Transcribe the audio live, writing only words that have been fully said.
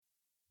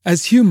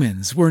As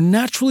humans, we're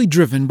naturally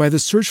driven by the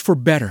search for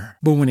better.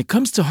 But when it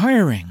comes to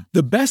hiring,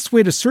 the best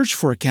way to search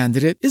for a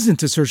candidate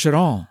isn't to search at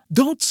all.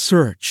 Don't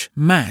search,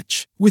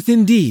 match with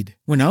Indeed.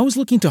 When I was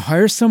looking to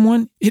hire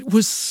someone, it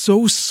was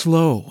so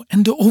slow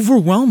and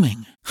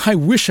overwhelming. I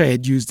wish I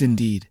had used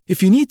Indeed.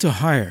 If you need to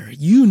hire,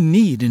 you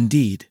need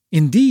Indeed.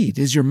 Indeed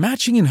is your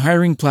matching and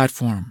hiring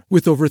platform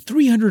with over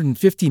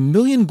 350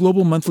 million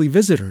global monthly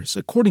visitors,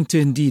 according to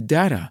Indeed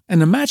data,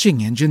 and a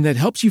matching engine that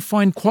helps you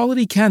find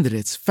quality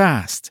candidates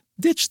fast.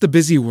 Ditch the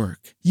busy work.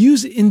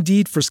 Use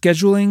Indeed for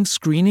scheduling,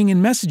 screening,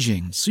 and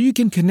messaging so you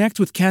can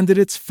connect with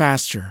candidates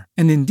faster.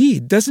 And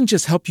Indeed doesn't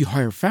just help you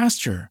hire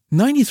faster.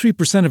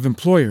 93% of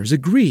employers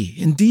agree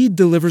Indeed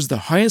delivers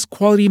the highest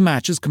quality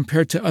matches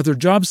compared to other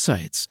job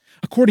sites,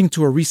 according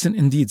to a recent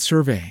Indeed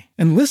survey.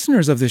 And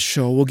listeners of this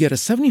show will get a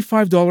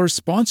 $75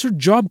 sponsored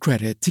job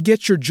credit to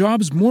get your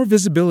jobs more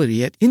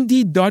visibility at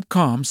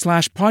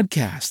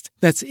Indeed.com/podcast.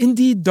 That's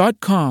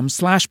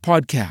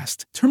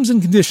Indeed.com/podcast. Terms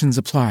and conditions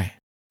apply.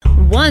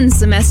 1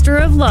 semester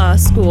of law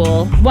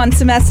school. 1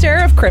 semester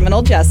of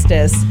criminal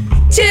justice.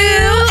 2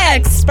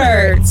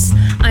 experts.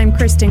 I'm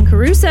Kristen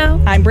Caruso.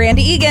 I'm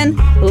Brandy Egan.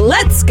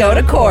 Let's go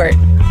to court.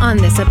 On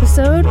this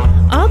episode,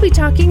 I'll be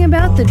talking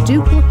about the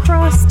Duke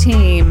lacrosse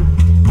team.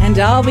 And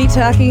I'll be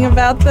talking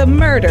about the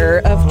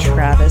murder of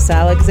Travis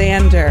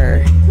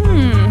Alexander.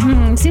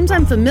 Seems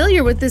I'm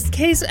familiar with this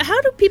case.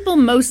 How do people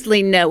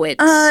mostly know it?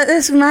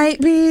 This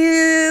might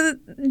be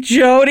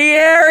Jodi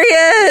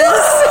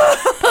Arias.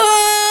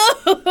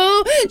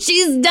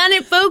 She's done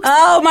it, folks.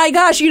 Oh my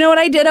gosh, you know what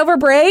I did over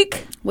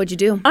break? What'd you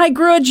do? I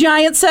grew a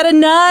giant set of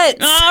nuts.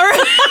 All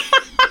right.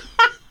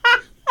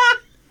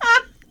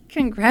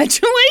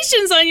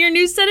 Congratulations on your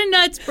new set of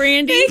nuts,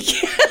 Brandy.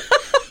 Thank you.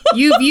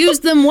 You've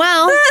used them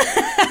well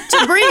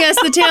to bring us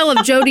the tale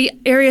of Jodi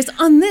Arias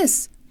on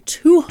this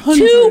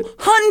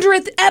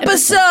 200th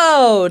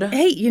episode.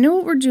 Hey, you know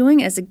what we're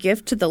doing as a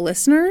gift to the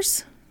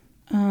listeners?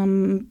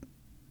 No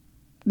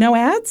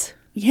ads?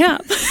 Yeah.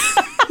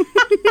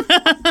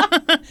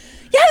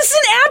 Yes,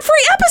 an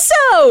ad-free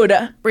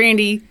episode.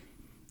 Brandy,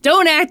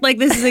 don't act like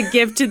this is a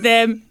gift to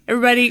them.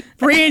 Everybody,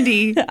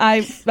 Brandy.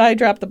 I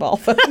dropped the ball,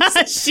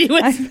 folks. She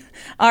was...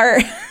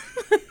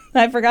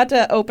 I forgot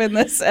to open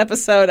this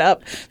episode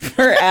up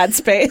for ad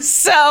space.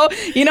 So,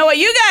 you know what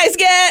you guys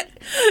get?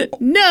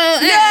 No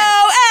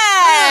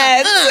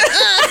ads.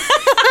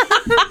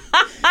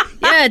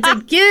 Yeah, it's a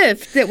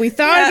gift that we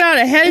thought about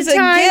ahead of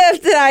time. It's a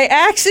gift that I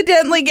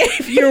accidentally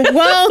gave you. You're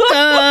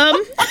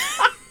welcome.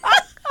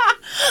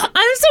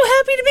 I'm so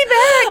happy to be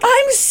back.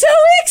 I'm so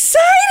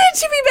excited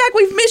to be back.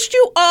 We've missed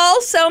you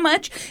all so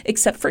much,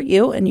 except for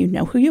you, and you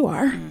know who you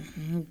are.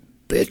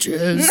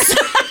 Bitches.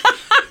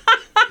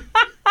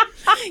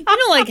 You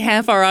know, like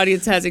half our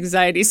audience has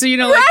anxiety, so you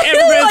know, like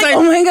everybody's like,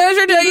 "Oh my gosh,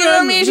 you're talking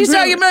about me. She's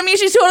talking about me.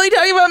 She's totally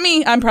talking about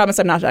me." I promise,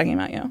 I'm not talking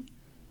about you.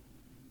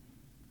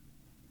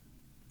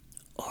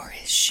 Or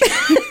is she?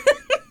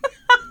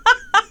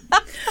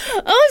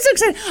 Oh, I'm so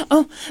excited!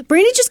 Oh,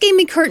 Brandy just gave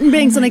me curtain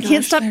bangs, and I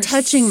can't stop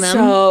touching them.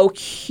 So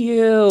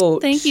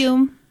cute. Thank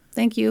you.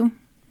 You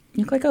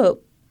look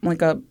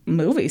like a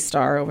movie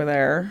star over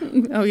there.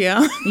 Oh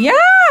yeah.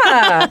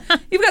 Yeah.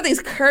 You've got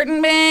these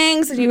curtain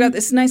bangs, and you've got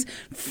this nice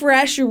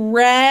fresh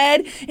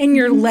red, and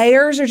your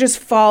layers are just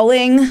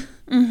falling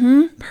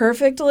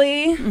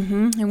perfectly.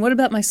 And what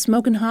about my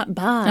smoking hot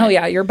bod? Oh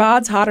yeah, your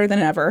bod's hotter than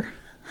ever.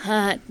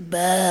 Hot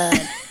bod.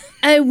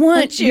 I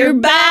want your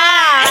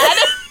bod.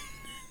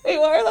 Wait,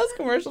 what are those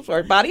commercials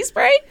for? Body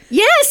spray?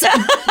 Yes.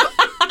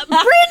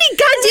 Brandy,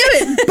 goddamn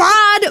it.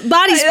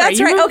 Body spray. That's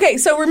right. Okay,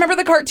 so remember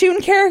the cartoon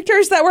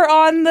characters that were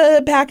on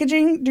the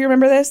packaging? Do you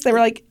remember this? They were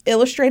like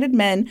illustrated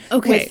men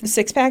with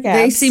six-pack abs.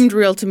 They seemed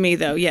real to me,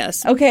 though,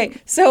 yes. Okay,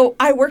 so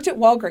I worked at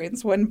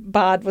Walgreens when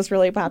bod was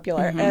really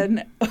popular,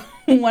 and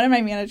one of my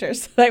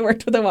managers that I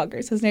worked with at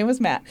Walgreens, his name was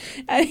Matt,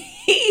 and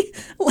he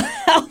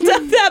held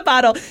up that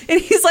bottle,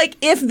 and he's like,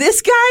 if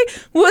this guy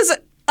was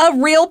a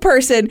real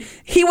person,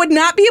 he would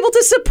not be able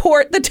to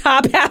support the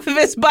top half of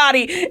his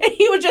body, and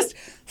he would just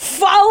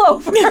fall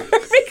over because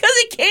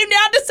it came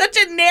down to such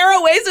a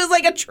narrow waist. It was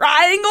like a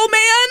triangle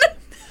man.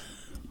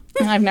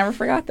 I've never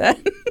forgot that.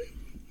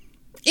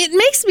 It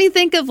makes me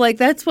think of, like,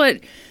 that's what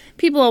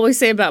people always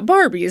say about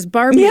Barbie, is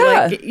Barbie,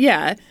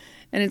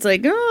 and it's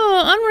like,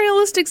 oh,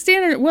 unrealistic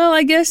standard. Well,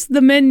 I guess the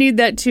men need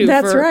that too.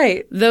 That's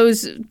right.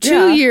 Those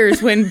 2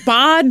 years when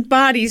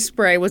body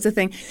spray was a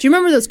thing. Do you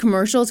remember those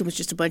commercials? It was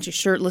just a bunch of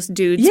shirtless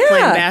dudes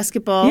playing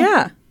basketball.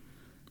 Yeah.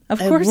 Of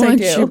course I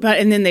do.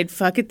 And then they'd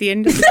fuck at the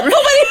end of the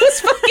Nobody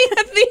was fucking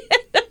at the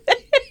end of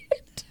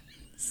it.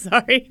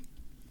 Sorry.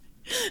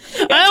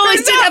 I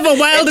always did have a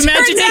wild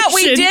imagination. Turns out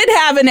we did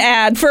have an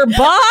ad for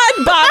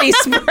body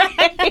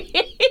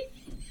spray.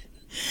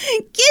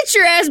 Get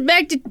your ass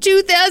back to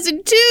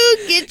 2002.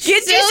 Get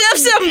yourself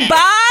some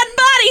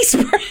body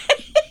spray.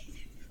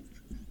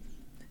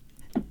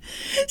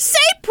 Say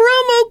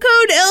promo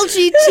code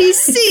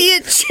LGTC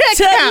at checkout.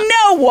 To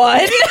no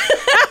one.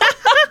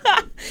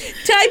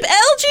 Type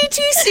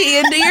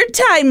LGTC into your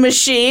time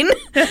machine.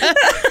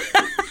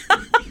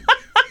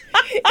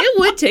 It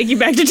would take you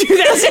back to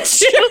 2002.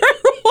 Sure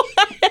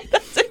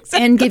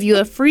and give you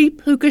a free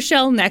puka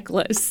shell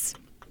necklace.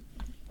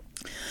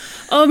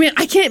 Oh, man,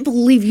 I can't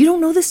believe you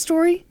don't know this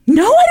story.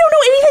 No, I don't know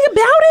anything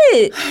about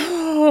it.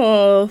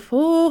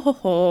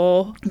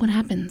 Oh. What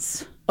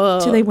happens?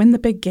 Do they win the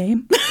big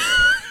game?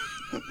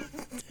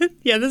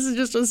 Yeah, this is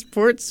just a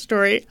sports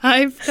story.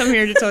 I've come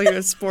here to tell you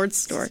a sports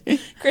story.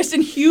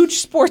 Kristen, huge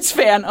sports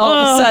fan all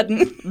of a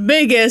sudden.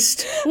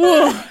 Biggest.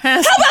 Whoa, How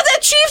about that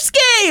Chiefs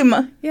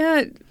game?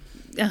 Yeah.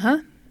 Uh-huh.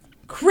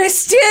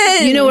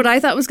 Kristen! You know what I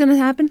thought was going to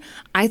happen?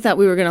 I thought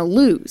we were going to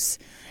lose.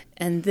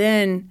 And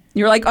then...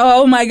 You're like,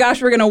 oh my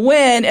gosh, we're going to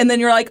win. And then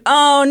you're like,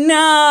 oh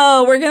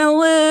no, we're going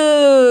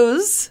to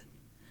lose.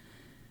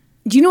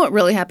 Do you know what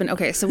really happened?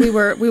 Okay, so we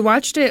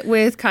watched it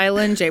with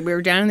Kyla and Jay. We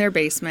were down in their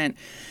basement.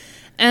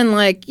 And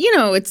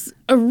it's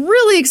a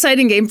really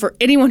exciting game for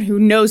anyone who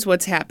knows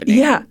what's happening.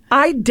 Yeah,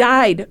 I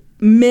died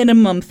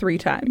minimum 3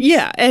 times.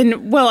 Yeah,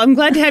 and well, I'm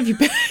glad to have you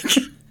back.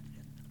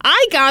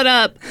 I got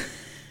up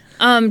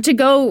to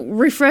go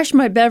refresh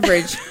my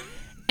beverage.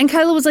 And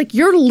Kyla was like,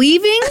 "You're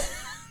leaving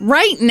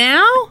right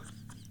now?"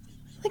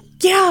 Like,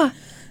 yeah.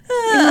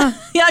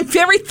 Yeah, I'm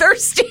very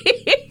thirsty.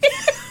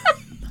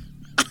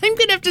 I'm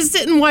going to have to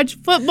sit and watch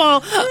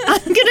football.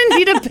 I'm going to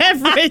need a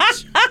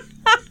beverage.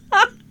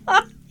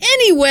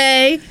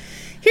 Anyway,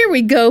 here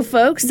we go,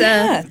 folks.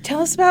 Yeah,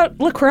 tell us about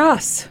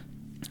lacrosse.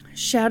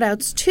 Shout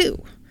outs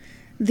to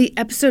the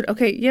episode.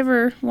 Okay, you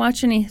ever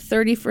watch any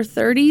 30 for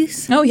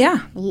 30s? Oh,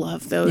 yeah.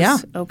 Love those. Yeah.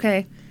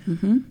 Okay.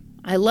 Mm-hmm.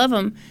 I love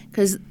them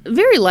because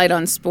very light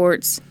on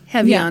sports,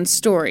 heavy on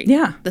story.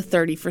 Yeah. The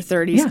 30 for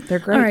 30s. Yeah, they're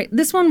great. All right,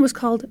 this one was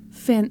called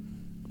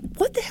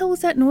What the hell was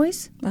that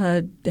noise?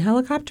 The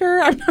helicopter?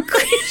 I'm not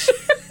quite sure.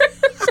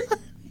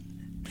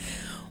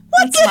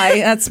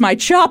 That's my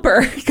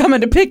chopper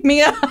coming to pick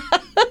me up.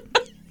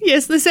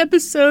 Yes, this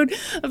episode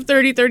of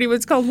 3030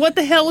 was called What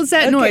the Hell Is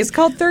That Noise? It's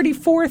called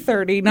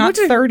 3430, not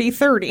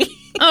 3030.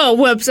 Oh,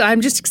 whoops.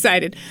 I'm just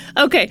excited.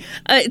 Okay.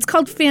 It's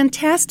called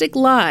Fantastic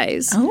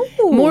Lies.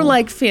 Oh. More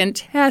like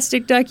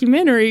fantastic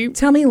documentary.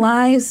 Tell me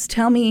lies.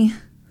 Tell me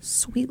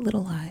sweet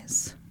little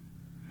lies.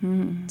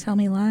 Tell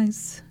me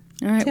lies.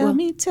 All right. Tell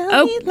me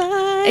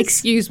lies.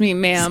 Excuse me,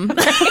 ma'am.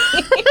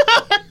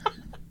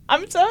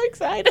 I'm so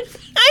excited.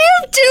 I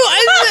am too.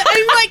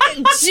 I'm like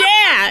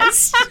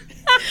jazzed.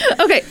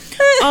 Okay.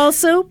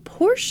 Also,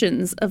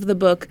 portions of the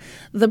book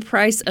The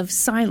Price of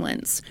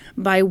Silence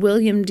by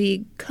William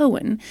D.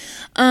 Cohen.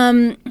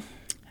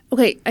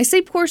 Okay, I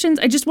say portions.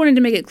 I just wanted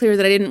to make it clear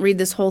that I didn't read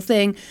this whole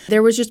thing.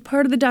 There was just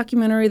part of the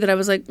documentary that I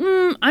was like,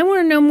 I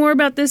want to know more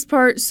about this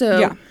part.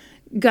 So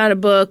got a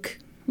book,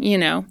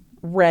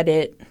 Read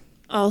it.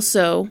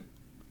 Also,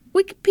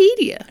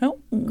 Wikipedia. Oh.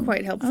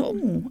 Quite helpful.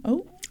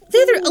 Oh.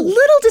 There's a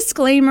little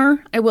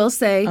disclaimer, I will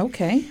say.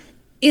 Okay.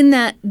 In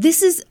that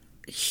this is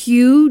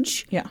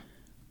huge. Yeah.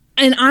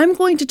 And I'm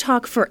going to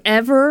talk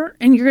forever,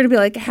 and you're going to be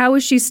like, how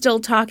is she still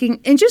talking?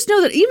 And just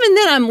know that even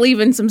then I'm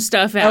leaving some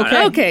stuff out.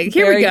 Okay,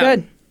 here we go. Very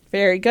good.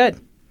 Very good.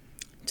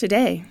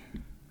 Today,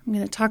 I'm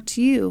going to talk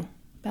to you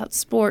about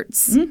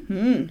sports.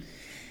 Mm-hmm.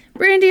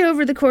 Brandy,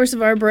 over the course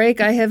of our break,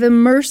 I have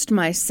immersed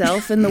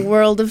myself in the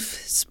world of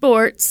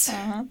sports.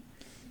 Uh-huh.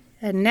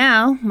 And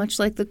now, much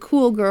like the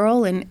cool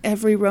girl in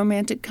every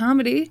romantic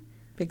comedy,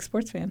 big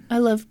sports fan. I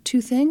love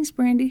 2 things,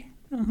 Brandy.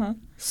 Uh-huh.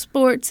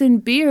 Sports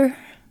and beer.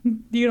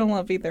 You don't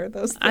love either of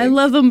those things. I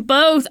love them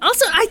both.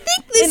 Also, I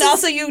think this And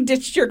also you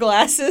ditched your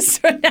glasses,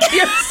 so now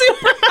you're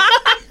super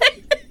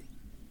high.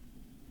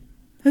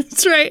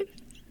 That's right.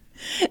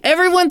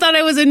 Everyone thought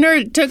I was a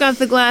nerd. Took off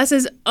the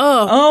glasses.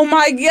 Oh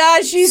my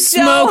gosh, she's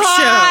so Smoke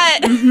hot.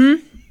 show. Mm-hmm.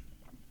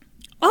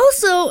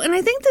 Also, and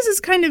I think this is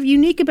kind of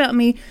unique about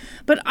me,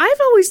 but I've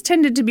always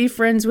tended to be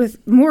friends with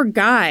more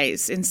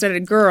guys instead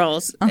of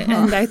girls. Uh-huh.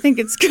 And I think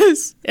it's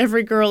because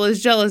every girl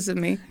is jealous of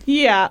me.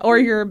 Yeah, or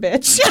you're a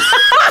bitch. But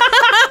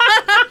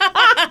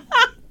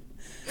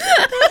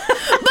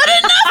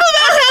enough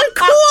about how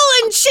cool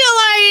and chill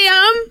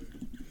I am.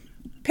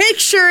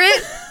 Picture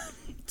it.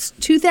 It's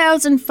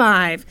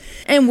 2005,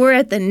 and we're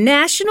at the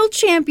National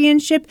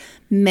Championship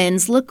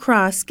men's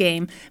lacrosse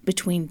game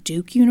between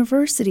Duke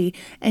University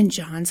and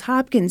Johns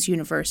Hopkins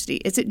University.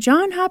 Is it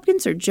John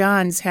Hopkins or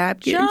Johns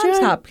Hopkins? Johns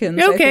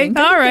Hopkins. Okay,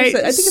 all right. I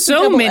think it's so a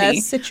double many.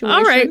 S situation.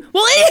 All right.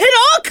 Well, it had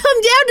all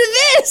come down to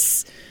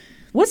this.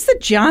 What's the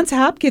Johns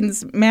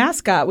Hopkins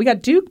mascot? We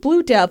got Duke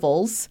Blue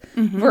Devils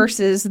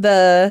versus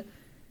the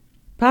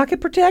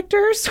Pocket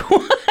Protectors.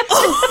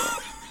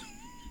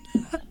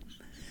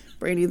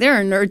 Brady, there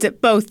are nerds at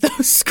both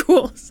those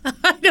schools.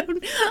 I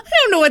don't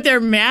know what their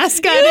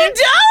mascot is. You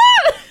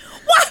don't?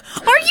 What?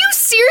 Are you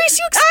serious?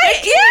 You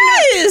expect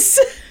Yes.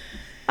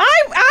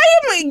 I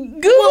am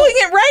Googling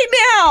it right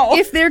now.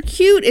 If they're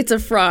cute, it's a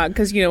frog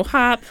because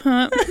hop,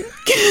 hump,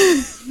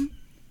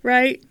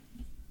 right?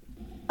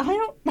 I'm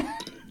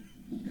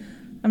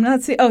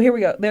not seeing. Oh, here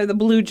we go. They're the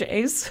Blue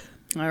Jays.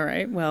 All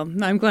right. Well,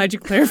 I'm glad you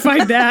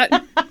clarified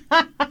that.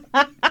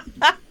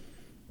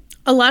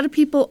 A lot of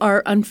people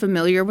are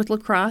unfamiliar with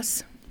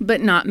lacrosse,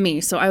 but not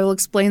me, so I will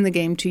explain the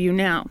game to you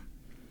now.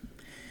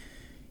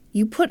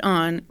 You put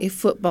on a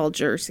football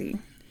jersey,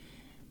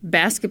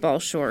 basketball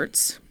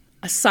shorts,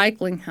 a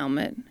cycling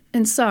helmet,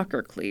 and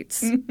soccer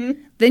cleats.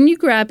 Then you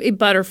grab a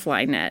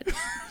butterfly net.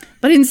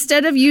 But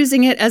instead of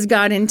using it as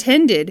God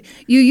intended,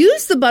 you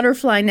use the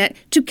butterfly net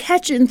to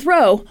catch and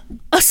throw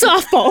a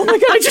softball. Oh my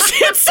God, I just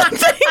hit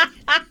something.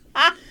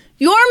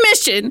 Your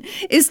mission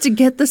is to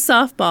get the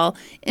softball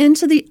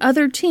into the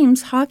other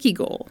team's hockey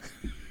goal.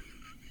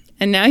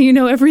 And now you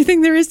know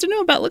everything there is to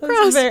know about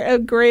lacrosse. That's a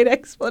great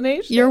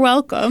explanation. You're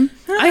welcome.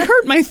 I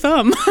hurt my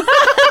thumb.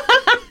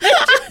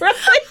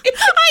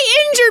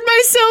 I injured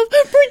myself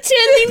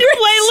pretending to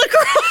play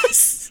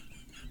lacrosse.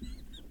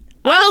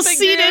 Well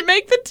seated.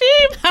 Make the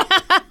team.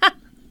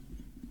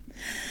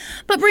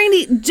 But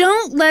Brandy,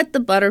 don't let the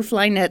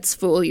butterfly nets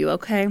fool you,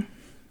 okay?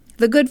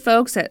 The good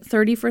folks at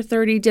 30 for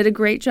 30 did a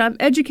great job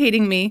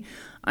educating me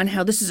on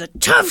how this is a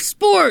tough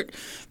sport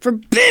for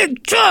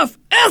big, tough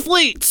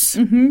athletes.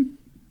 Mm-hmm.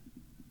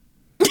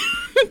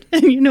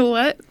 And you know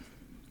what?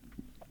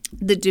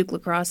 The Duke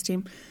lacrosse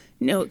team,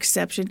 no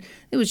exception.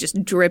 It was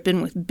just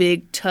dripping with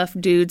big, tough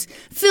dudes,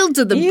 filled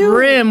to the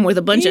brim with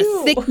a bunch of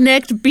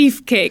thick-necked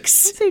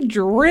beefcakes. I say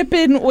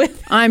dripping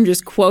with... I'm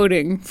just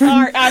quoting.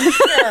 I'm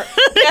sure.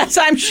 Yes,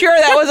 I'm sure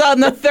that was on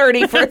the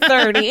 30 for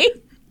 30.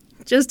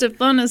 Just a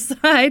fun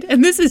aside,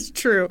 and this is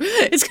true.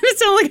 It's going to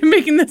sound like I'm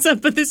making this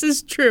up, but this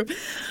is true.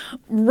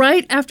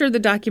 Right after the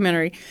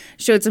documentary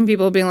showed some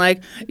people being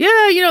like,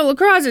 yeah,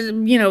 lacrosse is,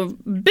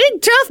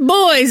 big tough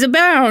boys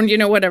abound,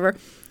 whatever.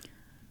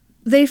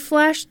 They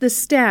flashed the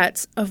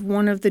stats of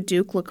one of the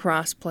Duke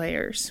lacrosse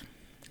players.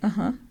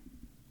 Uh-huh.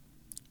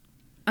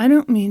 I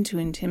don't mean to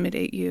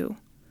intimidate you,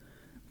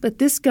 but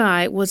this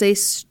guy was a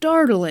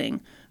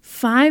startling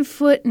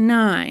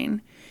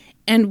 5'9"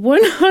 and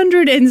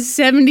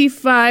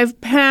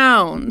 175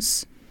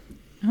 pounds.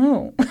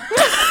 Oh.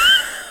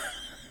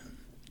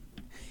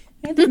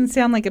 That doesn't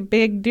sound like a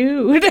big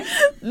dude.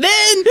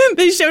 Then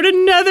they showed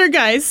another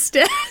guy's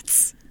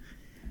stats.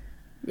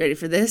 Ready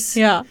for this?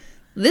 Yeah.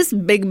 This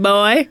big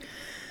boy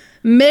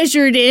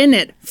measured in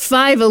at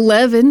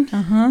 5'11".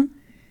 Uh-huh.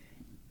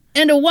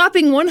 And a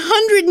whopping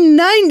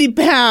 190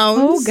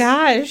 pounds. Oh,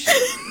 gosh.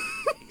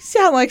 You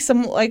sound like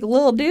some,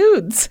 little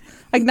dudes.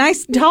 Like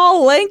nice,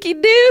 tall, lanky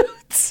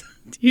dudes.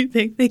 Do you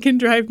think they can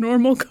drive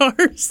normal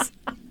cars?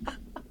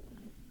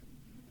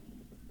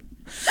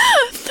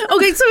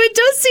 Okay, so it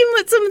does seem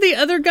that some of the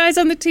other guys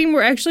on the team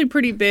were actually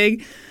pretty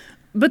big,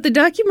 but the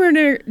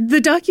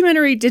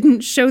documentary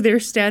didn't show their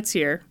stats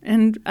here,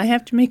 and I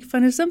have to make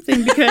fun of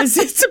something because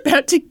it's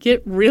about to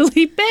get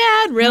really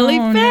bad really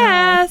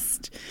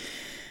fast.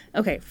 No.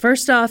 Okay,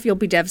 first off, you'll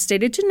be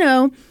devastated to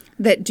know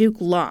that Duke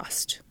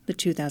lost the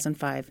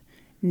 2005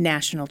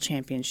 national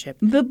championship.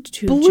 The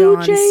to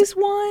Blue Jays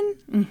won?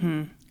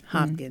 Mm-hmm.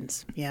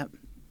 Hopkins, yep.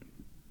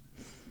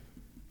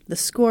 The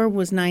score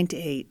was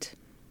 9-8.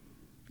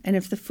 And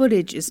if the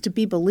footage is to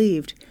be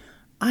believed,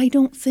 I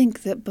don't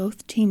think that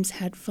both teams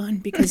had fun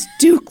because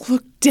Duke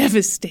looked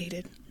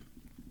devastated.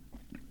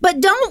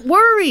 But don't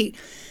worry.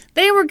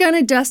 They were going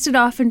to dust it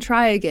off and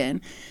try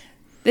again.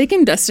 They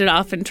can dust it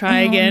off and try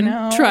again.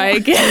 No. Try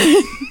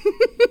again.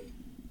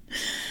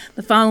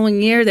 The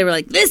following year, they were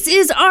like, this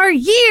is our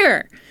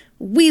year.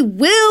 We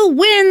will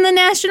win the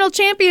national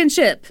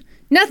championship.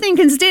 Nothing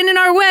can stand in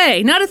our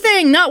way. Not a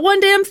thing. Not one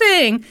damn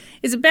thing.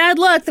 Is it bad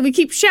luck that we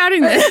keep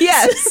shouting this?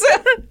 Yes.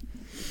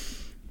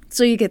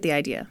 So you get the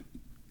idea.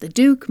 The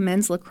Duke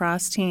men's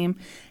lacrosse team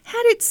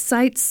had its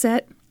sights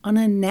set on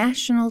a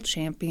national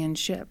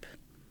championship.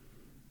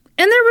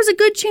 And there was a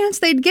good chance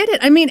they'd get it.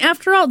 I mean,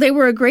 after all, they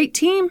were a great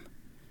team.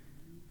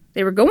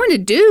 They were going to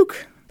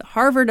Duke, the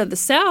Harvard of the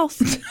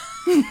South.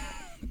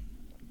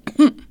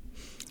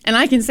 And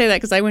I can say that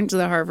because I went to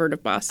the Harvard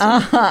of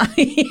Boston.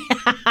 Yeah.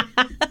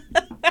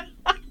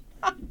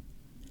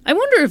 I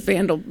wonder if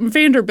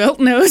Vanderbilt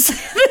knows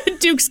that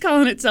Duke's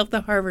calling itself the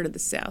Harvard of the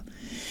South.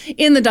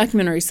 In the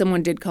documentary,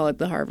 someone did call it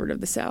the Harvard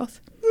of the South.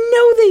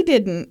 No, they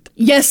didn't.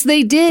 Yes,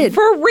 they did.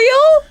 For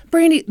real?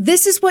 Brandy,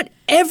 this is what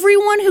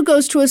everyone who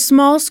goes to a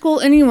small school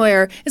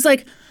anywhere is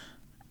like,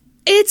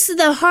 it's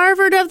the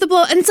Harvard of the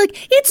blow. And it's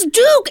like, it's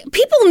Duke.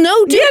 People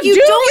know Duke. Yeah, you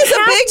Duke don't is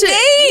have a big to,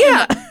 name.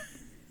 Yeah.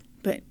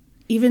 But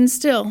even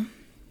still,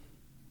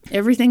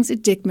 everything's a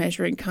dick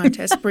measuring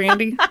contest,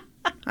 Brandy.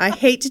 I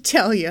hate to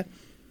tell you.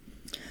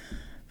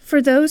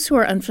 For those who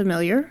are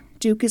unfamiliar,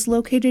 Duke is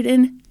located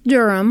in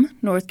Durham,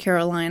 North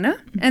Carolina,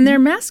 and their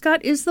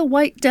mascot is the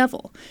White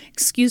Devil.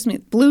 Excuse me,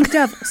 Blue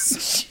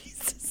Devils.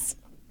 Jesus.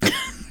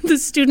 The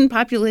student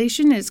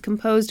population is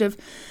composed of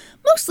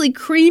mostly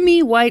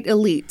creamy white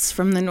elites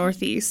from the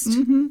Northeast.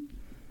 Mm-hmm.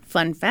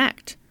 Fun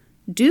fact,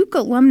 Duke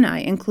alumni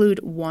include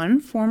one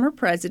former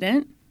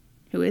president.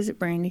 Who is it,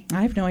 Brandy?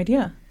 I have no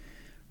idea.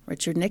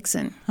 Richard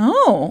Nixon.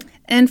 Oh.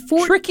 And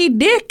Tricky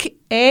Dick,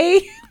 eh?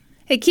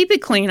 Hey, keep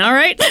it clean, all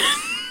right?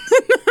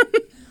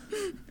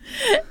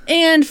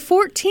 And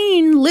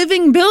 14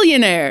 living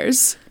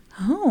billionaires.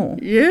 Oh.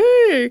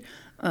 Yay.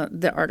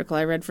 the article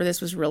I read for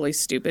this was really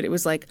stupid. It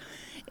was like,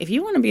 if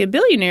you want to be a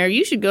billionaire,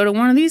 you should go to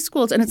one of these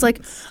schools. And it's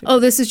like, oh,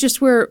 this is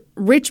just where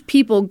rich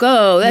people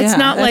go. That's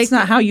not like... That's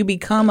not how you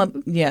become a...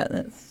 Yeah,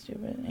 that's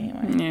stupid.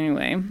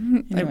 Anyway.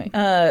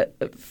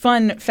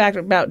 Fun fact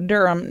about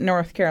Durham,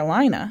 North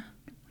Carolina.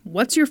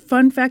 What's your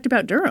fun fact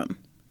about Durham?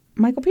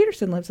 Michael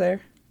Peterson lives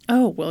there.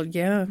 Oh, well,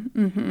 yeah.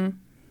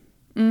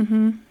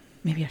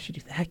 Maybe I should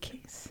do that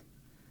case.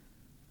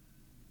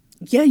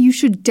 Yeah, you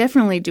should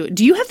definitely do it.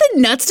 Do you have the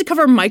nuts to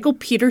cover Michael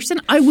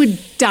Peterson? I would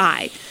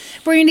die.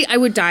 Brandy, I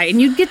would die.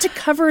 And you'd get to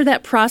cover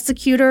that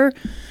prosecutor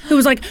who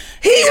was like,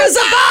 he was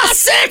a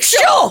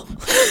bisexual!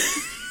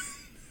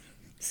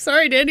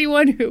 Sorry to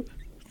anyone who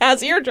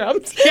has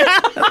eardrums.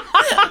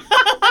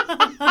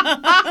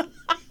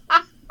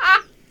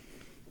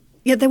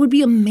 Yeah, that would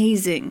be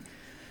amazing.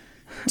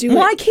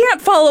 I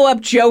can't follow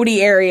up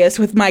Jodi Arias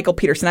with Michael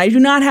Peterson. I do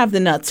not have the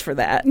nuts for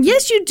that.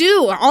 Yes, you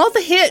do. All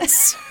the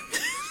hits.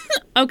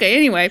 Okay,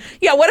 anyway.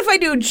 Yeah, what if I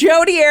do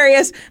Jodi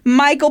Arias,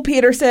 Michael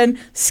Peterson,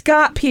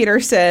 Scott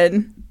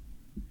Peterson,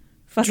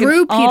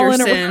 Drew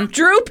Peterson.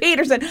 Drew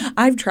Peterson.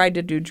 I've tried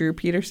to do Drew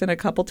Peterson a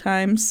couple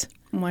times.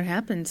 What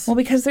happens? Well,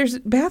 because there's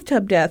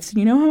bathtub deaths. And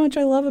you know how much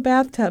I love a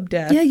bathtub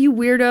death. Yeah, you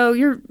weirdo.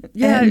 You're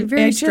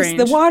very strange.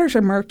 The waters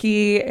are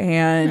murky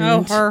and...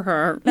 Oh,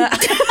 her.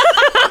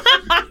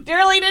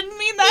 Really didn't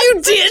mean that.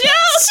 You did?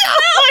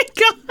 Oh, my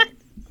God.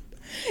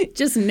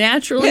 Just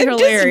naturally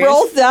hilarious. It just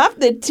rolls off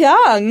the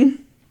tongue.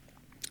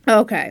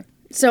 Okay.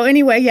 So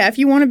anyway, yeah, if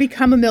you want to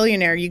become a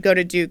millionaire, you go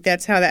to Duke.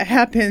 That's how that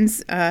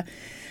happens.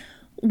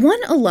 One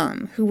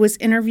alum who was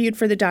interviewed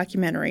for the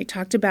documentary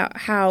talked about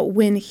how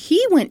when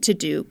he went to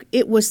Duke,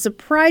 it was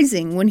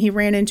surprising when he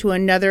ran into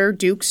another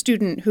Duke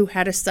student who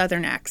had a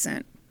Southern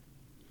accent.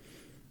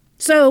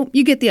 So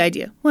you get the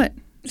idea. What?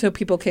 So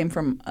people came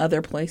from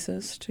other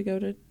places to go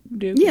to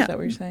Duke? Yeah. Is that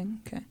what you're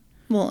saying? Okay.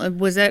 Well,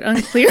 was that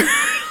unclear?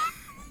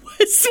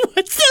 What's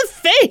the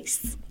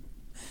face?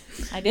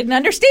 I didn't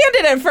understand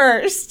it at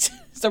first.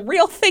 It's a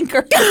real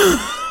thinker.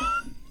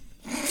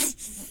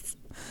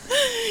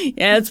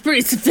 Yeah, it's a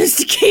pretty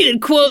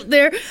sophisticated quote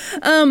there.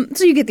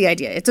 So you get the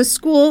idea. It's a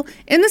school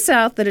in the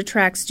South that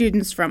attracts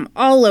students from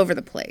all over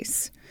the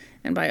place.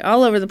 And by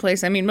all over the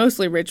place, I mean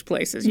mostly rich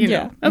places, you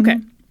know. Okay.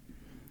 Mm-hmm.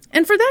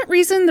 And for that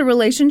reason, the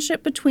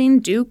relationship between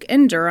Duke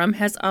and Durham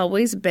has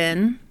always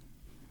been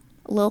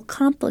a little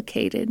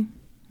complicated.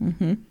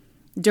 Mm-hmm.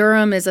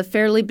 Durham is a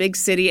fairly big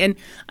city, and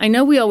I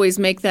know we always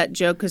make that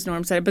joke because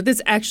Norm said it, but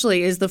this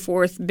actually is the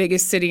fourth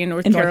biggest city in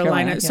North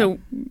Carolina, yeah. So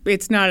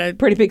it's not a...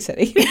 Pretty big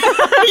city.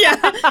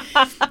 Yeah.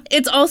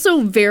 It's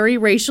also very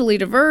racially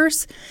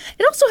diverse.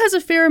 It also has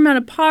a fair amount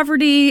of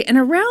poverty, and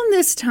around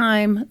this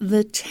time,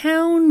 the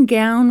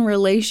town-gown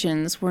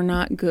relations were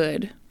not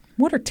good.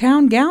 What are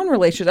town-gown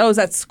relations? Oh, is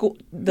that school?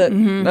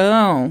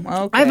 Oh,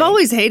 okay. I've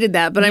always hated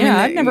that, but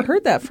I've never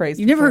heard that phrase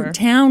You before. never heard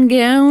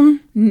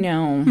town-gown?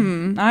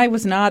 No. I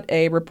was not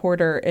a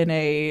reporter in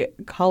a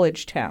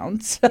college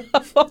town, so...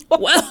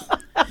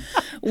 Well,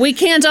 we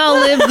can't all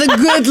live the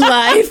good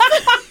life.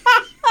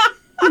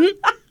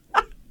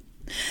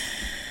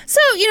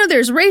 So,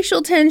 there's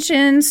racial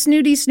tension,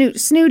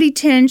 snooty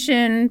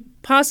tension,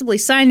 possibly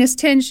sinus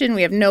tension.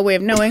 We have no way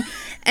of knowing.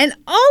 And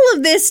all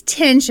of this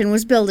tension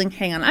was building.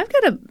 Hang on, I've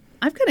got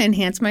to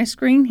enhance my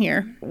screen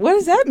here. What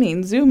does that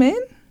mean? Zoom in?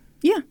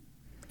 Yeah.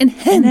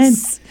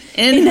 Enhance.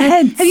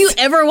 Have you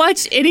ever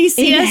watched any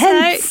CSI?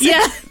 Enhance.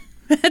 Yeah.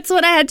 That's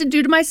what I had to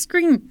do to my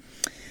screen.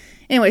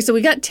 Anyway, so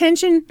we got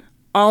tension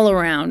all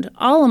around,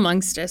 all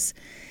amongst us.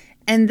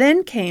 And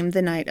then came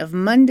the night of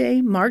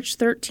Monday, March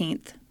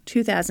 13th,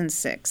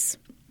 2006.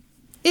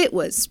 It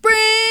was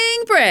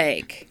spring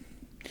break.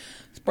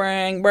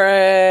 Spring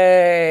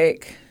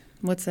break.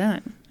 What's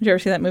that? Did you ever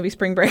see that movie,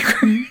 Spring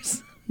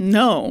Breakers?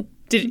 No.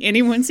 Did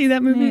anyone see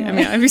that movie? I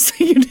mean,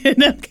 obviously you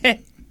did.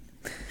 Okay.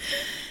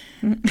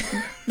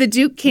 The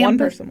Duke campus. One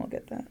person will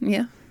get that.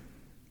 Yeah.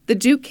 The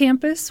Duke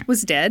campus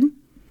was dead,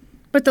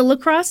 but the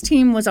lacrosse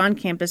team was on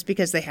campus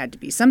because they had to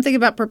be. Something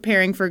about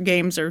preparing for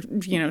games or,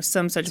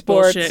 some such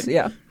sports, bullshit.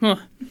 Yeah. Huh.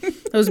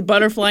 Those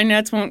butterfly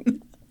nets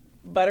won't...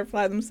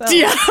 Butterfly themselves.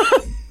 Yeah.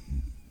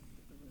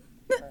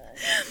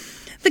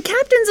 The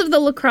captains of the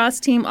lacrosse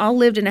team all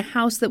lived in a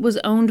house that was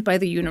owned by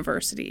the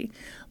university,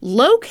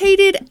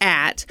 located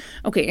at,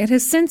 it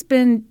has since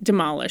been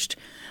demolished.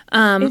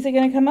 Is it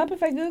going to come up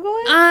if I Google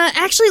it?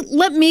 Actually,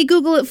 let me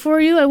Google it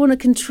for you. I want to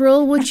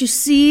control what you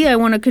see. I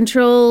want to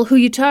control who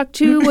you talk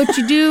to, what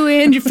you do,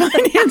 and your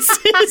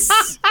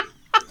finances.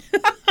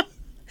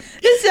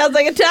 This sounds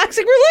like a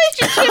toxic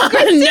relationship.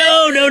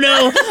 No.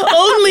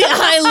 Only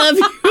I love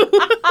you.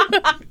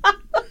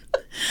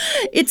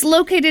 It's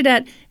located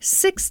at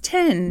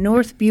 610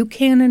 North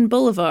Buchanan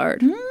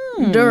Boulevard,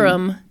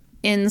 Durham,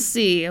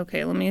 NC.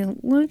 Okay, let me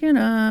look it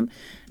up.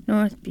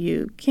 North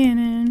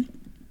Buchanan.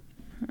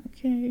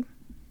 Okay.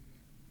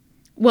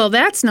 Well,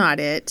 that's not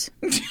it.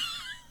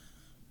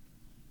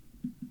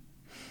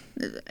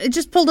 It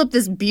just pulled up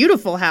this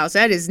beautiful house.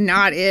 That is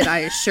not it, I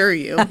assure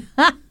you.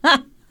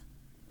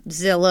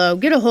 Zillow,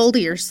 get a hold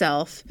of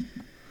yourself.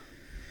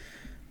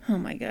 Oh,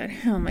 my God.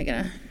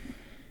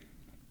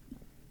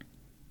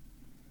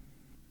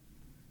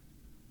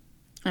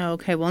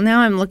 Okay, well,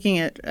 now I'm looking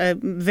at a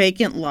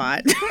vacant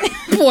lot.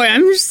 Boy,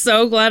 I'm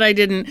so glad I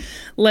didn't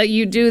let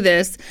you do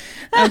this.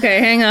 Okay,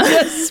 hang on.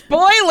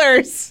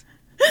 Spoilers!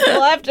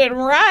 Left and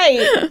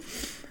right.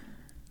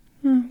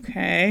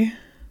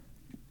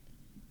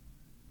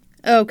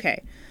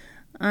 Okay.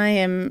 I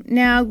am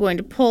now going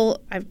to pull.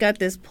 I've got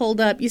this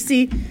pulled up. You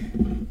see.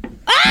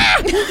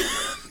 Ah!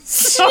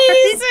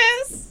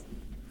 Jesus!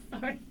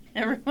 Sorry,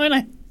 everyone.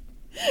 I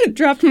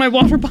dropped my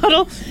water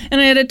bottle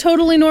and I had a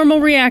totally normal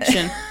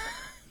reaction.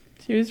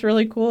 She was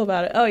really cool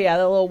about it. Oh, yeah,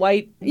 the little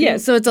white. Yeah,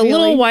 so it's a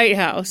little white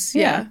house.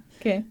 Yeah.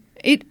 Okay.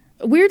 It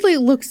weirdly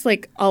looks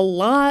like a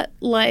lot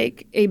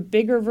like a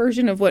bigger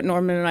version of what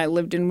Norman and I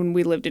lived in when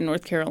we lived in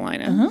North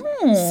Carolina.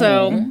 Oh.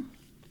 So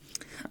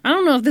I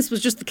don't know if this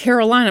was just the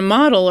Carolina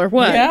model or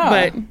what,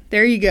 but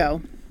there you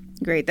go.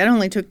 Great. That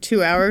only took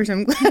 2 hours.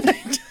 I'm glad I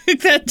took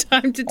that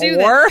time to do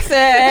that. Worth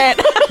it.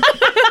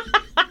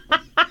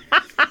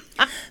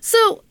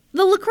 So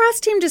the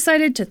lacrosse team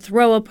decided to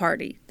throw a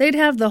party. They'd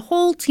have the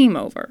whole team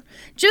over.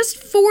 Just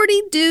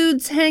 40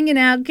 dudes hanging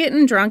out,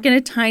 getting drunk in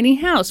a tiny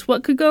house.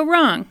 What could go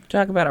wrong?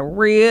 Talk about a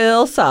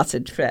real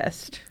sausage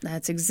fest.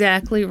 That's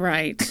exactly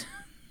right.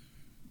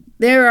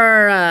 There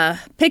are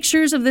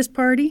pictures of this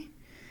party,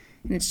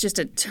 and it's just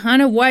a ton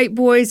of white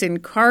boys in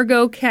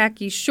cargo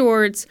khaki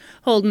shorts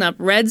holding up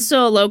red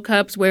Solo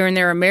cups, wearing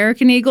their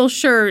American Eagle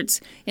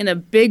shirts in a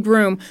big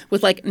room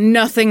with, like,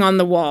 nothing on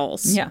the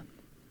walls. Yeah.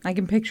 I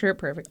can picture it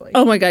perfectly.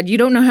 Oh, my God. You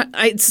don't know how...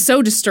 it's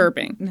so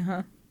disturbing.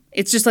 Uh-huh.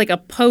 It's just like a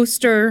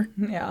poster,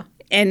 Yeah.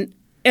 and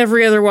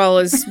every other wall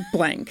is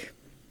blank.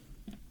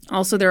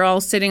 Also, they're all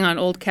sitting on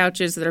old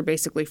couches that are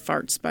basically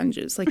fart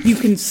sponges. Like, you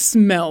can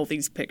smell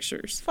these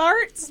pictures.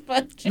 Fart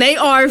sponges. They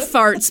are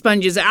fart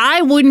sponges.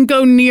 I wouldn't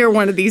go near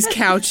one of these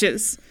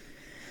couches.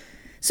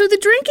 So the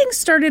drinking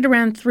started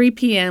around 3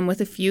 p.m.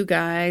 with a few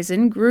guys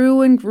and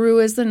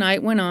grew as the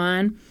night went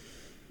on.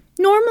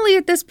 Normally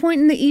at this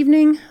point in the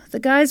evening, the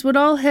guys would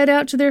all head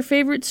out to their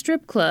favorite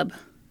strip club,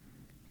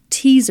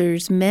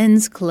 Teasers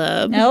Men's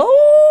Club.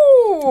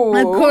 Oh!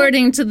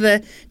 According to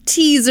the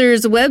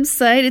Teasers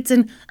website, it's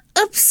an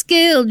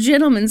upscale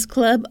gentlemen's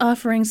club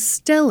offering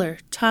stellar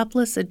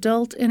topless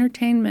adult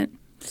entertainment.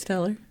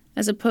 Stellar.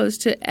 As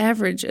opposed to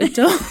average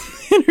adult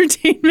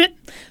entertainment.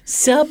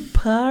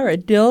 Subpar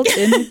adult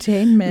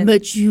entertainment.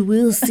 But you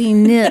will see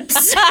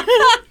nips.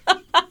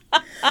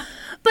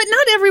 But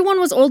not everyone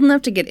was old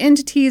enough to get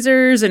into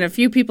Teasers, and a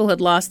few people had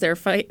lost their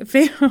I'm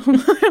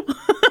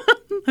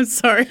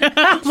sorry.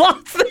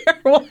 Lost their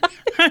what?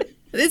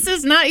 This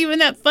is not even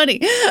that funny.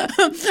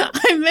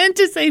 I meant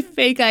to say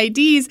fake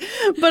IDs,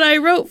 but I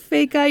wrote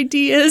fake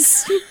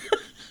ideas.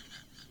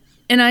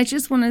 And I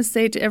just want to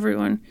say to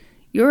everyone,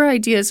 your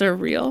ideas are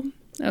real,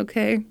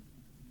 okay?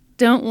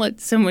 Don't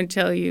let someone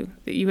tell you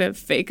that you have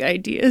fake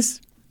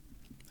ideas.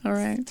 All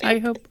right. I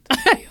hope.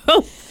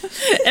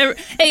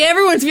 Hey,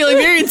 everyone's feeling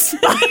very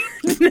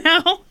inspired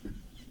now.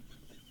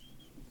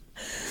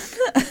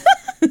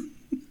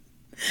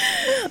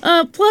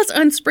 Plus,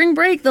 on spring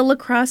break, the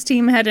lacrosse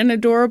team had an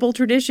adorable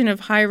tradition of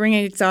hiring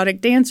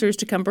exotic dancers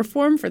to come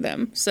perform for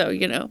them. So,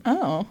 you know.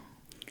 Oh.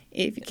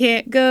 If you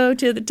can't go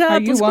to the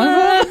topless one of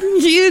club,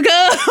 you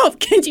go.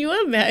 Can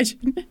you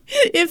imagine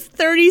if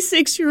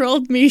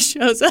 36-year-old me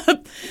shows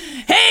up?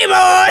 Hey,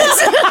 boys!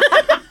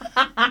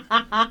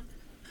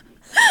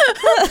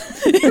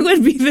 It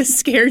would be the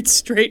Scared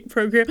Straight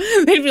program.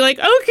 They'd be like,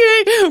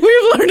 okay,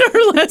 we've learned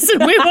our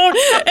lesson. We won't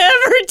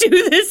ever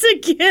do this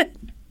again.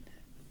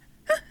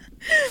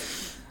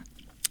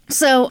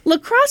 So,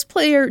 lacrosse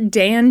player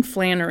Dan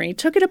Flannery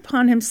took it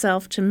upon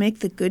himself to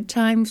make the good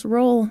times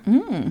roll.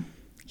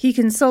 He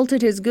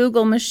consulted his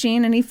Google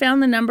machine and he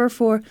found the number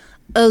for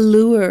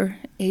Allure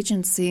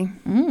Agency.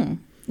 Is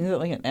it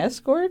like an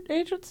escort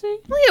agency?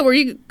 Well, yeah, where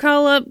you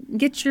call up,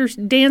 get your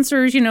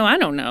dancers, I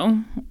don't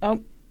know.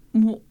 Oh,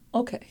 well,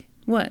 okay.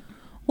 What?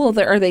 Well,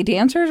 are they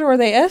dancers or are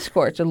they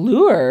escorts?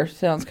 Allure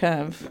sounds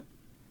kind of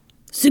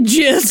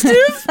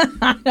suggestive.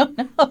 I don't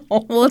know.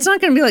 Well, it's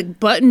not going to be like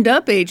buttoned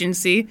up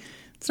agency.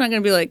 It's not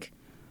going to be like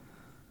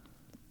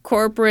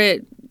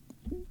corporate.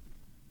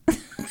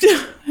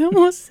 I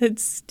almost said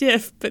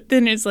stiff, but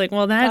then it's like,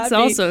 well, that's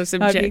also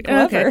subjective.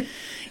 Okay.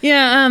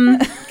 Yeah.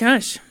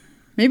 Gosh,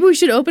 maybe we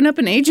should open up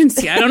an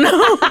agency. I don't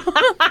know.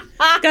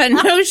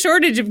 Got no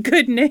shortage of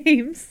good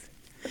names.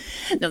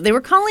 No, they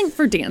were calling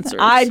for dancers.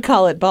 I'd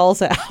call it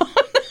balls out.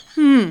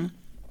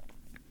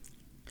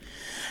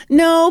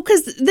 No,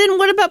 because then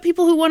what about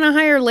people who want to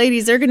hire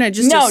ladies? They're going to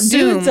just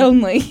assume. Dudes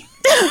only.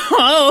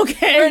 Oh,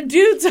 okay. We're a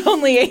dudes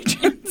only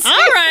agency. All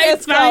right,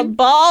 it's called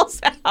balls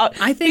out.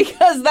 I think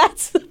because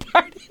that's the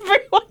part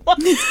everyone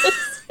wants to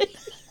see.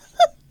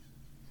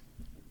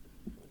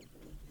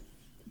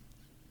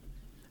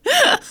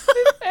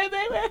 And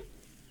they were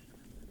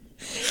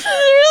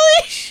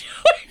really short.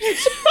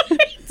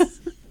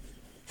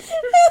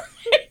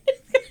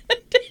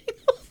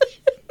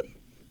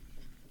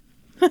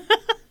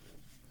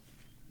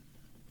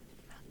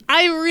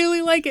 I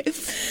really like it.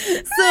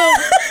 So,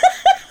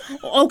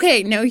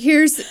 okay, now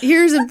here's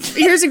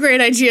a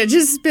great idea.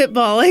 Just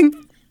spitballing.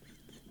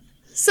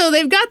 So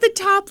they've got the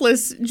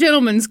topless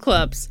gentlemen's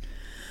clubs.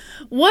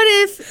 What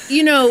if,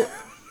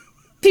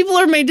 people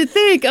are made to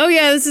think, oh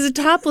yeah, this is a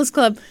topless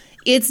club.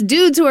 It's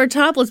dudes who are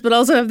topless but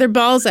also have their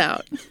balls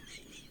out.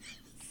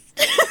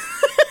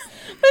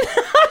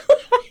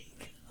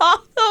 All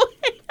the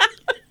way out.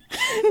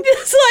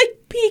 Just like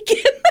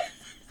peeking.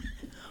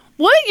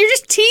 What? You're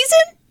just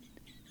teasing?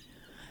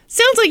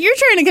 Sounds like you're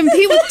trying to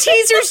compete with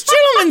Teaser's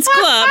Gentlemen's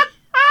Club.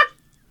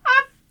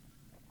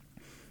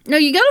 No,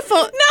 you gotta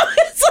fall. No,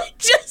 it's like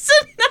just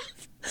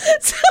enough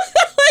so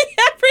that like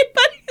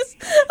everybody's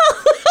a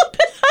little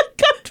bit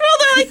uncomfortable.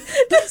 They're like,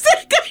 does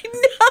that guy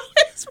know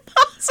his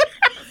balls are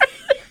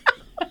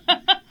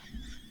out?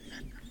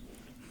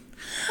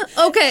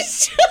 Okay.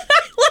 Should I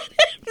let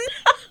him know?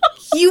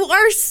 You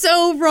are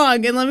so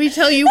wrong, and let me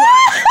tell you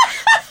why.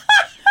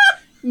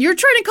 You're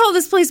trying to call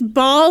this place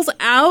Balls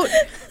Out,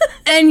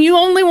 and you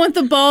only want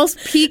the balls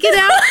peeking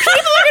out? People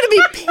are going to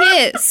be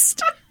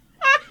pissed.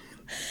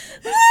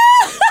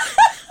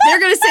 They're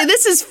going to say,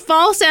 this is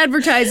false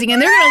advertising, and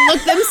they're going to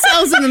look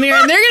themselves in the mirror,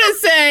 and they're going to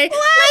say,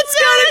 let's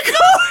go to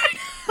court.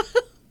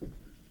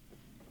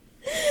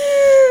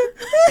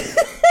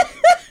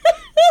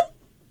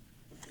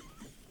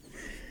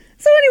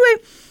 So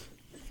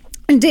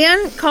anyway,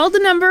 Dan called the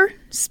number,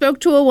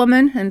 spoke to a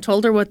woman, and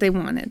told her what they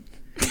wanted.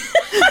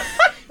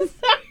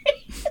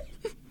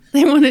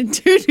 They wanted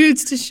 2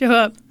 dudes to show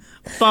up,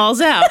 balls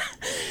out.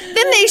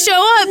 Then they show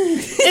up,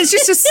 it's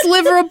just a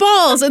sliver of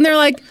balls, and they're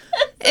like,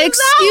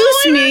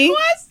 excuse me.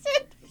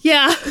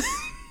 Yeah.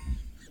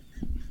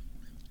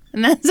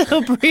 And that's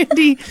how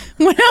Brandy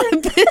went out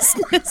of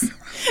business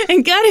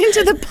and got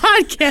into the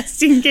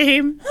podcasting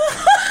game.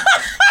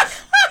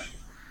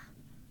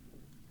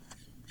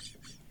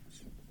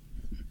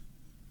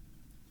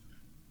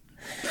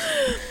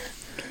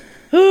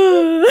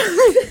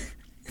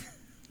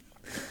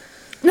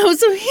 No,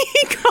 so he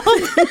called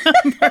the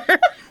number.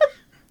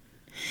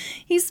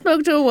 He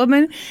spoke to a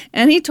woman,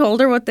 and he told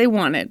her what they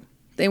wanted.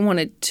 They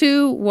wanted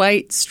 2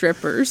 white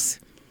strippers.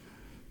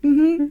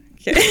 Mm-hmm.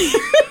 Okay.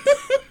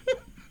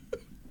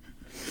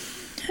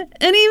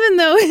 And even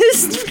though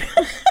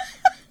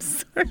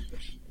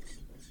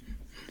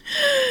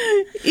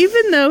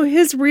even though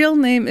his real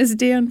name is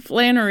Dan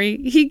Flannery,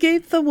 he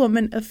gave the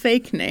woman a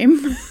fake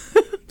name.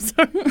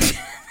 Sorry.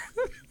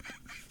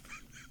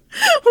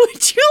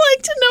 Would you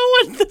like to know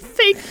what the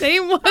fake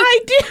name was? I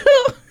do.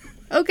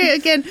 Okay,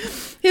 again,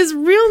 his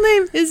real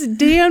name is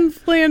Dan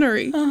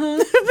Flannery. Uh-huh.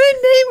 The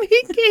name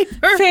he gave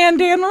her, Fan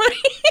Danley.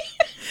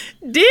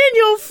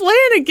 Daniel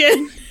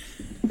Flanagan.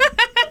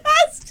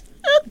 That's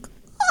too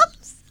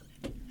close.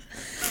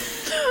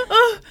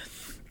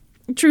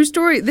 True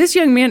story. This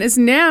young man is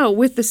now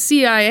with the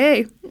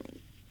CIA.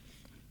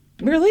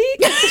 Really?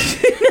 No.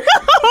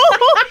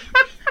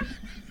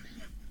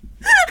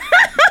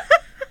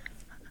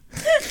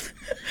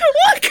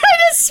 What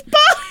kind of spy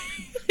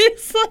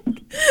is like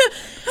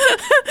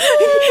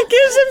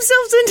gives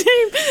themselves a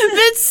name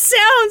that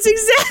sounds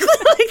exactly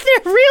like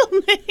their real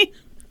name?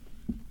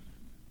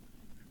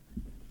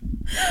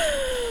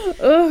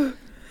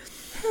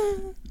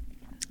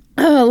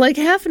 Like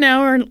half an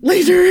hour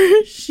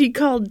later, she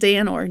called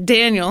Dan or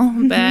Daniel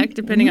back,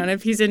 depending on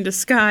if he's in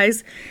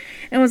disguise,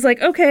 and was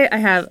like, okay, I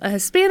have a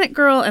Hispanic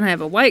girl and I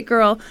have a white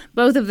girl.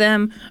 Both of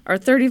them are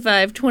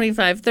 35,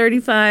 25,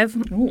 35.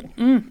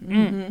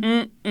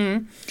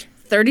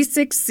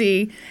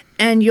 36C,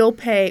 and you'll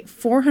pay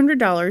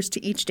 $400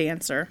 to each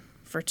dancer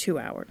for 2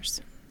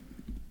 hours.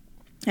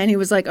 And he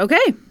was like,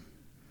 okay.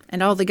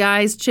 And all the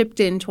guys chipped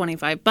in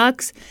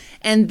 $25,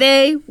 and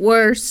they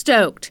were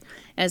stoked,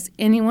 as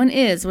anyone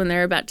is when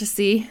they're about to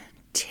see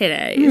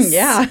titties.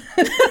 Yeah.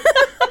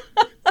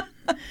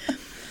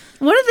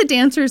 One of the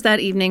dancers that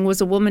evening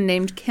was a woman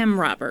named Kim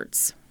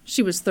Roberts.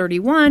 She was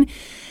 31,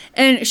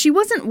 and she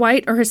wasn't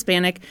white or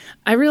Hispanic.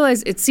 I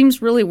realize it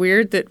seems really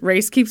weird that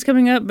race keeps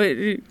coming up, but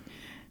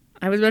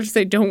I was about to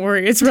say, don't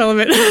worry, it's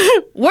relevant.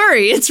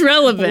 Worry, it's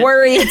relevant.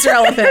 Worry, it's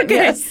relevant, Okay.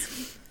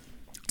 yes.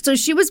 So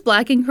she was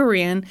Black and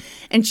Korean,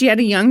 and she had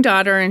a young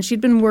daughter, and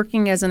she'd been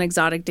working as an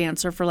exotic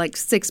dancer for like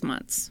 6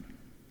 months.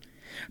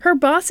 Her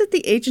boss at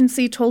the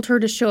agency told her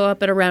to show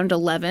up at around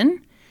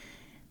 11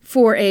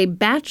 for a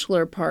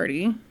bachelor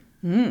party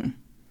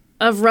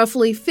of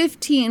roughly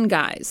 15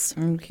 guys.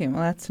 Okay,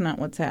 well, that's not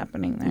what's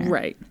happening there.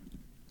 Right.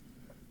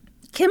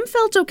 Kim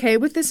felt okay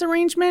with this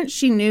arrangement.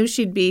 She knew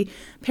she'd be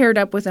paired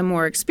up with a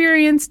more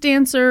experienced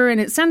dancer,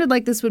 and it sounded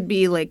like this would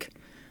be like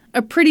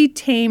a pretty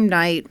tame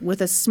night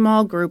with a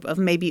small group of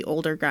maybe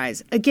older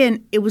guys.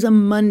 Again, it was a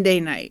Monday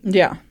night.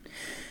 Yeah.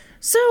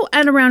 So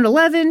at around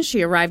 11,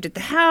 she arrived at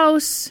the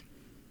house,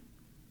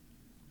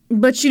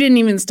 but she didn't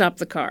even stop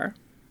the car.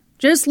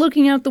 Just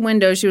looking out the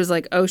window, she was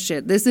like, oh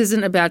shit, this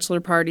isn't a bachelor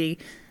party.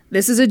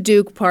 This is a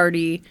Duke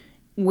party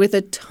with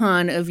a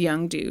ton of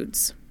young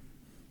dudes.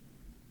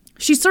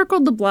 She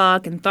circled the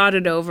block and thought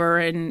it over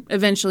and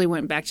eventually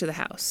went back to the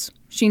house.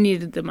 She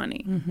needed the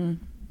money. Mm-hmm.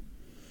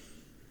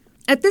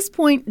 At this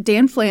point,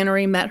 Dan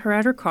Flannery met her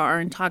at her car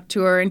and talked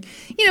to her. And,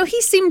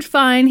 he seemed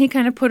fine. He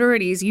kind of put her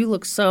at ease. You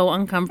look so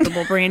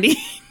uncomfortable, Brandy.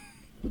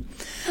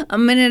 A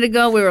minute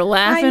ago, we were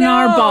laughing I know,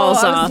 our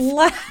balls I off.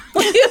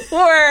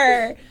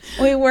 was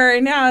we were.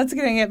 Now it's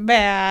gonna get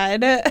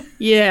bad.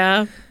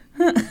 Yeah.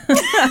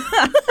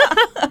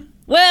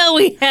 Well,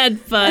 we had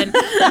fun.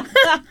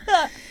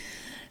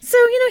 So,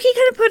 he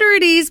kind of put her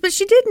at ease, but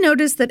she did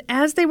notice that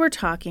as they were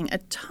talking, a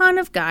ton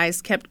of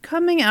guys kept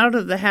coming out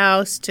of the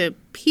house to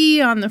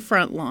pee on the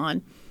front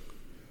lawn.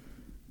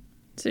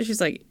 So she's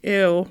like,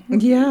 ew.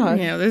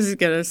 Yeah. This is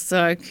going to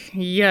suck.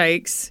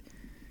 Yikes.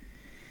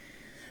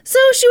 So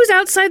she was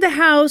outside the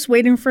house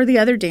waiting for the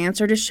other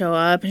dancer to show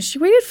up, and she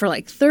waited for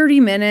like 30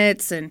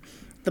 minutes, and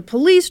the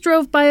police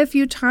drove by a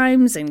few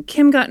times, and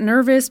Kim got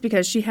nervous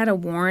because she had a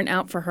warrant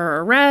out for her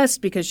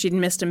arrest because she'd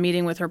missed a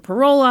meeting with her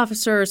parole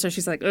officer. So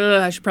she's like,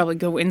 I should probably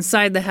go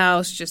inside the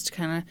house just to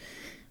kind of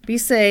be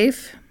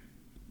safe.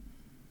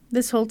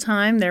 This whole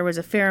time, there was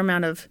a fair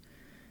amount of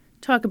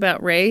talk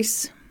about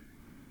race,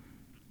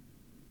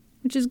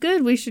 which is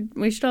good. We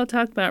should all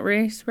talk about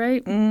race,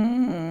 right?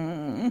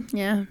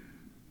 Yeah.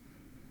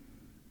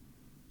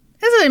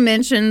 As I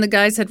mentioned, the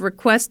guys had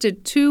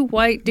requested 2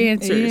 white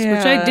dancers,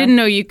 which I didn't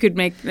know you could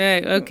make.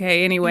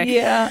 Okay, anyway.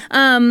 Yeah.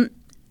 And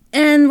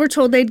we're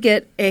told they'd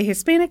get a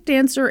Hispanic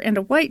dancer and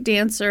a white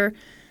dancer.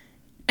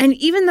 And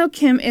even though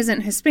Kim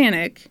isn't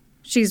Hispanic,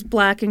 she's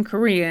Black and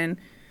Korean,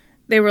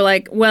 they were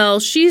like, well,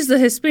 she's the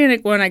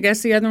Hispanic one. I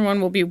guess the other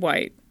one will be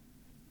white.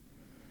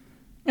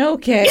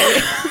 Okay.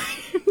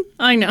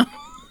 I know.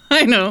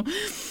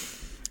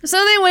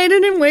 So they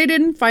waited and waited,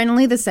 and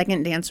finally the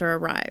second dancer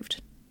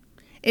arrived.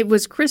 It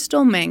was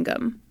Crystal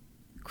Mangum.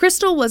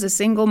 Crystal was a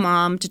single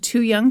mom to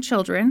 2 young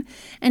children,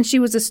 and she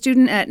was a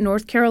student at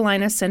North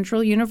Carolina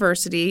Central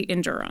University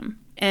in Durham,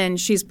 and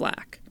she's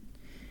Black.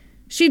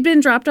 She'd been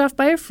dropped off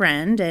by a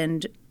friend,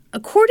 and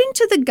according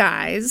to the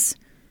guys,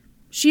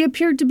 she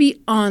appeared to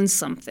be on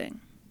something.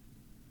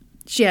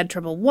 She had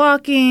trouble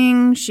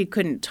walking, she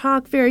couldn't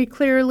talk very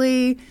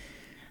clearly.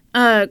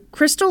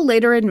 Crystal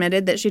later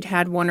admitted that she'd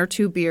had 1 or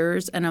 2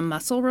 beers and a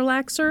muscle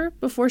relaxer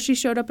before she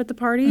showed up at the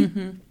party.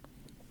 Mm-hmm.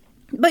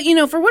 But,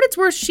 for what it's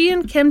worth, she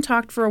and Kim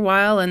talked for a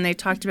while, and they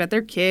talked about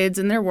their kids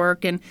and their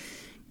work, and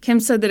Kim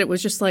said that it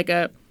was just like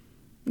a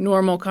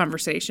normal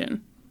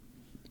conversation.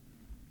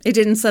 It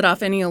didn't set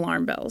off any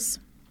alarm bells.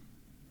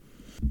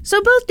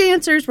 So both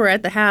dancers were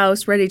at the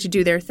house, ready to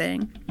do their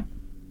thing.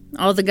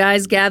 All the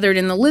guys gathered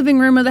in the living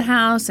room of the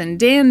house, and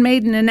Dan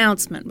made an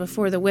announcement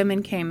before the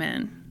women came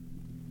in.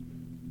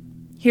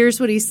 Here's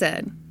what he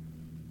said.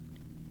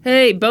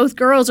 Hey, both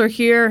girls are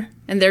here,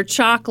 and they're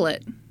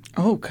chocolate.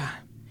 Oh, God.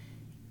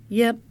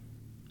 Yep.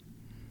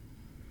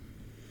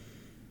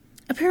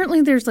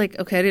 Apparently there's I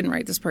didn't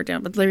write this part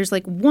down, but there's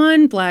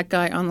 1 Black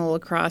guy on the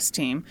lacrosse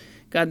team.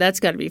 God, that's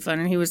got to be fun.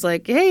 And he was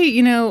like,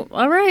 hey,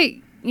 all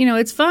right,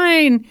 it's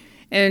fine.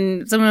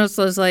 And someone else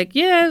was like,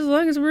 yeah, as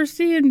long as we're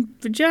seeing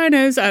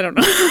vaginas. I don't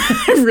know.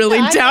 I really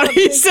doubt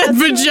he said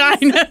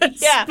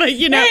vaginas. Yeah. But,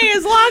 Hey,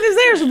 as long as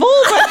there's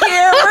vulva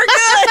here, we're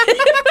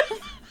good.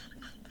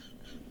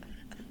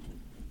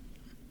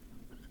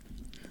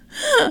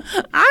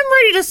 I'm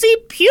ready to see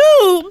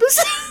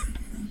pubes.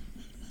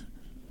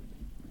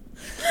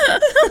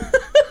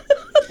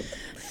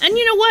 And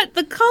you know what?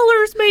 The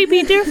colors may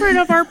be different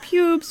of our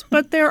pubes,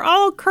 but they're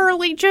all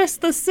curly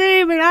just the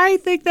same, and I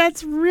think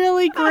that's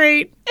really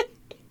great.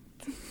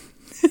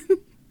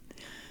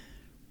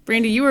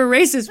 Brandy, you were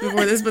racist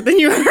before this, but then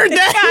you heard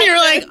that and you're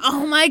like,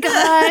 oh my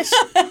gosh.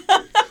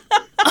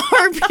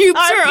 Our pubes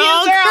are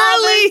all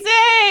curly.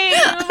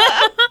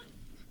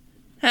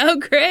 How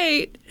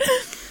great.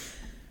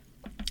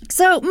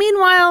 So,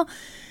 meanwhile,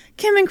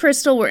 Kim and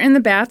Crystal were in the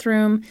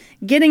bathroom,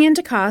 getting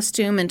into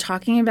costume and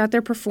talking about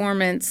their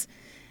performance,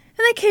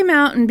 and they came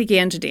out and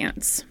began to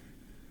dance.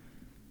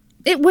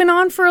 It went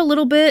on for a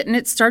little bit, and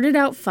it started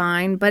out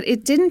fine, but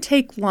it didn't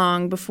take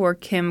long before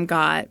Kim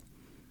got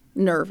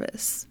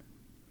nervous.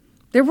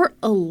 There were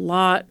a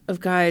lot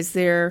of guys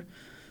there.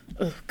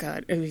 Oh,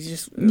 God. It was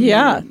just...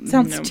 Yeah.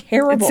 Sounds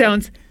terrible. It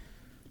sounds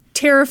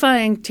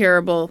terrifying,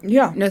 terrible.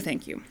 Yeah. No,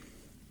 thank you.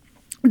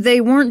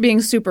 They weren't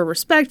being super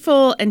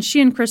respectful, and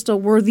she and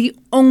Crystal were the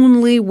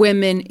only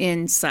women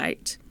in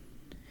sight.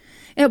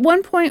 At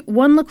one point,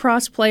 one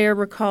lacrosse player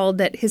recalled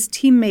that his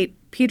teammate,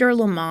 Peter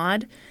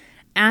Lamad,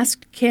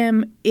 asked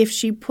Kim if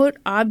she put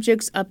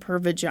objects up her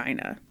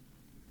vagina.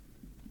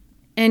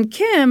 And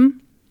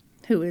Kim,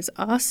 who is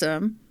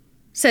awesome,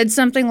 said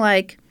something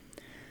like,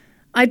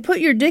 I'd put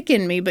your dick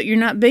in me, but you're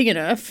not big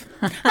enough.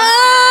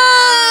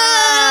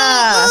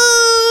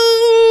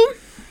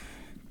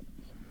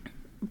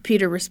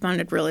 Peter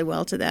responded really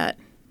well to that,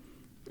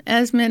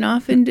 as men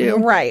often do.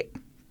 Right.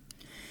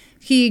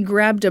 He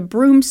grabbed a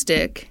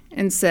broomstick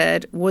and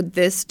said, would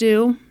this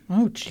do?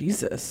 Oh,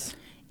 Jesus.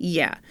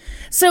 Yeah.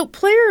 So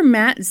player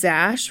Matt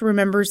Zash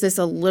remembers this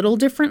a little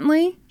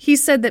differently. He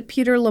said that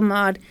Peter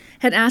Lamad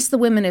had asked the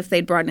women if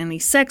they'd brought any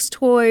sex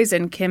toys,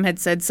 and Kim had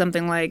said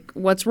something like,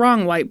 what's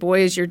wrong, white boy?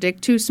 Is your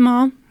dick too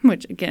small?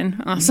 Which,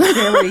 again, awesome.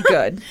 Very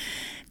good.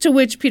 To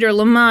which Peter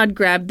Lamad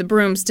grabbed the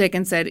broomstick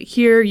and said,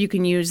 here, you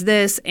can use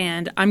this,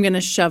 and I'm going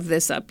to shove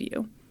this up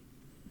you.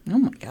 Oh,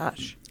 my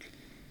gosh.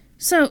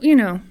 So,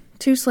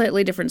 two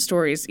slightly different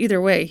stories. Either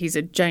way, he's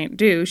a giant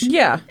douche.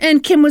 Yeah.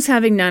 And Kim was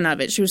having none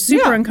of it. She was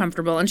super Yeah.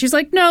 uncomfortable. And she's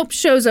like, nope,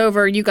 show's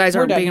over. You guys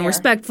aren't done being here."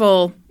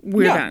 respectful.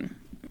 We're Yeah. done.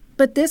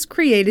 But this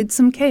created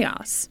some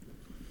chaos.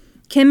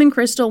 Kim and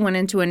Crystal went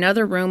into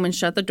another room and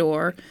shut the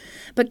door.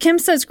 But Kim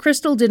says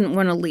Crystal didn't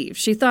want to leave.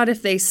 She thought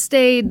if they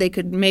stayed, they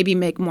could maybe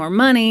make more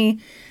money.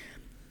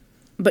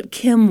 But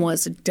Kim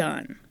was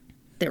done.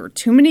 There were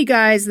too many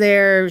guys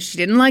there. She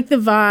didn't like the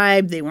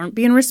vibe. They weren't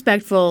being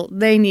respectful.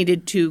 They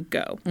needed to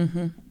go.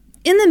 Mm-hmm.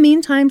 In the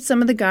meantime,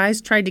 some of the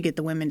guys tried to get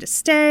the women to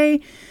stay.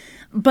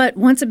 But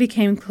once it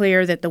became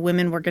clear that the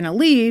women were going to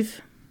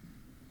leave,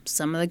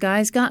 some of the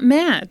guys got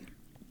mad.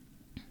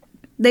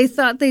 They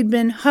thought they'd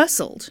been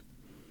hustled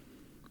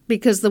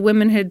because the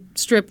women had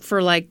stripped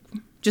for like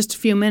just a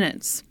few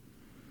minutes.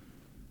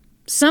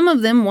 Some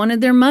of them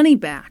wanted their money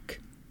back.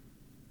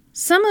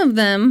 Some of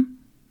them,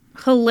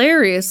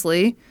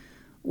 hilariously,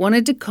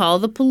 wanted to call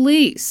the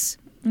police.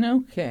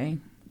 Okay.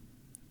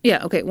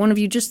 Yeah, okay. One of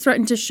you just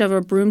threatened to shove a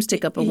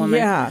broomstick up a woman.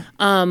 Yeah.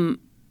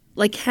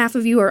 Like half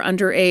of you are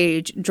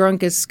underage,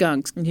 drunk as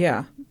skunks.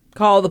 Yeah.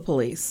 Call the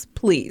police,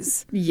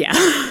 please. Yeah.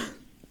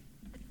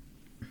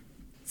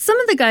 Some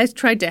of the guys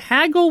tried to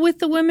haggle with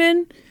the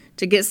women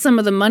to get some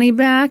of the money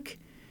back.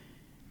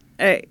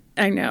 I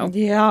know.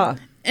 Yeah.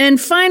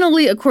 And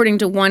finally, according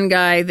to one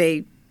guy,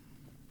 they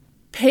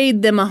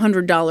paid them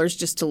 $100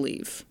 just to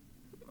leave.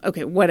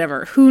 Okay,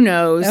 whatever. Who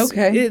knows?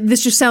 Okay.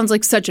 This just sounds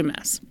like such a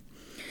mess.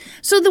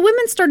 So the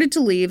women started to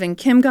leave, and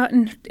Kim got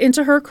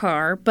into her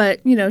car,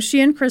 but,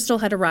 she and Crystal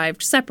had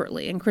arrived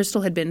separately, and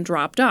Crystal had been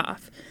dropped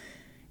off.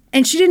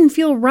 And she didn't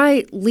feel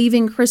right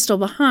leaving Crystal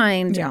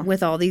behind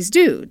with all these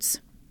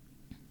dudes.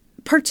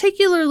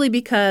 Particularly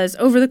because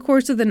over the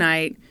course of the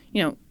night,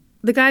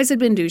 the guys had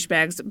been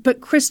douchebags,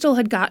 but Crystal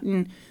had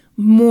gotten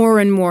more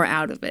and more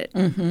out of it.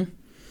 Mm-hmm.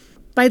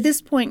 By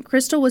this point,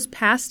 Crystal was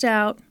passed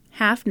out,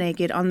 half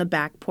naked, on the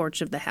back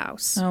porch of the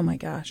house. Oh, my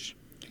gosh.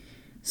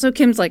 So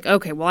Kim's like,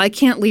 okay, well, I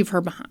can't leave her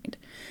behind.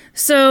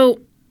 So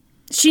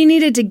she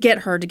needed to get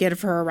her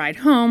a ride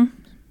home.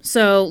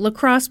 So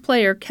lacrosse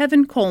player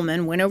Kevin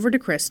Coleman went over to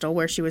Crystal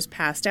where she was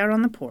passed out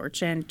on the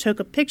porch and took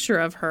a picture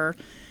of her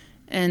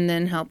and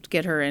then helped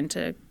get her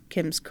into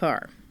Kim's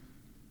car.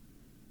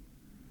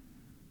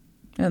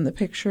 And the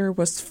picture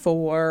was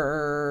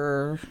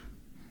for...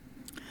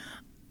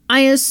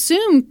 I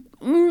assume...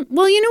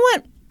 Well, you know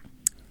what?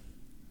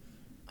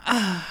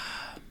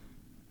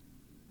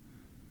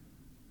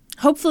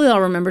 Hopefully I'll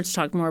remember to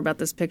talk more about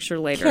this picture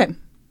later. Okay.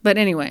 But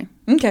anyway.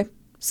 Okay.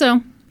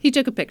 So he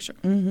took a picture.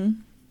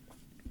 Mm-hmm.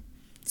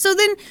 So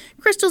then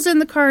Crystal's in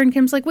the car and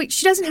Kim's like, wait,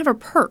 she doesn't have her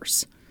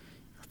purse.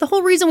 The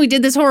whole reason we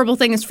did this horrible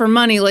thing is for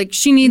money. Like,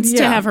 she needs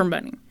to have her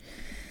money.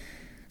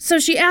 So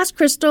she asked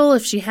Crystal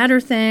if she had her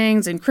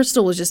things, and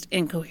Crystal was just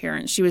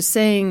incoherent. She was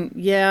saying,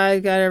 yeah, I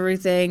got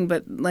everything,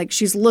 but, like,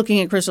 she's looking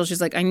at Crystal. She's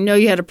like, I know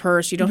you had a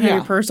purse. You don't have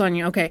your purse on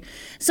you. Okay.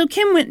 So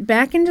Kim went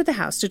back into the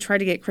house to try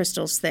to get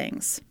Crystal's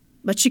things,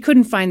 but she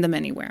couldn't find them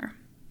anywhere.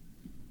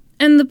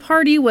 And the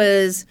party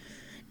was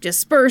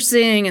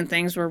dispersing, and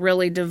things were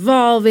really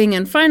devolving,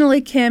 and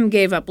finally Kim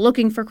gave up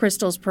looking for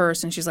Crystal's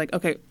purse, and she's like,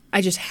 okay,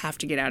 I just have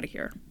to get out of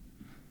here.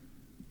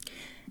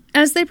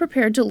 As they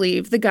prepared to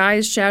leave, the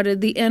guys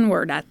shouted the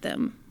N-word at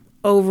them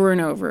over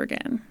and over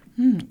again.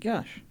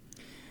 Gosh.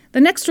 The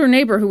next-door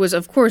neighbor, who was,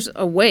 of course,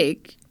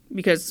 awake,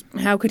 because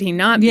how could he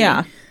not be,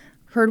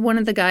 heard one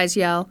of the guys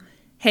yell,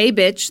 hey,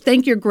 bitch,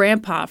 thank your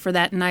grandpa for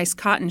that nice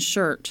cotton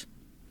shirt.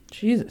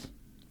 Jesus.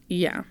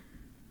 Yeah.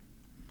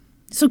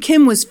 So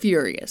Kim was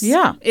furious.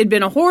 Yeah. It'd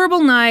been a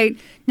horrible night.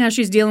 Now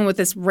she's dealing with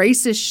this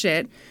racist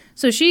shit.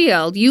 So she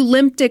yelled, you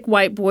limp dick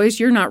white boys,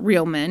 you're not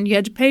real men. You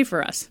had to pay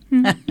for us.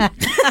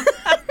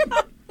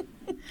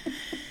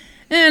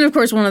 And, of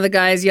course, one of the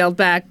guys yelled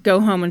back,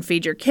 go home and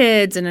feed your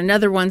kids. And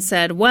another one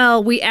said,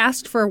 well, we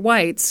asked for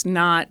whites,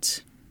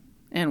 not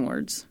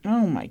N-words.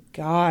 Oh, my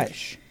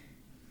gosh.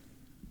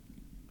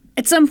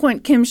 At some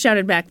point, Kim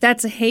shouted back,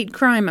 that's a hate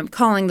crime. I'm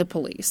calling the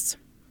police.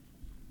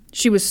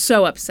 She was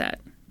so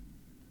upset.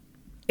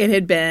 It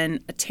had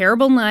been a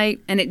terrible night,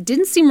 and it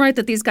didn't seem right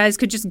that these guys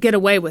could just get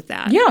away with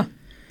that. Yeah.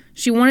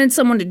 She wanted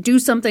someone to do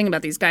something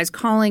about these guys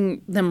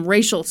calling them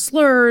racial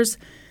slurs,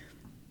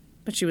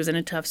 but she was in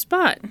a tough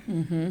spot.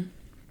 Mm-hmm.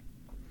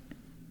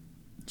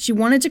 She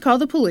wanted to call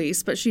the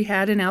police, but she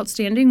had an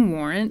outstanding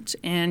warrant,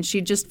 and she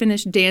just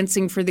finished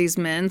dancing for these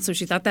men, so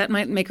she thought that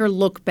might make her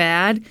look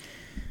bad.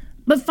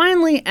 But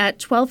finally, at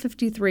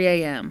 12:53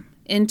 a.m.,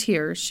 in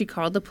tears, she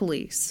called the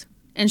police.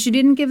 And she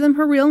didn't give them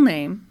her real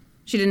name.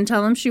 She didn't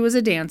tell them she was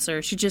a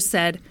dancer. She just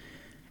said,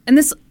 and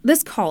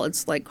this call,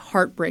 it's like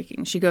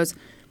heartbreaking. She goes,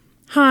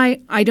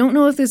 hi, I don't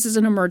know if this is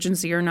an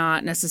emergency or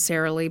not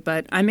necessarily,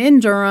 but I'm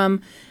in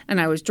Durham, and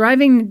I was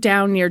driving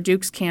down near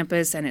Duke's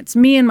campus, and it's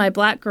me and my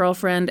black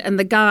girlfriend, and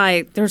the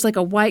guy, there's like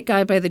a white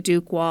guy by the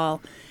Duke wall,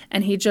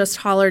 and he just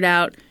hollered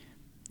out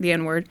the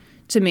N-word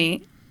to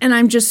me, and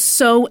I'm just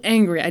so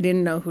angry I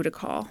didn't know who to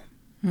call.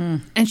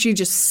 And she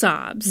just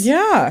sobs.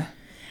 Yeah.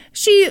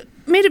 She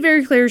made it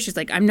very clear. She's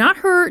like, I'm not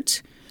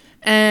hurt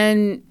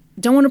and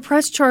don't want to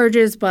press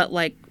charges, but,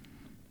 like,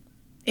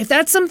 if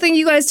that's something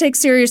you guys take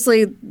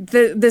seriously,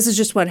 this is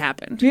just what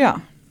happened. Yeah.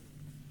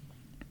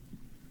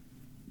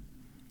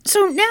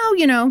 So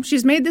now,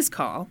 she's made this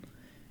call.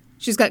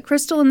 She's got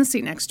Crystal in the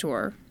seat next to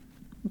her.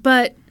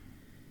 But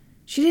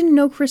she didn't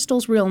know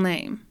Crystal's real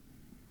name.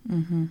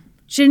 Mm-hmm.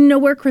 She didn't know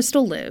where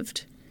Crystal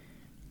lived.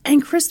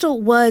 And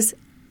Crystal was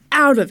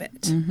out of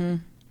it. Mm-hmm.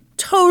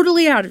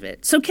 Totally out of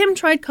it. So Kim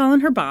tried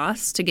calling her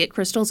boss to get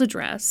Crystal's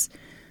address.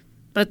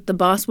 But the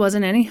boss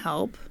wasn't any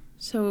help.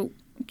 So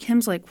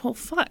Kim's like, well,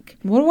 fuck.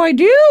 What do I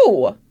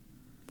do?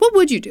 What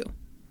would you do?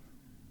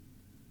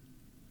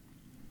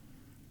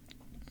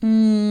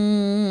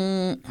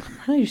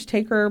 I just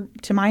take her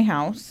to my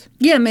house.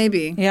 Yeah,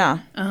 maybe. Yeah.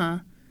 Uh-huh.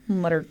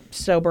 And let her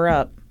sober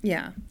up.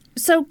 Yeah.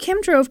 So Kim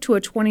drove to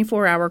a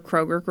 24-hour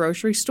Kroger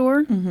grocery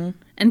store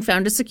and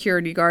found a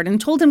security guard and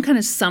told him kind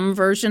of some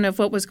version of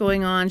what was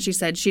going on. She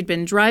said she'd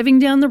been driving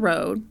down the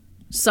road,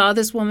 saw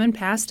this woman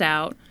passed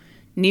out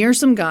near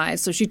some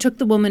guys, so she took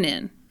the woman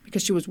in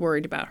because she was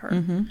worried about her.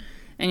 Mm-hmm.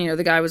 And,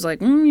 the guy was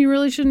like, you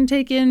really shouldn't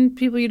take in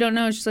people you don't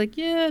know. She's like,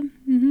 yeah,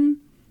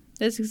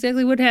 that's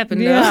exactly what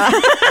happened, Yeah.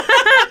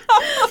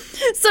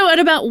 So at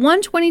about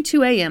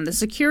 1:22 a.m., the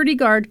security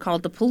guard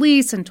called the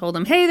police and told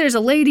them, hey, there's a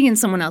lady in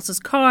someone else's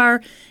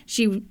car.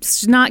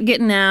 She's not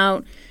getting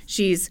out.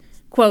 She's,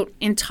 quote,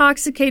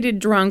 intoxicated,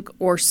 drunk,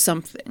 or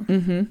something.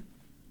 Mm-hmm.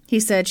 He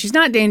said she's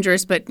not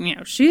dangerous, but,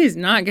 she's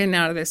not getting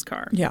out of this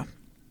car. Yeah.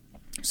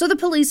 So the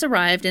police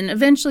arrived and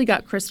eventually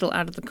got Crystal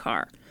out of the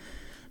car.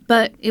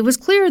 But it was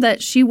clear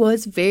that she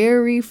was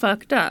very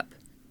fucked up,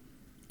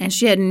 and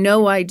she had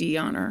no ID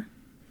on her.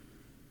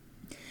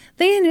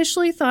 They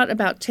initially thought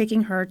about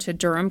taking her to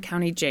Durham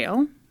County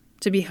Jail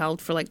to be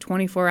held for like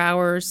 24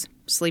 hours,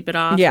 sleep it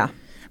off. Yeah.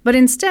 But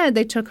instead,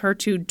 they took her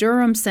to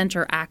Durham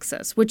Center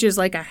Access, which is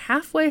like a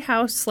halfway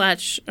house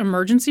 /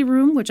 emergency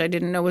room, which I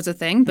didn't know was a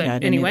thing,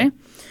 but anyway.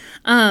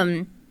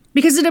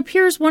 Because it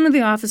appears one of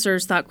the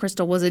officers thought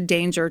Crystal was a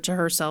danger to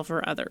herself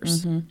or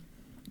others. Mm-hmm.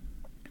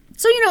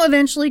 So,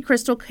 eventually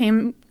Crystal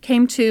came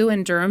to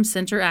in Durham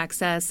Center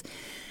Access,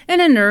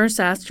 and a nurse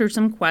asked her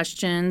some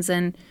questions,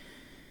 and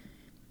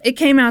it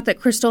came out that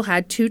Crystal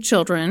had 2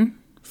 children,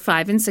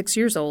 5 and 6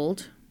 years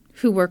old,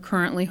 who were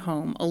currently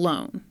home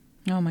alone.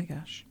 Oh, my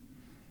gosh.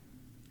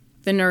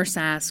 The nurse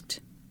asked,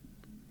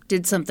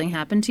 did something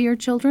happen to your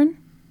children?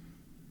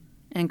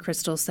 And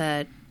Crystal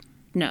said,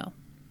 no.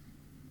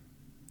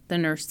 The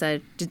nurse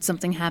said, did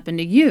something happen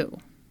to you?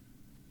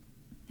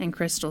 And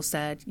Crystal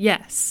said,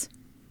 yes.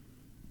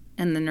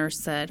 And the nurse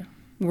said,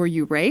 were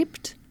you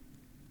raped?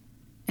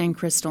 And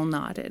Crystal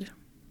nodded.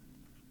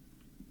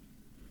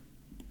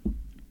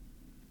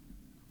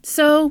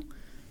 So,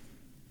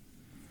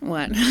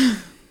 what?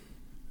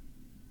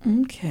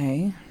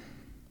 Okay.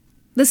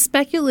 The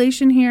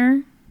speculation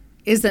here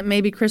is that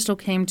maybe Crystal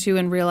came to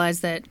and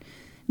realized that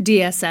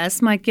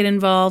DSS might get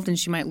involved and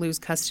she might lose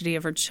custody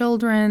of her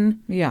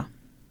children. Yeah.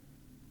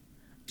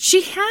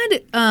 She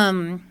had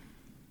kind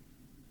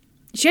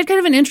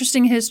of an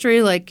interesting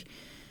history. Like,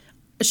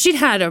 she'd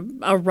had a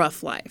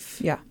rough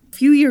life. Yeah. A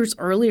few years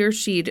earlier,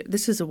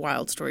 this is a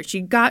wild story.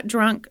 She got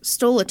drunk,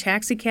 stole a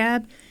taxi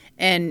cab,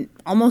 and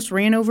almost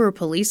ran over a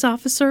police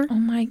officer. Oh,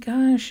 my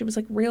gosh. It was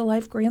like real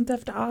life Grand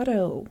Theft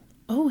Auto.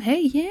 Oh,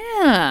 hey,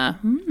 yeah.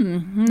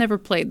 Never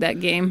played that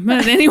game.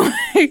 But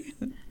anyway.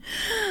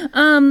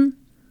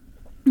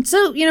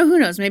 So, who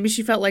knows? Maybe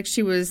she felt like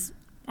she was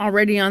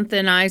already on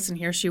thin ice, and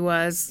here she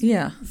was.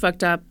 Yeah.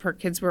 Fucked up. Her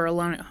kids were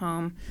alone at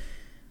home.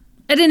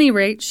 At any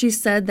rate, she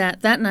said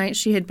that night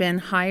she had been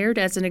hired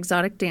as an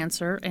exotic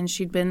dancer, and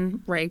she'd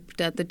been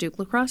raped at the Duke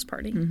lacrosse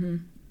party. Mm-hmm.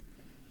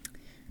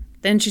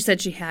 Then she said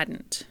she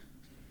hadn't.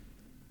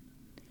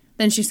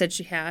 Then she said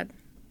she had.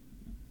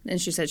 Then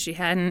she said she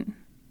hadn't.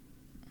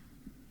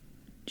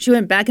 She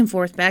went back and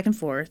forth,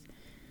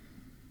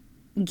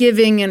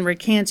 giving and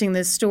recanting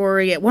this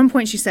story. At one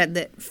point, she said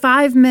that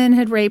 5 men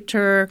had raped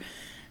her.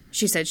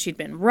 She said she'd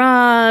been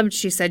robbed.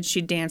 She said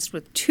she danced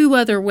with 2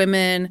 other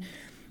women.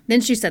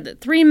 Then she said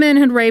that 3 men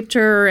had raped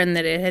her and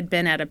that it had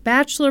been at a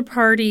bachelor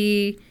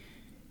party.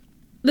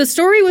 The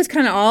story was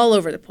kind of all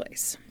over the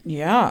place.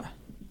 Yeah.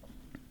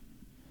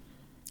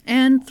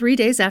 And 3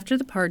 days after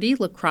the party,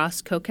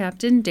 lacrosse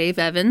co-captain Dave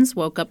Evans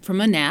woke up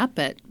from a nap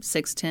at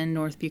 610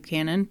 North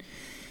Buchanan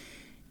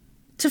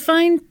to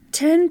find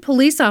 10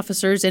 police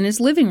officers in his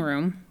living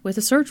room with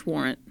a search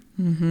warrant.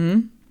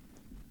 Mm-hmm.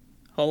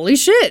 Holy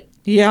shit.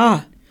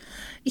 Yeah.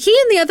 He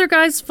and the other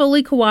guys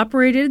fully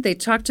cooperated. They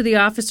talked to the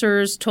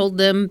officers, told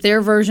them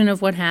their version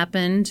of what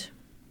happened,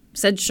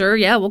 said, sure,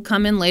 yeah, we'll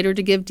come in later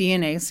to give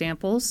DNA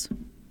samples.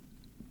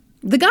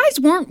 The guys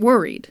weren't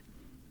worried.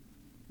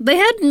 They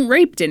hadn't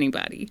raped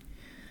anybody.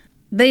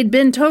 They'd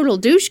been total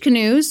douche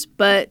canoes,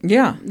 but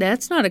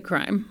that's not a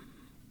crime.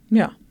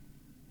 Yeah.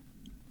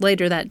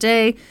 Later that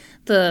day,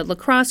 the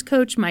lacrosse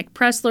coach, Mike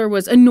Pressler,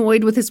 was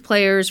annoyed with his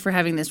players for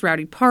having this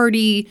rowdy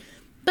party,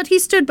 but he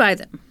stood by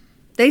them.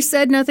 They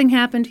said nothing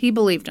happened. He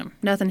believed them.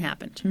 Nothing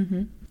happened.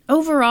 Mm-hmm.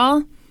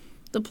 Overall,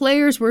 the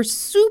players were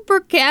super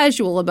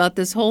casual about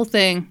this whole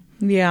thing.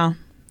 Yeah.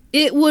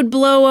 It would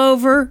blow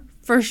over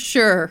for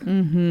sure.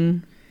 Mm-hmm.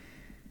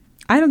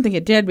 I don't think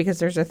it did because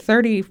there's a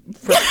 30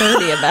 for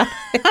 30 about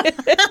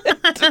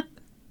it.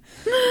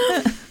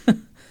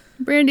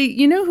 Brandy,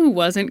 you know who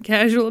wasn't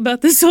casual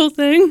about this whole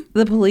thing?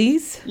 The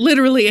police?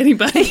 Literally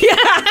anybody.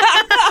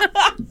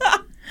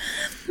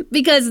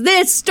 Because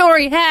this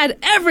story had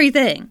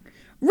everything.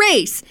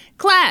 Race,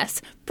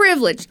 class,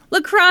 privilege,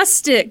 lacrosse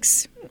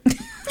sticks.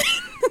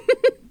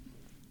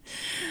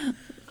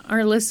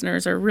 Our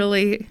listeners are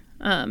really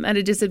at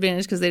a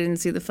disadvantage because they didn't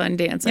see the fun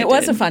dance. It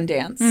was a fun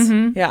dance.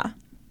 Mm-hmm. Yeah.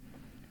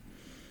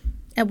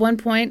 At one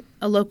point,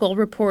 a local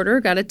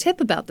reporter got a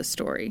tip about the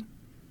story.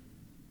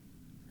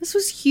 This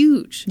was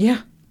huge.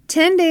 Yeah.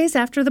 10 days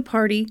after the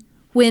party,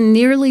 when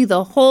nearly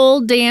the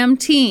whole damn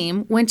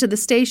team went to the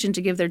station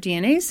to give their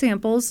DNA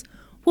samples,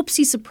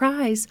 whoopsie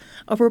surprise,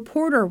 a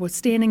reporter was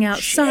standing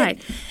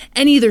outside. Shit.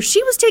 And either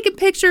she was taking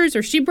pictures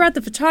or she brought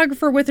the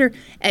photographer with her.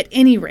 At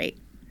any rate,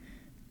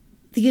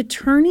 the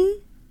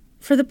attorney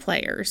for the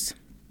players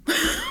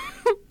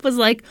was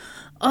like,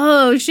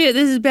 oh, shit,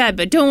 this is bad,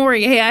 but don't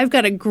worry. Hey, I've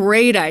got a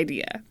great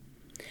idea.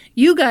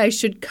 You guys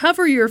should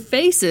cover your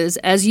faces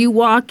as you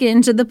walk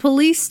into the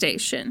police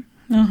station.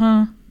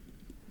 Uh-huh.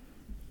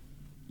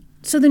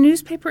 So the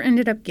newspaper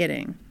ended up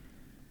getting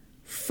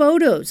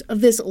photos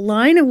of this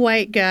line of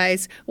white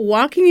guys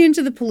walking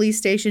into the police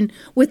station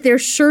with their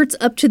shirts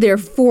up to their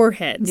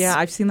foreheads. Yeah,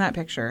 I've seen that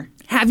picture.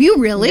 Have you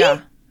really?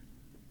 Yeah.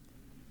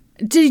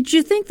 Did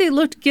you think they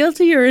looked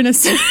guilty or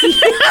innocent?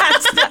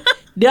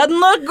 Doesn't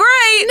look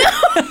great.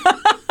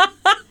 No.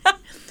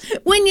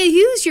 When you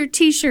use your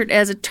T-shirt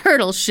as a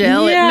turtle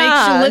shell, It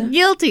makes you look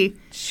guilty.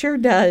 Sure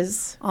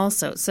does.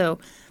 Also, so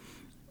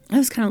I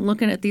was kind of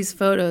looking at these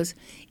photos.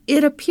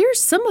 It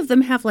appears some of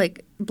them have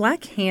like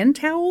black hand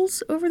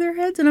towels over their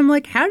heads, and I'm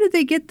like, how did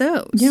they get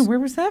those? Yeah, where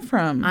was that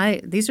from?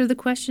 These are the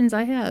questions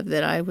I have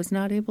that I was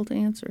not able to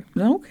answer.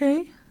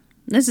 Okay.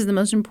 This is the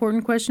most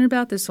important question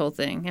about this whole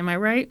thing. Am I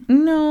right?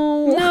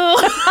 No. You know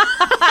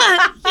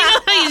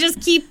how you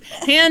just keep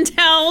hand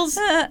towels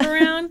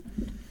around?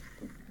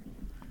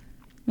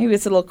 Maybe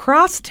it's a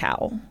lacrosse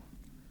towel.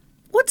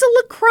 What's a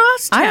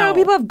lacrosse towel? I don't know.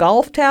 People have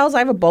golf towels. I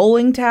have a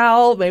bowling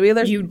towel. Maybe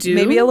there's You do?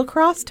 Maybe a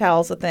lacrosse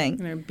towel's a thing.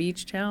 And a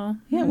beach towel?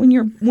 Yeah, when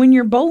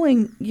you're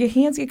bowling, your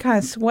hands get kind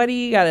of sweaty.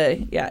 You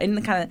gotta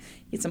and kind of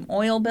get some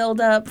oil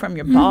buildup from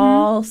your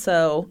ball.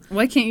 So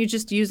Why can't you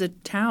just use a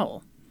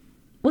towel?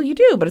 well, you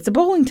do, but it's a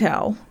bowling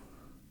towel.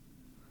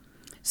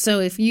 So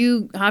if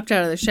you hopped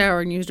out of the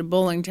shower and used a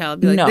bowling towel,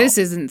 it'd be like, No. this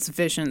isn't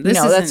sufficient. This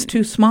no, isn't... that's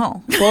too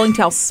small. Bowling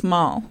towel's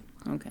small.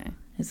 Okay.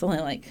 It's only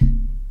like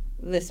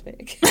this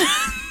big.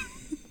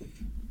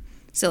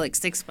 So like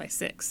 6 by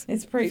 6.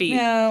 It's pretty. feet.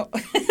 No,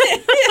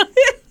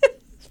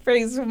 it's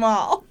pretty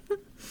small.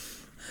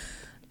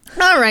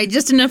 All right,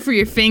 just enough for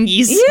your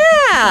fingies.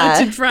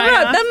 Yeah, To try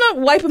off. I'm not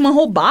wiping my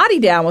whole body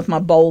down with my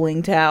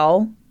bowling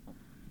towel.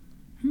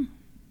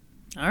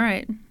 All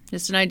right,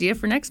 just an idea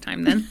for next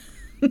time then.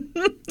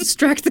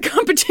 Distract the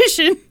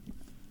competition.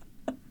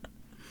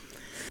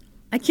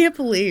 I can't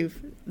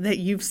believe that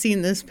you've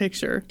seen this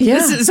picture. Yeah.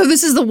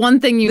 This is the one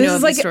thing you This know is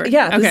of like the story.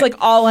 yeah, this Okay. is like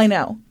all I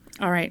know.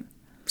 All right.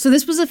 So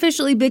this was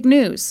officially big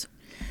news.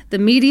 The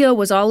media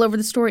was all over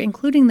the story,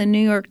 including the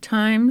New York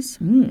Times.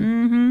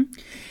 Mm-hmm.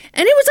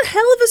 And it was a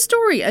hell of a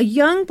story. A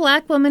young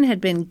black woman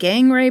had been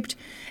gang raped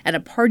at a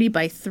party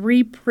by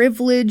 3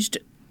 privileged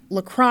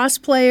lacrosse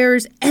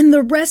players, and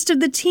the rest of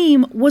the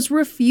team was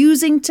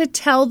refusing to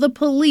tell the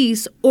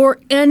police or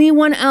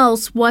anyone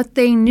else what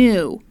they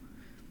knew.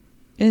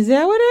 Is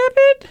that what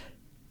happened?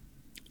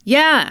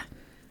 Yeah.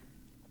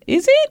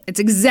 Is it?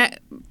 It's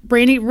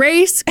Brandy,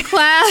 race,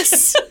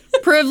 class,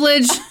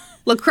 privilege,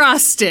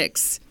 lacrosse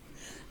sticks.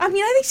 I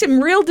mean, I think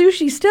some real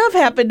douchey stuff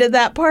happened at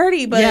that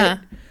party, but Yeah.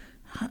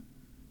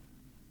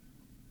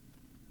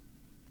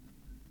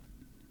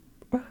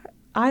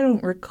 I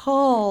don't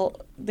recall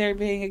there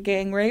being a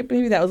gang rape.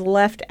 Maybe that was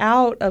left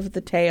out of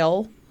the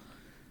tale.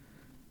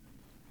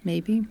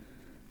 Maybe.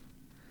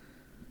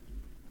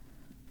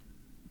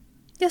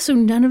 Yeah, so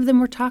none of them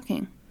were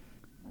talking.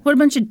 What a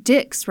bunch of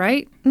dicks,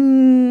 right?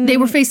 They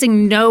were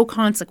facing no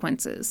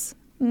consequences.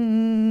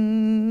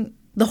 The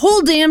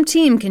whole damn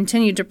team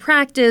continued to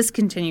practice,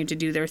 continued to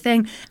do their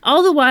thing.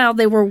 All the while,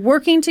 they were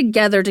working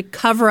together to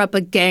cover up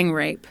a gang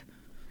rape.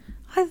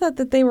 I thought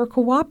that they were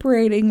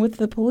cooperating with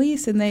the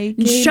police and they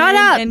came Shut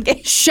in up!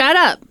 and Shut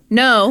up!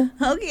 No.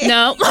 Okay.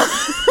 No.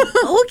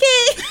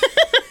 Okay.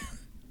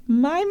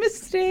 My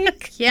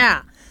mistake.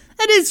 Yeah,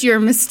 that is your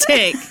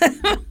mistake.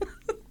 I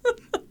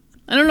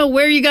don't know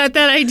where you got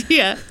that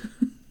idea.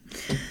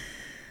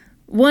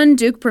 One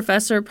Duke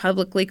professor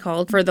publicly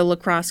called for the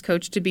lacrosse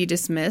coach to be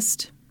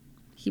dismissed.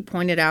 He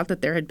pointed out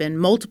that there had been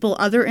multiple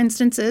other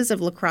instances of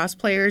lacrosse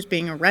players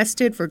being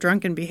arrested for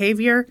drunken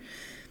behavior,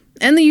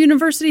 and the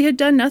university had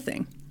done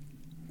nothing.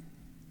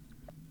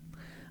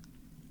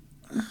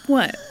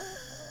 What?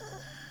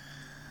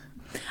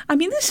 I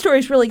mean, this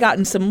story's really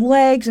gotten some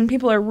legs and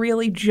people are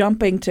really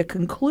jumping to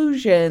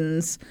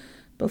conclusions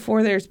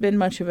before there's been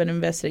much of an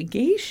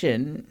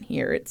investigation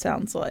here, it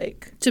sounds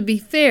like. To be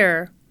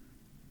fair,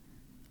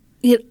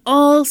 it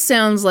all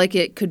sounds like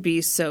it could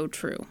be so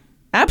true.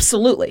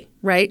 Absolutely.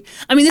 right?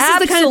 I mean, this is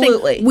the kind of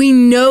Absolutely. thing we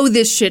know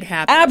this shit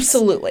happens.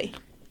 Absolutely.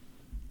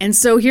 And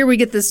so here we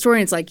get this story,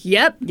 and it's like,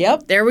 yep,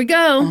 Yep. there we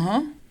go.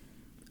 Uh-huh.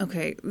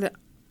 Okay,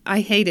 I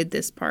hated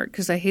this part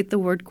because I hate the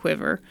word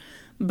quiver.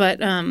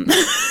 But in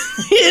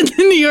the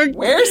New York...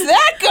 Where's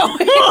that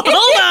going?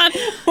 Hold on.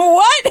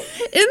 What?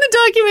 In the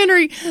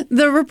documentary,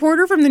 the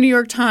reporter from the New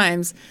York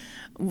Times,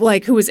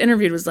 like, who was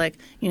interviewed, was like,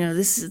 you know,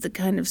 this is the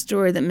kind of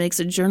story that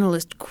makes a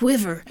journalist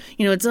quiver.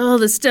 You know, it's all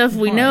the stuff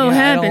we know yeah,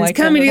 I don't happens like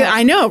coming. that at all.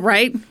 I know,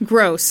 right?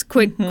 Gross.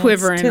 Quick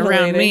quivering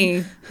around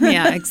me.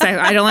 Yeah, exactly.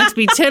 I don't like to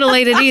be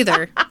titillated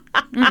either.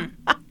 And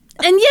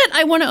yet,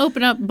 I want to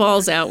open up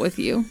balls out with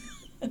you.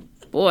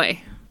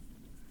 Boy,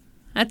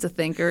 that's a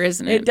thinker,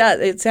 isn't it? It does.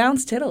 It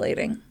sounds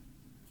titillating.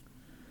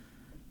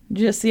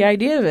 Just the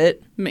idea of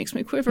it Makes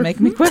me quiver. make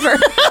me quiver.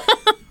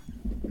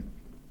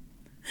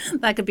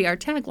 That could be our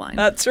tagline.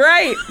 That's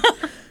right.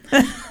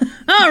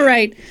 All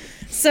right.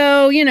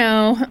 So, you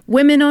know,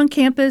 women on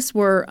campus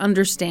were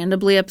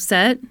understandably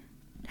upset.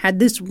 Had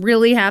this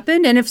really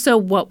happened? And if so,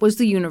 what was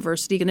the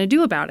university going to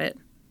do about it?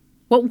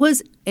 What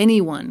was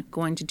anyone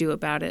going to do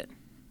about it?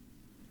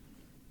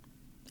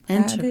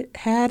 Enter.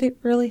 Had it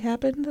really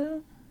happened,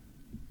 though?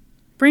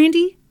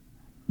 Brandy,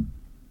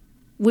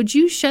 would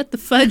you shut the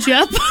fudge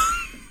up?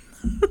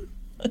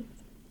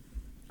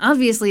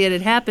 Obviously, it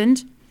had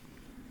happened.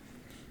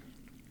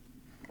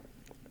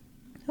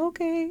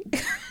 Okay.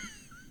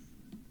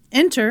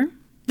 Enter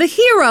the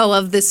hero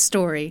of this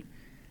story,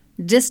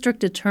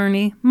 District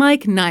Attorney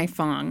Mike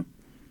Nifong.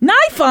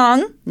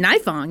 Nifong?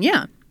 Nifong,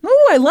 yeah.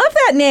 Oh, I love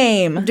that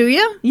name. Do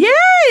you?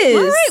 Yes.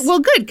 All right, well,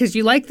 good, because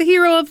you like the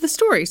hero of the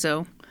story,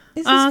 so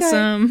Is this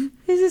awesome.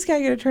 Is this guy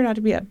going to turn out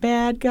to be a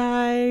bad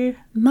guy?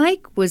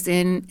 Mike was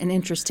in an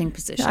interesting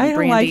position, I don't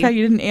Brandy. like how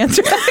you didn't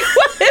answer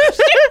that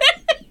question.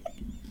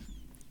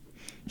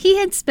 He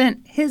had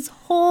spent his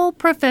whole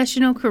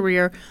professional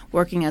career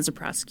working as a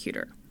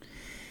prosecutor.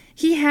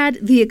 He had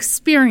the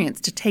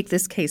experience to take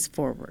this case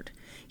forward.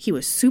 He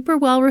was super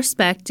well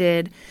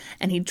respected,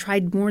 and he'd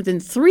tried more than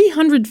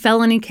 300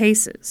 felony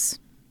cases.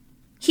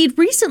 He'd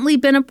recently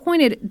been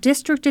appointed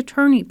district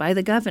attorney by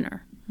the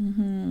governor.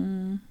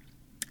 Mm-hmm.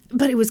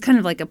 But it was kind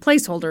of like a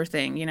placeholder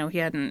thing. You know, he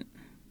hadn't...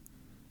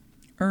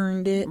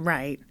 Earned it.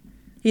 Right.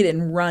 He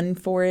didn't run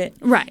for it.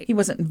 Right. He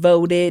wasn't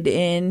voted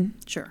in.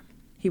 Sure.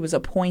 He was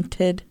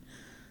appointed.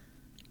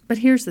 But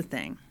here's the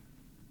thing.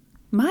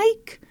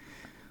 Mike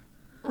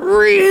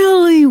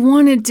really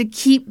wanted to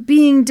keep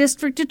being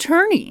district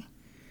attorney.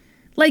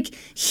 Like,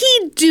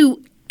 he'd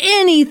do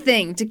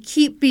anything to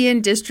keep being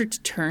district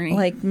attorney.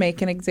 Like,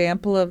 make an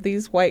example of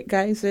these white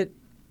guys at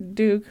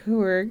Duke who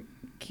were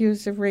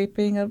accused of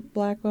raping a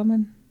black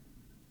woman.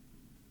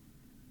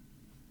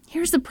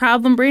 Here's the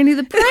problem, Brandy.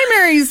 The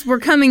primaries were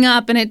coming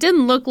up, and it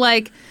didn't look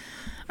like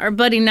our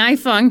buddy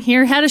Nifong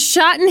here had a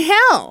shot in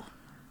hell.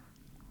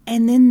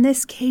 And then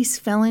this case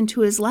fell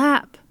into his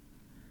lap.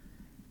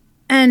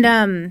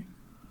 And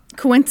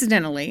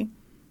coincidentally,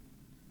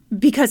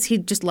 because he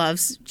just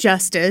loves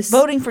justice.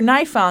 Voting for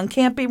Nifong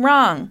can't be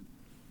wrong.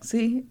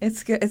 See,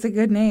 it's a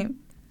good name.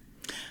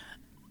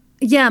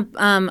 Yeah,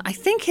 I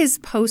think his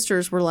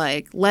posters were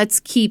like, let's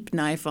keep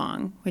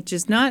Nifong, which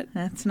is not,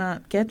 That's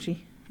not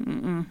catchy.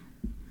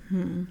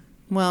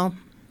 well,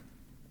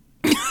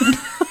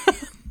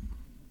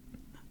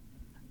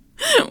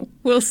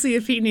 we'll see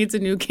if he needs a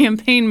new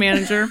campaign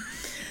manager.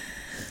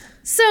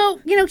 So,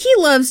 you know, he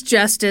loves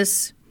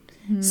justice.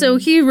 So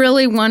he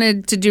really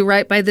wanted to do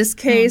right by this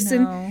case, no.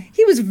 and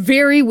he was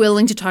very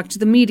willing to talk to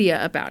the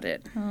media about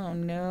it. Oh,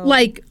 no.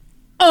 Like,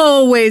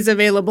 always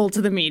available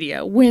to the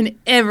media,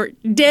 whenever,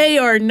 day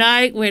or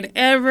night,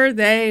 whenever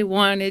they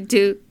wanted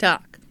to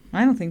talk.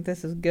 I don't think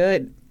this is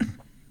good.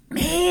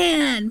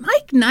 Man,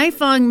 Mike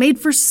Nifong made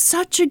for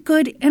such a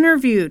good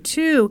interview,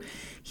 too.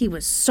 He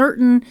was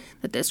certain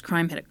that this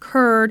crime had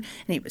occurred,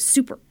 and he was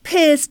super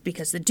pissed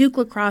because the Duke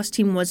lacrosse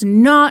team was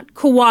not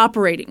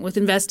cooperating with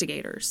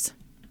investigators.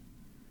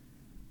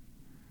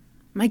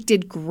 Mike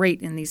did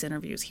great in these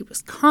interviews. He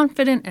was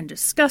confident and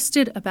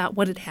disgusted about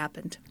what had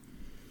happened.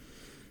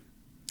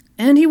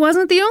 And he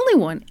wasn't the only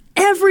one.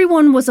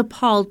 Everyone was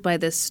appalled by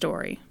this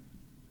story.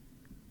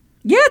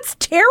 Yeah, it's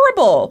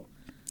terrible.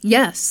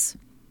 Yes.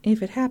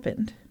 If it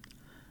happened.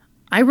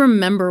 I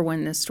remember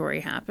when this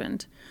story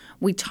happened.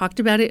 We talked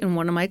about it in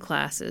one of my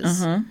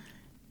classes.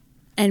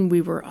 And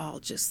we were all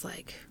just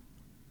like,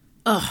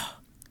 ugh.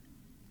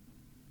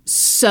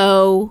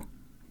 So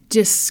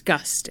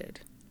disgusted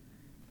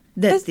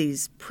that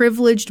these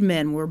privileged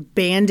men were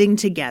banding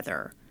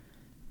together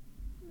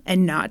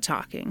and not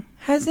talking.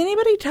 Has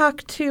anybody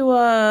talked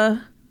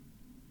to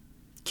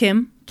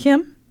Kim?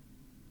 Kim?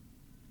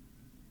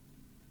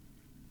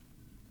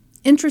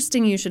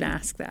 Interesting you should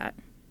ask that.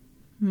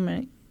 I'm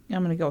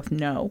going to go with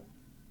no.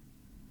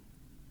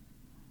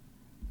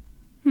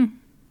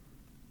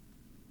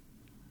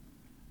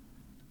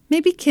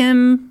 Maybe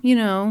Kim, you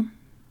know,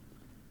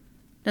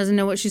 doesn't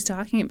know what she's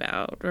talking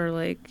about, or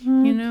like,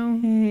 you know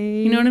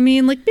what I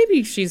mean? Like,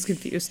 maybe she's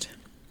confused.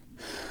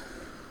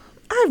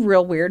 I have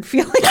real weird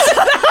feelings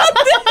about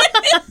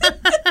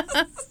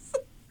this.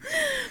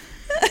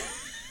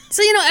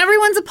 So,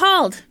 everyone's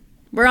appalled.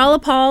 We're all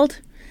appalled.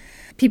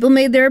 People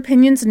made their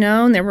opinions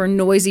known. There were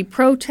noisy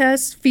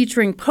protests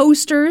featuring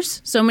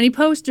posters. So many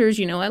posters.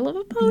 I love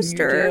a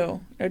poster. You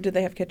do. Or did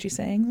they have catchy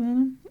sayings on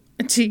them?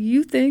 Do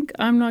you think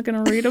I'm not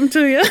going to read them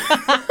to you?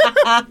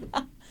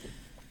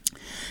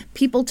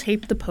 People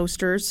taped the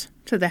posters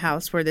to the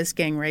house where this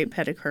gang rape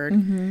had occurred.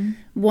 Mm-hmm.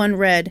 One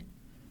read,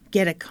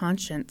 "Get a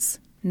conscience,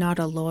 not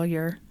a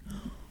lawyer."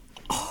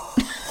 Oh.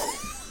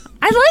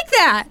 I like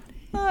that.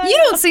 You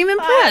don't seem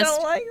impressed. I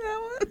don't like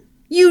that one.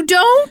 You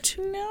don't?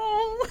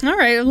 No. All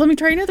right, let me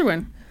try another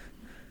one.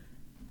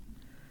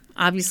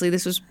 Obviously,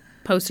 this was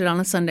posted on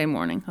a Sunday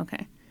morning.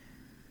 Okay.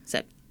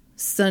 So,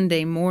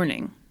 Sunday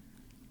morning,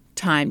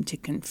 time to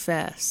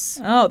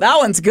confess. Oh, that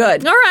one's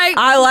good. All right.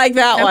 I like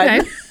that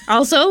one.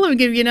 Also, let me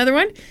give you another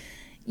one.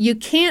 You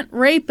can't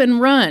rape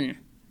and run.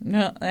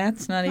 No,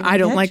 that's not even I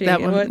don't like catchy.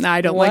 that one. What?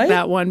 I don't like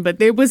that one,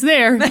 but it was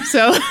there.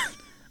 So,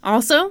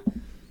 also,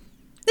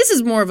 this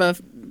is more of a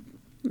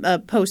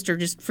poster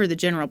just for the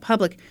general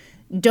public.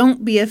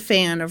 Don't be a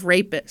fan of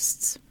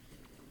rapists.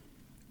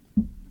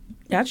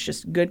 That's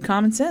just good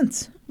common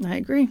sense. I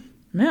agree.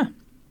 Yeah.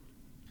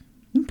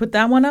 You can put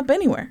that one up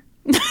anywhere.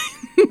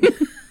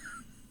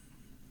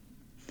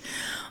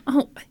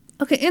 Oh,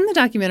 okay. In the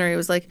documentary, it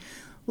was like,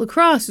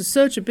 lacrosse is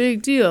such a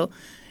big deal.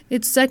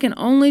 It's second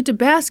only to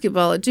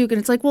basketball at Duke. And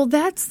it's like, well,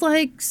 that's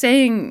like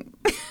saying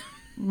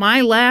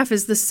my laugh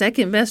is the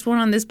second best one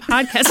on this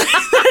podcast.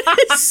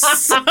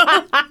 So,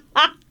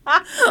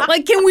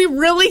 like, can we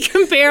really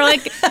compare,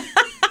 like,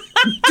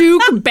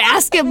 Duke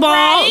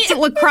basketball to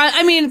lacrosse?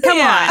 I mean, come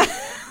on.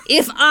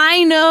 If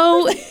I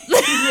know.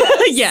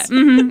 Yeah.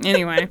 Mm-hmm.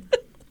 Anyway.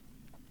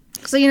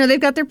 So, they've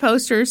got their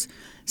posters.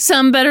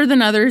 Some better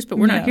than others, but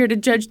we're not here to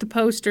judge the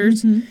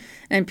posters. Mm-hmm.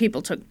 And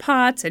people took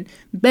pots and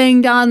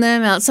banged on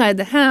them outside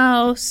the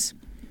house.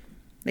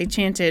 They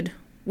chanted,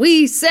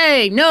 "We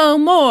say no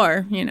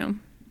more,"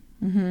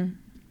 Mm-hmm.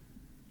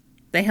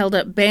 They held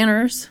up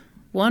banners.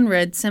 One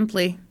read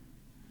simply,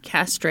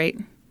 "Castrate."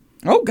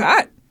 Oh,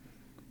 God.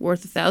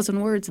 Worth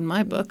 1,000 words in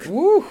my book.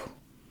 Ooh.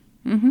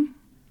 Mm-hmm.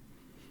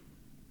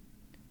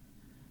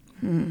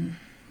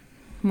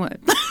 What?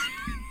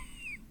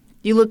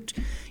 You look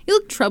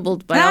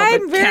troubled by all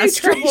the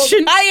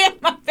castration. I am.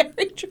 I'm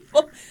very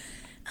troubled.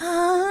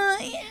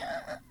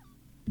 Yeah.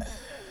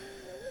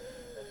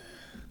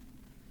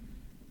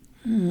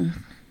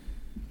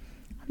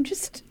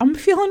 I'm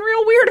feeling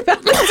real weird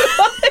about this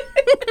one.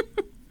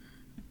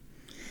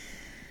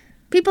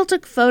 People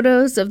took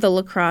photos of the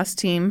lacrosse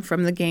team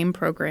from the game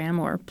program,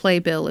 or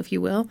playbill, if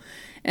you will,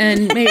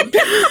 and made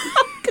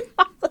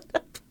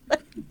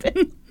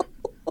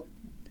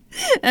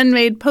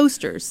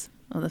posters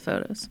of the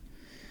photos.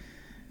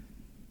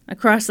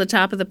 Across the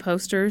top of the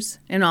posters,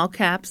 in all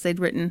caps, they'd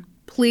written,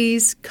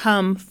 "Please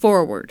come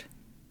forward."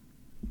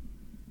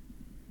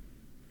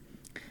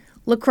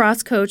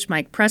 Lacrosse coach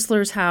Mike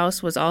Pressler's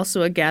house was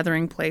also a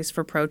gathering place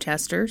for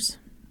protesters.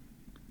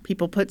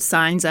 People put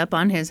signs up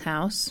on his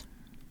house.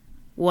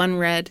 One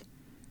read,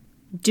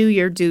 "Do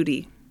your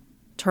duty.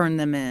 Turn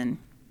them in."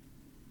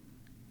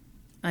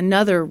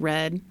 Another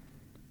read,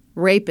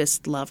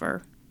 "Rapist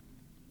lover,"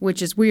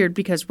 which is weird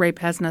because rape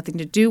has nothing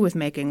to do with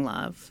making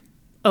love.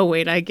 Oh,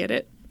 wait, I get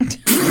it.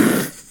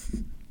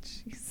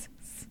 Jesus.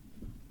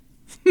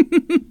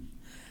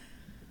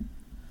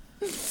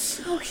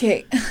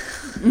 Okay.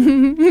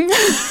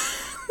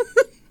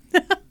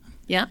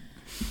 Yeah.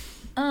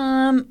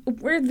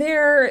 Were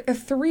there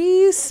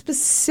 3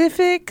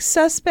 specific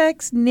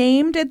suspects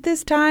named at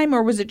this time,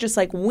 or was it just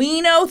like,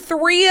 we know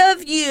 3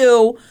 of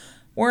you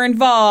were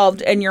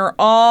involved and you're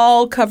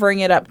all covering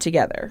it up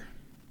together?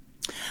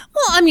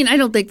 Well, I mean, I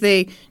don't think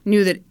they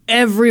knew that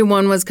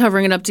everyone was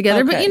covering it up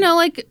together, Okay. but,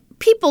 like,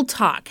 people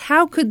talk.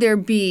 How could there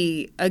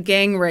be a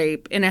gang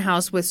rape in a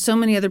house with so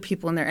many other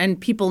people in there and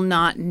people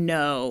not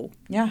know?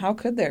 Yeah, how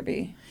could there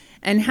be?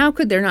 And how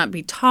could there not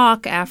be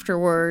talk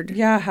afterward?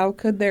 Yeah, how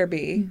could there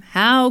be?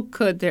 How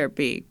could there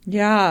be?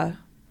 Yeah.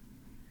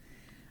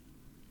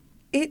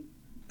 It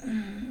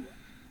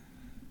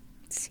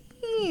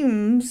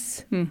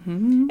seems.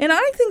 Mm-hmm. And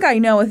I think I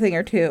know a thing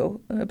or two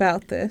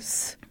about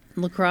this.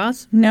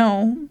 Lacrosse?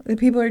 No, the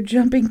people are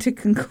jumping to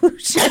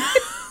conclusions.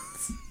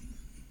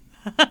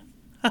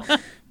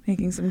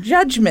 Making some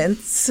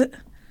judgments.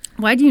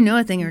 Why do you know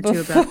a thing or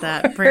two about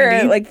that,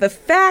 Brandy? Like, the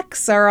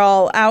facts are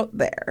all out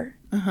there.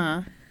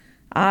 Uh-huh.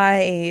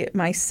 I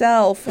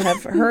myself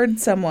have heard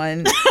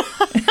someone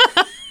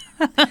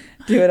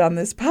do it on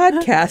this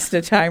podcast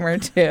a time or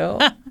two.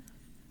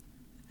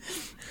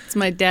 It's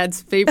my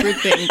dad's favorite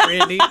thing,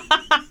 Brandy.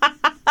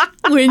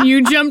 When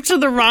you jump to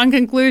the wrong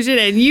conclusion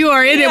and you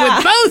are in it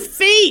with both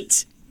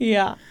feet.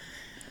 Yeah.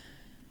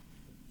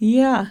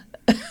 Yeah.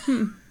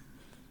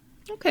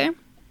 Okay.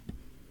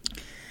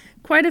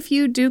 Quite a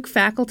few Duke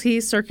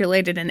faculty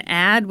circulated an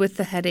ad with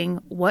the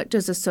heading, "What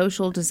does a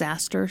social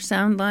disaster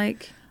sound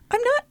like?"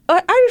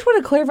 I just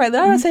want to clarify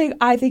that. I'm not saying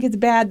I think it's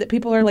bad that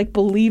people are like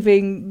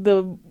believing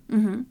the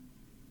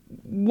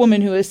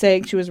woman who is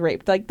saying she was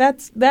raped. Like,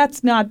 that's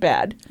not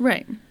bad.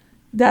 Right.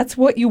 That's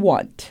what you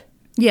want.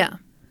 Yeah.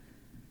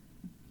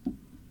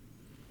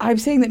 I'm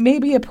saying that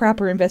maybe a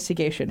proper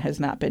investigation has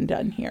not been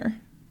done here.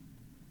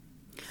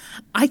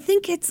 I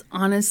think it's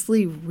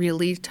honestly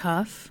really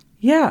tough.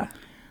 Yeah.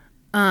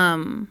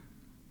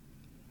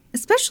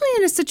 Especially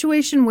in a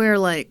situation where,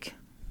 like,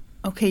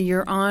 okay,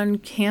 you're on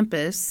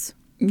campus.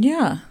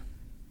 Yeah.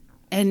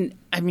 And,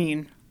 I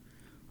mean,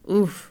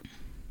 oof.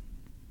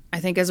 I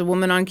think as a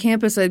woman on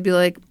campus, I'd be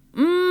like,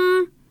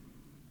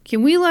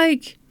 can we,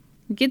 like,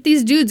 get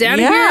these dudes out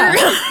of here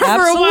for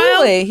a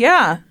while?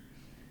 Yeah.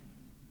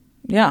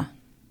 Yeah.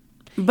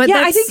 But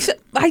yeah,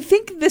 I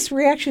think this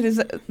reaction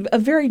is a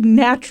very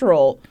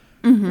natural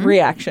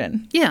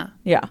reaction. Yeah.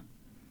 Yeah.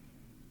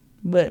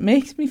 But it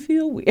makes me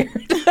feel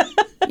weird.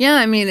 Yeah,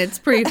 I mean, it's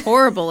pretty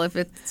horrible if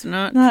it's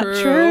not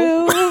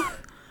true.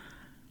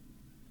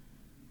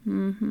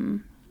 Mm-hmm.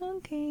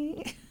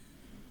 Okay.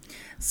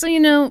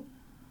 So,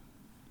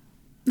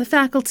 the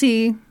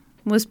faculty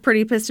was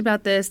pretty pissed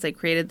about this. They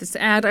created this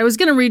ad. I was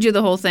going to read you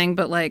the whole thing,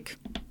 but, like,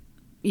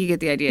 you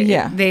get the idea.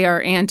 Yeah. They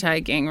are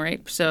anti-gang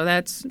rape, so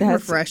that's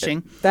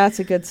refreshing. That's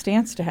a good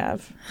stance to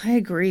have. I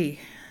agree.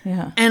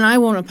 Yeah. And I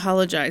won't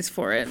apologize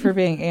for it. For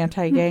being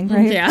anti-gang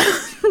rape? Yeah.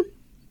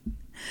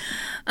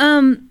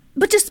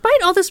 But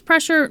despite all this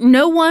pressure,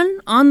 no one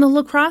on the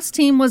lacrosse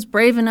team was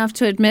brave enough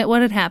to admit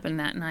what had happened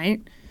that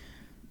night.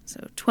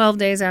 So 12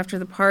 days after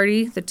the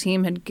party, the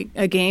team had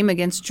a game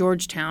against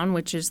Georgetown,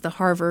 which is the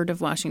Harvard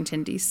of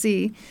Washington,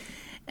 D.C.,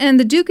 and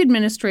the Duke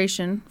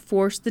administration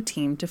forced the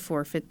team to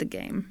forfeit the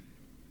game.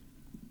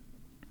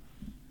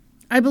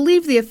 I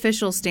believe the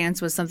official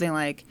stance was something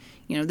like,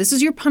 this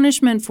is your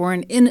punishment for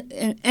an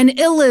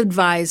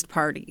ill-advised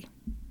party.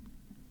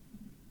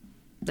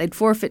 They'd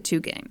forfeit 2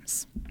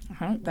 games.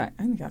 I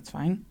think that's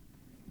fine.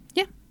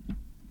 Yeah.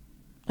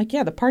 Like,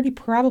 yeah, the party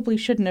probably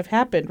shouldn't have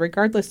happened,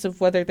 regardless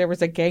of whether there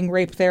was a gang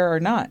rape there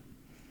or not.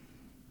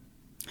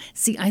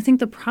 See, I think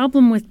the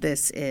problem with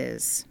this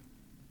is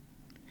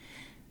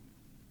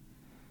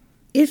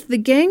if the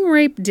gang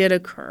rape did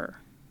occur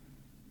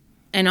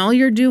and all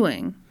you're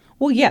doing...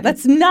 Well, yeah,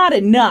 that's not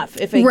enough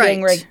if a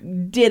gang rape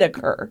did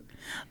occur.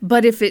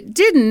 But if it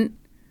didn't,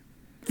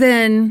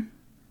 then...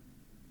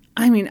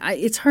 I mean,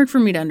 it's hard for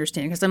me to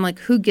understand because I'm like,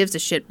 who gives a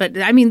shit? But,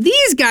 I mean,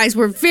 these guys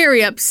were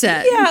very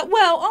upset. Yeah,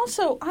 well,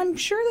 also, I'm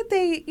sure that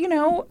they,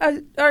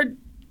 are,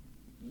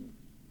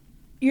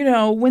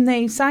 when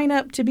they sign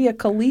up to be a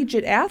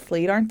collegiate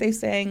athlete, aren't they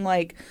saying,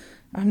 like,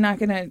 I'm not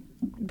going to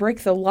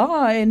break the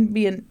law and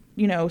be,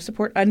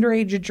 support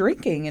underage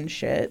drinking and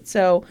shit?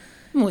 So.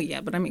 Well,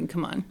 yeah, but I mean,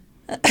 come on.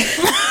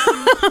 This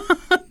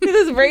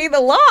is breaking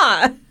the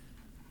law.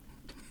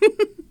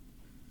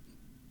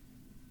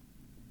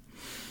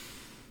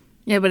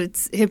 Yeah, but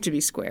it's hip to be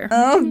square.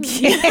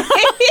 Okay.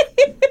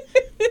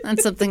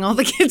 That's something all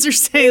the kids are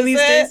saying these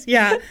days.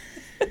 Yeah.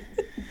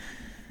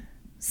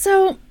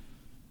 So,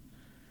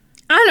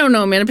 I don't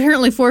know, man.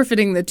 Apparently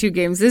forfeiting the 2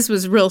 games, this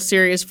was real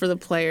serious for the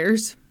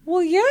players.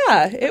 Well,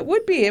 yeah, it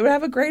would be. It would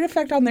have a great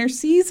effect on their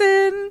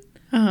season.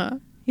 Uh-huh.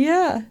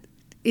 Yeah.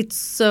 It's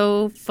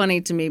so funny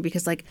to me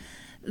because, like,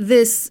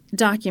 this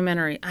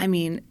documentary, I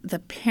mean, the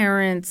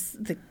parents,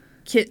 the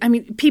kid, I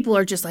mean, people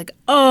are just like,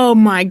 oh,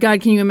 my God,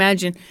 can you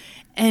imagine?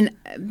 And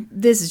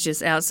this is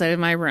just outside of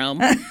my realm.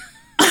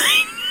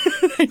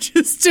 I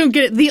just don't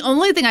get it. The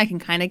only thing I can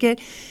kind of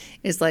get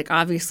is, like,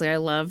 obviously I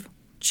love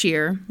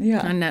Cheer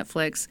on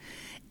Netflix.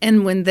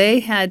 And when they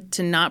had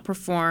to not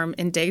perform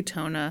in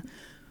Daytona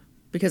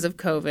because of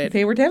COVID.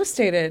 They were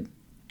devastated.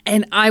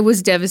 And I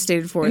was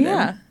devastated for them.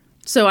 Yeah.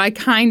 So I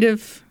kind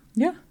of.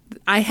 Yeah.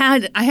 I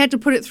had to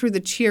put it through the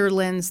Cheer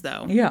lens,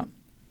 though. Yeah.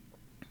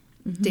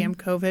 Mm-hmm. Damn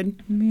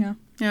COVID. Yeah.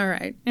 All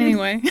right.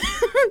 Anyway.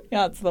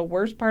 Yeah, it's the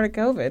worst part of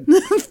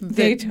COVID.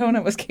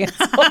 Daytona was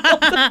canceled.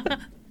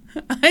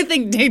 I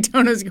think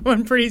Daytona's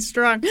going pretty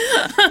strong.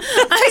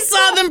 I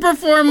saw them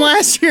perform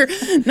last year.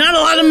 Not a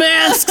lot of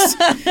masks.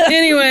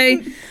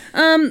 Anyway,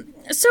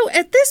 so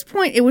at this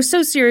point, it was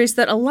so serious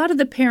that a lot of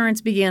the parents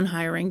began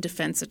hiring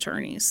defense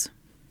attorneys.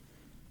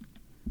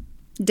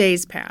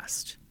 Days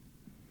passed.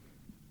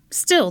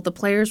 Still, the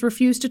players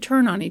refused to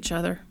turn on each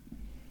other.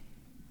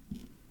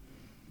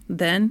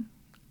 Then...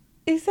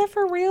 Is that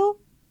for real?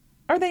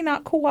 Are they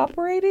not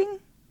cooperating?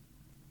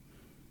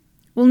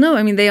 Well, no.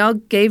 I mean, they all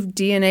gave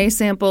DNA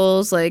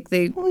samples. Like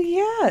they. Well,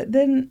 yeah.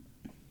 Then.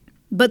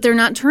 But they're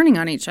not turning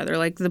on each other.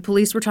 Like the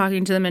police were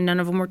talking to them, and none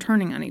of them were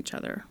turning on each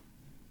other.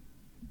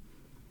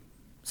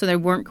 So they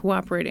weren't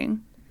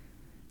cooperating.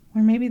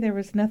 Or maybe there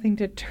was nothing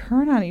to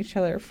turn on each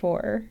other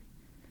for.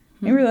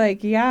 They were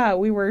like, yeah,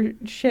 we were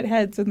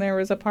shitheads, and there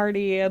was a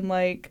party, and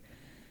like,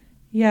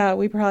 yeah,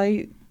 we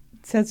probably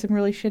said some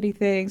really shitty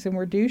things, and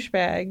we're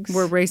douchebags.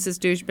 We're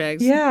racist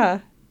douchebags. Yeah.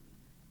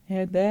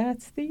 And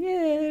that's the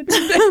end.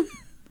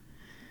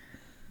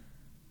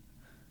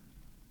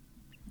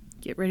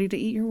 Get ready to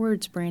eat your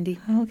words, Brandy.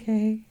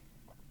 Okay.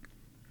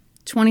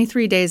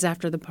 23 days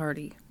after the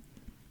party,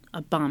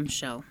 a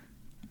bombshell.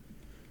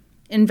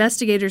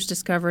 Investigators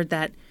discovered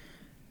that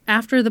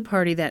after the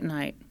party that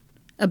night,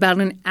 about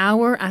an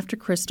hour after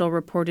Crystal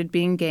reported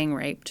being gang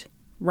raped,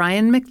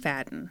 Ryan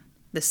McFadden,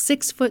 the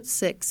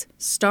 6'6"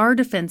 star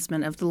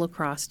defenseman of the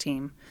lacrosse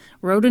team,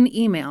 wrote an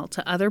email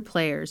to other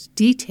players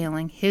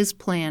detailing his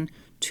plan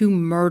to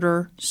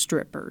murder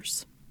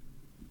strippers.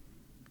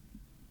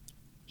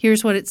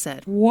 Here's what it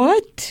said.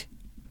 What?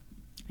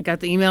 I got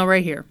the email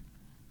right here.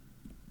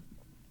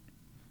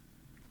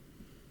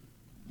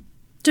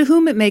 To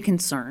whom it may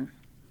concern,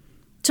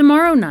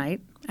 tomorrow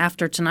night,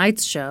 after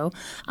tonight's show,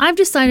 I've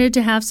decided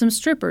to have some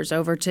strippers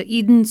over to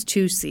Eden's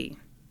 2C.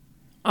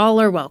 All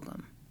are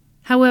welcome.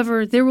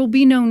 However, there will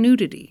be no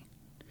nudity.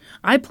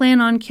 I plan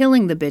on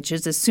killing the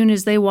bitches as soon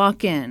as they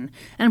walk in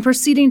and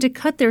proceeding to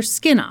cut their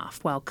skin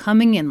off while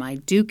coming in my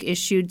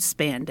Duke-issued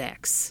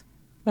spandex.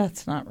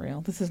 That's not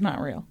real. This is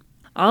not real.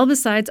 All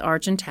besides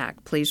Arch and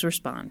Tack, please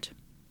respond.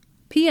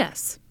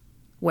 P.S.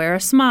 Wear a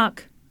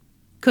smock.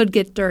 Could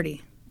get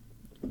dirty.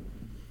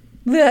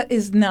 That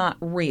is not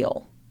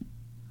real.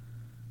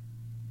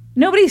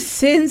 Nobody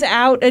sends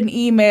out an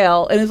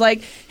email and is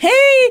like,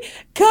 hey,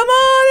 come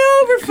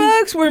on over,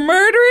 folks. We're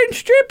murdering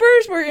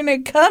strippers. We're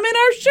going to come in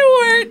our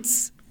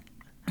shorts.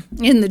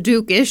 In the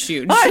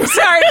Duke-issued. I'm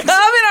sorry,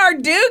 come in our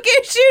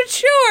Duke-issued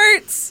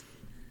shorts.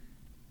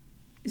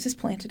 Is this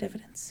planted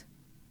evidence?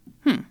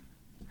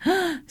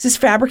 Is this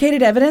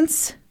fabricated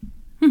evidence?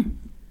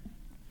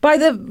 By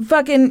the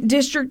fucking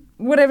district,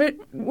 whatever,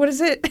 what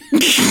is it? Who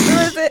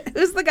is it?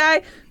 Who's the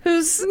guy?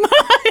 Who's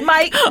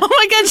Mike? Oh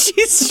my God,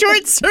 she's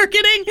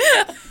short-circuiting.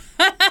 Who's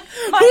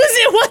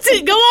it? What's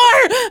it? Go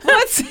on.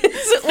 What's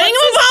his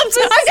Thingamabobs.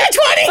 I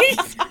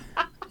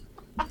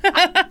got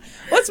 20.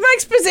 What's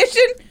Mike's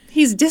position?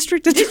 He's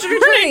district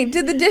attorney.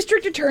 Did the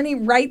district attorney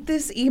write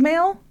this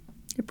email?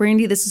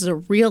 Brandy, this is a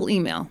real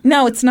email.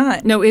 No, it's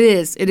not. No, it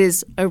is. It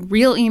is a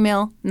real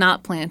email,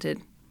 not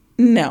planted.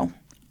 No.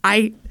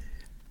 I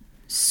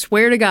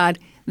swear to God,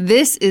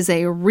 this is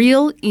a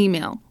real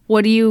email.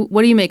 What do you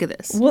make of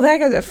this? Well, that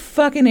guy's a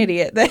fucking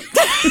idiot.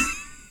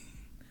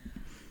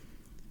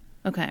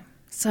 Okay,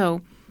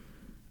 so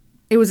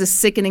it was a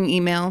sickening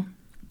email.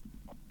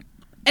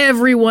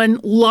 Everyone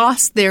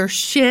lost their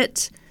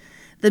shit.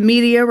 The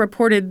media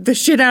reported the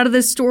shit out of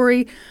this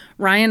story.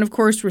 Ryan, of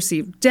course,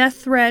 received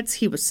death threats.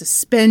 He was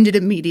suspended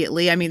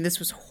immediately. I mean, this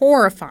was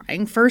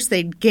horrifying. First,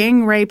 they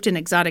gang raped an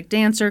exotic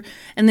dancer,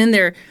 and then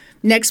their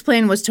next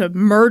plan was to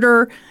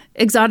murder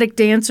exotic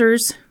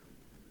dancers.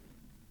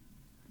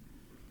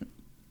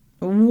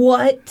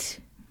 What?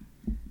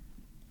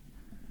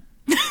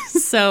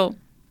 So,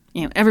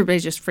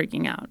 everybody's just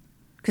freaking out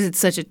because it's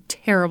such a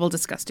terrible,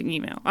 disgusting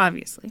email,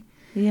 obviously.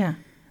 Yeah.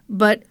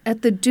 But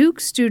at the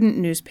Duke student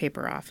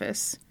newspaper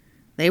office,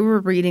 they were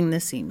reading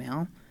this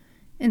email,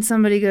 and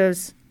somebody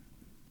goes,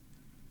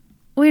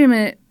 wait a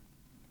minute,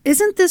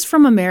 isn't this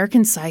from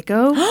American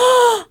Psycho?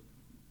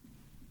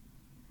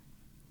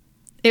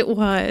 It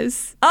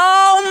was.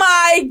 Oh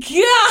my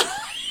God!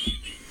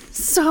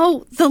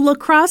 So the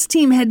lacrosse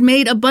team had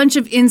made a bunch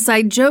of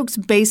inside jokes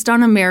based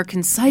on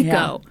American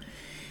Psycho. Yeah.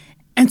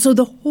 And so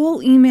the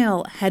whole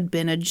email had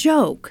been a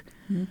joke.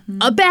 Mm-hmm.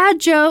 A bad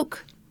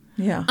joke.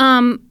 Yeah.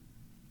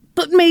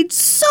 But made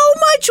so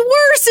much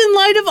worse in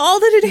light of all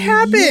that had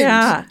happened.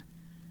 Yeah.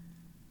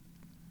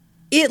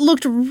 It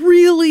looked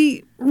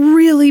really,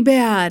 really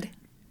bad.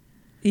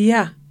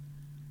 Yeah.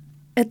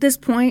 At this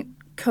point,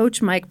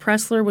 Coach Mike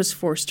Pressler was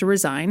forced to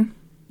resign,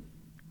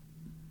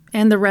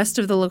 and the rest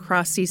of the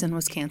lacrosse season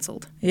was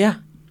canceled. Yeah.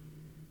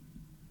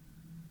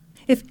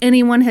 If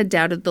anyone had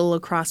doubted the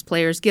lacrosse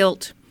players'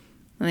 guilt,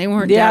 they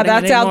weren't Yeah,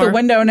 doubting it that's out the anymore.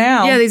 window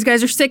now. Yeah, these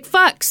guys are sick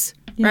fucks,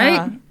 Yeah.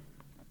 right?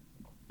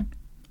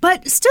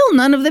 But still,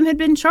 none of them had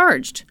been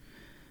charged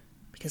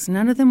because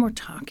none of them were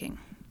talking.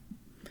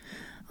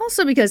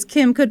 Also because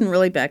Kim couldn't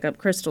really back up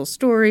Crystal's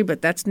story, but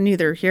that's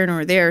neither here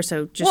nor there,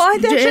 so just... Well, I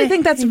actually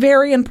think that's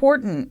very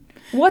important.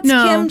 What's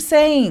Kim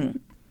saying?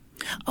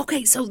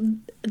 Okay, so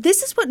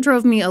this is what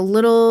drove me a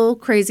little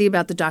crazy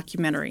about the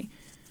documentary.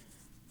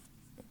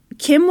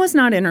 Kim was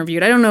not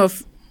interviewed. I don't know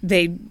if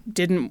they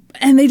didn't...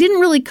 And they didn't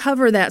really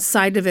cover that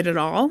side of it at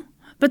all.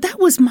 But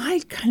that was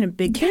my kind of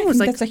big thing. I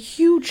think that's a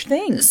huge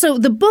thing. So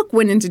the book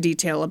went into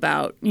detail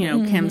about,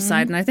 Kim's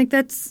side. And I think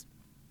that's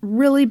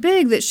really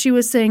big that she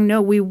was saying,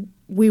 no,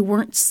 we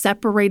weren't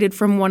separated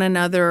from one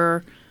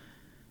another.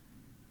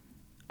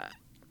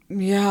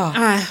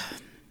 Yeah.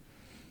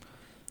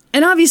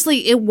 And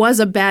obviously it was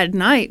a bad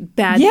night.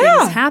 Bad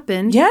things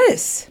happened.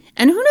 Yes.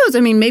 And who knows? I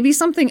mean, maybe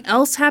something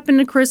else happened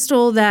to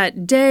Crystal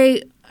that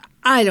day.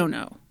 I don't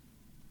know.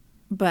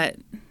 But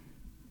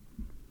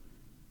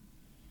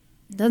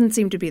it doesn't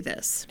seem to be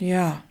this.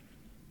 Yeah.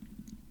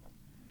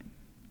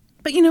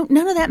 But,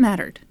 none of that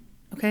mattered,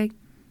 okay?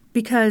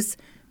 Because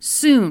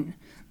soon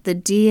the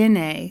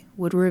DNA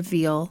would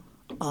reveal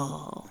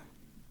all.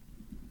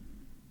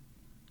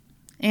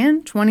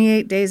 And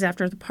 28 days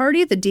after the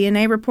party, the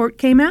DNA report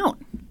came out.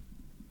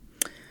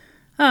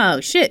 Oh,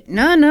 shit.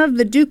 None of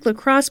the Duke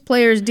lacrosse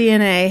players'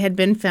 DNA had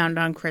been found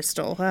on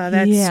Crystal.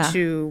 That's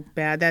too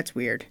bad. That's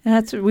weird.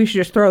 We should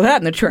just throw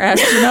that in the trash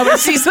so nobody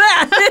sees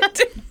that.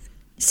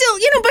 Still,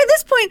 by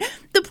this point,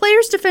 the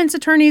players' defense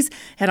attorneys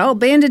had all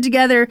banded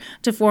together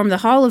to form the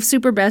Hall of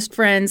Super Best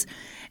Friends.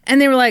 And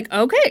they were like,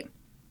 okay,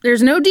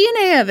 There's no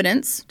DNA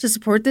evidence to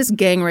support this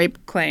gang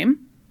rape claim.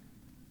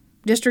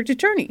 District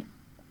Attorney,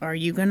 are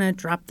you going to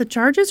drop the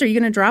charges? Are you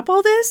going to drop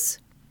all this?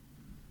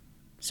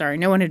 Sorry,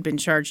 no one had been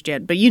charged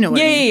yet, but you know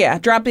what I mean. Yeah.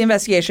 Drop the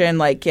investigation.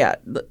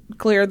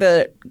 Clear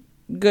the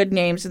good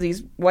names of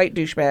these white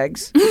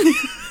douchebags.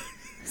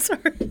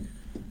 Sorry.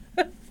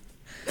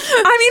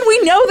 I mean,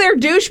 we know they're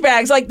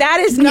douchebags. That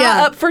is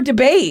not up for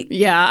debate.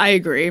 Yeah, I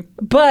agree.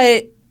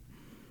 But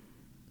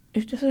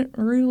it doesn't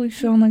really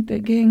sound like they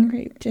gang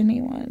raped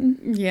anyone.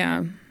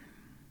 Yeah.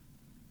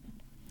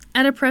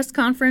 At a press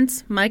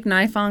conference, Mike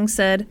Nifong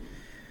said,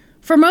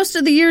 "For most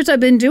of the years I've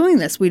been doing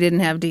this, we didn't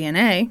have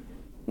DNA.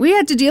 We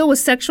had to deal with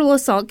sexual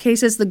assault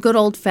cases the good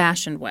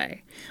old-fashioned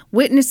way.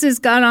 Witnesses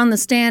got on the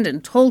stand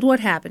and told what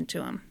happened to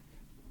them."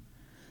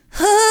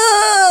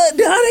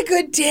 Not a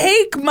good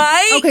take,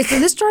 Mike. Okay, so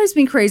this drives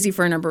me crazy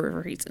for a number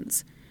of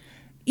reasons.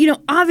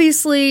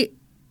 Obviously,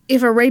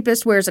 if a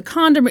rapist wears a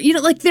condom,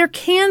 there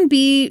can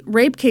be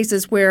rape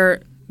cases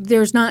where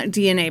there's not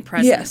DNA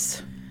present.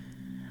 Yes.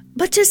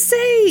 But to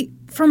say,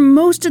 for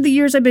most of the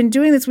years I've been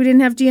doing this, we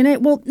didn't have DNA.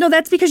 Well, no,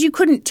 that's because you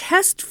couldn't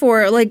test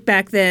for it,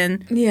 back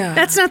then. Yeah.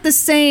 That's not the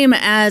same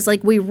as,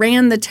 we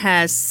ran the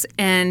tests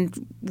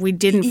and we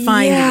didn't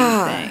find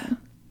anything.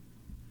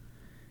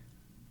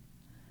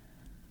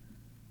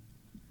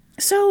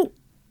 So,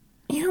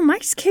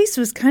 Mike's case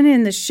was kind of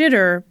in the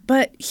shitter,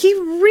 but he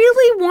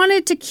really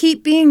wanted to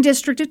keep being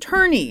district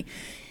attorney.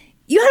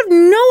 You have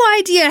no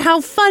idea how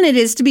fun it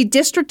is to be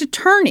district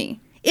attorney.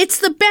 It's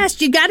the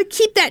best. You got to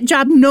keep that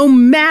job no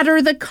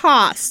matter the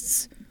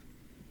costs.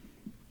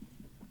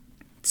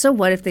 So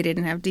what if they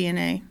didn't have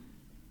DNA?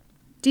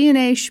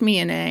 DNA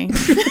schmeana.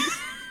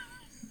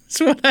 That's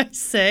what I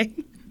say.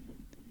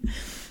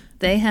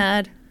 They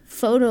had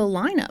photo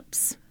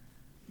lineups.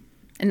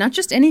 And not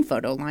just any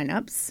photo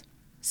lineups.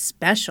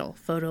 Special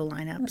photo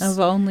lineups. Of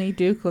only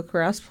Duke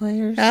lacrosse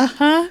players?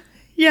 Uh-huh.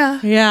 Yeah.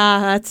 Yeah,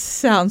 that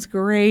sounds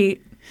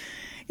great.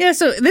 Yeah,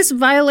 so this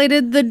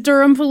violated the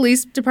Durham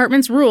Police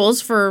Department's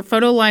rules for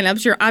photo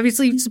lineups. You're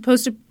obviously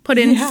supposed to put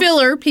in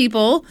filler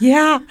people.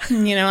 Yeah.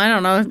 I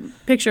don't know,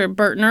 picture of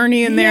Bert and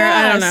Ernie in there.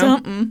 I don't know.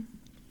 Something.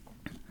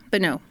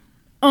 But no,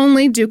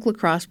 only Duke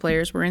lacrosse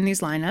players were in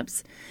these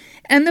lineups.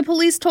 And the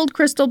police told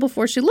Crystal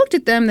before she looked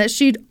at them that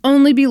she'd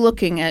only be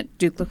looking at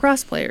Duke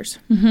lacrosse players.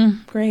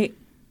 Mm-hmm. Great.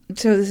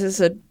 So this is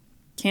a...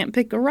 Can't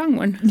pick a wrong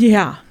one.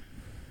 Yeah.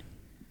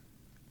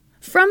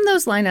 From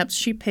those lineups,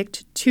 she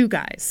picked two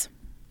guys.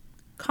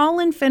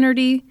 Colin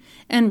Finnerty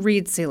and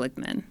Reed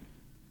Seligman.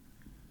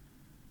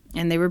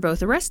 And they were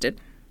both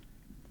arrested.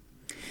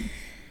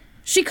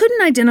 She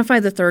couldn't identify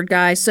the third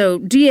guy, so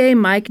DA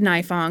Mike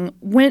Nifong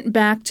went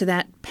back to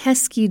that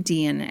pesky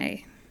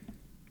DNA.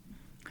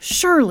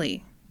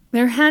 Surely,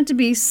 there had to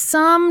be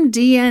some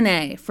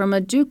DNA from a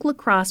Duke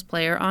lacrosse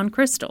player on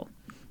Crystal.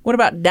 What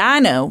about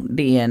dino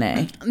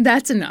DNA?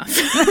 That's enough.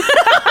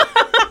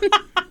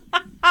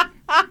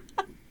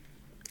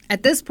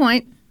 At this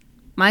point,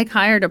 Mike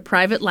hired a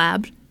private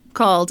lab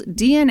called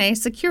DNA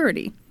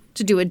Security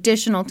to do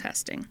additional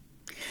testing.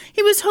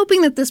 He was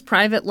hoping that this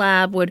private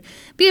lab would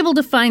be able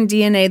to find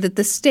DNA that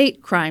the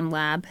state crime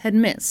lab had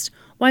missed.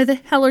 Why the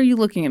hell are you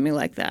looking at me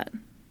like that?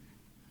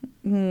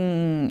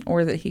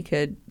 Or that he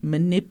could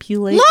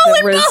manipulate Lo the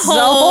and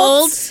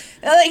results.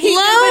 behold, He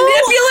could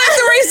manipulate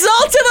the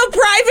results of a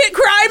private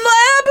crime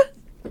lab?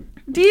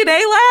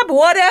 DNA lab?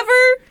 Whatever?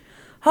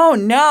 Oh,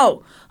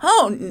 no.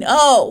 Oh,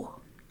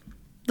 no.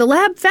 the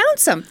lab found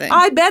something.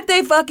 I bet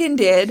they fucking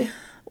did.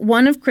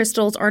 One of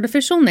Crystal's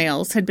artificial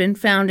nails had been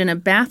found in a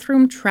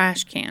bathroom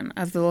trash can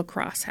of the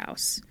lacrosse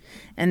house.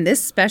 And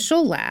this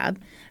special lab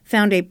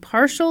found a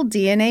partial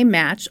DNA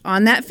match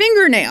on that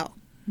fingernail.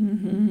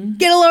 Mm-hmm.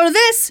 Get a load of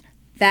this.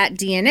 That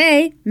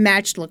DNA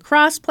matched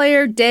lacrosse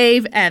player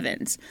Dave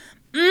Evans.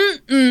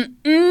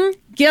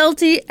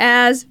 Guilty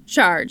as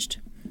charged.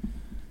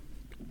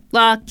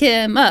 Lock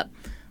him up.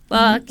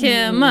 Lock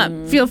him up.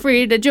 Feel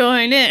free to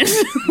join in.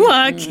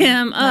 Lock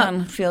him up. I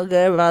don't feel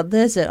good about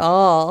this at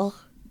all.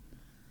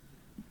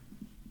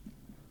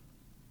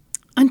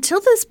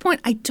 Until this point,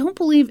 I don't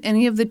believe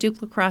any of the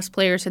Duke lacrosse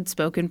players had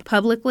spoken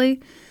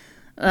publicly,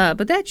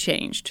 but that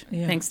changed,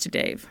 thanks to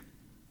Dave.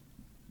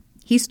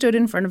 He stood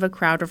in front of a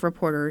crowd of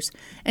reporters,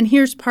 and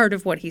here's part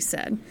of what he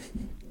said.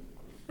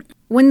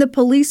 When the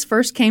police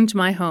first came to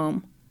my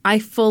home, I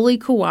fully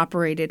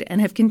cooperated and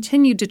have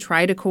continued to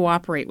try to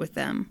cooperate with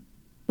them.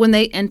 When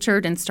they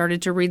entered and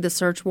started to read the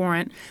search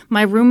warrant,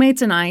 my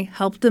roommates and I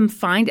helped them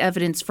find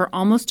evidence for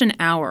almost an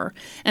hour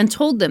and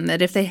told them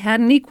that if they had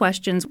any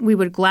questions, we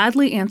would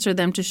gladly answer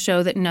them to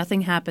show that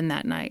nothing happened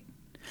that night.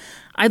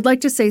 I'd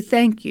like to say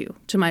thank you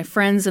to my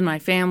friends and my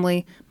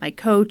family, my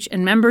coach,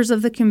 and members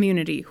of the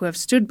community who have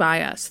stood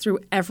by us through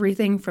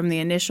everything from the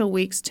initial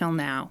weeks till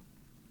now.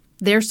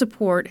 Their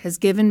support has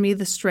given me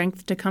the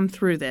strength to come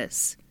through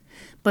this.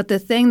 But the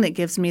thing that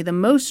gives me the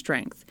most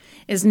strength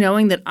is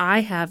knowing that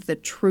I have the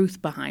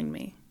truth behind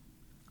me.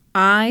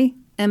 I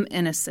am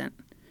innocent.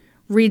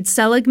 Reed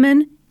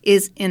Seligman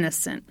is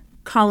innocent.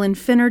 Colin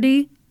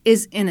Finnerty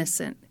is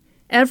innocent.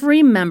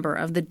 Every member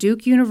of the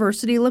Duke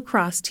University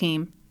lacrosse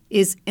team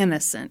is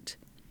innocent.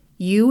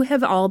 You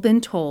have all been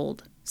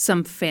told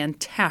some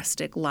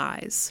fantastic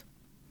lies.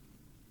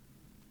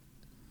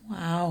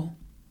 Wow.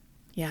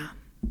 Yeah.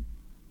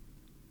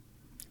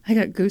 I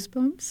got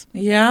goosebumps.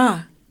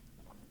 Yeah.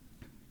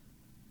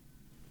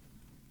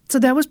 So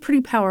that was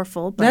pretty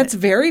powerful. But, That's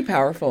very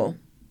powerful.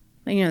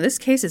 you know, this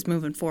case is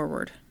moving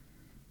forward.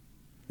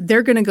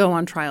 They're going to go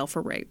on trial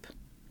for rape.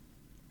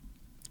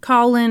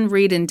 Colin,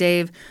 Reed, and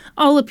Dave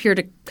all appear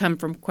to come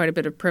from quite a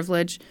bit of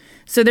privilege.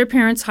 So their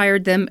parents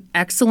hired them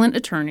excellent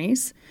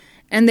attorneys,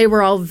 and they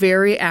were all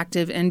very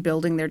active in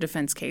building their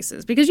defense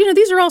cases. Because, you know,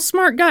 these are all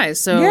smart guys.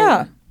 So,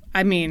 Yeah.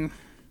 I mean,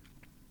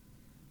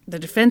 the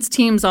defense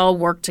teams all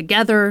worked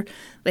together.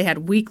 They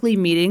had weekly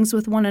meetings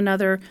with one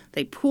another.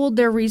 They pooled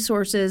their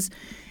resources.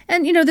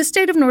 And, you know, the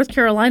state of North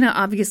Carolina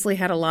obviously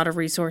had a lot of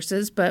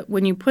resources, but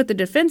when you put the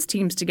defense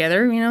teams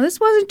together, you know, this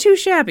wasn't too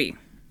shabby.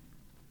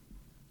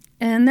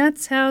 And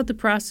that's how the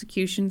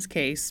prosecution's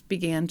case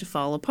began to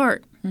fall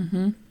apart.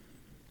 Mm-hmm.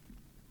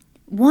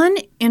 One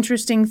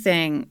interesting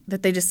thing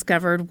that they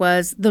discovered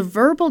was the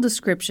verbal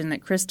description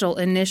that Crystal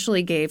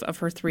initially gave of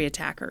her 3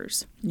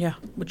 attackers. Yeah.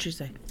 What'd she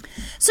say?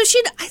 So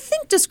she'd, I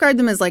think, described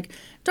them as like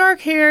dark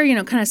hair, you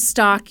know, kind of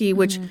stocky,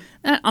 which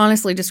that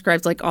honestly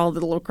describes like all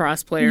the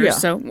lacrosse players. Yeah.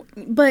 So,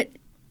 but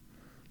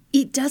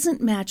it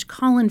doesn't match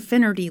Colin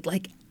Finnerty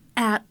like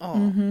at all.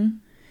 Mm-hmm.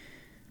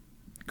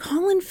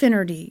 Colin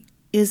Finnerty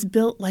is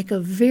built like a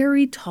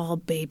very tall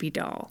baby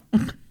doll.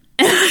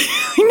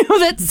 I know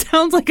that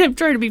sounds like I'm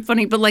trying to be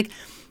funny, but like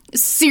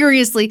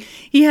seriously,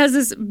 he has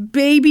this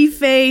baby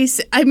face.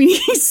 I mean,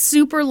 he's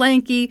super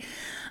lanky.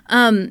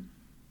 And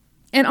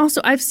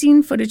also, I've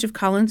seen footage of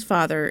Colin's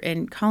father,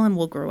 and Colin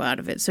will grow out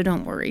of it, so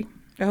don't worry.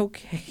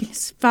 Okay.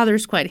 His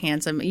father's quite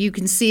handsome. You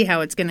can see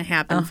how it's going to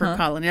happen for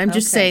Colin. I'm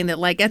just saying that,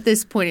 like, at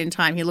this point in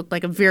time, he looked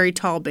like a very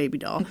tall baby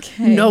doll.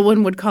 Okay. No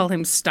one would call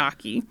him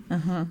stocky.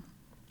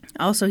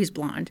 Also, he's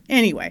blonde.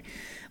 Anyway,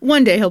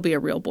 one day he'll be a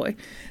real boy.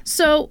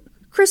 So,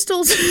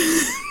 Crystal's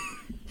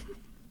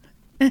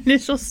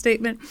initial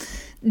statement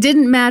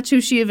didn't match who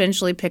she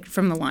eventually picked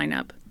from the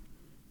lineup.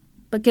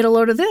 But get a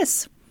load of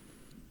this.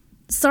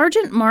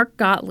 Sergeant Mark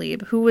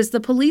Gottlieb, who was the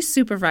police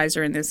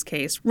supervisor in this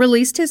case,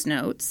 released his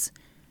notes.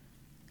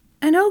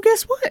 And oh,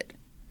 guess what?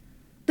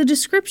 The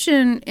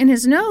description in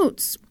his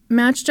notes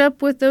matched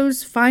up with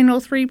those final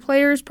 3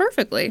 players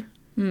perfectly.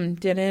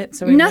 Did it?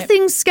 So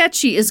Nothing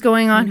sketchy is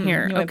going on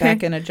here. He went Okay.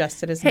 back and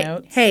adjusted his Hey,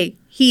 notes. hey,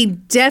 he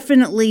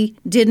definitely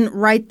didn't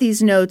write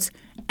these notes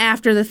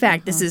after the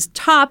fact. This is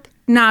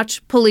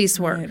top-notch police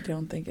work. I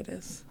don't think it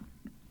is.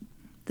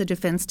 The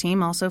defense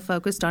team also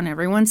focused on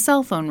everyone's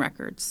cell phone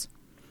records.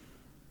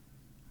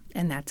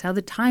 And that's how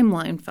the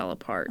timeline fell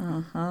apart.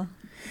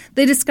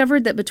 They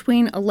discovered that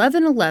between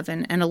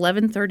 11:11 and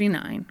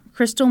 11:39,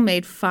 Crystal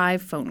made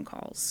 5 phone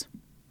calls.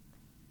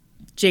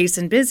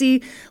 Jason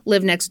Busy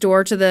lived next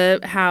door to the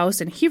house,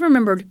 and he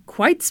remembered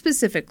quite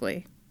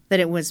specifically that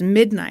it was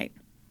midnight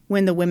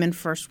when the women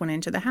first went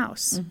into the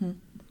house.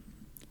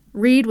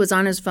 Reed was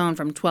on his phone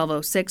from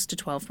 12:06 to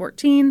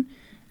 12:14,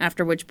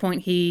 after which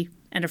point he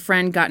and a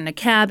friend got in a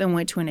cab and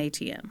went to an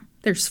ATM.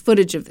 There's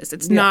footage of this.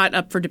 It's not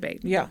up for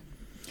debate. Yeah.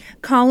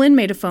 Colin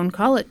made a phone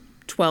call at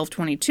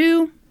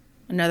 12:22,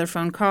 another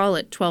phone call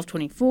at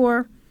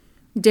 12:24.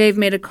 Dave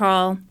made a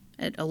call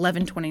at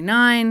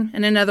 11:29,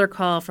 and another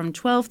call from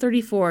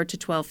 12:34 to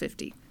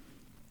 12:50.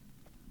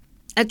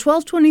 At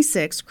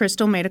 12:26,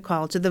 Crystal made a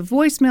call to the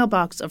voicemail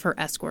box of her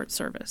escort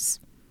service.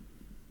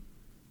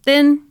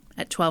 Then,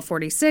 at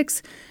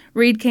 12:46,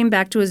 Reed came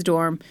back to his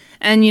dorm,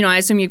 and, you know, I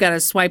assume you got to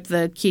swipe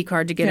the key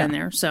card to get in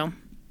there, so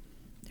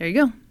there you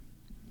go.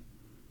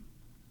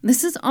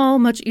 This is all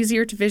much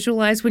easier to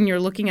visualize when you're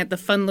looking at the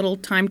fun little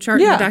time chart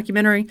in the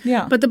documentary.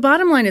 Yeah. But the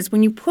bottom line is,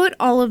 when you put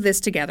all of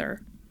this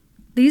together,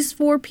 these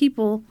 4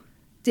 people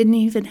didn't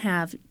even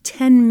have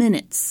 10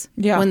 minutes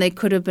when they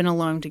could have been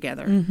alone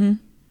together.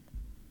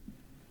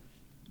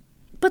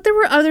 But there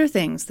were other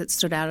things that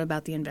stood out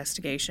about the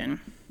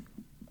investigation.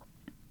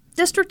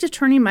 District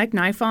Attorney Mike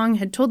Nifong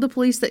had told the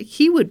police that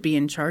he would be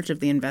in charge of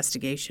the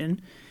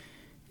investigation.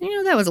 You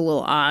know, that was a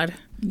little odd.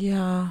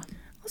 Yeah.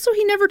 Also,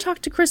 he never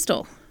talked to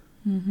Crystal.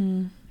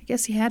 I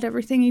guess he had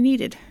everything he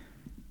needed.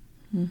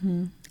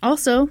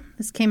 Also,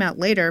 this came out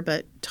later,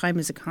 but time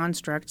is a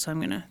construct, so I'm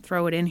going to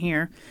throw it in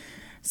here.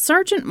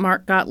 Sergeant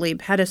Mark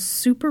Gottlieb had a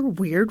super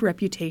weird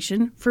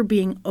reputation for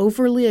being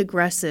overly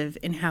aggressive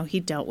in how he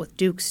dealt with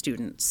Duke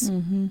students.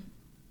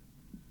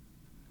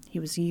 He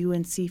was a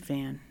UNC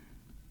fan.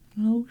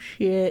 Oh,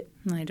 shit.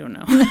 I don't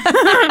know.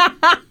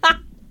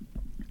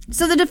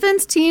 So the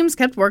defense teams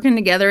kept working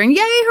together, and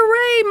yay,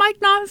 hooray, Mike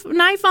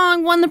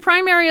Nifong won the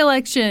primary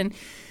election.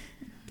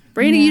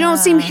 Brady, you don't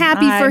seem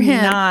happy for I'm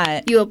him.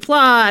 not. You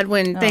applaud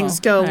when things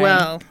go okay.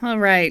 well. All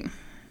right.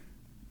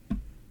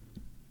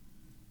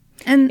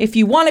 And If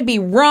you want to be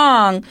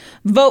wrong,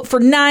 vote for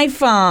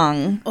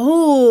Nifong.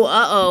 oh,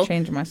 uh-oh.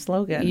 Change my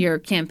slogan. Your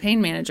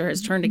campaign manager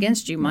has turned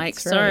against you, Mike.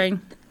 That's right. Sorry.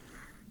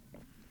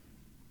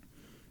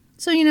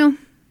 So, you know,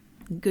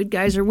 good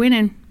guys are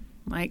winning.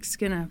 Mike's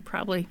going to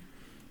probably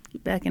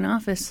get back in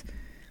office.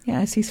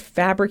 Yes, he's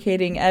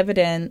fabricating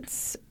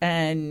evidence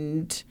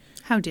and...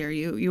 How dare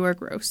you? You are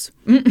gross.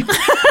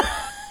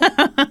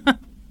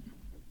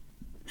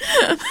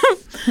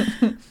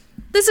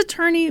 This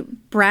attorney,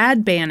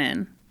 Brad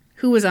Bannon,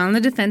 who was on the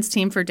defense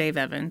team for Dave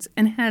Evans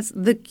and has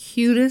the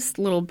cutest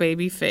little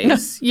baby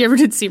face you ever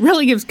did see,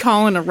 really gives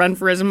Colin a run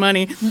for his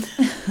money,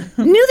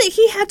 knew that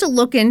he had to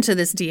look into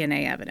this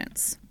DNA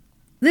evidence.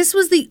 This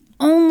was the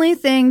only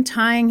thing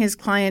tying his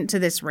client to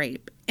this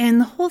rape, and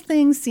the whole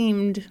thing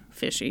seemed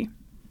fishy.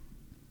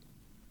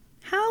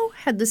 How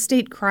had the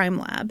state crime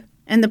lab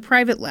and the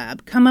private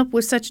lab come up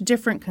with such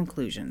different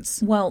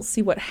conclusions? Well,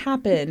 see, what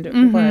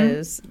happened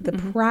was the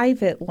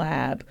private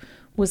lab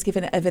was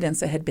given evidence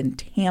that had been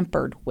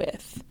tampered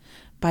with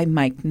by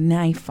Mike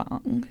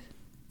Nifong.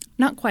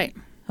 Not quite.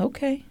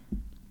 Okay.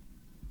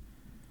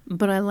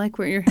 But I like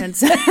where your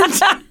head's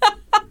at.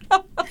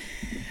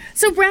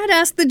 So Brad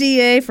asked the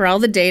DA for all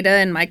the data,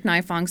 and Mike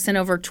Nifong sent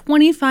over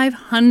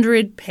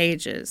 2,500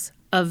 pages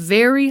of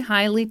very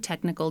highly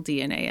technical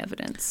DNA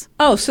evidence.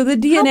 Oh, so the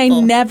DNA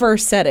Helpful. never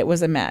said it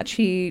was a match.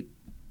 He.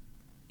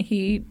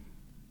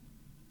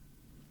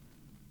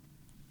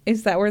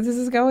 Is that where this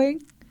is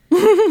going?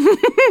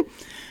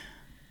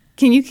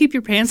 Can you keep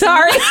your pants on?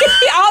 Sorry. Obviously,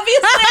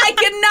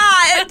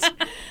 I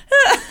cannot.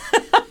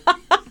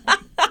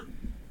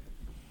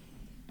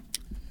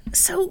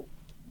 So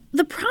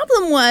the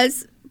problem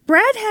was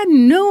Brad had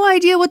no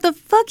idea what the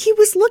fuck he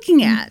was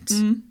looking at.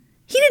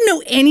 He didn't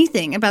know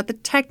anything about the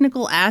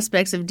technical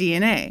aspects of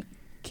DNA.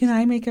 Can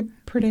I make a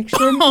prediction?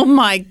 Oh,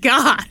 my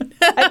God.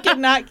 I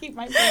cannot keep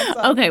my pants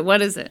on. Okay,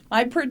 what is it?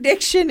 My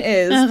prediction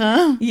is,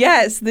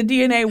 yes, the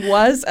DNA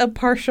was a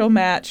partial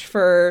match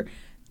for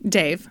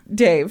Dave.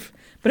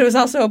 But it was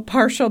also a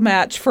partial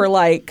match for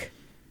like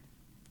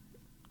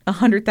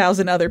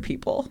 100,000 other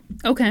people.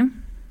 Okay.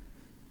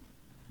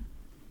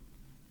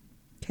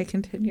 Okay,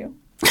 continue.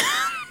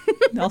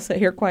 I'll sit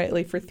here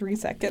quietly for 3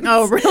 seconds.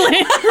 Oh,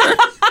 really?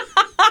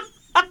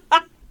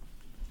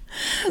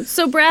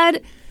 So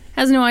Brad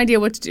has no idea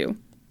what to do.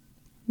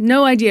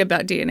 No idea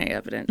about DNA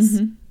evidence.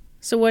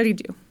 So what did he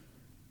do?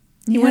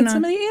 He went had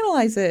on- somebody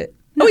analyze it.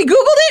 Oh, he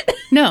Googled it?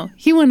 No,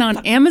 he went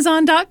on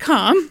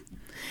Amazon.com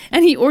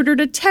and he ordered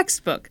a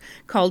textbook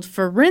called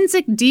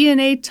Forensic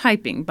DNA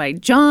Typing by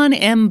John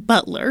M.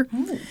 Butler.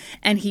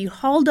 And he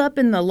hauled up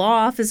in the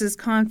law office's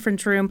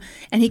conference room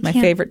and he My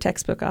favorite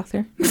textbook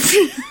author.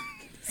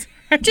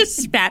 I just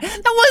spat.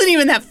 That wasn't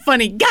even that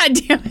funny. God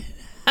damn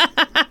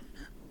it.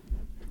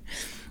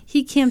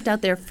 He camped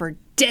out there for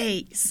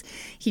days.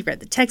 He read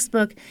the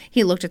textbook.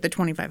 He looked at the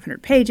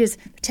 2,500 pages,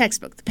 the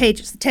textbook, the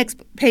pages, the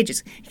textbook,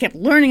 pages. He kept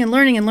learning and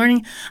learning and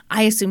learning.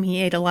 I assume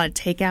he ate a lot of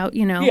takeout,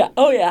 you know? Yeah.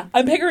 Oh, yeah.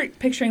 I'm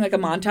picturing like a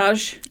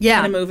montage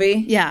in a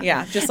movie. Yeah.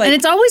 Yeah. Just like, and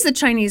it's always the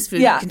Chinese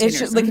food containers. it's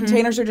just the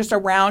containers are just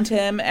around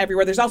him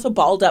everywhere. There's also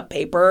balled up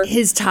paper.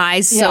 His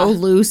tie's Yeah. so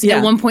loose. Yeah.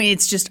 At one point,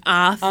 it's just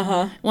off.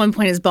 At one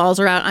point, his balls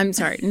are out. I'm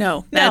sorry.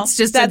 No, that's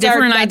just a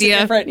different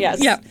idea.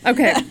 Yes. Yeah.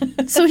 Okay.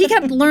 So he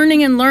kept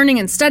learning and learning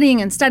and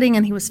studying,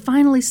 and he was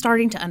finally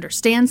starting to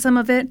understand some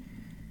of it.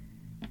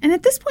 And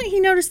at this point, he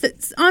noticed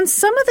that on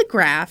some of the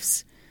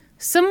graphs,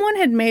 someone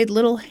had made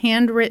little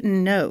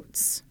handwritten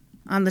notes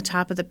on the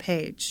top of the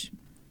page.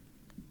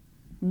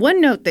 One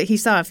note that he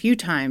saw a few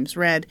times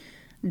read,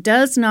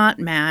 "does not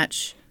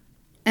match,"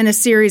 and a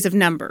series of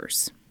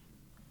numbers.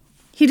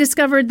 He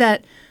discovered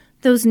that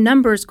those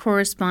numbers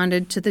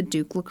corresponded to the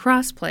Duke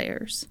lacrosse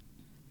players.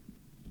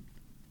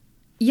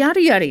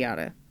 Yada, yada,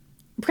 yada.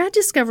 Brad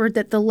discovered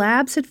that the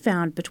labs had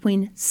found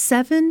between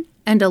 7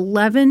 and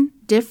 11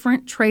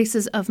 different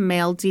traces of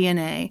male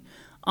DNA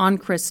on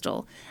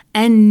Crystal,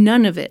 and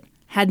none of it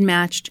had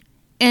matched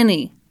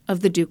any of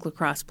the Duke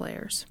lacrosse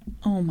players.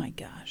 Oh, my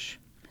gosh.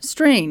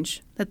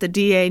 Strange that the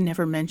DA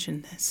never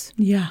mentioned this.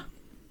 Yeah.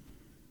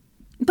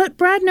 But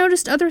Brad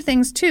noticed other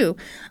things, too.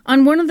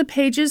 On one of the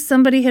pages,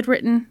 somebody had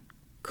written,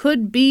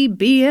 "could be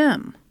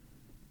BM,"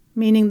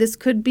 meaning this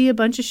could be a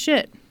bunch of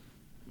shit.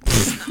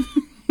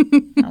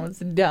 That was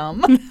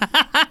dumb.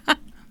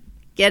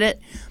 Get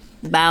it?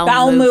 Bowel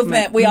Bowel movement.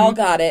 movement. We all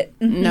got it.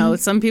 No,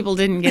 some people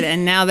didn't get it,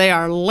 and now they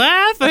are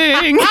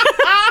laughing.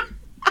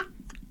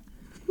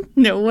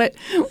 No,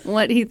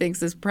 what he thinks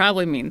this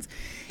probably means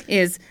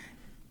is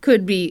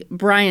could be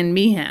Brian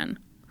Meehan,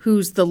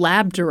 who's the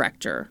lab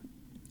director.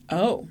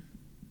 Oh.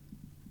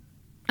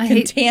 I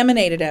hate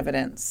Contaminated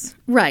evidence.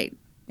 right.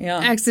 Yeah.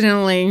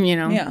 Accidentally,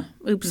 Yeah.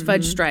 oops,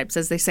 fudge stripes,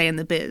 as they say in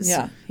the biz.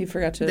 Yeah. He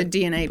forgot to The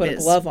DNA put a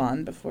biz. glove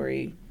on before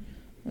he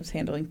was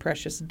handling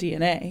precious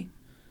DNA.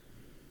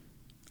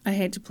 I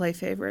hate to play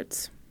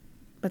favorites,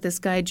 but this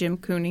guy, Jim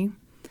Cooney,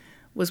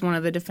 was one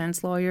of the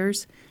defense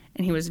lawyers,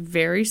 and he was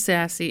very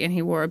sassy, and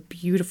he wore a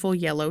beautiful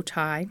yellow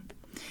tie.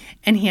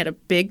 And he had a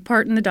big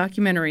part in the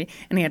documentary,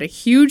 and he had a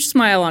huge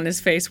smile on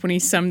his face when he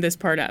summed this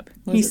part up.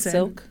 Was He it said,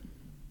 silk?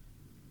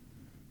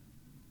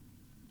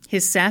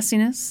 His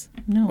sassiness?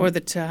 No. Or the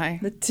tie?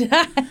 The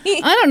tie.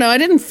 I don't know. I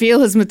didn't feel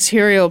his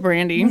material,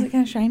 Brandy. Was it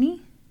kind of shiny?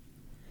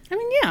 I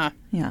mean, yeah.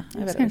 Yeah. I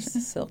bet it was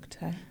a silk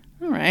tie.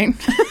 All right.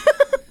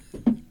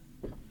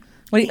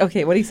 What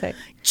do you say?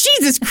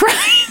 Jesus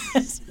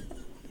Christ.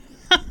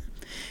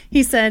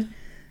 He said,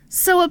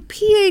 so a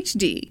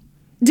PhD,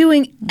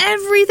 doing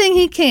everything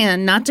he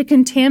can not to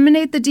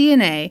contaminate the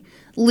DNA,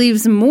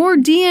 leaves more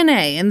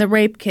DNA in the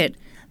rape kit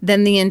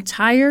than the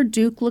entire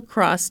Duke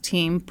lacrosse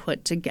team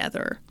put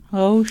together.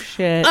 Oh,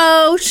 shit.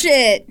 Oh,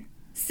 shit.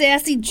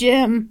 Sassy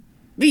Jim.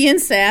 Being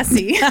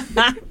sassy.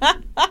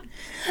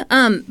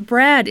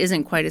 Brad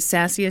isn't quite as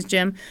sassy as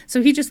Jim,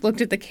 so he just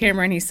looked at the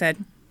camera and he said,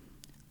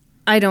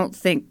 I don't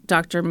think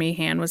Dr.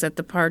 Meehan was at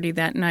the party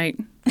that night.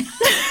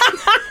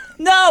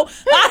 No,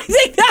 I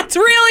think that's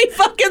really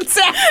fucking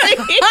sassy.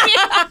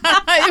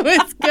 It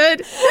was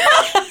good. He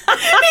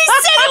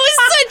said it was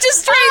such a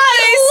straight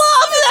face. I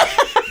love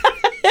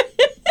that.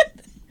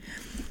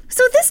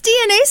 So this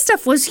DNA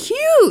stuff was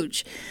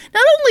huge.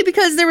 Not only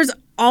because there was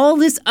all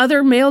this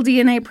other male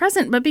DNA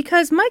present, but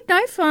because Mike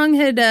Nifong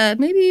had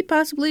maybe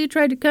possibly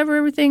tried to cover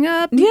everything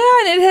up. Yeah,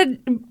 and it had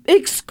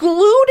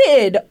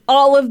excluded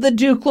all of the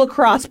Duke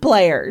lacrosse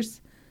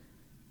players.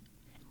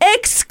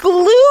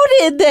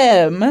 Excluded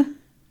them.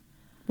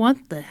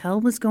 What the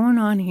hell was going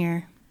on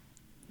here?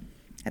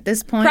 At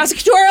this point...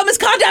 Prosecutorial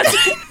misconduct.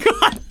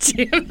 God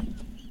damn.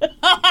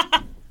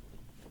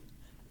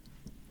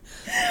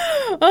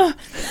 Oh,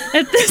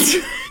 at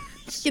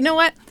this... You know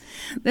what?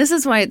 This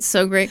is why it's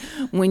so great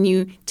when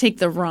you take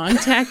the wrong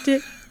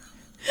tactic.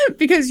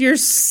 Because you're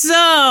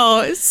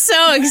so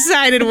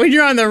excited when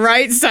you're on the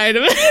right side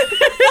of it.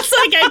 It's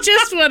like I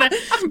just want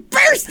to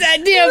burst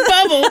that damn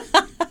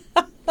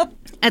bubble.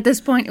 At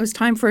this point, it was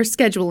time for a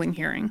scheduling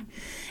hearing.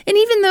 And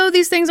even though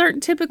these things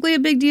aren't typically a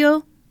big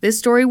deal, this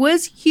story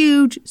was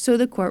huge, so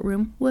the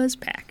courtroom was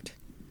packed.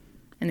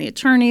 And the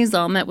attorneys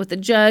all met with the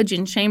judge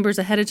in chambers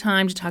ahead of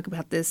time to talk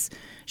about this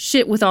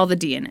shit with all the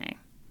DNA.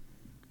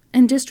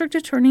 And District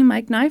Attorney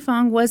Mike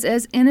Nifong was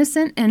as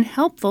innocent and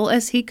helpful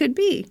as he could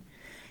be.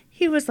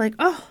 He was like,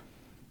 oh,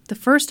 the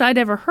first I'd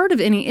ever heard of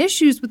any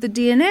issues with the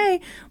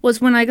DNA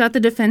was when I got the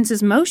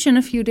defense's motion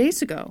a few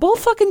days ago. Bull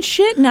fucking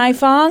shit,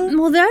 Nifong.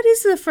 Well, that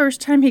is the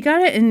first time he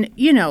got it. And,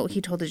 you know,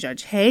 he told the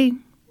judge, hey,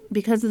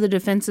 because of the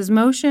defense's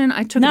motion,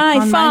 I took it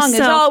upon myself. Nifong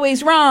is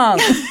always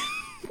wrong.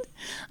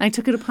 I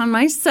took it upon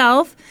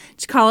myself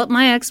to call up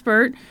my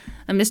expert,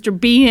 Mr.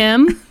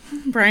 BM,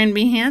 Brian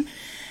Meehan.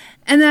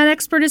 And that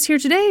expert is here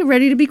today,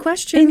 ready to be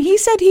questioned. And he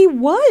said he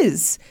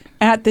was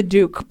at the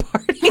Duke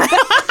party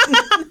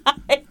that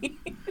night.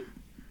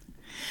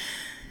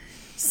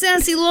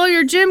 Sassy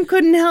lawyer Jim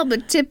couldn't help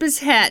but tip his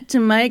hat to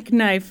Mike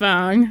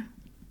Nifong.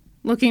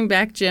 Looking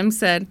back, Jim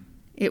said,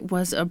 it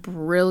was a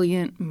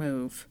brilliant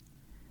move.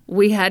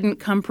 We hadn't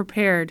come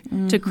prepared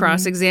to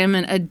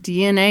cross-examine a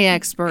DNA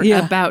expert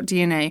about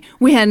DNA.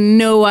 We had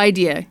no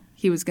idea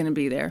he was going to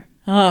be there.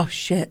 Oh,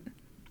 shit.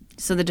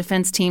 So the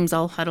defense teams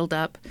all huddled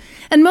up,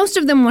 and most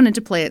of them wanted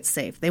to play it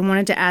safe. They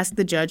wanted to ask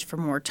the judge for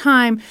more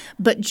time,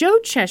 but Joe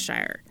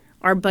Cheshire,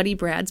 our buddy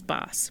Brad's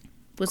boss,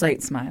 was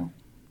Great smile.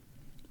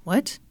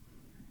 What?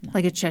 No.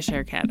 Like a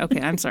Cheshire cat. Okay,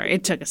 I'm sorry.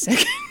 It took a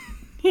second.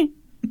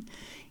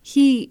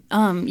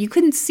 You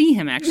couldn't see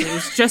him, actually. It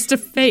was just a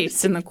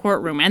face in the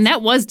courtroom, and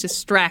that was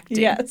distracting.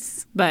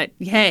 Yes. But,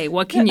 hey,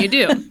 what can you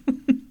do?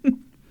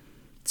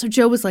 So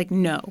Joe was like,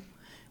 no,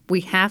 we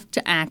have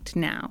to act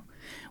now.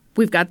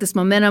 We've got this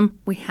momentum.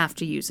 We have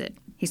to use it.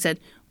 He said,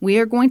 we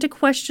are going to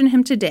question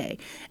him today.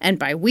 And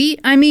by we,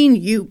 I mean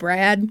you,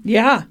 Brad.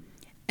 Yeah.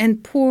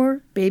 And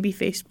poor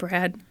baby-faced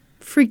Brad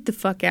freaked the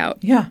fuck out.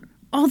 Yeah.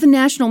 All the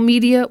national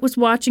media was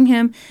watching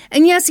him.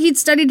 And yes, he'd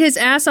studied his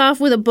ass off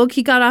with a book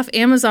he got off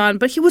Amazon,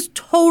 but he was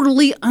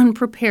totally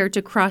unprepared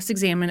to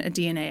cross-examine a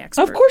DNA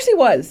expert. Of course he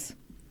was.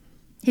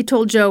 He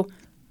told Joe,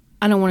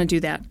 I don't want to do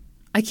that.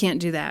 I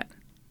can't do that.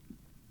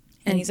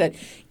 And he said,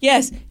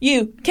 yes,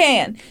 you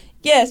can.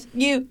 Yes,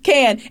 you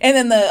can. And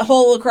then the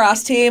whole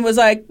lacrosse team was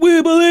like,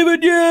 we believe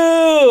in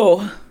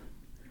you.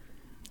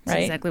 That's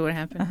right? exactly what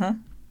happened. Uh-huh.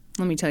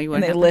 Let me tell you what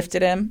and they happened.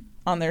 lifted him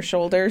on their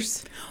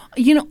shoulders.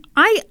 You know,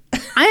 I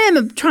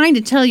am trying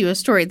to tell you a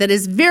story that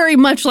is very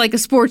much like a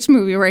sports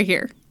movie right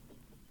here.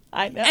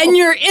 I know. And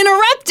you're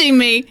interrupting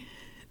me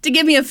to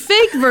give me a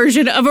fake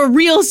version of a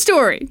real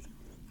story.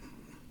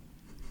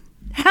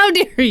 How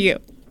dare you?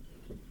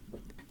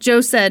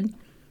 Joe said,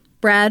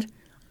 Brad,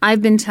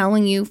 I've been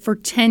telling you for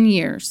 10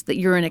 years that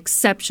you're an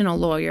exceptional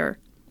lawyer.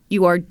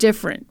 You are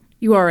different.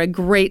 You are a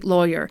great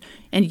lawyer.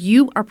 And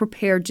you are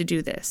prepared to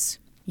do this.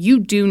 You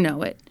do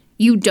know it.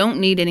 You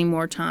don't need any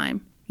more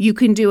time. You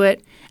can do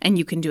it, and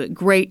you can do it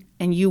great,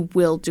 and you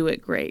will do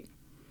it great.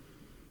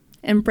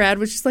 And Brad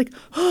was just like,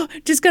 oh,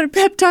 just got a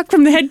pep talk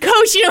from the head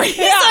coach. You know, he's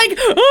like,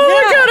 oh,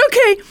 my God,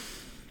 okay.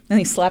 And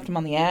he slapped him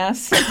on the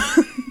ass.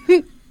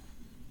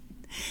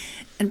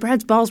 And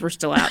Brad's balls were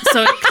still out.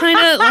 So it kind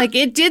of, like,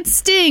 it did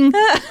sting.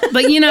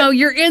 But, you know,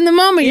 you're in the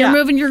moment. You're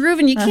moving, you're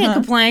grooving. You can't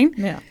complain.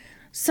 Yeah.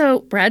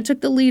 So Brad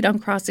took the lead on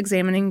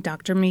cross-examining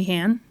Dr.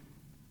 Meehan.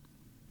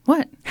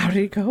 What? How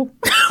did it go?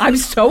 I'm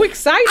so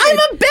excited. I'm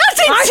about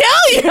to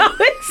tell you. I'm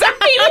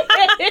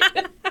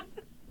excited.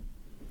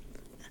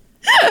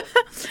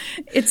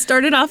 It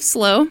started off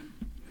slow.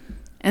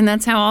 And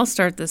that's how I'll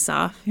start this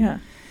off. Yeah.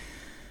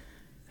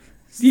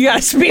 You got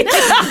to speed it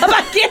up.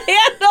 I can't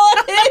handle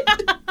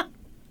it.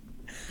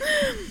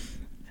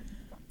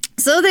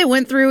 So they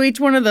went through each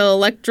one of the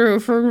electro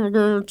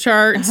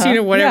charts,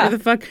 whatever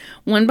the fuck,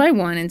 one by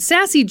one. And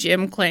Sassy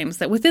Jim claims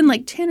that within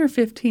like 10 or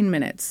 15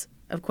 minutes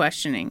of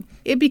questioning,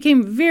 it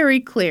became very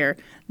clear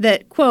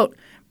that, quote,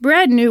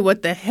 Brad knew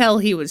what the hell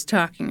he was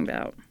talking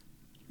about.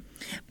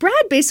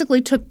 Brad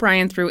basically took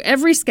Brian through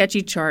every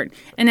sketchy chart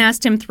and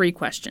asked him 3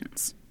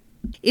 questions.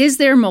 Is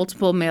there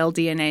multiple male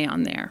DNA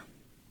on there?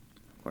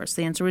 Of course,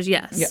 the answer was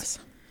yes. Yes.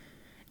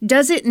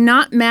 Does it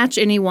not match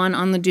anyone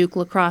on the Duke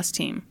lacrosse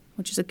team?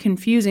 Which is a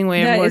confusing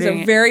way of wording it. That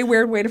is a very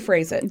weird way to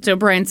phrase it. So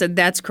Brian said,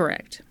 that's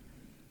correct.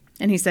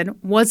 And he said,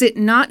 was it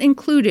not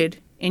included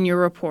in your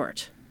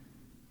report?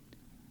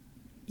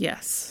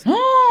 Yes.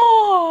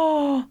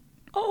 Oh.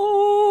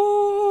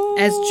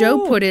 As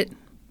Joe put it,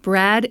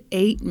 Brad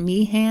ate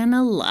Meehan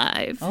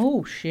alive.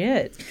 Oh,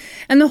 shit.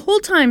 And the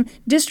whole time,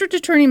 District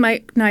Attorney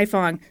Mike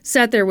Nifong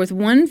sat there with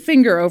one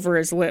finger over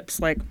his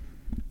lips like,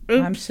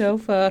 oops. I'm so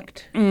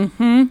fucked.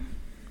 Mm-hmm.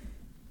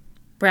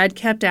 Brad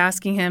kept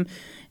asking him,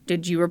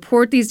 did you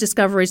report these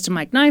discoveries to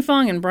Mike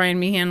Nifong? And Brian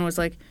Meehan was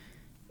like,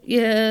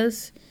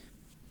 yes.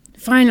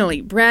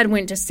 Finally, Brad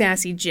went to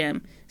Sassy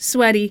Jim,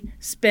 sweaty,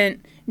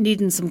 spent,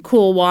 needing some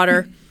cool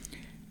water.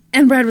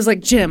 And Brad was like,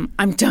 Jim,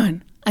 I'm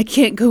done. I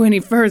can't go any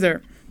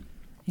further.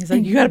 He's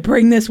like, you got to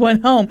bring this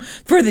one home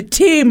for the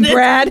team,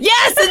 Brad.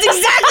 Yes, that's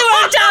exactly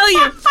what I'm telling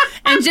you.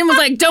 And Jim was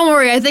like, don't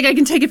worry, I think I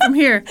can take it from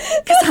here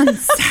because I'm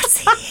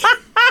sassy.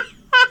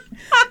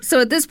 So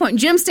at this point,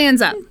 Jim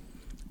stands up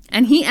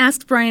and he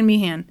asks Brian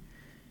Meehan,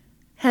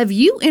 have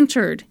you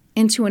entered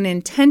into an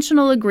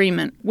intentional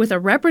agreement with a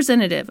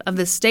representative of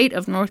the state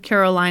of North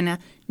Carolina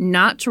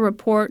not to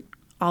report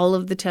all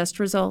of the test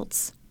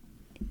results?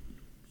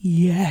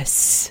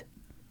 Yes.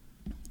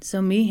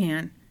 So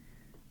Meehan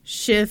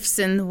shifts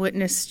in the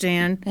witness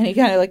stand. And he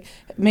kind of like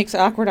makes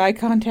awkward eye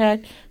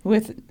contact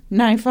with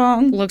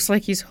Nifong. Looks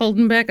like he's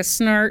holding back a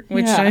snort,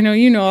 which I know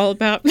you know all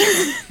about.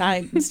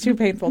 It's too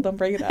painful. Don't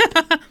bring it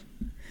up.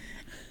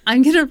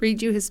 I'm going to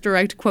read you his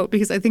direct quote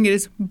because I think it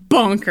is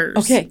bonkers.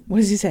 Okay, what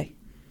does he say?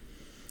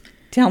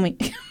 Tell me.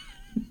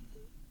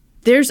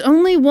 There's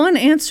only one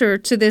answer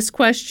to this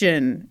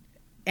question,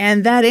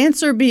 and that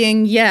answer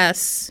being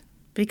yes,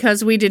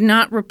 because we did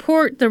not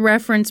report the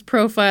reference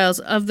profiles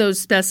of those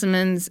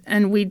specimens,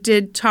 and we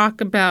did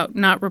talk about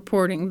not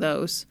reporting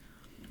those.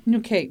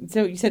 Okay,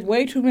 so you said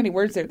way too many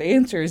words there. The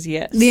answer is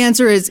yes. The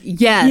answer is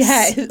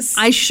yes. Yes.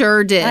 I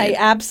sure did. I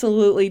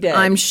absolutely did.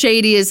 I'm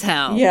shady as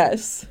hell.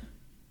 Yes.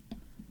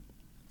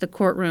 The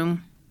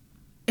courtroom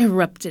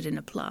erupted in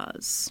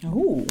applause.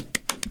 Oh.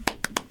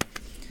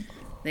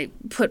 They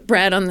put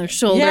Brad on their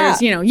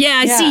shoulders.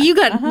 Yeah. See, you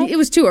got, it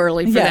was too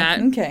early for that.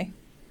 Okay.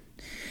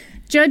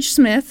 Judge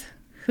Smith,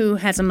 who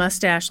has a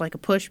mustache like a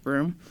push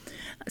broom,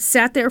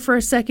 sat there for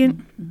a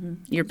second. Mm-hmm.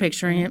 You're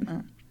picturing it.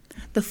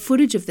 The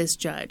footage of this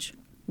judge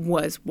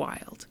was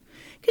wild.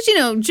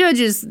 Because,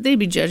 judges, they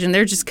be judging.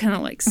 They're just kind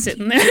of like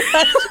sitting there.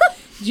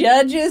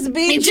 Judges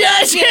be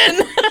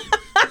judging.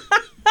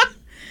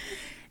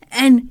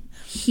 And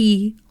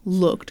he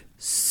looked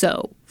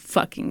so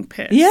fucking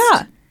pissed.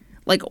 Yeah.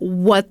 Like,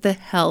 what the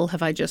hell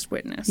have I just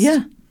witnessed?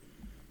 Yeah.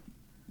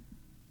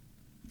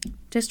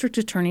 District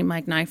Attorney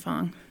Mike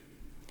Nifong,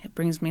 it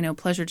brings me no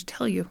pleasure to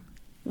tell you,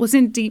 was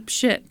in deep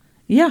shit.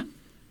 Yeah.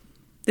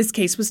 This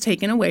case was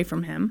taken away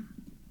from him.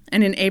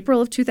 And in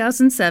April of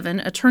 2007,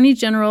 Attorney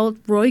General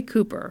Roy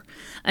Cooper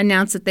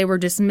announced that they were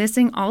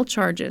dismissing all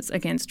charges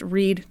against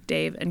Reed,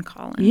 Dave, and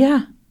Colin.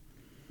 Yeah.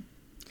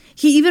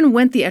 He even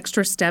went the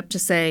extra step to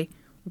say,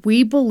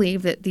 we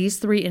believe that these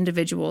 3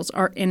 individuals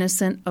are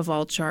innocent of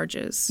all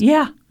charges.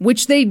 Yeah.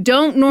 Which they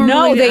don't normally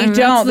No, they do.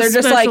 don't. They're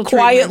just like treatment.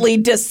 quietly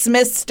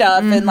dismiss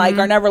stuff and like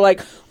are never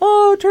like,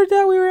 oh, it turns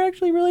out we were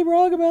actually really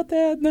wrong about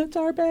that and that's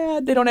our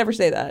bad. They don't ever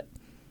say that.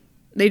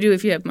 They do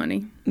if you have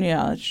money.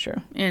 Yeah, that's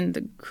true. And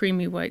the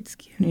creamy white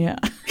skin. Yeah.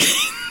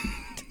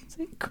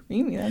 Say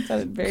creamy. That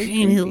sounded very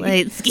creamy creepy.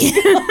 white skin.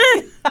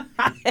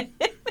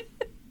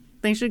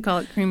 They should call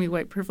it creamy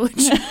white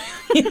privilege.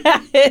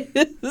 Yeah,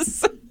 it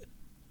is.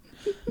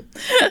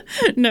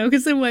 No,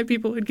 because then white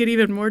people would get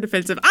even more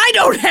defensive. I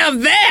don't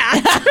have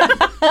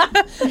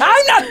that!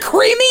 I'm not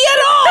creamy at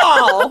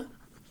all!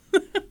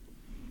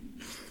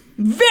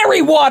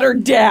 Very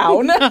watered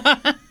down.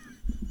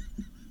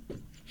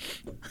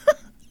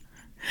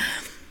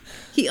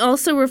 He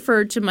also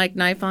referred to Mike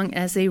Nifong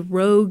as a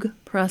rogue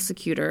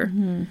prosecutor.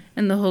 Mm-hmm.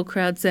 And the whole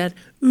crowd said,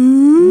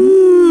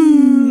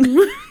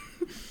 ooh.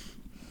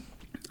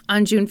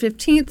 On June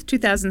 15th,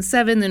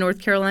 2007, the North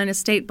Carolina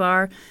State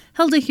Bar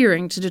held a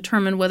hearing to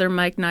determine whether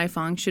Mike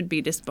Nifong should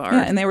be disbarred.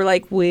 Yeah, and they were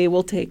like, we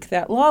will take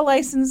that law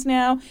license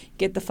now.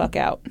 Get the fuck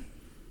out.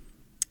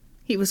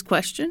 He was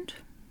questioned.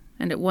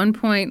 And at one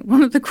point,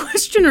 one of the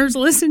questioners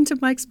listened to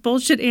Mike's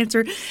bullshit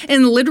answer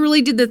and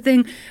literally did the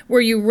thing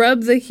where you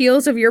rub the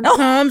heels of your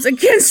palms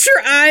against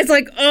your eyes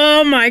like,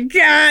 oh my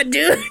God,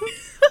 dude.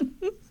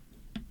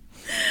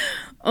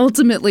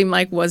 Ultimately,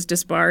 Mike was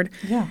disbarred.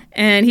 Yeah.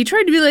 And he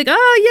tried to be like,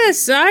 oh,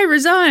 yes, I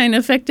resign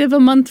effective a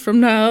month from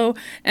now.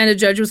 And a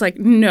judge was like,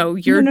 no,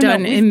 you're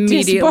done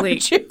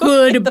immediately.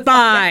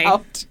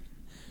 Goodbye.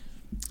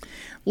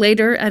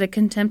 Later, at a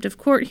contempt of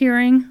court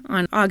hearing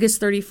on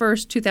August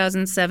 31st,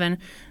 2007,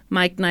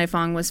 Mike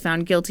Nifong was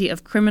found guilty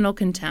of criminal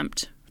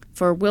contempt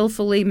for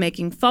willfully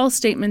making false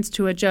statements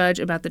to a judge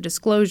about the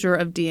disclosure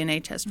of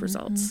DNA test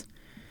results.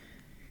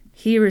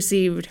 He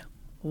received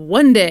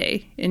 1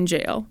 day in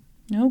jail.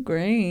 Oh,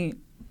 great.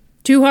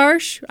 Too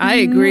harsh? I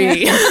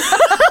agree.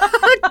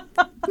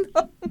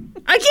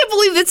 I can't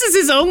believe this is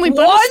his only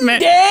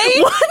punishment. 1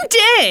 day? 1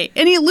 day!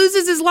 And he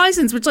loses his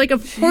license, which, like,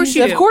 of course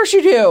you do. Of course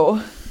you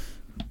do.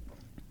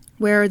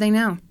 Where are they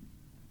now?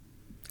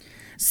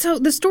 So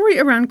the story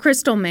around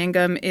Crystal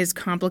Mangum is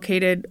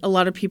complicated. A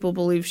lot of people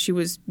believe she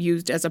was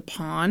used as a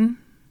pawn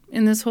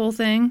in this whole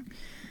thing.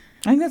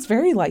 I think that's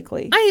very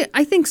likely.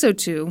 I think so,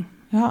 too.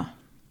 Yeah.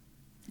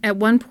 At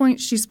one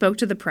point, she spoke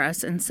to the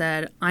press and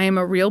said, "I am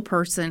a real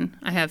person.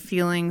 I have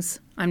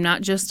feelings. I'm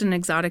not just an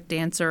exotic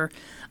dancer.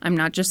 I'm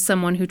not just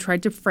someone who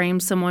tried to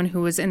frame someone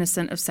who was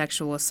innocent of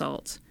sexual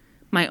assault.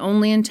 My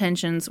only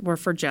intentions were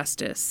for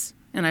justice,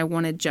 and I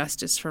wanted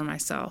justice for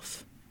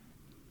myself."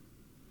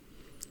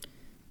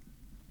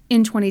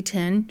 In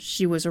 2010,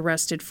 she was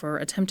arrested for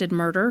attempted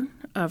murder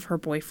of her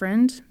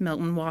boyfriend,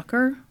 Milton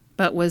Walker,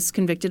 but was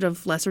convicted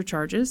of lesser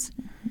charges.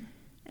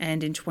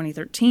 And in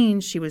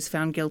 2013, she was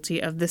found guilty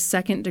of the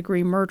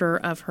second-degree murder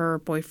of her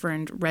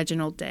boyfriend,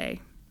 Reginald Day.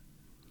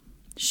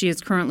 She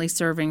is currently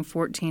serving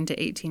 14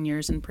 to 18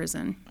 years in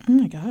prison. Oh,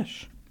 my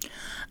gosh.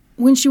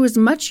 When she was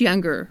much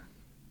younger,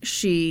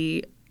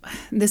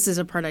 this is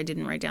a part I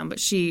didn't write down, but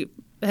she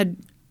had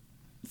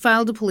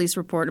filed a police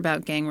report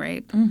about gang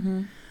rape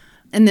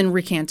and then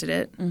recanted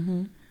it.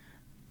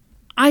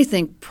 I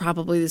think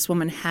probably this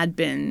woman had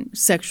been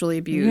sexually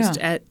abused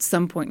at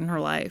some point in her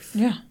life.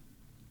 Yeah.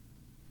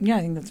 Yeah,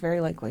 I think that's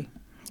very likely.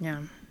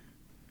 Yeah.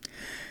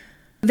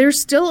 There's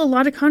still a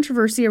lot of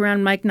controversy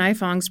around Mike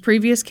Nifong's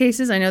previous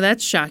cases. I know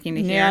that's shocking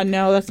to hear. Yeah,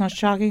 no, that's not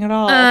shocking at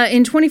all.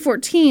 In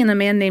 2014, a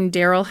man named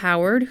Daryl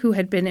Howard, who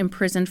had been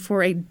imprisoned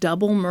for a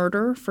double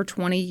murder for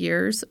 20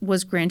 years,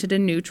 was granted a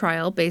new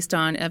trial based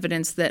on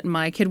evidence that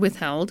Mike had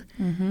withheld.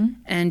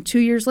 And 2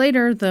 years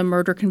later, the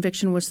murder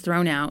conviction was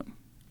thrown out,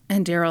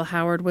 and Daryl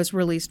Howard was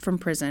released from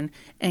prison.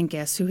 And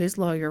guess who his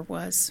lawyer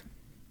was?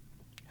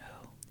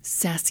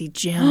 Sassy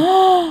Jim.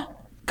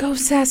 Go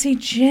Sassy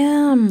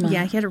Jim.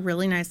 Yeah, he had a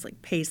really nice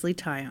paisley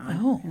tie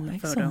on in the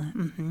excellent.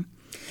 photo.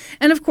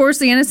 And of course,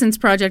 the Innocence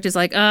Project is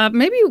like,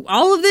 maybe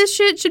all of this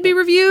shit should be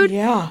reviewed.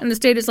 Yeah. And the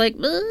state is like,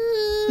 It sounds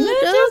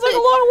like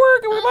a lot of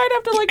work, and we might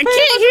have to pay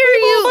can't hear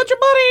you. a bunch of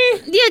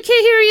money. Yeah,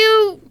 can't hear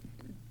you.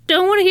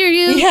 Don't want to hear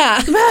you.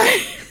 Yeah.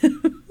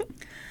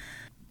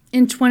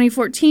 In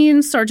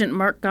 2014, Sergeant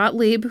Mark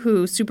Gottlieb,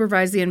 who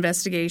supervised the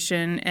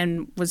investigation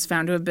and was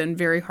found to have been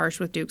very harsh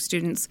with Duke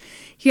students,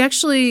 he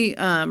actually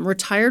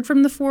retired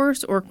from the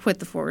force or quit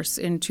the force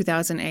in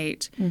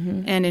 2008.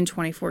 And in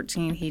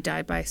 2014, he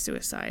died by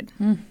suicide.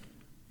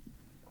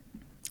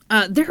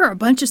 There are a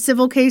bunch of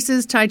civil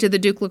cases tied to the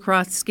Duke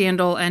lacrosse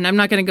scandal, and I'm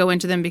not going to go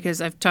into them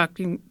because I've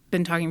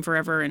been talking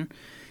forever, and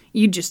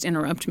you just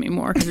interrupt me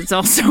more because it's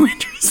all so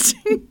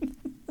interesting.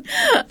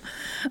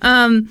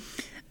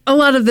 A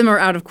lot of them are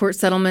out-of-court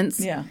settlements.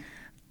 Yeah.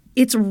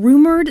 It's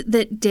rumored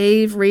that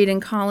Dave, Reed,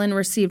 and Colin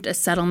received a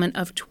settlement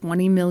of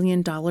 $20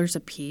 million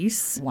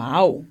apiece.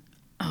 Wow.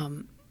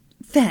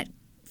 That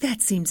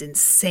seems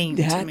insane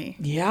to me.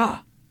 Yeah.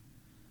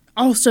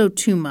 Also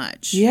too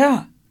much.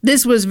 Yeah.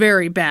 This was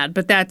very bad,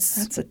 but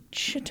that's a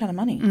shit ton of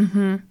money.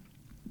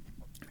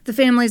 The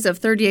families of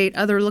 38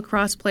 other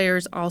lacrosse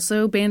players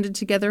also banded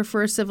together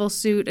for a civil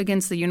suit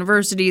against the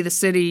university, the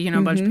city,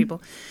 a bunch of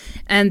people.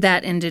 And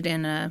that ended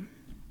in a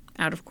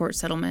out-of-court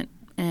settlement,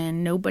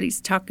 and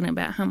nobody's talking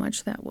about how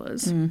much that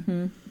was.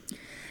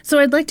 So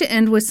I'd like to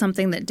end with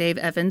something that Dave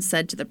Evans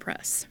said to the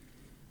press.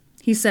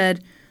 He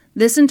said,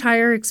 "This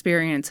entire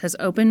experience has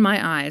opened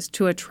my eyes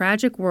to a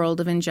tragic world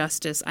of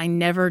injustice I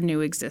never knew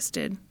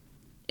existed.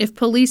 If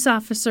police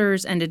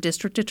officers and a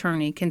district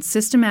attorney can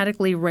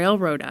systematically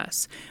railroad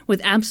us with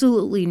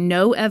absolutely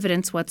no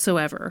evidence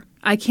whatsoever,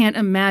 I can't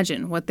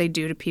imagine what they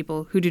do to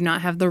people who do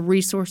not have the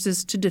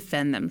resources to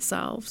defend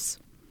themselves."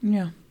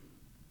 Yeah.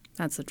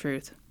 That's the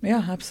truth.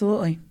 Yeah,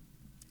 absolutely.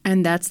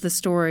 And that's the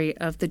story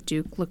of the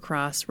Duke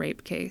lacrosse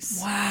rape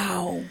case.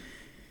 Wow.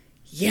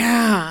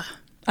 Yeah.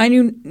 I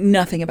knew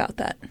nothing about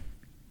that.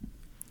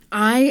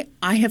 I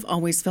have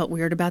always felt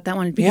weird about that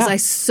one because I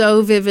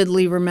so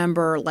vividly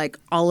remember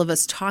all of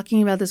us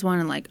talking about this one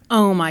and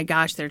oh my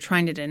gosh, they're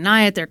trying to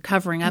deny it, they're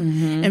covering up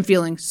and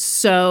feeling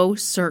so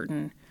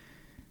certain.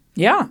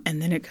 Yeah.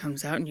 And then it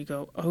comes out and you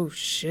go, oh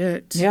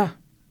shit. Yeah.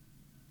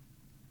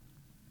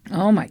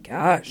 Oh my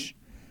gosh.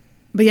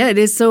 But yeah, it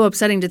is so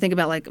upsetting to think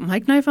about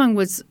Mike Nifong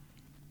was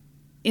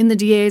in the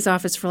DA's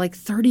office for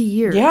 30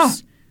 years. Yeah.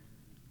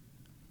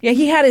 Yeah,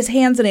 he had his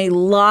hands in a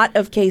lot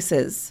of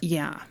cases.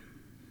 Yeah.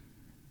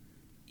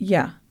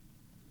 Yeah.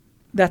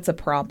 That's a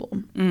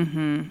problem.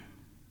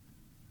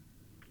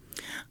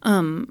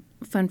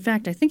 Fun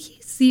fact, I think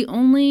he's the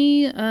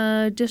only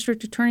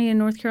district attorney in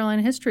North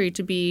Carolina history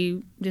to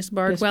be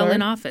disbarred while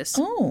in office.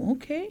 Oh,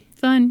 okay.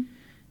 Fun.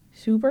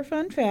 Super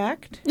fun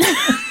fact.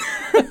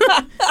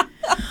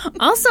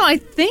 Also, I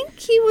think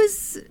he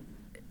was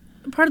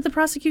part of the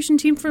prosecution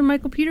team for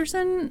Michael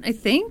Peterson, I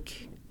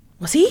think.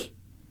 Was he?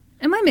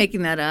 Am I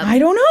making that up? I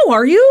don't know.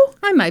 Are you?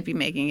 I might be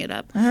making it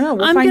up. I don't know.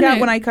 We'll find out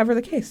when I cover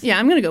the case. Yeah,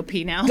 I'm going to go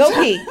pee now. Go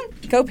pee.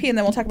 Go pee, and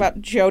then we'll talk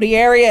about Jodi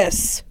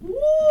Arias.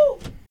 Woo!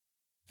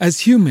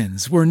 As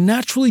humans, we're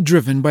naturally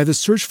driven by the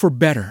search for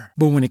better.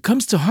 But when it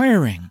comes to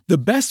hiring, the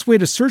best way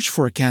to search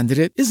for a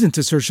candidate isn't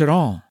to search at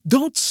all.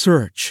 Don't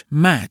search,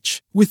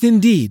 match with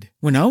Indeed.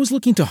 When I was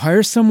looking to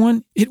hire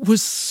someone, it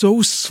was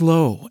so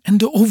slow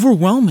and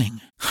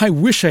overwhelming. I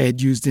wish I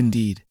had used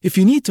Indeed. If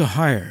you need to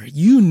hire,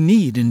 you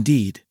need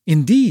Indeed.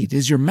 Indeed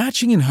is your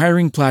matching and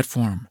hiring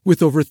platform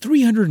with over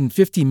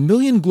 350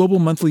 million global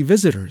monthly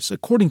visitors,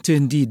 according to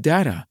Indeed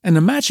data, and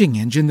a matching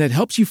engine that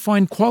helps you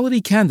find quality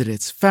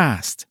candidates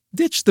fast.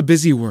 Ditch the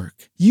busy work.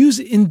 Use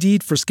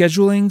Indeed for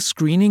scheduling,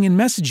 screening, and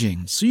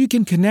messaging so you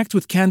can connect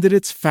with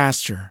candidates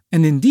faster.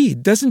 And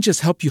Indeed doesn't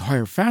just help you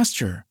hire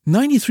faster.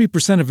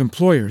 93% of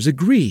employers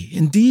agree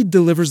Indeed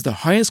delivers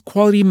the highest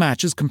quality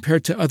matches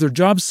compared to other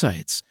job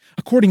sites,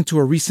 according to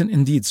a recent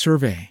Indeed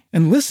survey.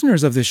 And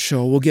listeners of this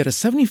show will get a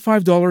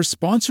 $75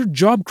 sponsored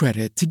job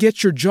credit to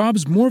get your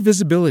jobs more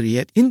visibility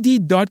at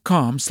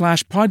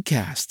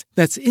Indeed.com/podcast.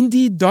 That's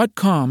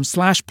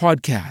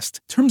Indeed.com/podcast.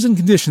 Terms and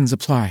conditions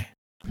apply.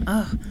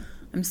 Oh,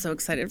 I'm so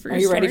excited for your Are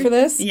you story. ready for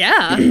this?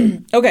 Yeah.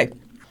 Okay.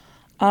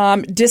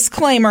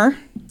 Disclaimer.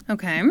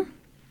 Okay.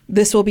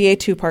 This will be a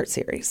 2-part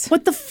series.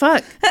 What the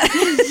fuck?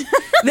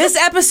 This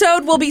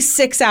episode will be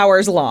 6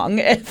 hours long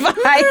if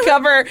I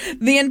cover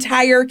the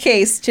entire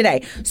case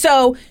today.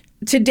 So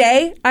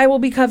today I will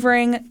be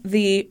covering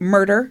the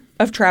murder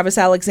of Travis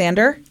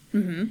Alexander.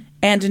 Mm-hmm.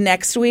 And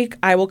next week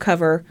I will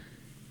cover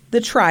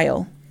the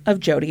trial of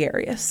Jodi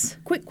Arias.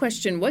 Quick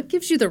question. What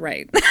gives you the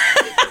right?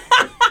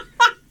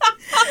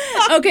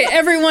 Okay,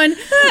 everyone.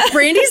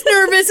 Brandy's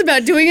nervous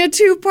about doing a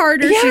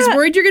 2-parter. Yeah. She's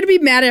worried you're going to be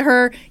mad at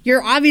her.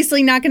 You're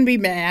obviously not going to be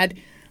mad.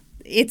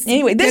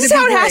 Anyway, this is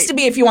how it has to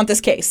be if you want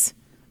this case.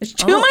 There's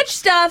too much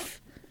stuff.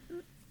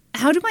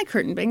 How do my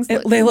curtain bangs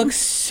look? They look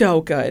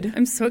so good.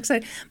 I'm so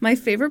excited. My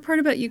favorite part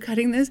about you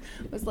cutting this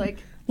was like...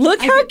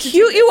 Look how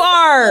cute you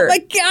are. Oh my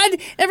God.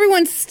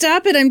 Everyone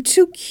stop it. I'm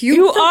too cute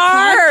You for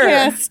are.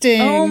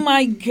 podcasting. Oh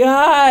my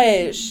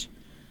gosh.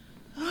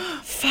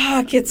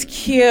 Fuck, it's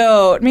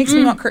cute. Makes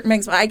me want curtain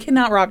bangs, but I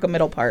cannot rock a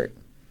middle part.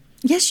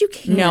 Yes, you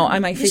can. No,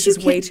 my face you is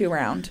way can. too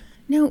round.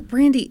 No,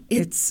 Brandy.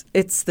 It's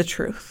the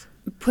truth.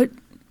 Put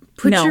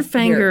No, your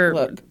finger... here,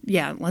 look.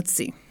 Yeah, let's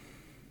see.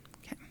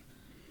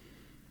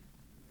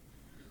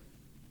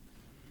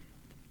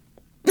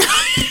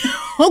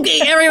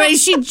 Okay, everybody,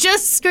 she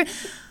just...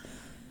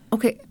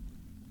 Okay,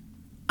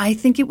 I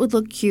think it would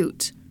look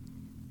cute.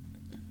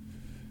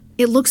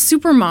 It looks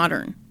super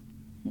modern.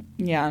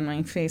 Yeah, and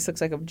my face looks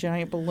like a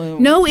giant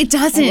balloon. No, it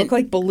doesn't. I look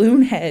like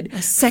Balloon Head.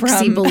 A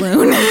sexy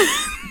balloon.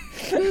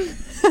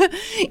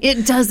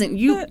 It doesn't.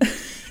 You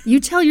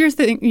tell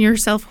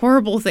yourself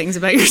horrible things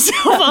about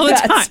yourself all the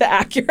time. That's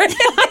accurate.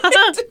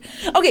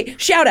 Okay,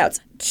 shout outs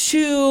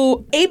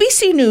to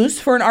ABC News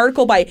for an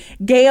article by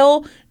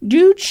Gail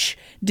Deutsch,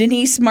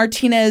 Denise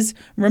Martinez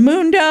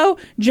Ramundo,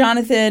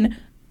 Jonathan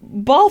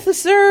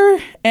Balthasar,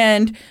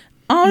 and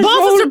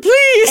Balthasar,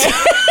 please!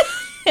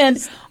 and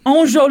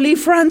Anjoli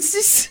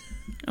Francis.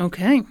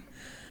 Okay.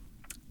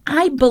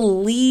 I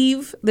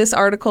believe this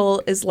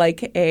article is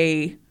like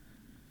a...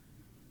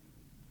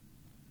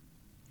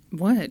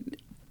 What?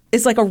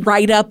 It's like a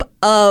write-up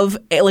of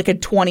like a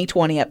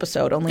 2020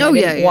 episode. Only I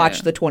didn't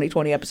watch the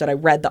 2020 episode. I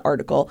read the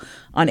article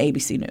on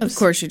ABC News. Of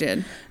course you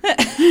did.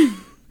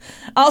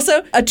 Also,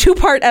 a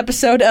 2-part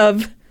episode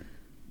of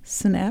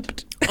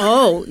Snapped.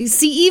 Oh, you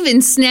see,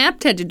 even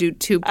Snapped had to do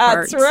 2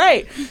 parts.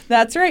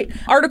 That's right.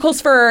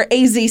 Articles for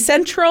AZ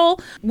Central,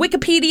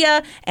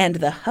 Wikipedia, and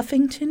the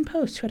Huffington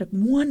Post, who had a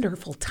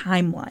wonderful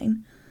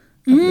timeline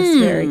of this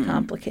very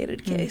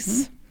complicated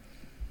case.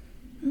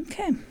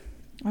 Okay.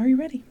 Are you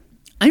ready?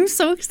 I'm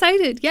so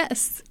excited.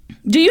 Yes.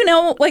 Do you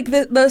know, like,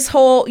 this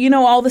whole,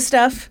 all the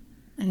stuff?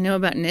 I know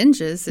about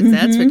ninjas, if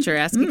that's what you're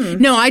asking.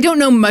 No, I don't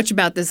know much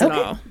about this at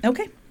all.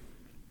 Okay.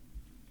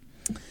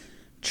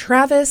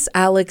 Travis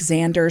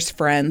Alexander's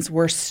friends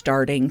were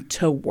starting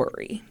to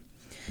worry.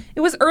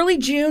 It was early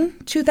June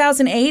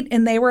 2008,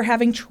 and they were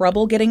having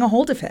trouble getting a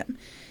hold of him.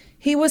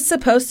 He was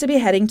supposed to be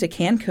heading to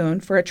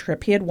Cancun for a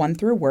trip he had won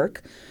through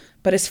work,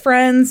 but his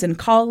friends and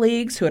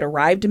colleagues who had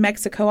arrived in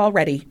Mexico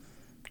already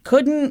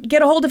couldn't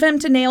get a hold of him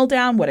to nail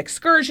down what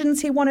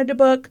excursions he wanted to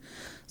book,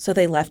 so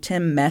they left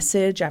him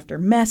message after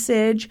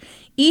message,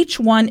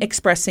 each one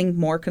expressing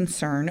more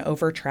concern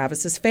over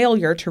Travis's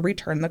failure to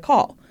return the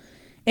call.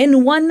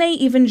 In one, they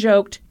even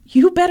joked,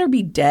 "You better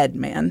be dead,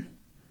 man."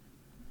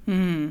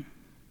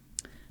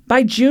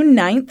 By June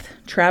 9th,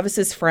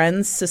 Travis's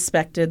friends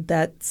suspected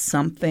that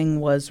something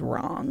was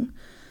wrong.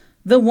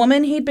 The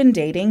woman he'd been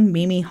dating,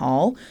 Mimi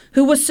Hall,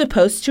 who was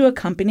supposed to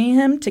accompany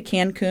him to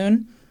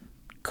Cancun,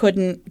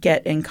 couldn't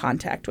get in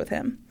contact with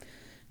him.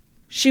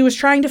 She was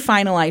trying to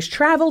finalize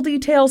travel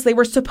details. They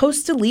were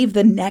supposed to leave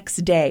the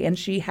next day, and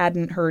she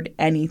hadn't heard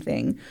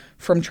anything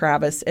from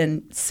Travis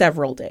in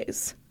several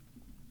days.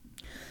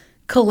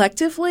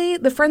 Collectively,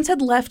 the friends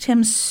had left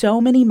him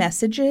so many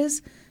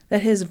messages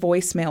that his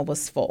voicemail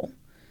was full.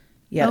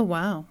 Yet, Oh,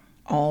 wow.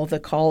 all the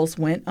calls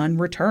went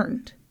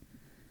unreturned.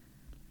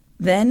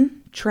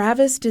 Then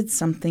Travis did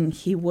something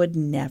he would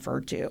never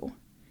do.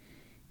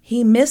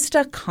 He missed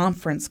a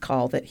conference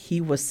call that he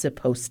was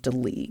supposed to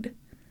lead.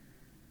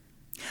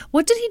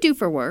 What did he do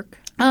for work?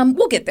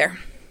 We'll get there.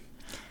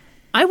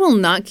 I will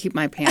not keep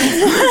my pants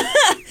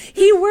on.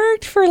 He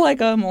worked for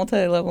like a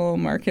multi-level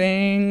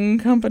marketing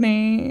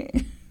company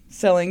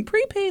selling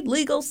prepaid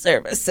legal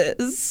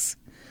services.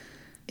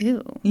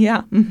 Ew.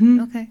 Yeah.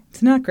 Okay.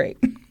 It's not great.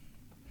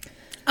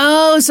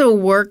 Oh, so a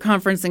work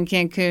conference in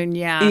Cancun.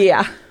 Yeah.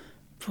 Yeah.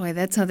 Boy,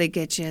 that's how they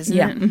get you, isn't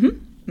Yeah.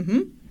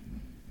 it?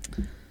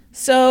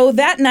 So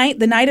that night,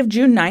 the night of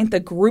June 9th, a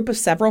group of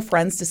several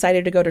friends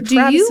decided to go to Do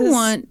Travis's. you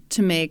want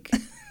to make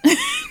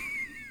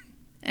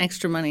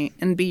extra money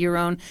and be your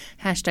own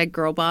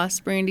 #girl boss,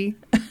 Brandy?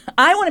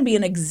 I want to be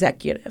an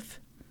executive.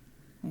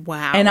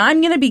 Wow. And I'm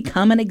going to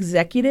become an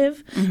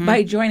executive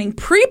by joining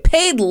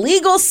Prepaid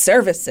Legal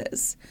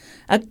Services,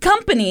 a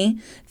company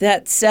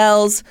that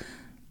sells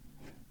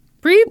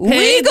prepaid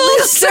legal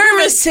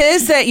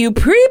services that you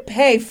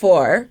prepay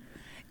for.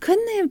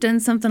 Couldn't they have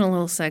done something a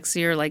little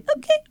sexier, like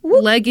Okay.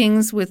 Well,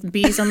 leggings with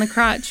bees on the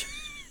crotch?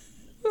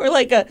 or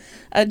like a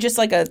just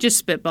like a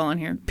Just spitballing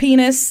here.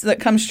 penis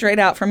that comes straight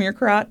out from your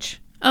crotch.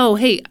 Oh,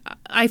 hey,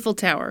 Eiffel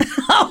Tower.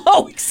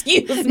 Oh,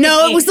 excuse me.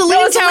 No, it was the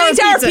Leaning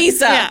Tower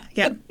pizza.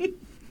 Yeah.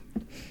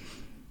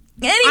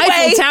 Anyway,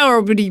 Eiffel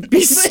Tower would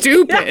be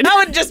stupid.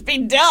 that would just be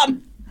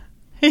dumb.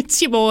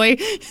 It's your boy,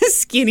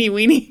 Skinny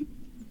Weenie.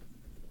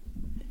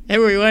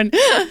 Everyone.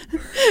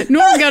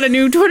 Norm got a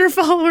new Twitter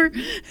follower, and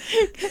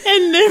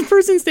the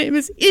person's name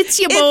is It's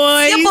Your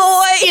Boy, your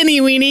boy.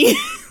 Skinny Weenie.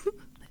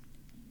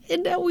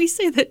 And now we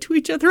say that to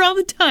each other all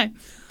the time.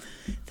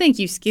 Thank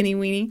you, Skinny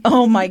Weenie.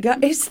 Oh my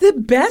God. It's the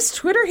best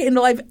Twitter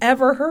handle I've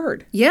ever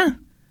heard. Yeah.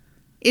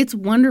 It's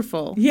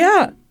wonderful.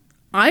 Yeah.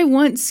 I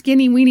want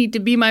Skinny Weenie to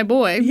be my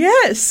boy.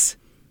 Yes.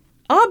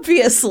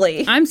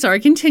 Obviously. I'm sorry,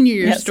 continue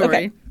your Yes, story.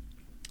 okay.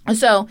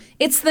 So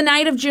it's the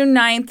night of June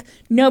 9th.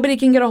 Nobody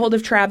can get a hold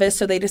of Travis,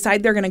 so they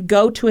decide they're going to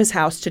go to his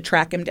house to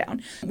track him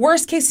down.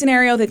 Worst case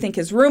scenario, they think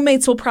his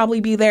roommates will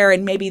probably be there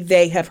and maybe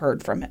they have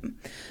heard from him.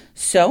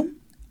 So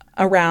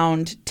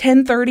around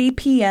 10:30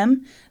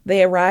 p.m.,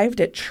 they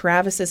arrived at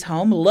Travis's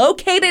home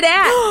located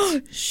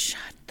at Shut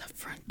the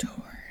front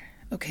door.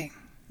 Okay.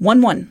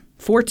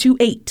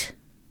 11428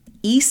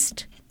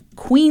 East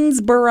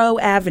Queensboro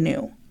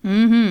Avenue.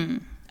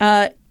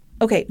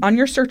 Okay, on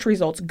your search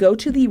results, go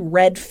to the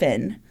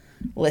Redfin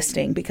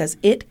listing because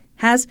it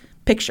has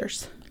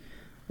pictures.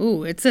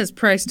 Ooh, it says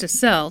price to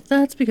sell.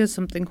 That's because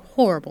something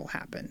horrible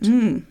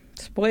happened.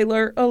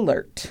 Spoiler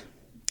alert.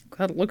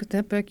 Gotta look at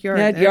that backyard.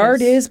 That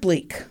yard is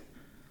bleak.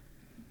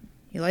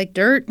 You like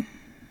dirt?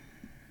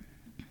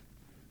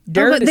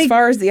 Dirt but as they-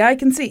 far as the eye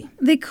can see.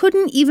 They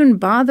couldn't even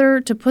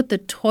bother to put the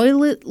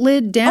toilet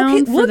lid down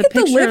Okay, for look the at the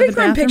picture living of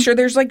the room bathroom. picture.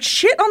 There's like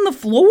shit on the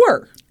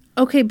floor.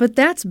 Okay, but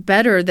that's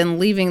better than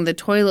leaving the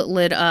toilet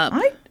lid up.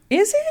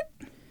 Is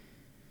it?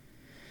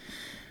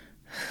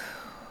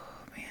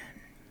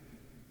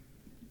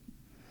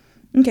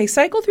 Okay,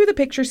 cycle through the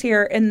pictures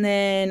here, and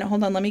then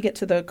hold on. Let me get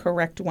to the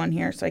correct one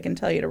here, so I can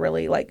tell you to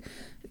really like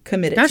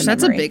commit it. Gosh, to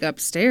that's a memory. big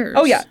upstairs.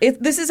 Oh yeah,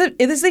 this is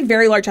a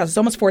very large house. It's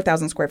almost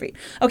 4,000 square feet.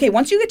 Okay,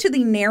 once you get to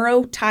the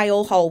narrow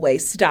tile hallway,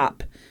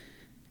 stop.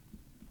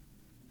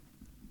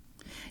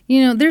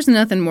 You know, there's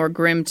nothing more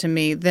grim to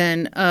me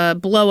than a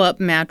blow-up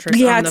mattress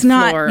Yeah, on the it's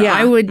not- floor. yeah.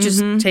 I would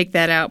just take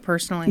that out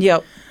personally.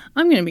 Yep.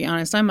 I'm going to be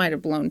honest. I might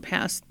have blown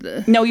past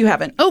the... No, you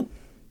haven't. Oh,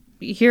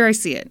 here I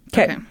see it.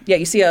 Okay. Yeah,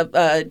 you see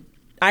a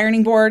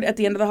ironing board at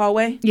the end of the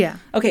hallway? Yeah.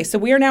 Okay, so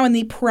we are now in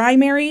the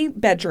primary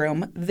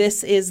bedroom.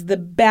 This is the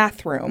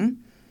bathroom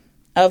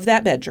of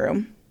that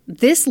bedroom.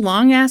 This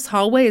long-ass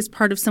hallway is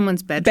part of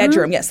someone's bedroom?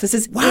 Bedroom, yes. This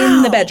is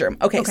in the bedroom.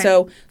 Okay.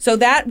 So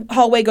that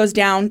hallway goes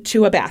down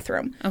to a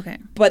bathroom. Okay.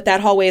 But that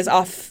hallway is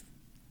off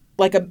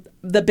like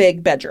the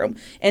big bedroom.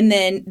 And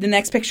then the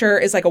next picture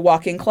is like a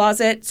walk-in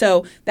closet.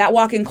 So that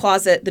walk-in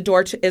closet, the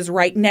door is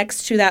right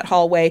next to that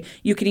hallway.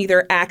 You can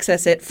either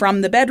access it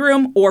from the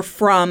bedroom or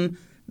from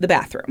the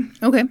bathroom.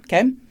 Okay.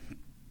 Okay.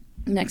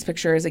 Next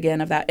picture is again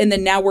of that. And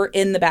then now we're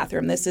in the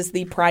bathroom. This is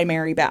the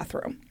primary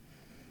bathroom.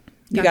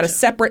 You got a Gotcha.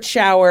 separate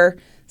shower,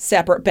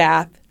 separate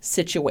bath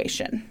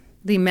situation.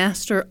 The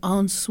master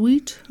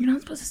ensuite? You're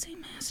not supposed to say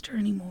master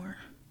anymore.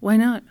 Why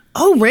not?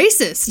 Oh,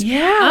 racist.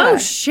 Yeah. Oh,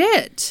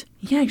 shit.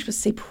 Yeah, you're supposed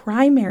to say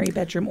primary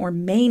bedroom or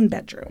main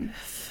bedroom.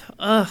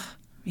 Ugh.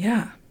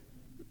 Yeah.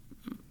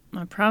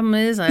 My problem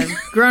is I've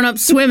grown up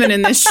swimming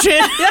in this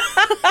shit.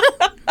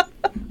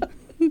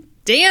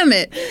 Damn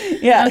it.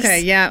 Yes.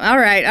 Okay, yeah. All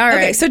right.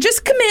 Okay, so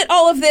just commit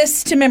all of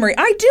this to memory.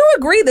 I do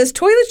agree. This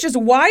toilet's just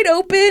wide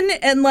open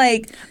and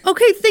like...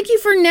 Okay, thank you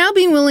for now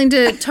being willing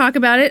to talk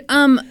about it.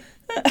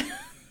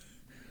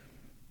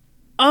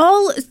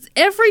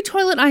 Every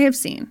toilet I have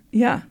seen,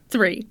 Yeah.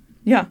 3,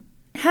 Yeah.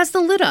 has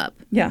the lid up.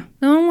 Yeah.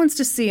 No one wants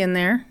to see in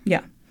there.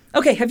 Yeah.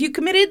 Okay, have you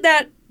committed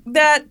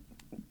that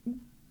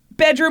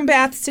bedroom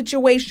bath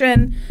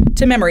situation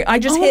to memory. I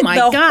just hit my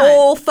the God.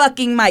 whole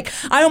fucking mic.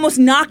 I almost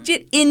knocked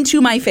it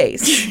into my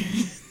face.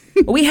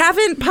 We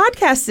haven't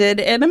podcasted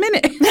in a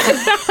minute.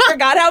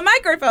 Forgot how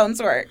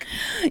microphones work.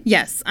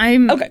 Yes,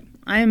 I'm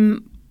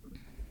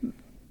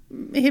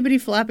hibbity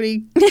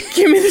floppity.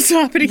 Give me the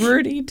toppity.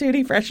 Fruity,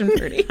 tutti, fresh and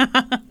fruity.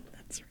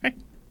 That's right.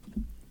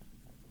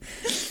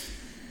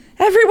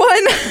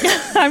 Everyone,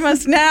 I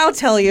must now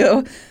tell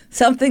you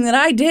something that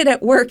I did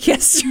at work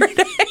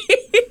yesterday.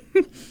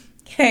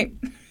 Okay.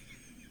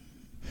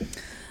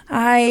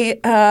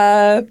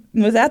 I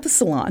was at the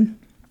salon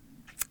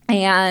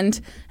and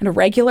had a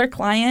regular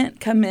client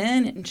come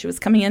in, and she was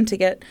coming in to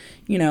get,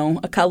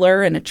 a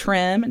color and a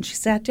trim, and she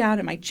sat down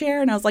in my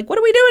chair, and I was like, what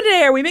are we doing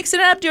today? Are we mixing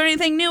it up, doing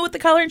anything new with the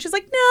color? And she's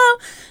like, no,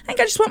 I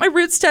think I just want my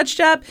roots touched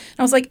up. And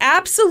I was like,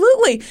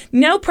 absolutely,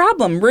 no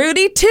problem.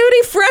 Rooty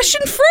tooty, fresh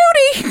and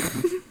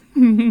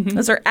fruity.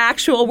 Those are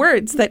actual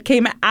words that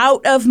came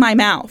out of my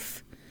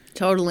mouth.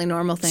 Totally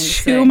normal thing to To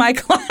say. my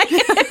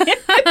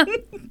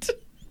client.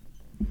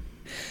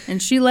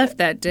 And she left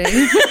that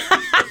day.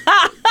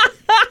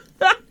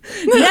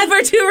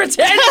 Never to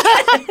return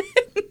again.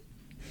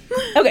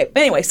 Okay,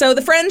 anyway, so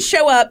the friends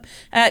show up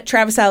at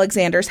Travis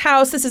Alexander's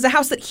house. This is a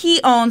house that he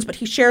owns, but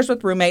he shares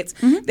with roommates.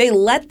 Mm-hmm. They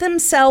let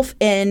themselves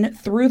in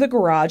through the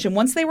garage, and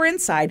once they were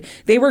inside,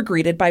 they were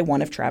greeted by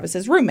one of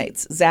Travis's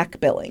roommates, Zach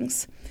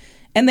Billings.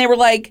 And they were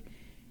like,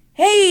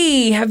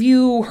 hey, have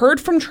you heard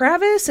from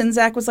Travis? And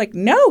Zach was like,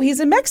 no, he's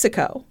in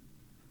Mexico.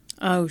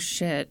 Oh,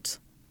 shit.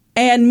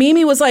 And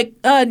Mimi was like,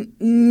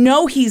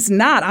 no, he's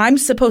not. I'm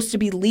supposed to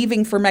be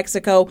leaving for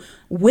Mexico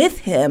with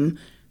him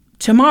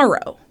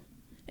tomorrow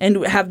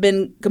and have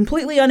been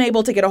completely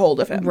unable to get a hold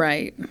of him.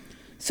 Right.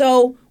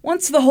 So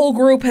once the whole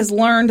group has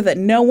learned that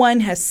no one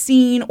has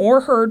seen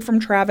or heard from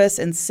Travis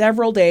in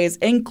several days,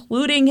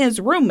 including his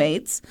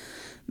roommates,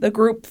 the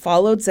group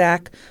followed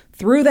Zach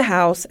through the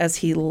house as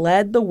he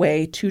led the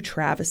way to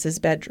Travis's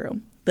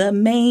bedroom, the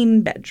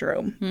main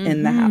bedroom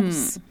in the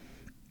house.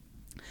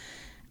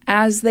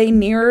 As they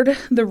neared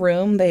the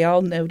room, they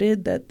all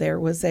noted that there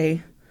was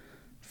a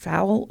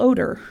foul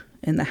odor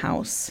in the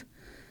house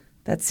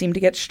that seemed to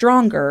get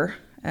stronger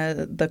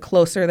the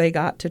closer they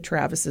got to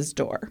Travis's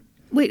door.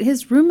 Wait,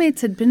 his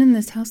roommates had been in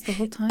this house the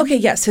whole time? Okay,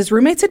 yes, his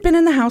roommates had been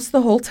in the house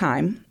the whole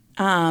time.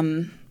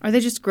 Are they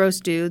just gross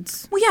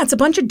dudes? Well, yeah, it's a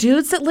bunch of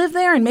dudes that live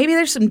there, and maybe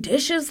there's some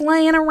dishes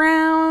laying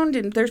around,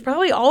 and there's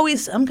probably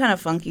always some kind of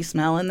funky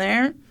smell in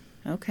there.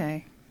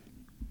 Okay.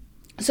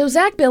 So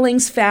Zach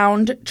Billings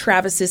found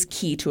Travis's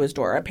key to his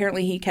door.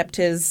 Apparently he kept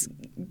his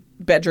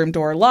bedroom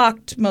door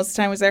locked most of the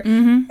time he was there.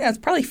 Mm-hmm. Yeah, it's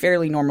probably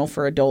fairly normal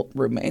for adult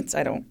roommates.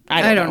 I don't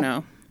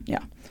know.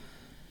 Yeah.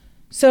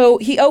 So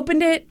he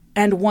opened it,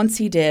 and once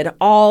he did,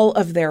 all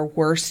of their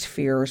worst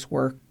fears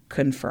were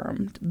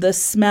confirmed. The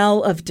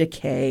smell of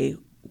decay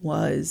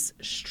was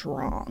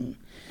strong.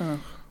 Ugh.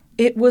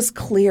 It was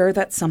clear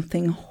that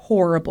something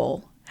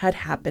horrible had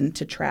happened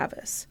to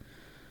Travis.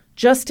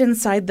 Just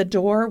inside the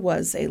door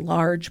was a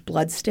large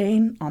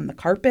bloodstain on the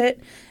carpet,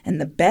 and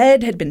the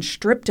bed had been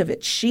stripped of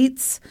its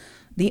sheets.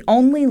 The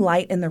only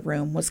light in the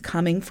room was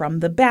coming from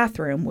the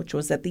bathroom, which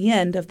was at the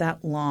end of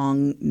that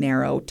long,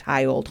 narrow,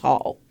 tiled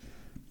hall.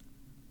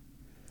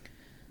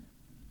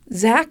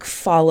 Zach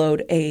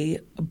followed a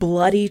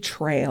bloody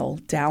trail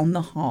down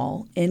the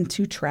hall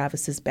into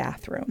Travis's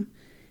bathroom,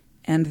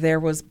 and there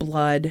was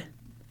blood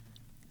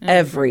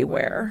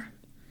everywhere.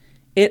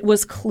 It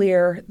was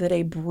clear that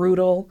a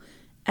brutal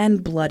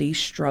and bloody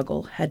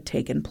struggle had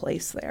taken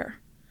place there.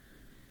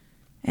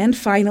 And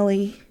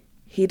finally,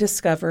 he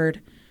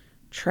discovered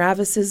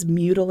Travis's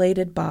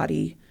mutilated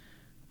body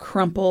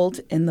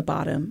crumpled in the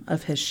bottom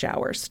of his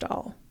shower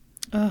stall.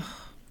 Ugh.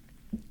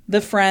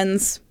 The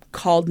friends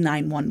called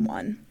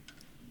 911.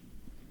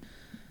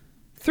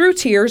 Through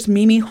tears,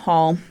 Mimi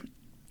Hall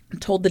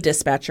told the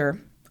dispatcher,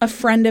 "A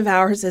friend of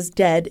ours is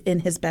dead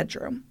in his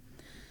bedroom."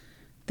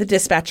 The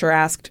dispatcher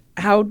asked,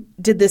 "How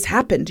did this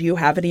happen? Do you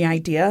have any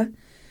idea?"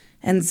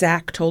 And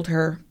Zach told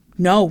her,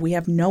 "No, we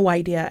have no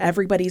idea.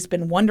 Everybody's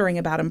been wondering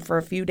about him for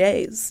a few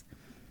days."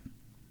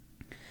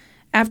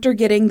 After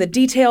getting the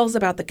details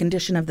about the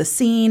condition of the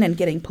scene and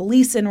getting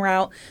police en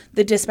route,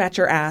 the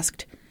dispatcher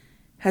asked,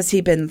 "Has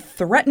he been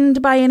threatened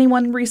by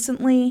anyone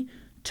recently?"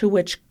 To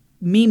which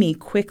Mimi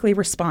quickly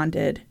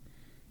responded,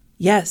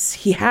 "Yes,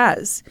 he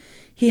has.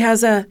 He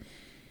has an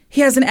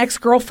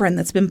ex-girlfriend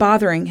that's been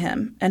bothering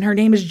him, and her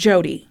name is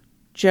Jody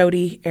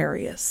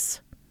Arias."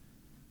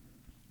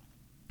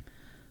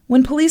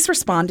 When police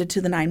responded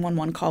to the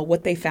 911 call,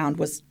 what they found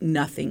was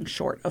nothing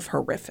short of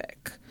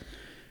horrific.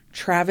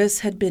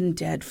 Travis had been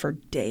dead for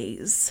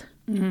days.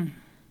 Mm-hmm.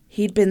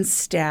 He'd been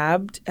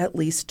stabbed at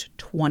least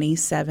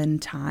 27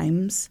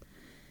 times.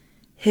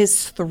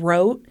 His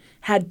throat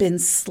had been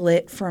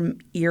slit from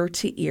ear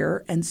to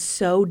ear and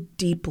so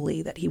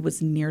deeply that he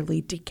was nearly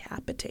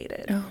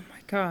decapitated. Oh, my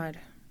God.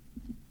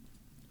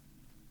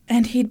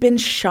 And he'd been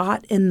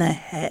shot in the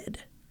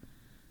head.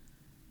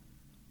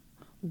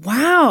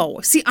 Wow.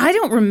 See, I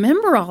don't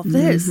remember all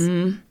this.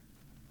 Mm-hmm.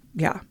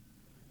 Yeah.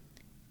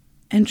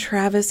 And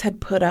Travis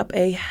had put up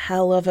a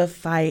hell of a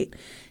fight.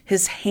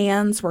 His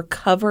hands were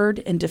covered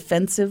in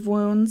defensive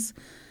wounds.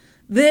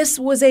 This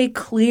was a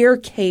clear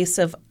case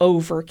of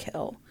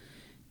overkill.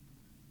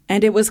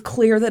 And it was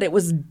clear that it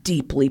was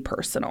deeply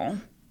personal.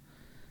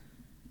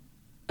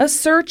 A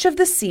search of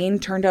the scene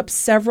turned up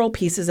several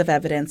pieces of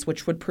evidence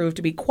which would prove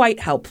to be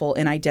quite helpful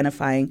in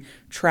identifying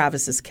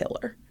Travis's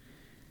killer.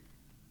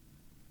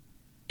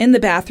 In the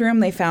bathroom,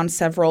 they found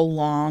several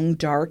long,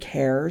 dark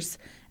hairs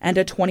and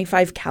a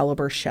 .25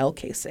 caliber shell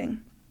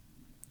casing.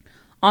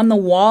 On the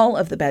wall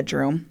of the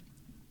bedroom,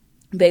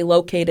 they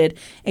located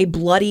a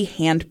bloody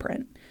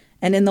handprint,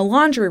 and in the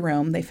laundry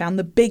room, they found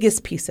the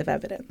biggest piece of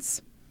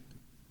evidence.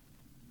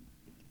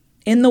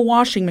 In the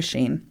washing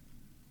machine,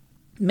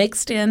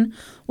 mixed in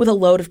with a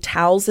load of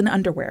towels and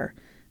underwear,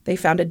 they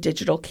found a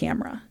digital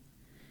camera.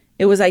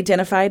 It was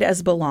identified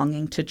as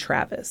belonging to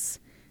Travis.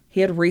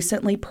 He had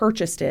recently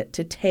purchased it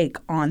to take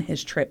on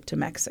his trip to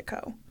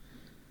Mexico.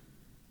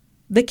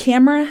 The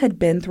camera had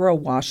been through a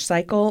wash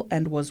cycle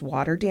and was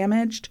water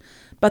damaged,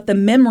 but the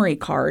memory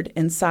card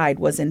inside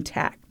was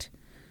intact.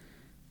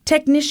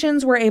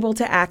 Technicians were able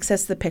to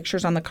access the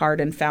pictures on the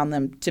card and found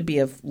them to be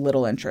of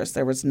little interest.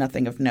 There was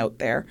nothing of note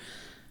there.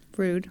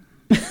 Rude.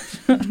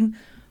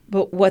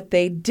 But what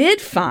they did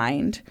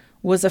find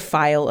was a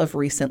file of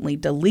recently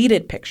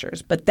deleted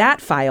pictures, but that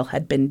file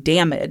had been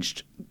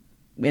damaged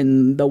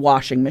in the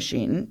washing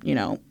machine,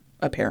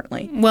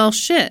 apparently. Well,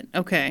 shit.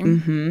 Okay.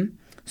 Mm-hmm.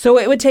 So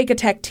it would take a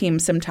tech team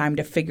some time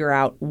to figure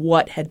out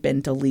what had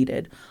been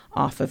deleted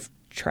off of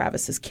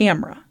Travis's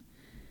camera.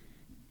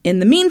 In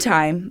the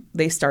meantime,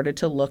 they started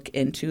to look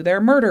into their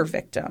murder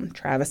victim,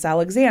 Travis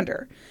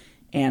Alexander,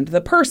 and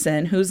the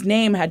person whose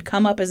name had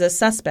come up as a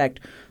suspect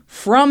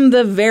from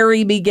the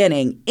very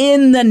beginning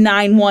in the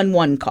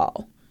 911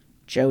 call,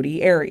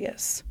 Jodi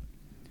Arias.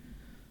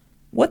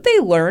 What they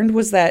learned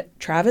was that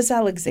Travis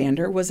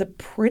Alexander was a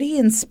pretty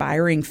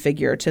inspiring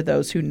figure to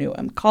those who knew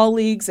him,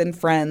 colleagues and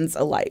friends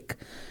alike.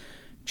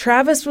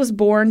 Travis was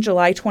born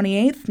July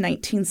 28th,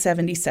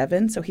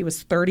 1977, so he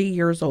was 30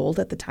 years old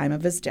at the time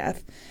of his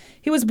death.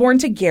 He was born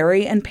to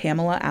Gary and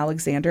Pamela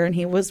Alexander, and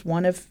he was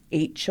one of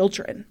 8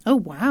 children. Oh,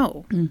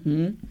 wow.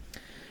 Mm-hmm.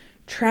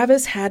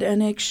 Travis had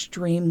an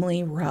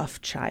extremely rough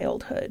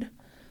childhood.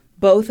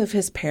 Both of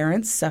his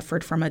parents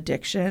suffered from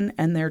addiction,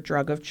 and their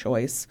drug of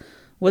choice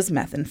was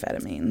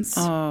methamphetamines.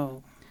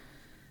 Oh.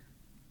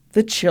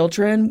 The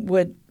children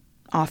would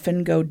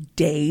often go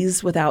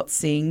days without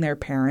seeing their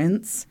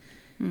parents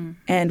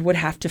and would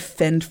have to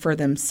fend for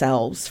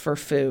themselves for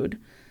food.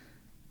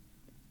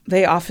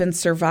 They often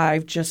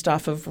survived just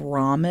off of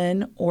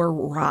ramen or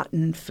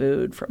rotten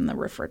food from the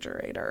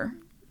refrigerator.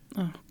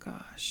 Oh,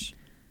 gosh.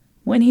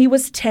 When he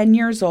was 10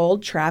 years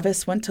old,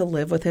 Travis went to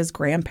live with his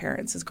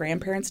grandparents. His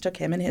grandparents took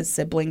him and his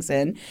siblings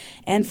in,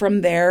 and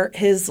from there,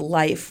 his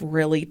life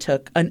really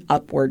took an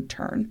upward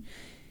turn.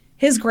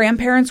 His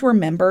grandparents were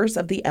members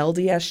of the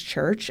LDS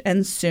Church,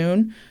 and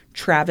soon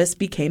Travis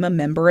became a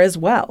member as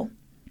well.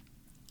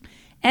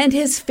 And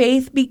his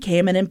faith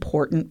became an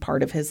important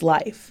part of his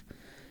life.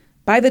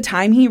 By the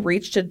time he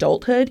reached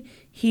adulthood,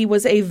 he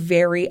was a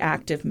very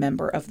active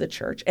member of the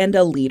church and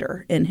a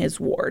leader in his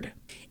ward.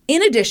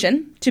 In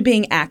addition to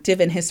being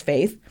active in his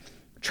faith,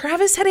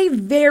 Travis had a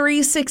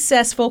very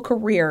successful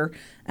career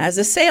as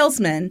a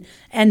salesman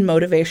and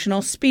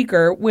motivational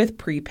speaker with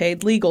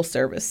Prepaid Legal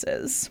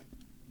Services,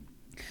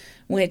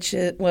 which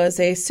was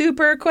a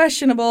super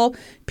questionable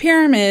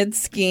pyramid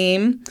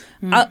scheme.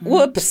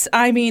 Multi-level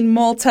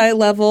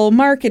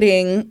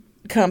marketing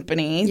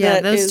company. Yeah,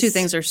 those two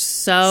things are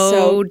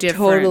so different.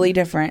 Totally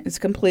different. It's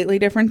a completely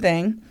different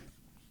thing.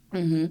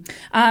 Mm-hmm.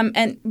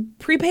 And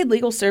Prepaid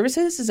Legal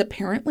Services is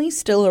apparently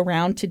still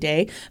around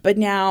today, but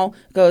now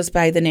goes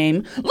by the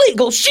name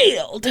Legal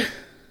Shield.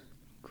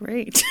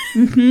 Great.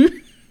 Mm-hmm.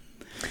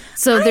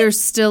 So there's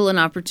still an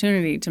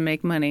opportunity to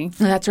make money.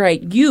 That's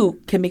right.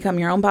 You can become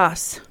your own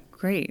boss.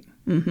 Great.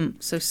 Mm-hmm.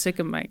 So sick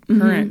of my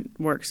current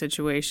work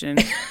situation.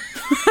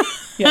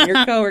 Yeah,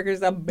 your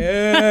coworker's a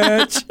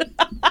bitch.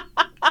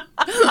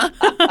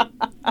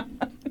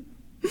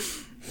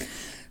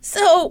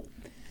 So,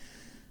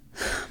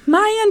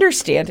 my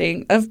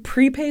understanding of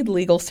prepaid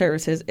legal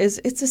services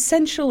is it's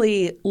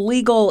essentially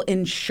legal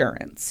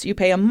insurance. You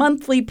pay a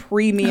monthly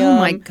premium. Oh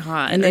my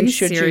God. And then Are you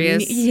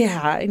serious?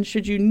 And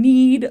should you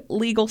need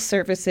legal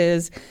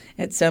services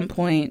at some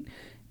point,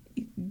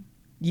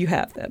 you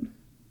have them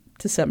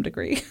to some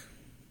degree.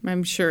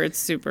 I'm sure it's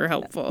super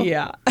helpful.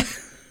 Yeah.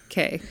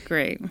 Okay,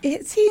 great.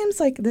 It seems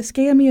like the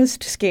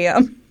scammiest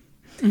scam.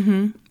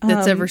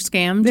 That's ever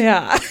scammed?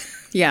 Yeah.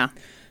 Yeah.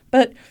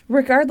 But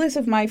regardless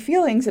of my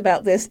feelings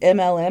about this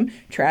MLM,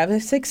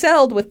 Travis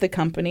excelled with the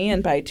company,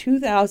 and by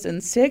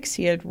 2006,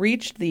 he had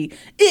reached the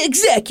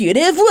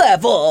executive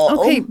level.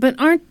 Okay, but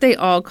aren't they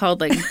all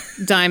called like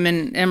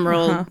Diamond,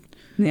 Emerald?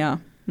 Yeah.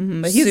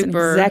 Mm-hmm. But he's an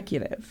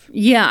executive.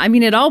 Yeah, I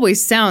mean, it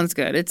always sounds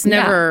good. It's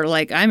never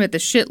like I'm at the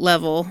shit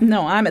level.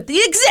 No, I'm at the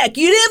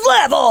executive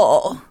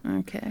level.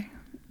 Okay.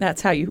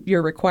 That's how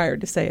you're required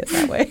to say it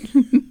that way.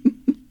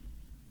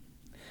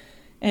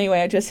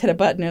 Anyway, I just hit a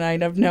button and I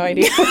have no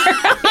idea where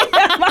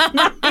I am on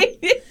my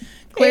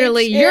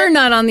Clearly, you're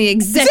not on the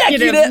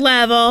executive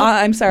level.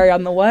 I'm sorry,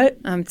 on the what?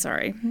 I'm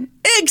sorry.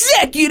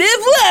 Executive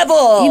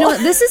level! You know,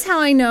 this is how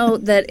I know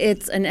that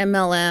it's an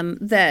MLM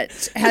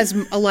that has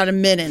a lot of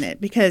men in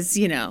it because,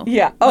 you know,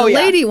 Yeah. the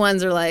lady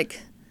ones are like,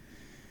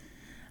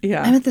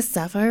 Yeah. I'm at the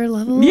sapphire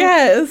level.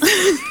 Yes.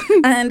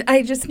 And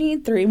I just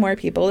need 3 more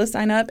people to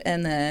sign up,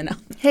 and then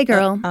Hey,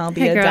 girl. I'll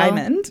be Hey, a girl.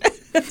 diamond.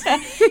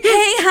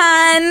 Hey,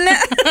 hun.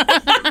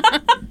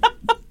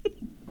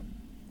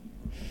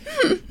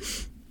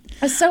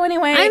 So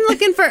anyway, I'm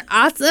looking for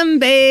awesome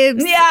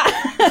babes, yeah.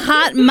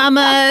 hot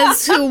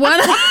mamas who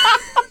want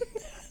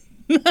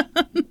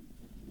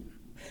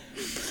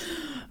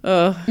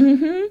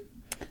to.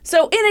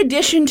 So in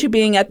addition to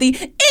being at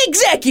the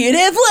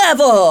executive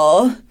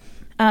level,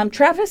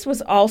 Travis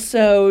was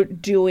also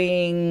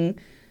doing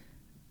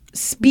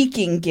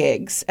speaking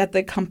gigs at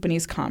the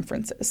company's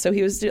conferences. So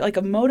he was like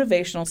a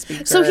motivational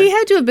speaker. So he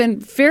had to have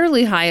been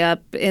fairly high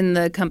up in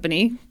the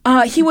company.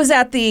 He was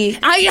at the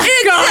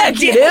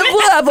executive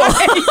level.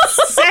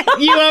 Set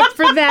you up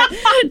for that. No,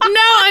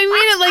 I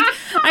mean it like,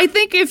 I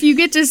think if you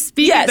get to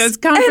speak at those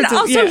conferences. And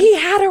also he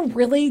had a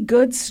really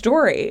good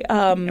story.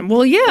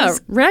 Well, yeah,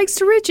 rags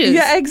to riches.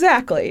 Yeah,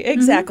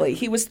 exactly.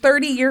 He was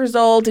 30 years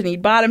old and he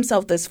bought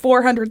himself this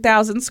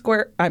 4,000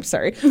 square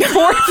foot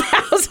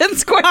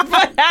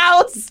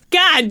house.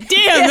 God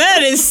damn,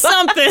 that is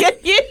something.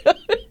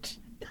 Huge.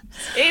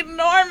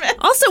 Enormous.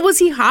 Also, was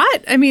he hot?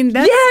 I mean,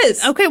 that's...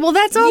 Yes. Okay, well,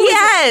 that's always...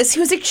 Yes, he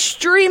was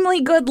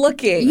extremely good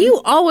looking. You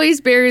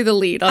always bury the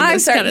lead on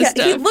this kind of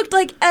stuff. He looked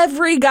like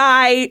every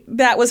guy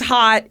that was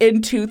hot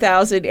in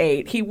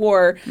 2008. He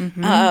wore...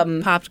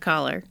 popped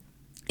collar.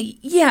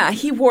 Yeah,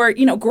 he wore,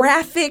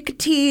 graphic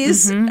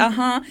tees.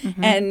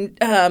 And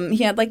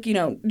he had,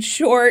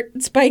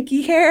 short,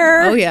 spiky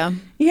hair. Oh, yeah.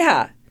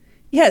 Yeah.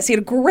 Yes, he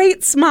had a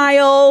great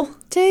smile.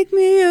 Take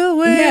me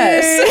away.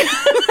 Yes.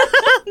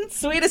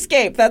 Sweet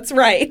Escape, that's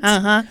right.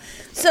 Uh-huh.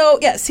 So,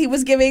 yes, he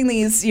was giving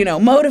these,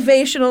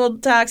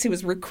 motivational talks. He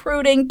was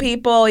recruiting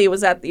people. He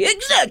was at the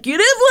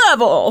executive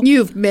level.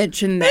 You've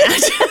mentioned that.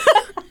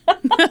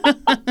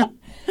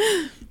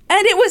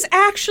 And it was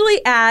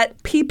actually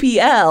at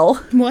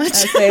PPL. What?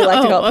 As they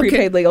like to call it, okay.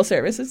 prepaid legal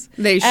services.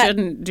 They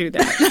shouldn't do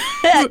that.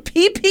 At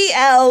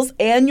PPL's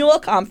annual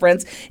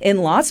conference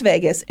in Las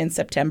Vegas in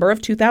September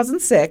of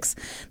 2006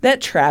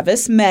 that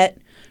Travis met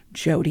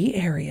Jodi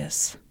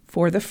Arias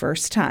for the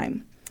first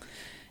time.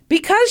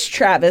 Because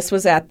Travis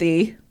was at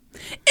the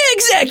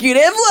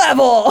executive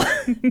level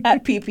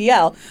at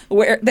PPL,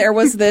 where there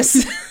was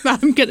this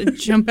I'm going to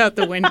jump out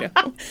the window.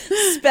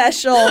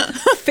 special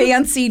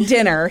fancy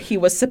dinner he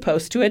was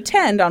supposed to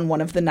attend on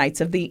one of the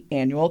nights of the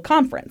annual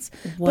conference.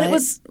 What But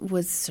it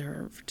was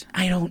served?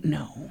 I don't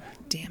know.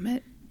 Damn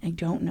it. I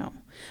don't know.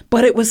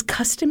 But it was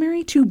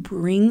customary to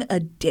bring a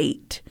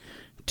date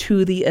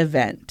to the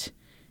event.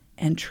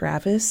 And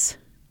Travis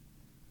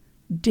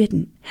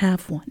didn't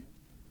have one.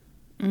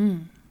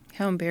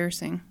 How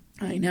embarrassing.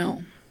 I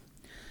know.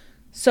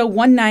 So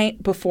one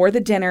night before the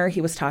dinner,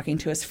 he was talking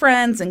to his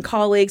friends and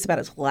colleagues about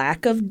his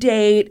lack of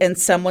date, and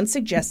someone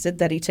suggested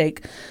that he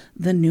take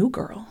the new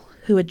girl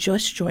who had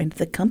just joined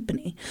the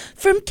company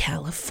from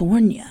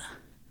California.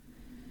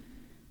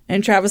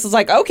 And Travis was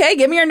like, okay,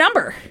 give me your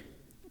number.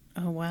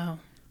 Oh, wow.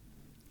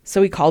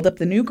 So he called up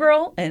the new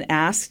girl and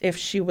asked if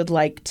she would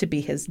like to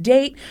be his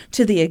date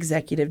to the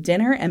executive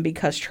dinner. And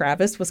because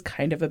Travis was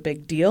kind of a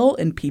big deal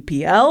in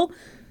PPL,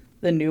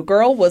 the new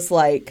girl was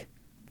like,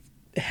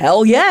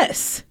 hell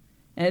yes.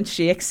 And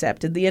she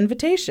accepted the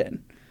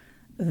invitation.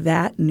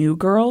 That new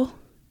girl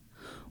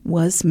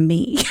was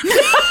me.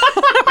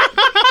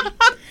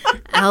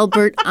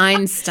 Albert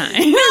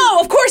Einstein. No,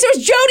 of course it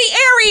was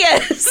Jodi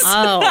Arias.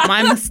 Oh,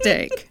 my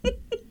mistake.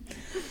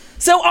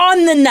 So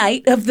on the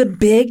night of the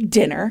big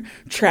dinner,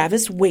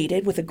 Travis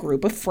waited with a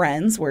group of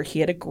friends where he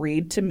had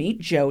agreed to meet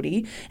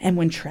Jodi. And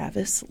when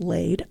Travis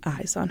laid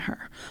eyes on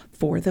her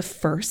for the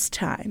first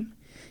time,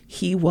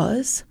 he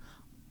was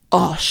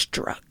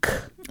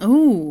awestruck.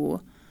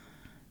 Ooh.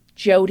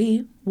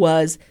 Jodi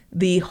was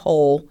the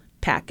whole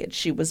package.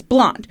 She was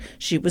blonde.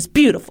 She was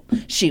beautiful.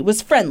 She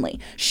was friendly.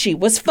 She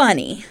was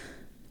funny.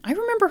 I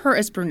remember her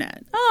as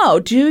brunette.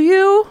 Oh, do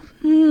you?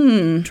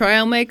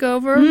 Trial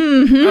makeover?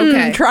 Mm-hmm.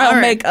 Okay. Trial All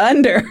right. make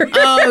under.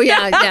 Oh,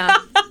 yeah.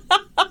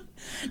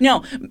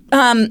 No.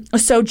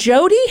 So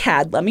Jodi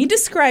had, let me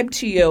describe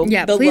to you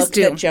Yeah, the please look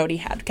do. that Jodi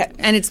had. Okay.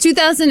 And it's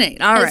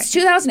 2008. All right. It's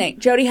 2008.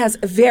 Jodi has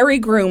very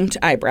groomed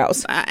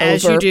eyebrows.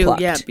 As you do.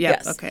 overplucked. Yep.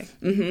 Yes. Okay.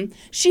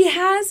 She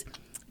has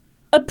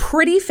a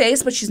pretty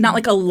face, but she's not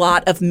like a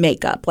lot of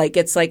makeup. Like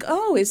it's like,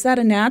 oh, is that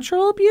a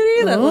natural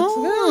beauty? That looks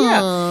good.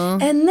 Yeah.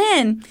 And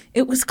then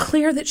it was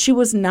clear that she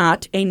was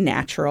not a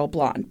natural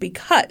blonde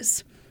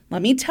because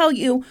let me tell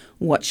you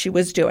what she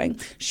was doing.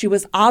 She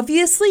was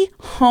obviously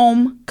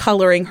home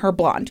coloring her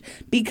blonde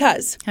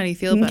because How do you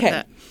feel about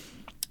that?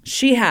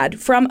 she had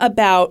from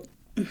about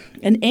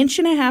 1.5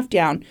 inches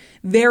down,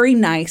 very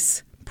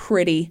nice,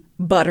 pretty,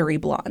 buttery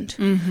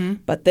blonde.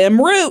 But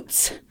them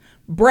roots,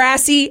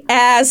 brassy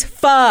as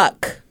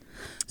fuck.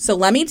 So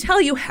let me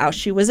tell you how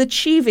she was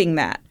achieving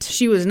that.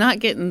 She was not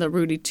getting the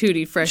Rudy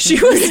Tooty fresh. She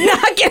was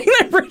not getting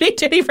the Rudy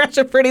Tooty fresh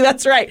and pretty.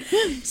 That's right.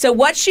 So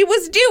what she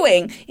was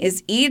doing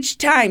is each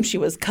time she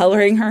was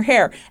coloring her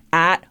hair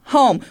at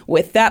home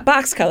with that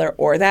box color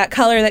or that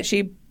color that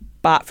she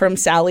bought from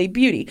Sally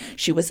Beauty,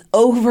 she was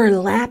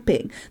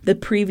overlapping the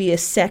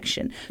previous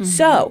section. Mm-hmm.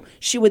 So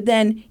she would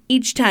then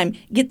each time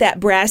get that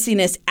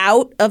brassiness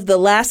out of the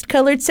last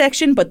colored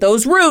section, but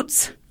those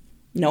roots,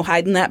 no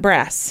hiding that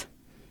brass.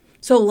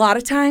 So a lot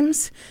of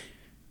times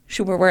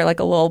she would wear like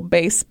a little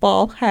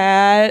baseball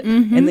hat,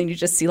 and then you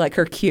just see like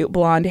her cute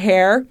blonde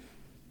hair.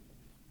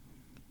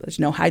 There's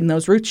no hiding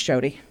those roots,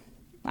 Jody.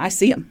 I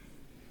see them.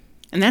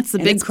 And that's the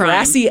big it's crime.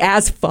 Brassy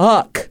as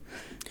fuck.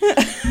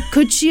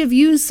 Could she have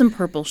used some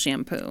purple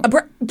shampoo?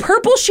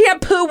 Purple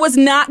shampoo was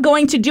not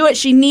going to do it.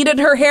 She needed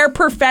her hair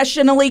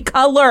professionally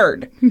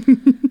colored.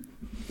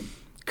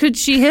 Could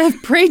she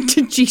have prayed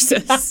to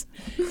Jesus?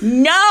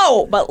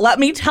 No, but let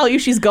me tell you,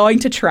 she's going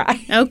to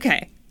try.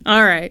 Okay.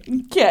 All right.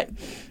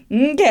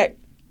 Okay.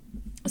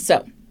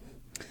 So.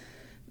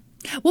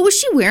 What was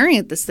she wearing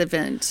at this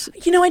event?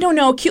 I don't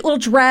know. Cute little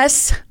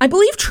dress. I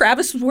believe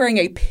Travis was wearing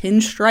a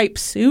pinstripe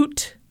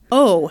suit.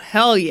 Oh,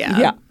 hell yeah.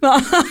 Yeah.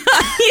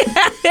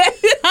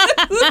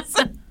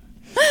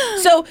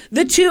 So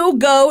the two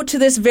go to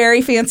this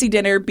very fancy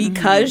dinner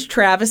because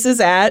Travis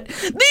is at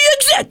the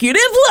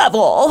executive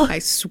level. I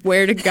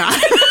swear to God.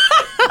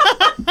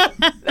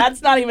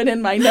 That's not even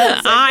in my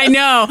notes. I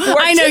know.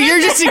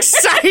 You're just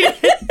excited.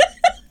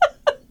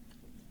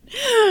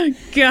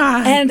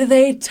 God. And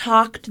they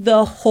talked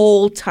the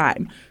whole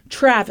time.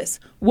 Travis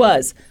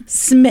was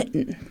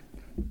smitten.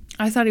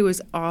 I thought he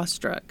was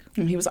awestruck.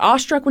 He was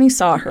awestruck when he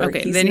saw her.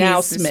 Okay, he's then now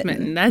he's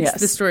smitten. That's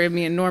the story of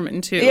me and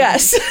Norman, too.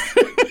 Yes.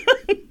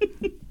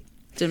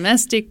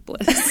 Domestic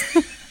bliss.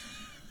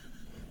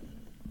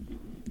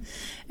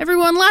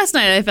 Everyone, last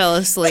night I fell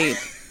asleep.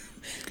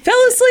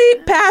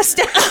 Passed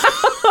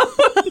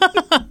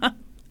out.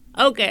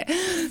 Okay.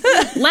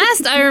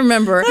 Last I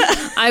remember,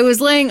 I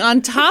was laying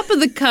on top of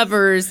the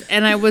covers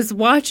and I was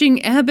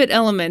watching Abbott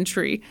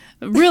Elementary,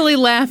 really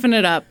laughing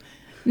it up.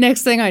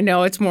 Next thing I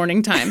know, it's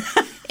morning time.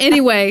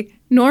 Anyway,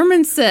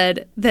 Norman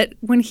said that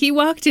when he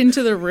walked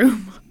into the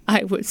room,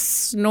 I was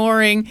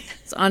snoring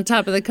on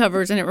top of the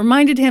covers, and it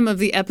reminded him of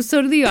the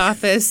episode of The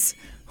Office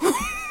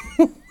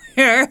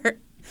where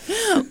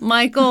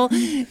Michael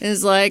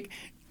is like,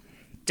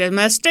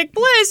 domestic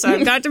bliss.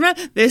 I've got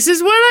this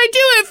is what I do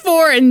it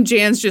for. And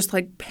Jan's just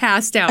like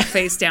passed out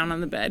face down on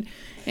the bed.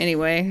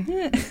 Anyway,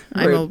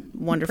 I'm a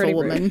wonderful Pretty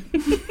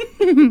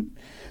woman.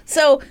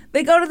 So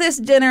they go to this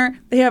dinner.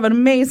 They have an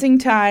amazing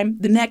time.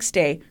 The next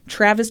day,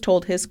 Travis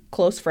told his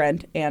close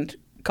friend and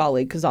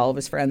colleague, because all of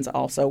his friends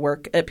also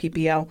work at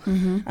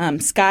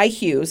PPL, Sky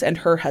Hughes and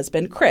her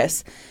husband,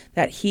 Chris,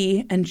 that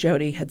he and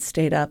Jody had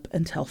stayed up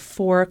until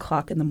 4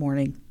 o'clock in the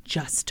morning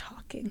just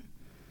talking.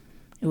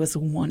 It was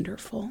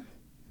wonderful.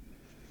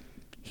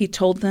 He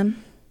told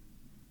them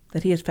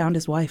that he had found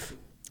his wife.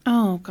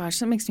 Oh, gosh,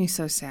 that makes me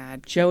so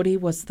sad. Jody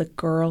was the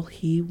girl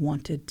he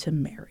wanted to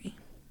marry.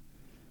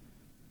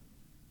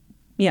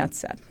 Yeah, it's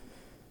sad.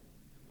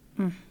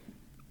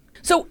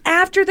 So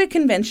after the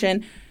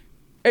convention,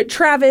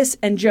 Travis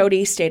and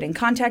Jody stayed in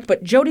contact,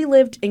 but Jody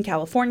lived in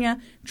California.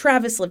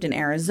 Travis lived in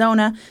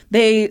Arizona.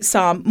 They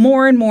saw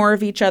more and more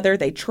of each other.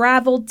 They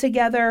traveled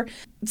together,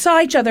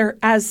 saw each other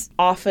as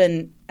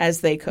often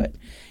as they could.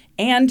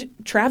 And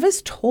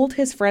Travis told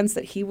his friends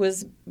that he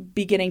was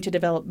beginning to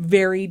develop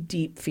very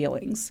deep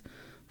feelings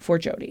for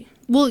Jody.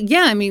 Well,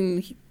 yeah, I mean,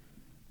 he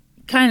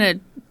kind of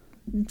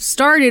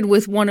started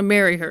with want to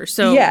marry her.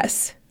 So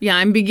yes. Yeah,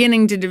 I'm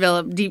beginning to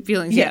develop deep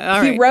feelings. Yeah,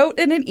 all right. He wrote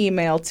in an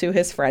email to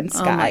his friend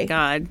Sky. Oh, my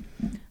God.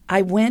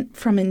 I went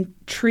from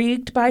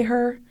intrigued by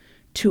her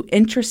to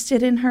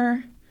interested in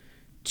her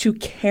to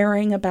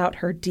caring about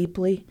her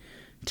deeply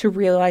to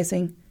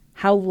realizing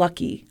how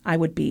lucky I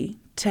would be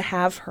to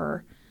have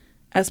her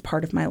as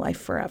part of my life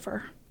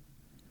forever.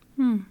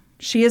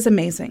 She is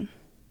amazing.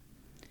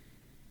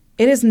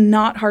 It is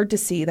not hard to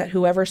see that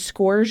whoever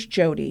scores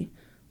Jody,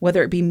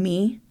 whether it be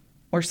me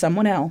or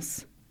someone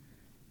else,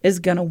 is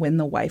going to win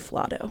the wife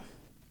lotto.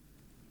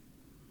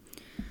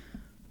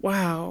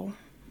 Wow.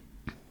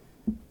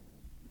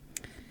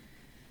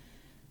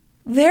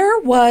 There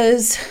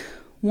was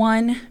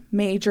one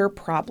major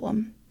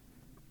problem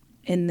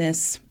in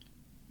this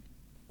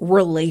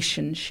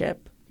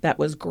relationship that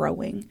was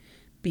growing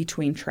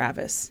between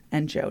Travis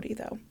and Jody,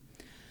 though.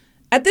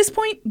 At this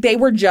point, they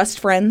were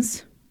just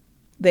friends.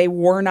 They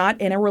were not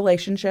in a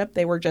relationship.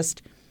 They were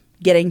just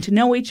getting to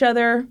know each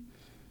other,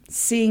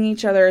 seeing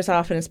each other as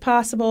often as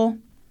possible.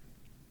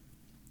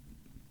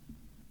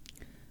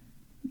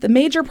 The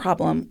major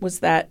problem was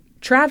that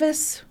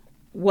Travis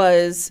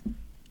was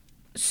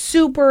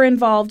super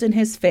involved in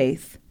his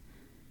faith,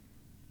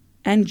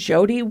 and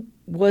Jody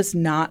was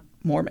not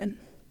Mormon.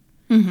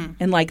 Mm-hmm.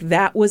 And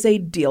that was a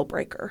deal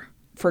breaker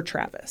for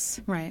Travis.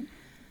 Right.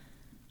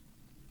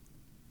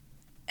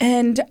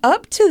 And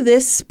up to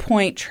this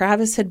point,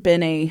 Travis had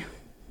been a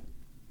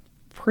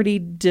pretty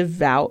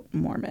devout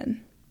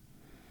Mormon.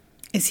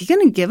 Is he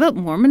going to give up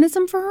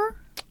Mormonism for her?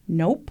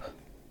 Nope.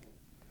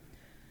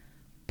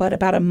 But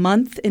about a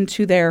month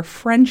into their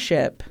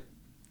friendship,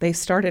 they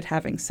started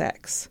having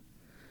sex,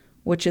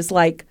 which is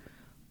like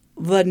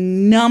the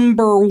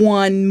number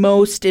one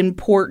most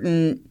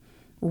important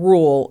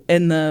rule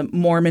in the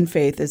Mormon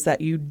faith is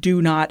that you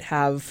do not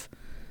have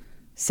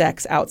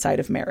sex outside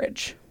of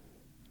marriage.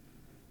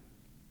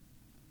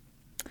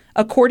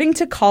 According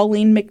to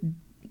Colleen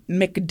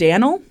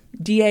McDannell,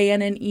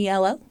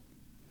 Dannell,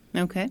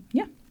 Okay.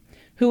 yeah,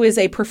 who is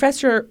a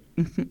professor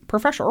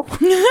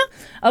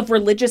of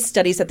religious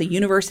studies at the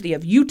University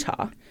of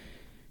Utah,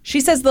 she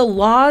says the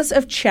laws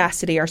of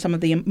chastity are some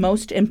of the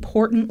most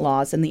important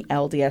laws in the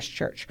LDS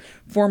Church.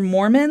 For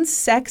Mormons,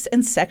 sex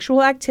and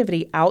sexual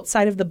activity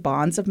outside of the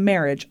bonds of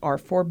marriage are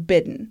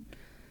forbidden.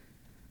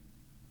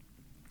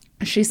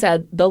 She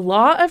said, the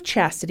law of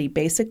chastity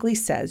basically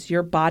says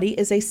your body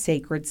is a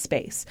sacred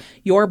space.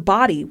 Your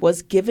body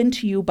was given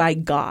to you by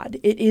God.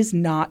 It is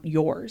not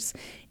yours.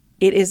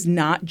 It is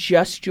not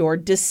just your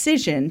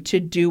decision to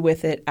do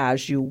with it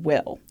as you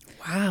will.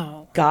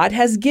 Wow. God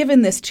has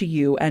given this to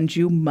you and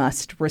you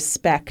must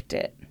respect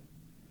it.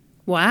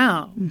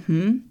 Wow.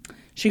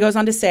 She goes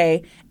on to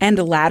say, and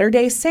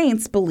Latter-day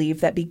Saints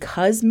believe that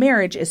because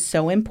marriage is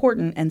so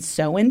important and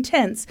so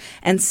intense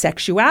and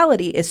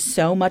sexuality is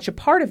so much a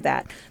part of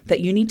that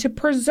you need to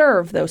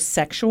preserve those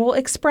sexual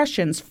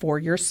expressions for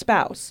your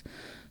spouse.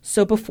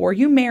 So before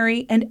you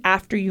marry and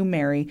after you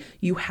marry,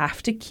 you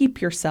have to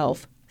keep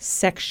yourself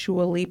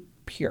sexually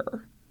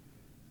pure.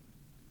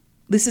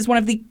 This is one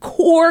of the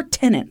core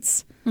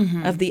tenets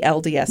of the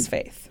LDS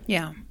faith.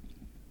 Yeah.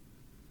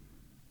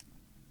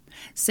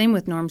 Same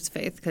with Norm's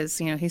faith because,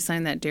 he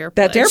signed that DARE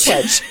pledge. That DARE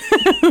pledge.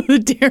 The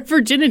DARE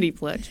virginity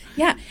pledge.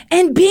 Yeah.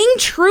 And being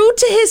true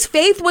to his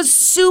faith was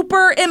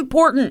super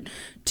important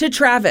to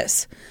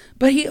Travis.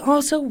 But he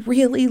also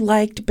really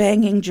liked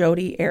banging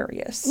Jodi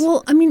Arias.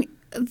 Well, I mean,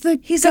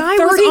 he's guy a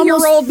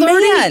 30-year-old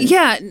man.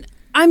 Yeah.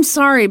 I'm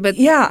sorry, but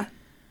Yeah.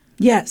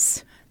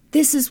 Yes.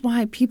 this is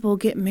why people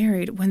get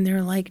married when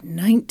they're like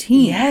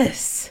 19.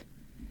 Yes.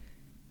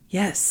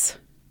 Yes.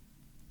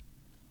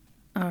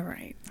 All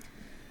right.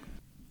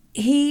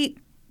 He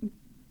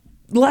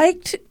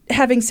liked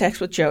having sex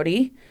with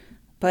Jodi,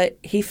 but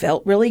he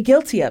felt really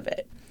guilty of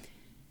it.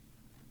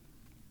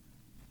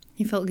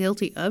 He felt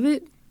guilty of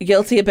it?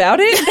 Guilty about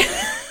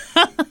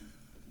it?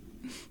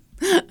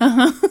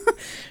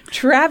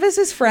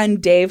 Travis's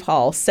friend Dave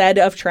Hall said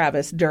of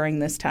Travis during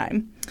this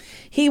time,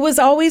 he was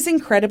always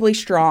incredibly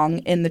strong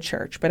in the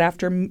church, but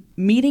after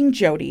meeting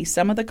Jodi,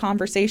 some of the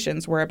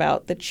conversations were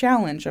about the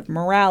challenge of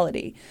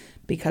morality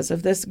because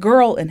of this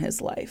girl in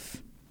his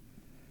life.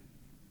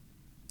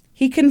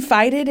 He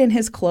confided in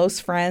his close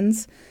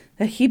friends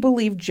that he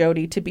believed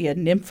Jodi to be a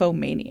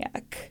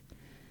nymphomaniac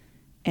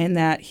and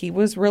that he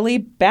was really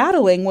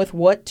battling with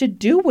what to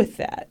do with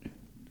that.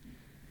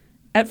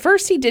 At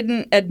first, he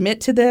didn't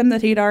admit to them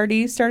that he'd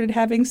already started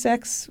having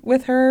sex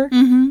with her.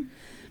 Mm-hmm.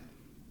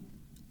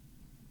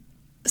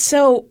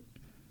 So,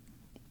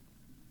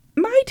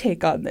 my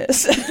take on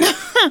this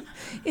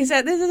is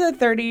that this is a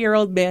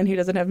 30-year-old man who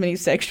doesn't have many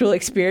sexual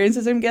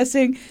experiences, I'm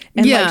guessing.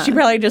 And she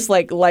probably just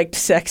liked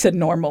sex a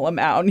normal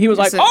amount. And he was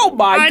like, oh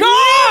my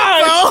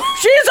God,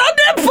 she's a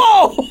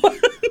nympho.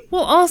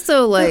 Well,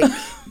 also,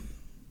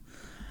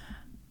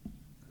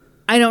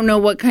 I don't know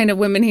what kind of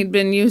women he'd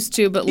been used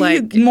to, but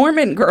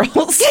Mormon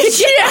girls.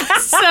 Yeah.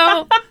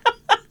 So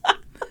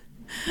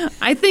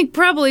I think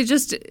probably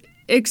just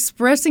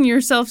expressing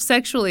yourself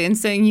sexually and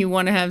saying you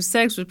want to have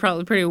sex was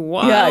probably pretty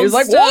wild. Yeah, he was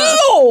like,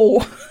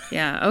 whoa.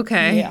 Yeah,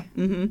 okay. Yeah.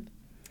 Mm-hmm.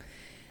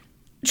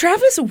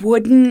 Travis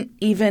wouldn't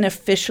even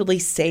officially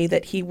say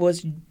that he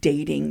was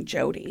dating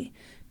Jodi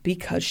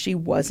because she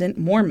wasn't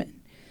Mormon.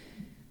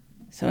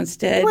 So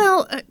instead...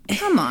 Well,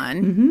 come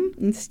on.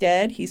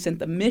 Instead, he sent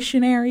the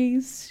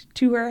missionaries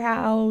to her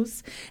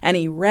house, and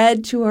he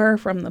read to her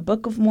from the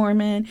Book of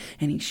Mormon,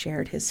 and he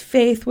shared his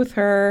faith with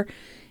her.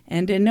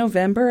 And in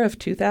November of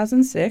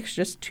 2006,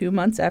 just 2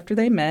 months after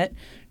they met,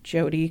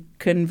 Jodi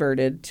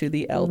converted to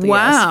the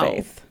LDS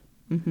faith.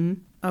 Mm-hmm.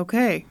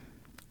 Okay.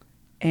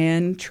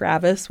 And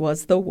Travis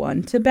was the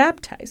one to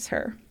baptize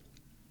her.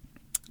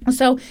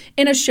 So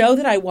in a show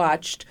that I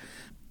watched,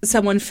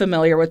 someone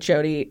familiar with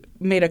Jodi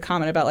made a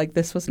comment about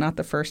this was not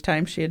the first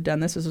time she had done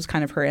this. This was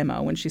kind of her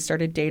MO. When she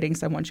started dating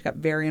someone, she got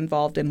very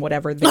involved in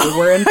whatever they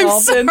were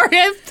involved in. I'm sorry,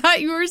 I thought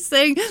you were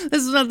saying this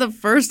was not the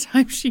first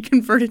time she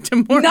converted to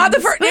Mormon. Not the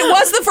first. It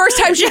was the first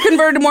time she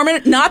converted to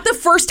Mormon. Not the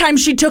first time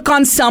she took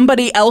on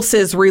somebody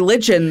else's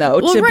religion,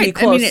 though, to be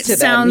close to them. It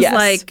sounds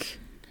like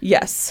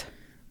yes.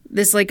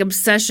 This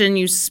obsession,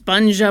 you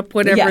sponge up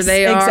whatever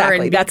they are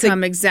and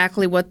become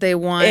exactly what they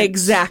want.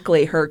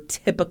 Exactly her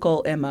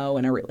typical MO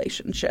in a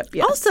relationship.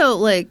 Yes.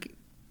 Also,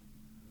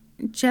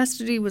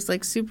 chastity was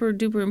super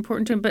duper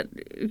important to him, but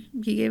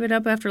he gave it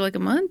up after a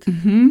month.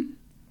 Mm-hmm.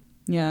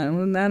 Yeah, it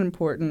wasn't that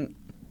important.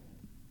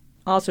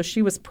 Also,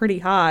 she was pretty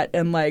hot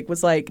and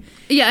was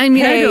yeah, I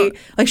mean, hey,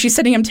 she's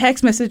sending him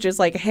text messages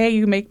hey,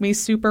 you make me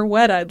super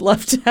wet. I'd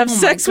love to have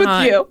sex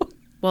with you.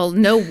 Well,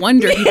 no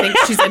wonder he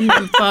thinks she's a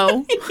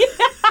nympho.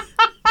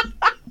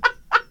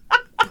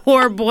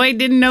 poor boy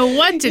didn't know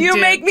what to do. You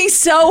make me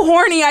so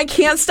horny, I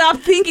can't stop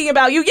thinking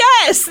about you.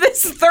 Yes,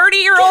 this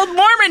 30-year-old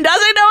Mormon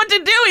doesn't know what to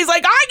do. He's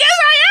like, I guess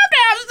I have to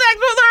have sex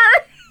with her.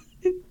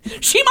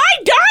 She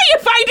might die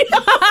if I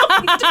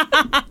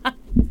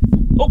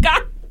don't. Oh,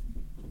 God.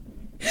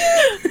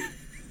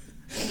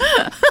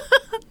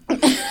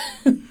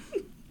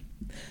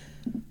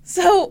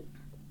 So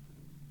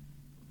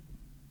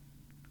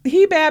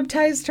he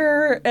baptized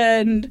her,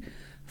 and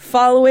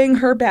following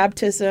her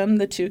baptism,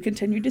 the two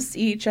continued to see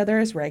each other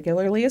as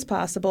regularly as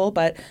possible.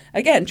 But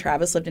again,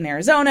 Travis lived in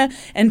Arizona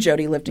and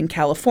Jody lived in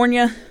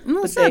California.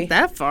 Well, it's not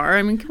that far.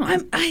 I mean, come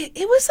on.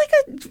 It was like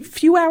a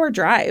few-hour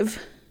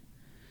drive.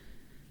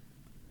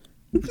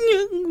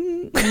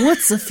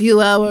 What's a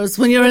few hours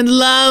when you're in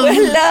love?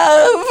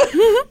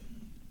 Love.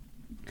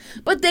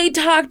 But they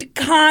talked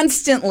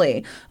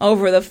constantly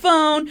over the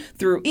phone,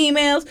 through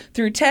emails,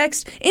 through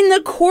text. In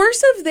the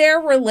course of their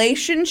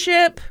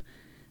relationship,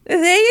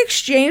 they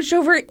exchanged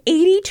over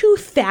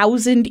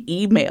 82,000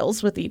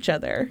 emails with each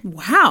other.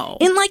 Wow.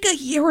 In like a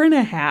year and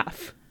a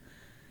half.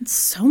 It's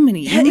so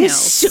many emails. That is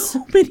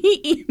so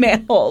many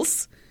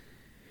emails.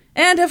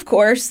 And of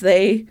course,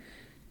 they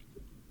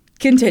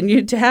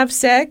continued to have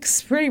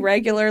sex pretty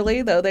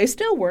regularly, though they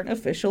still weren't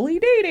officially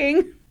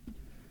dating.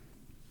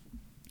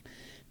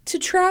 To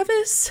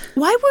Travis.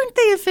 Why weren't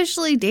they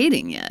officially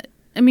dating yet?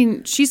 I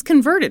mean, she's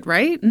converted,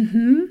 right?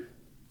 Mm-hmm.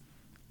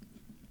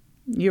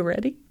 You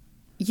ready?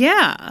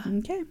 Yeah.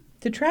 Okay.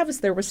 To Travis,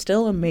 there was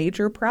still a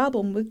major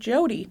problem with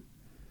Jody.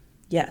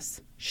 Yes,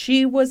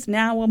 she was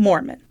now a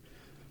Mormon.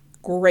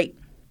 Great.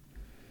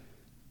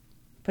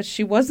 But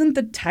she wasn't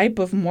the type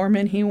of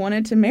Mormon he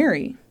wanted to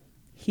marry.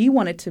 He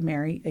wanted to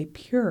marry a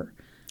pure,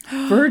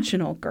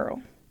 virginal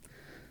girl.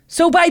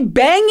 So by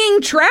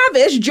banging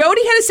Travis,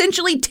 Jody had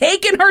essentially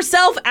taken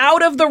herself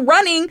out of the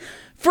running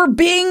for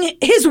being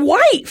his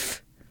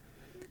wife.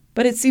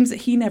 But it seems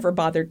that he never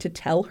bothered to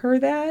tell her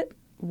that.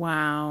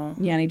 Wow.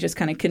 Yeah, and he just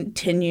kind of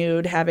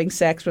continued having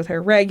sex with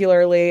her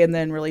regularly and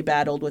then really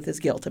battled with his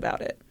guilt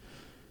about it.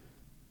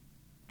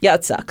 Yeah,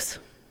 it sucks.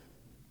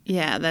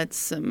 Yeah, that's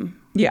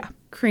some Yeah.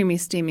 creamy,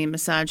 steamy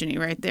misogyny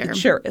right there. It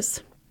sure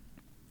is.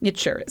 It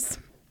sure is.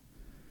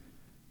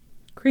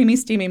 Creamy,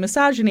 steamy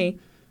misogyny.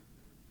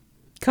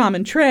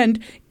 Common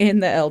trend in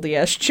the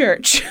LDS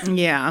church.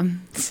 Yeah.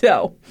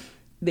 So,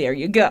 there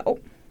you go.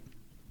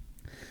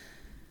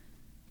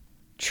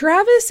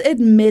 Travis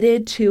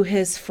admitted to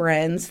his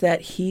friends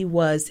that he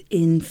was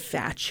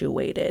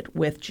infatuated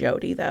with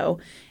Jody, though.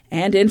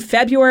 And in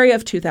February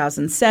of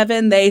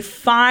 2007, they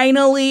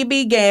finally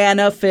began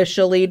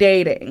officially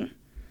dating.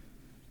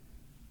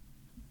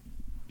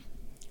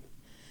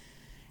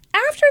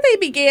 After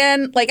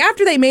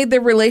they made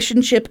the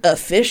relationship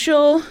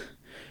official,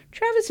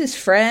 Travis's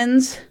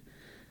friends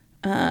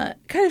kind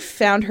of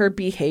found her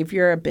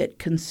behavior a bit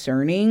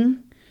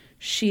concerning.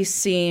 She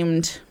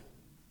seemed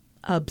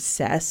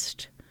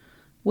obsessed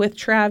with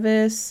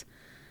Travis.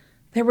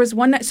 There was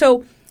one night.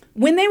 So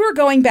when they were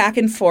going back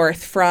and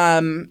forth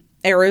from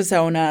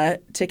Arizona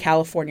to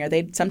California,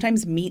 they'd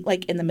sometimes meet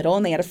like in the middle,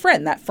 and they had a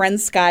friend. That friend,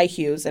 Sky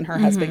Hughes, and her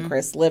husband,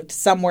 Chris, lived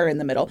somewhere in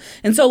the middle.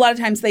 And so a lot of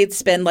times they'd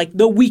spend like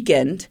the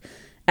weekend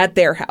at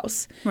their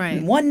house. Right.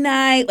 And one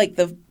night, like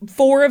the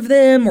four of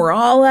them were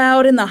all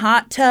out in the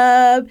hot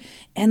tub,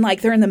 and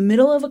like they're in the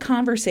middle of a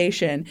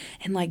conversation,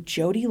 and like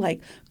Jody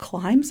like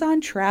climbs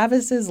on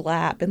Travis's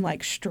lap and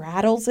like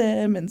straddles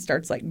him and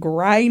starts like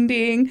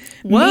grinding.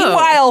 Whoa.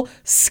 Meanwhile,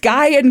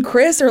 Sky and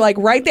Chris are like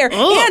right there.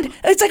 Oh. And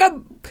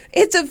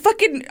it's a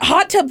fucking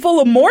hot tub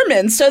full of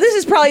Mormons, so this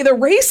is probably the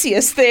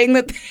raciest thing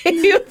that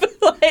they've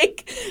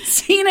like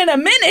seen in a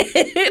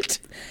minute.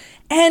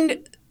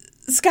 And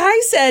Sky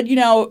said,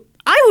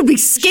 I would be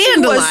she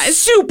scandalized. was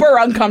super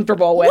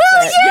uncomfortable with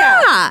it.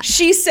 Yeah.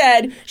 She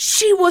said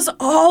she was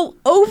all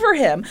over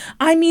him.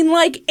 I mean,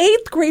 like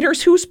 8th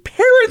graders whose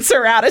parents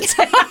are out of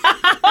town.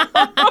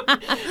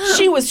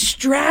 She was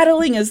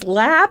straddling his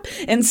lap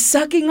and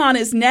sucking on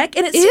his neck.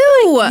 And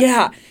Ew.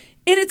 Yeah.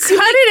 And it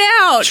seemed Cut like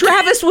it out.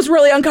 Travis was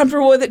really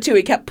uncomfortable with it, too.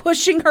 He kept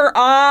pushing her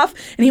off.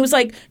 And he was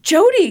like,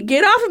 Jody,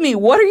 get off of me.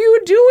 What are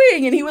you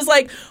doing? And he was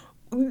like,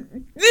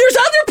 there's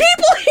other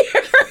people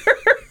here.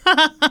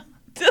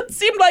 It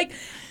seemed like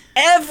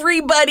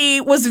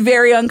everybody was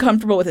very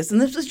uncomfortable with this. And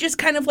this was just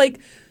kind of like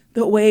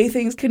the way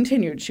things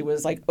continued. She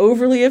was like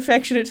overly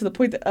affectionate to the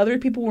point that other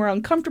people were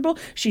uncomfortable.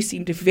 She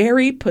seemed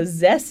very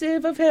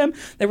possessive of him.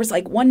 There was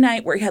like one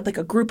night where he had like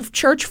a group of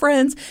church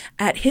friends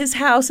at his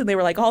house, and they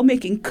were like all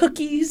making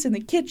cookies in the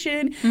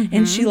kitchen.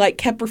 And she like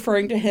kept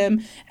referring to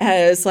him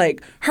as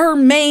like her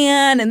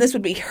man, and this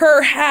would be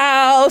her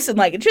house. And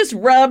like it just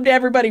rubbed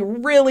everybody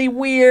really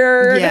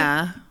weird.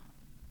 Yeah.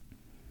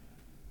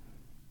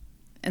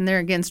 And they're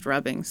against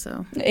rubbing,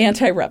 so.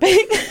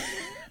 Anti-rubbing.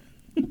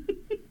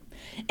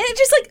 And it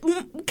just like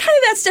kind of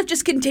that stuff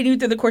just continued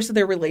through the course of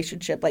their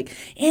relationship. Like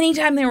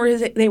anytime they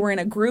were in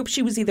a group,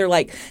 she was either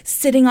like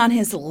sitting on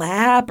his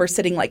lap or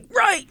sitting like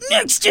right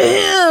next to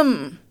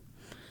him.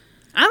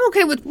 I'm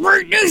okay with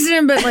right next to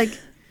him, but like.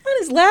 on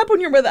his lap when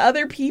you're with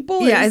other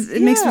people. Yeah,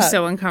 it makes me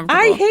so uncomfortable.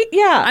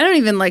 I don't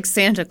even like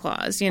Santa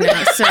Claus,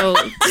 so.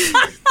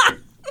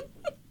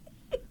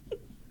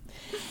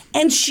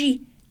 And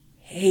she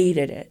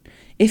hated it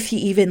if he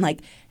even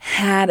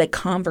had a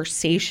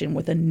conversation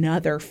with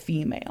another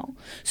female.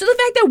 So the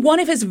fact that one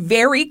of his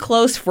very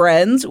close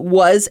friends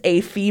was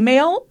a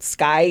female,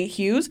 Sky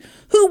Hughes,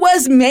 who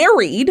was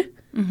married,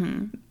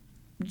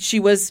 she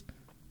was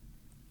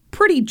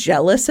pretty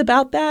jealous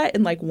about that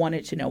and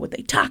wanted to know what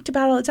they talked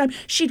about all the time.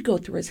 She'd go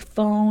through his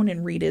phone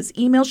and read his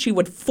emails. She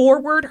would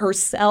forward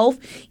herself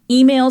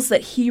emails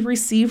that he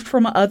received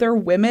from other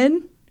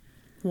women.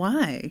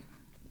 Why?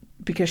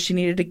 Because she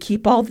needed to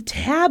keep all the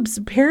tabs,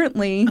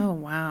 apparently. Oh,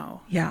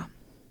 wow. Yeah.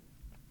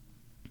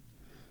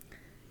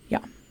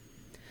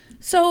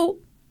 So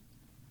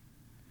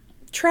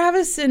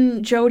Travis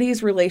and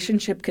Jody's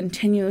relationship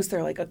continues.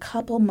 They're a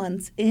couple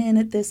months in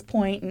at this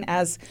point, and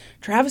as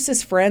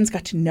Travis's friends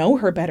got to know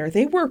her better,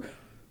 they were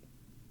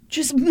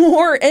just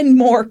more and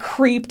more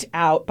creeped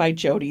out by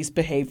Jody's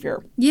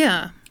behavior.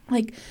 Yeah.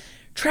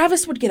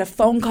 Travis would get a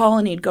phone call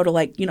and he'd go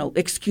to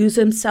excuse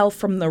himself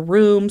from the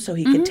room so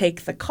he could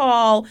take the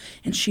call,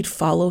 and she'd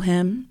follow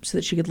him so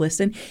that she could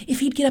listen. If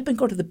he'd get up and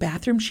go to the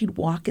bathroom, she'd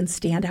walk and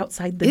stand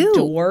outside the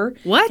door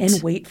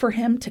and wait for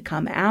him to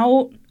come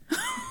out.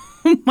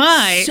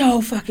 My.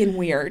 So fucking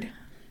weird.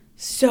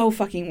 So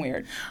fucking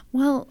weird.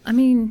 Well, I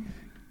mean,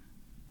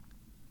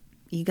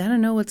 you got to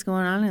know what's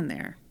going on in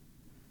there.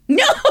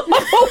 No!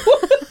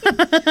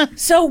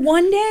 So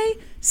one day,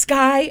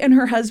 Sky and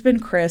her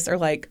husband, Chris, are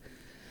we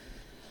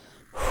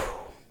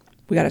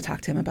got to talk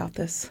to him about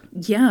this.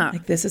 Yeah.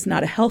 This is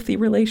not a healthy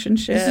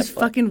relationship. This is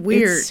fucking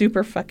weird. It's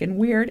super fucking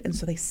weird. And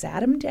so they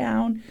sat him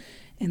down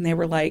and they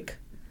were like,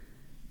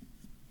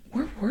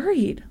 we're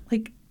worried.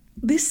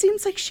 This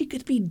seems like she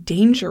could be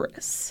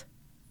dangerous.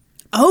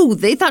 Oh,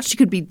 they thought she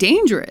could be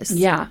dangerous.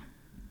 Yeah.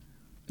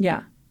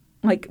 Yeah.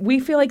 We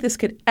feel like this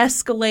could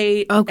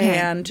escalate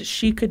and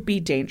she could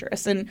be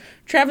dangerous. And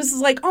Travis is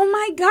like, oh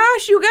my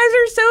gosh, you guys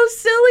are so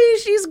silly.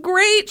 She's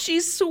great.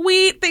 She's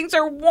sweet. Things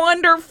are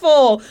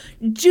wonderful.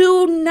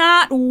 Do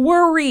not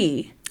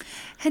worry.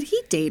 Had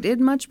he dated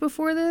much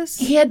before this?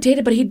 He had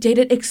dated, but he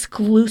dated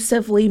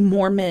exclusively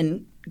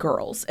Mormon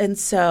girls. And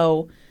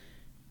so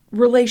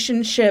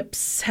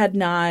relationships had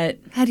not...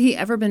 Had he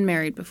ever been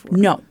married before?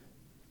 No.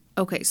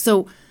 Okay,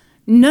 so...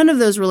 None of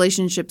those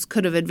relationships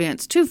could have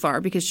advanced too far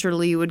because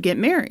surely you would get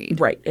married.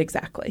 Right,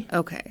 exactly.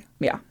 Okay.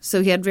 Yeah.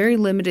 So he had very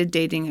limited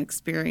dating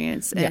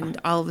experience, and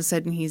all of a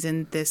sudden he's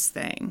in this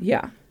thing.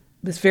 Yeah.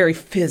 This very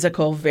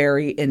physical,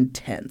 very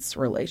intense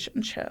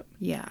relationship.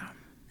 Yeah.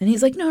 And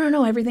he's like,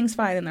 no, everything's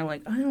fine. And they're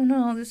like, I don't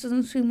know. This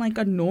doesn't seem like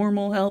a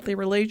normal, healthy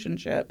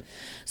relationship.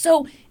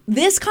 So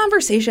this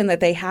conversation that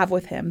they have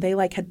with him,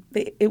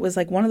 it was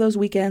one of those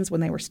weekends when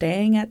they were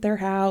staying at their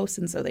house.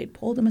 And so they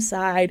pulled him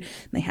aside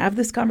and they have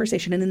this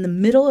conversation. And in the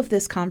middle of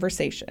this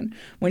conversation,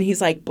 when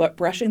he's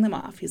brushing them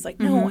off, he's like,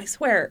 no, I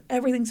swear,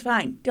 everything's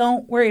fine.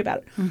 Don't worry about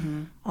it.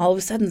 Mm-hmm. All of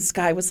a sudden,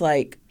 Sky was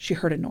like, she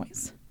heard a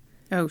noise.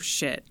 Oh,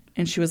 shit.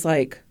 And she was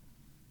like,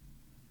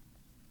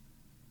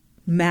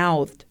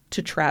 mouthed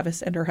to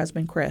Travis and her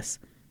husband, Chris,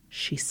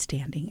 she's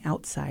standing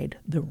outside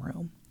the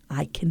room.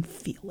 I can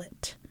feel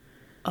it.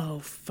 Oh,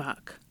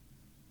 fuck.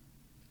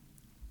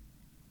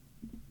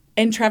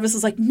 And Travis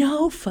is like,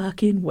 no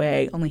fucking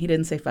way. Only he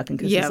didn't say fucking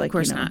because he's of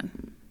course not.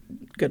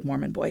 Good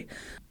Mormon boy.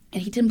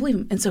 And he didn't believe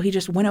him. And so he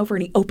just went over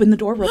and he opened the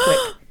door real quick.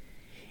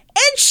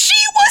 And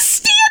she was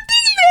standing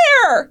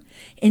there.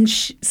 And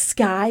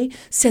Sky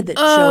said that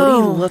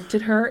Jody looked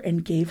at her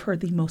and gave her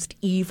the most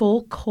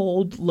evil,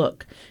 cold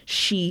look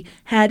she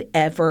had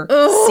ever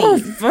seen.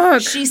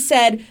 Fuck. She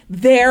said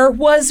there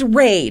was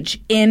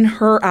rage in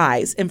her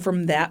eyes. And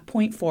from that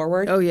point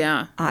forward,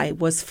 I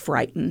was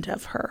frightened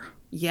of her.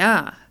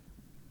 Yeah.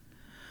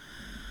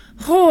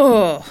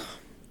 Oh.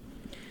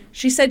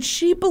 She said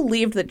she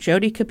believed that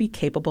Jody could be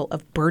capable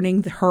of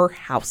burning her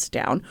house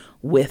down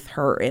with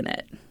her in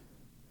it.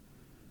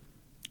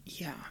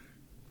 Yeah.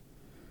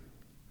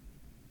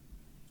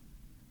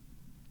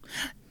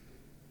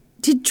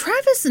 Did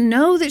Travis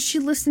know that she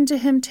listened to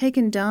him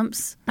taking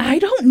dumps? I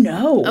don't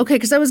know. Okay,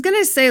 because I was going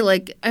to say,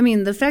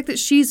 the fact that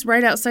she's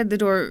right outside the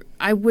door,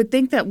 I would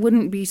think that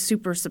wouldn't be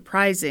super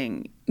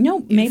surprising.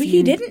 No, maybe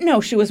he didn't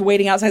know she was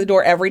waiting outside the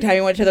door every time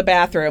he went to the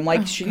bathroom.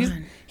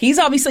 He's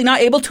obviously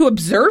not able to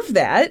observe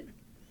that.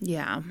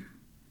 Yeah.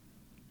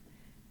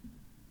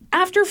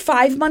 After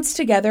 5 months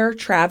together,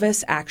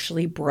 Travis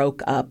actually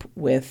broke up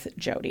with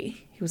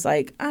Jody. He was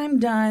like, I'm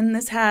done.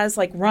 This has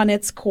run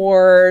its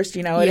course.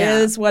 It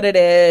is what it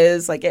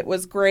is. It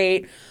was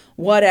great,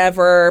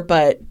 whatever,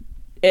 but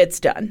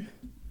it's done.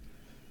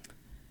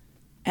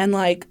 And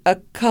a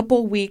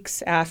couple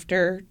weeks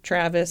after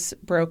Travis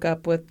broke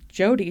up with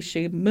Jody,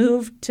 she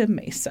moved to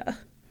Mesa.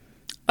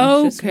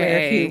 Okay. Which is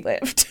where he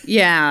lived.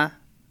 Yeah.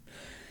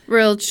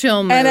 Real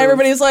chill move. And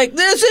everybody's like,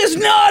 this is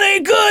not a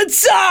good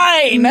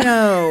sign.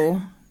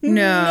 No.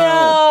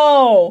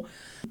 No.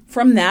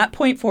 From that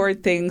point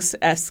forward, things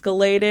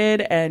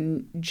escalated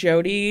and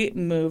Jody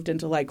moved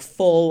into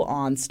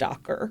full-on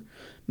stalker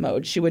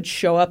mode. She would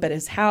show up at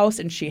his house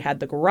and she had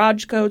the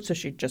garage code, so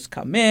she'd just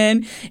come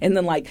in. And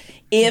then, like,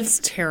 if It's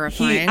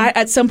terrifying.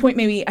 at some point,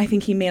 maybe I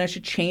think he managed to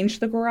change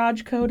the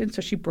garage code, and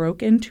so she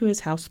broke into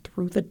his house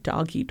through the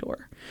doggy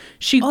door.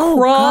 She Oh,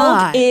 crawled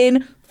God.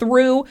 in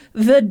through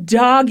the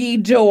doggy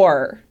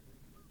door.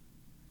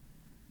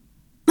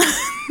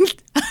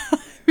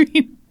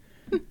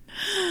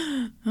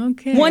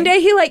 Okay. One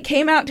day he like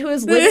came out to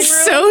his living This room.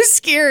 is so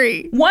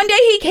scary. One day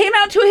he came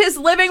out to his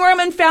living room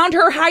and found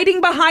her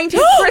hiding behind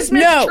his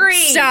Christmas No, tree.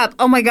 stop.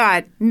 Oh my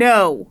God.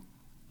 No.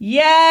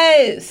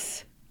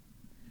 Yes.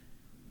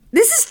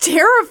 This is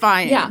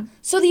terrifying. Yeah.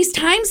 So these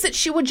times that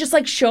she would just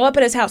like show up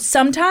at his house,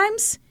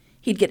 sometimes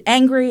he'd get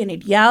angry and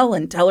he'd yell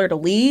and tell her to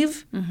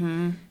leave.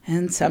 Mm-hmm.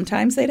 And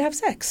sometimes they'd have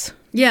sex.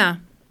 Yeah.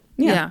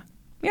 Yeah. Yeah.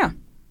 Yeah.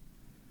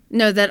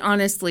 No, that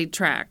honestly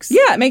tracks.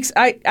 Yeah, it makes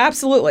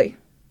absolutely.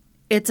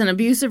 It's an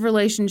abusive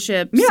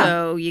relationship, Yeah.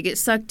 so you get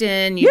sucked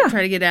in, you Yeah.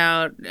 try to get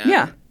out.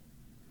 Yeah.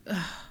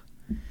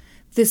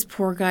 This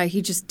poor guy,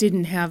 he just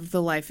didn't have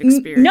the life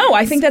experience. No,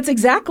 I think that's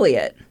exactly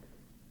it.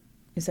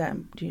 Is that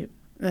do you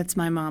That's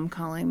my mom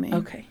calling me.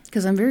 Okay.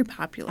 Because I'm very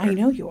popular. I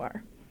know you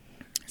are.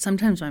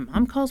 Sometimes my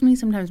mom calls me,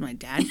 sometimes my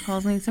dad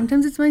calls me,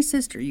 sometimes it's my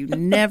sister. You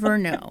never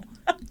know.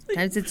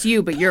 Sometimes it's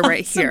you, but you're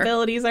right here.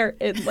 Possibilities are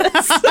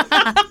endless.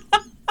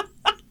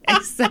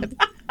 Except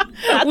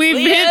we've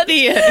hit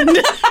the end.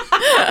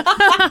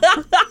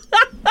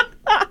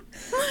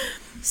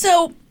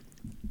 So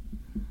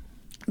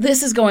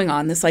this is going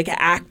on, this like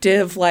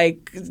active,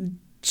 like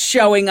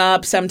showing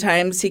up.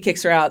 Sometimes he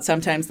kicks her out.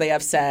 Sometimes they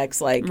have sex,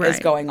 like is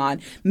Right. going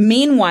on.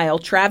 Meanwhile,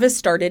 Travis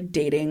started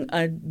dating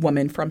a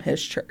woman from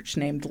his church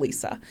named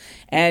Lisa.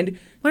 And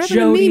What happened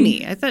Jody, to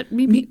Mimi? I thought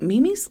Mimi.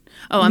 Mimi's?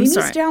 Oh, I'm Mimi's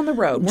sorry. down the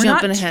road. We're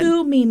Jumping not ahead.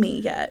 to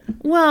Mimi yet.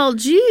 Well,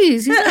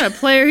 geez, he's not a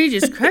player. He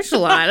just crushed a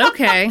lot.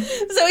 Okay.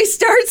 So he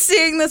starts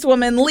seeing this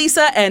woman,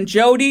 Lisa, and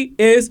Jody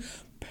is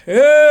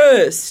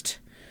pissed.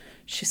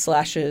 She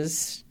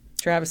slashes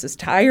Travis's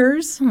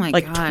tires Oh, my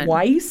like God.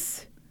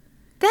 twice.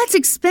 That's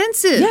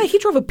expensive. Yeah, he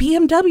drove a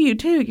BMW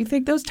too. You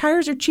think those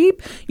tires are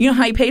cheap? You know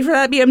how he paid for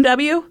that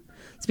BMW?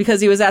 It's because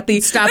he was at the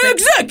Stop it.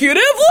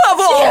 executive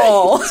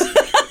level.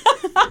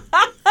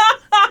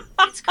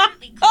 It's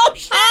currently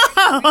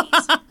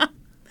oh,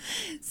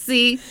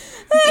 See,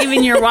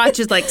 even your watch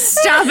is like,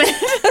 stop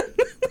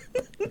it.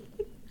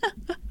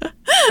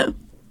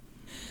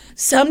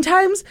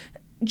 Sometimes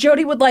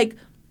Jody would like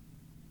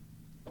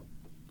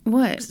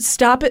What?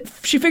 stop it.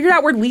 She figured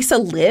out where Lisa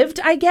lived,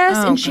 I guess,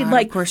 Oh, and she'd God, of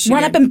like course she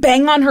run did. up and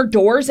bang on her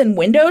doors and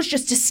windows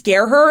just to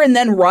scare her and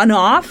then run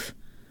off.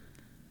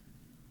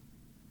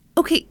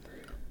 Okay.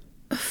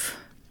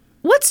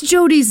 What's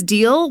Jody's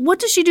deal? What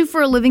does she do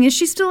for a living? Is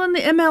she still in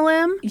the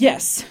MLM?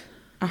 Yes.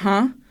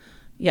 Uh-huh.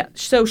 Yeah.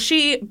 So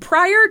she,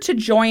 prior to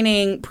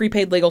joining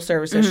prepaid legal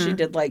services, Mm-hmm. she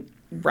did like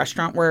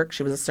restaurant work.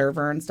 She was a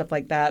server and stuff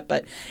like that.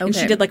 But and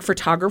she Okay. did like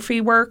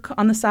photography work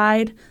on the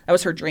side. That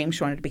was her dream.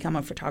 She wanted to become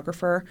a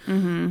photographer.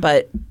 Mm-hmm.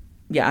 But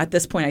yeah, at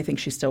this point, I think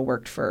she still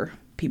worked for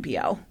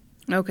PPL.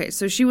 Okay,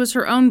 so she was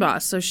her own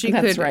boss, so she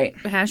That's could right.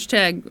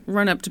 hashtag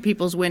run up to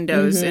people's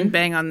windows and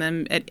bang on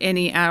them at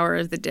any hour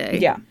of the day.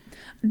 Yeah.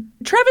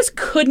 Travis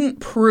couldn't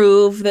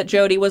prove that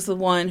Jody was the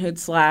one who'd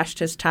slashed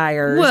his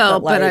tires. Well,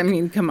 but but I like,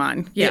 mean, come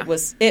on. Yeah.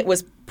 it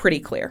was pretty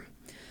clear.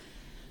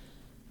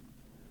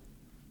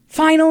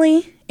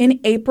 Finally,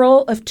 in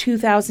April of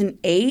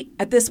 2008,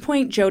 at this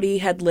point, Jody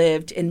had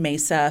lived in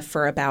Mesa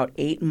for about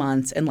 8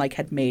 months and like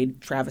had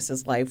made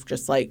Travis's life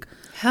just like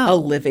Hell. a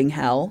living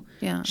hell.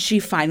 Yeah. She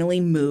finally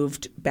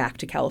moved back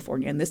to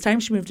California. And this time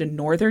she moved to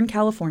Northern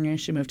California.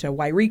 She moved to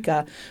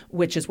Wairika,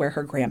 which is where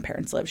her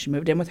grandparents live. She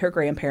moved in with her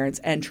grandparents.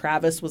 And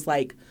Travis was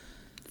like,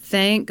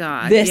 Thank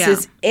God. this yeah.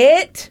 is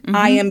it.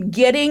 I am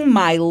getting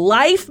my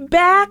life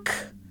back.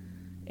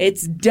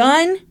 It's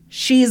done.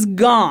 She's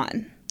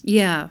gone.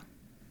 Yeah.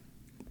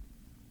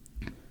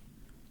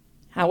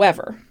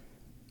 However,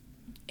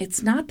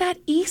 it's not that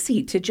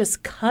easy to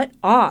just cut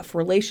off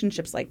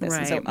relationships like this.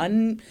 And so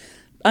Right.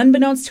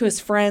 unbeknownst to his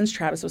friends,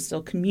 Travis was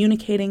still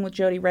communicating with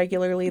Jody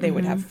regularly. They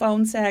would have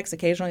phone sex.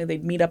 Occasionally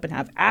they'd meet up and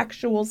have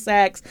actual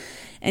sex.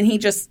 And he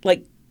just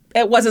like,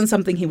 it wasn't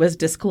something he was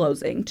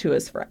disclosing to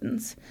his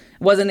friends.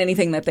 It wasn't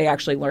anything that they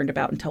actually learned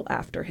about until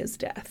after his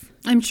death.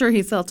 I'm sure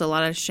he felt a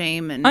lot of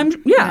shame and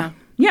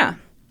Yeah.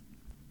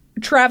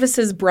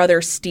 Travis's brother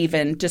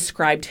Steven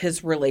described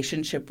his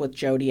relationship with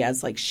Jody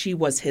as like she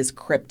was his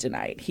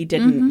kryptonite. He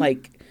didn't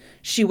like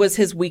she was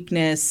his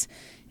weakness.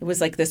 It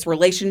was like this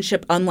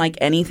relationship unlike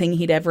anything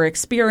he'd ever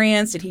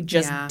experienced, and he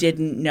just Yeah.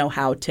 didn't know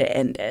how to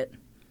end it.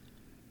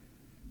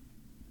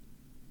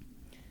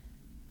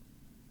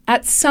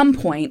 At some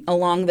point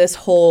along this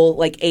whole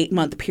like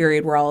 8-month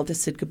period where all of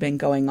this had been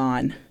going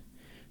on,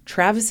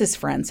 Travis's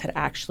friends had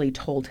actually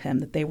told him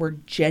that they were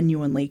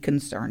genuinely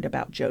concerned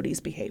about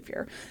Jody's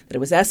behavior, that it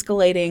was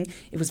escalating,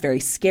 it was very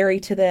scary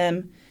to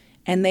them,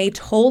 and they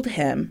told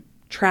him,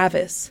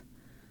 Travis,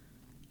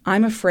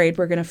 I'm afraid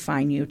we're going to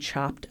find you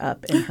chopped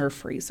up in her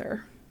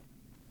freezer.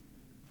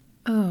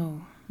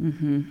 Oh.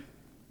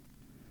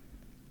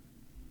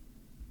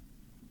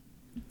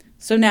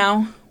 So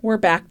now we're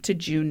back to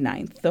June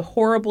 9th. The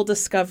horrible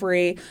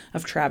discovery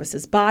of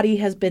Travis's body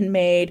has been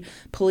made.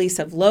 Police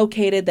have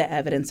located the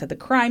evidence at the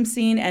crime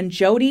scene, and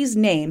Jody's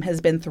name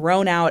has been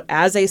thrown out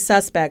as a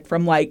suspect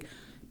from like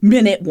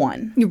minute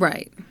one.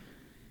 Right.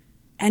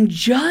 And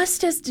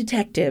just as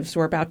detectives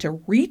were about to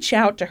reach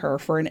out to her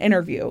for an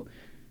interview,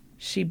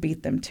 she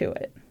beat them to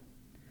it.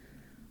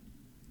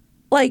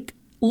 Like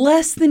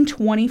less than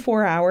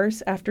 24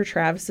 hours after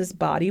Travis's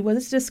body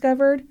was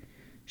discovered,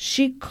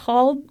 she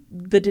called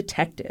the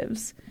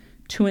detectives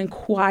to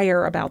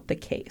inquire about the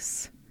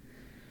case.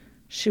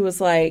 She was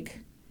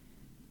like,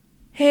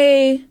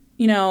 hey,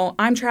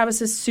 I'm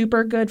Travis's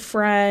super good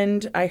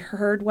friend. I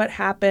heard what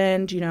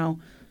happened.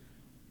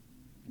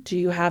 Do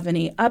you have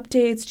any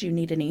updates? Do you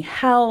need any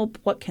help?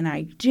 What can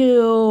I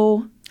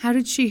do? How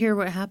did she hear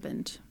what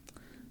happened?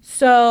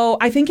 So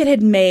I think it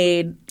had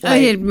made...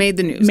 it had made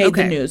the news. Made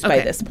the news by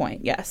this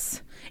point,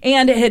 yes.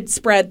 And it had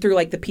spread through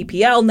like the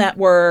PPL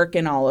network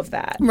and all of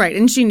that. Right,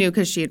 and she knew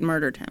because she had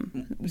murdered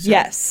him. So.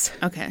 Yes.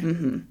 Okay.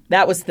 Mm-hmm.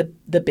 That was the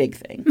big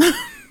thing.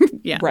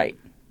 Yeah. Right.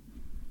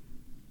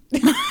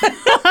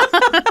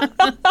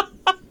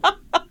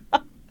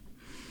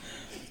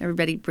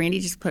 Everybody, Brandy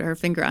just put her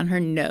finger on her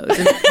nose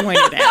and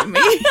pointed at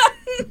me.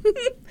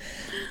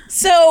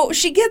 So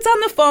she gets on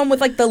the phone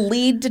with like the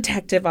lead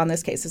detective on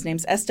this case. His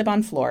name's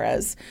Esteban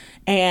Flores.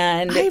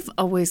 And I've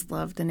always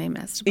loved the name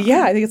Esteban.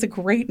 yeah, I think it's a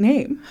great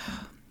name.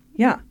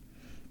 Yeah.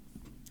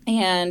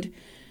 And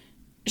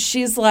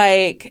she's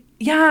like,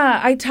 yeah,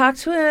 I talked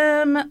to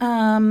him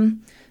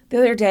the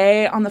other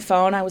day on the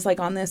phone. I was like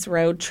on this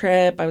road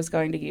trip. I was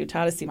going to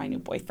Utah to see my new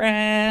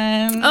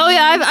boyfriend. Oh,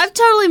 yeah, I've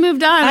totally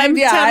moved on. I'm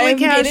totally I'm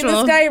casual. dating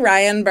this guy,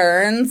 Ryan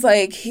Burns.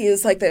 Like,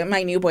 he's like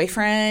my new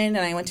boyfriend.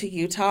 And I went to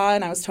Utah,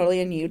 and I was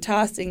totally in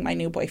Utah seeing my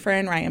new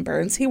boyfriend, Ryan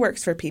Burns. He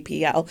works for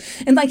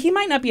PPL. And, like, he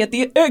might not be at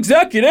the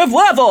executive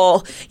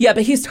level. Yeah,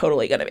 but he's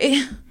totally going to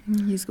be.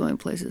 He's going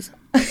places.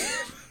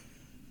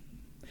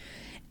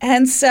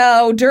 And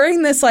so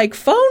during this, like,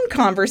 phone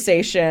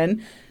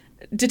conversation,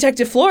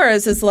 Detective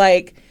Flores is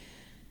like,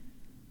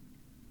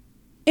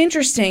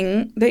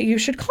 interesting that you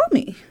should call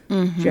me,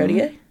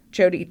 Jodius.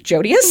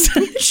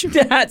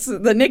 That's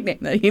the nickname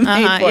that he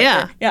made for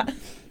her. Yeah.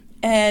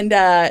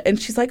 And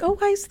she's like, oh,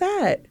 why is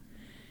that?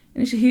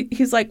 And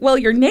he's like, well,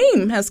 your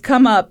name has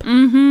come up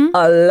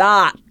a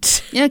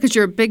lot. Yeah, because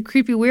you're a big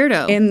creepy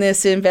weirdo. In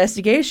this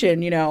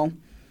investigation,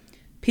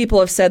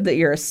 people have said that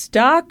you're a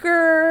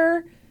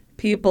stalker.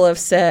 People have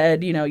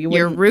said,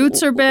 your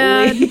roots are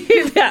bad.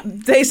 Yeah,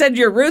 they said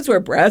your roots were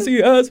brassy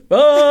as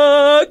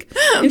fuck.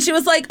 And she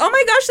was like, oh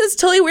my gosh, that's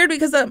totally weird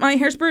because my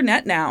hair's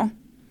brunette now.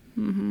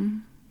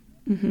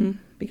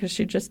 Because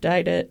she just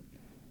dyed it.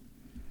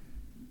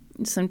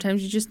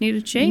 Sometimes you just need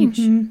a change.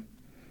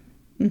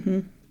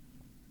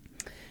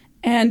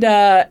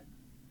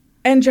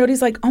 And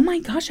Jody's like, oh my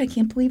gosh, I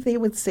can't believe they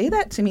would say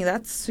that to me.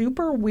 That's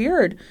super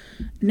weird.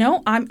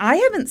 No, I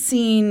haven't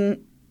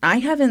seen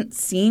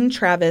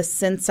Travis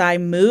since I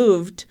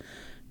moved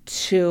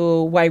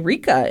to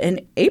Wairika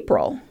in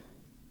April.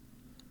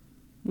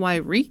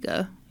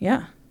 Wairika?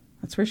 Yeah,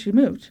 that's where she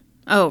moved.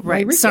 Oh,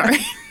 right. Wairika. Sorry.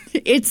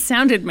 It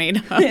sounded made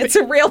up. It's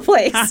a real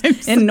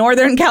place in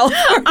Northern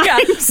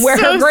California where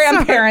her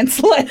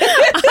grandparents live.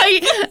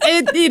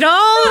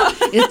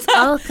 It's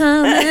all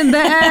coming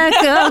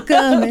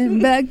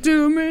back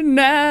to me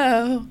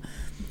now.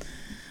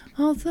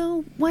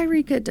 Although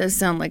Wairika does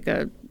sound like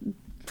a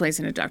place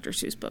in a Dr.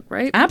 Seuss book,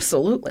 right?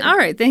 Absolutely. All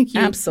right, thank you.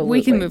 Absolutely.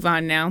 We can move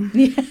on now.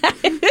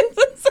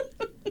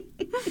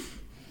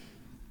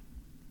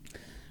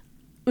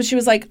 She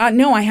was like,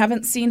 no, I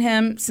haven't seen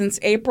him since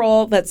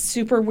April. That's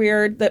super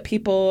weird that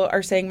people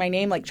are saying my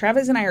name. Like,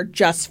 Travis and I are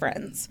just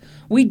friends.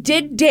 We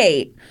did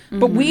date,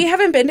 but we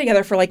haven't been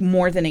together for like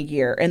more than a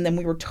year. And then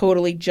we were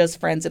totally just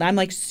friends. And I'm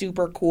like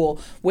super cool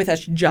with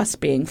us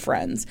just being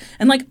friends.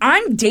 And like,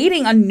 I'm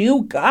dating a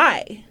new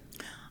guy.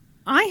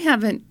 I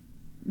haven't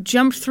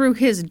jumped through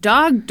his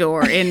dog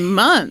door in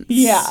months.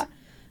 Yeah.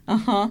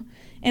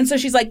 And so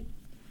she's like,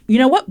 you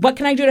know what? What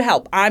can I do to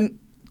help?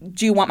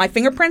 Do you want my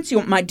fingerprints? You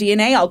want my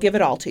DNA? I'll give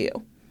it all to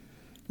you.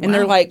 And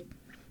they're like,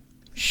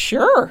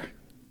 sure.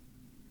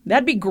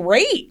 That'd be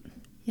great.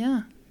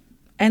 Yeah.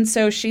 And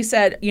so she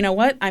said, you know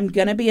what? I'm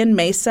going to be in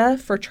Mesa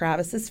for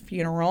Travis's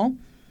funeral.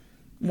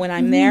 When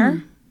I'm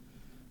there,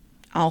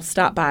 I'll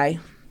stop by.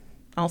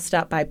 I'll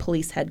stop by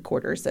police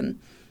headquarters and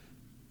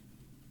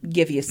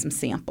give you some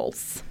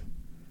samples.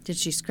 Did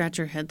she scratch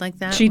her head like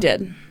that? She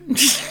did.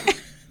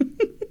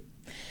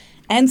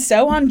 And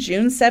so on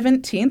June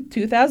 17th,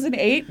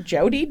 2008,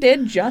 Jody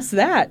did just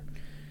that.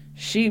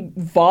 She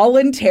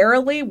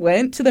voluntarily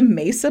went to the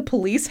Mesa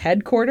Police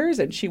Headquarters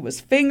and she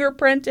was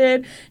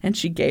fingerprinted and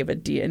she gave a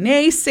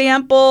DNA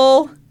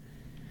sample.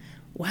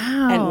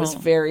 Wow. And was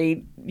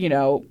very,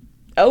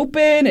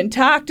 open and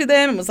talked to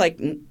them and was like,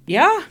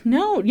 yeah,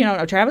 no,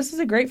 Travis is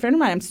a great friend of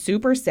mine. I'm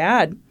super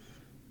sad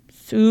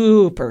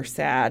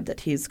that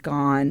he's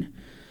gone.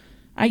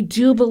 I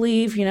do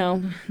believe,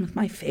 with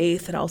my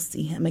faith that I'll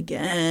see him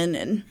again.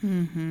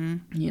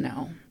 And,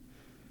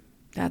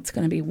 that's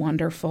going to be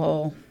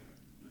wonderful.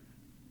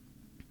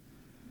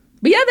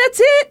 But yeah, that's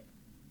it.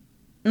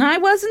 I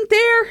wasn't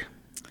there.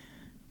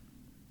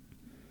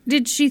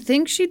 Did she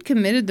think she'd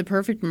committed the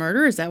perfect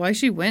murder? Is that why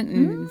she went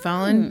and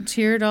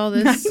volunteered all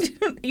this?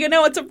 You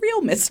know, it's a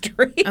real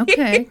mystery.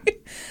 Okay.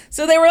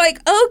 So they were like,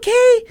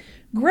 okay,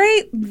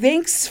 great.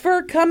 Thanks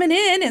for coming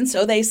in. And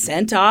so they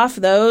sent off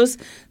those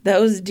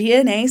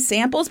DNA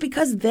samples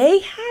because they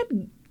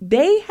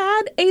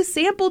had a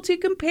sample to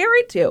compare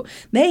it to.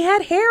 They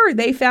had hair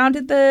they found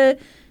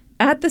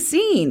at the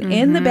scene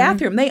in the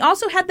bathroom. They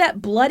also had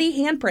that bloody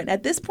handprint.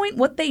 At this point,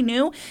 what they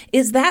knew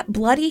is that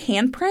bloody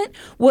handprint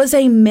was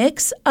a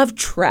mix of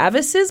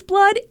Travis's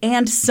blood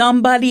and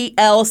somebody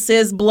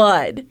else's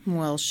blood.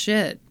 Well,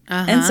 shit.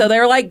 And so they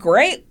were like,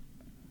 great,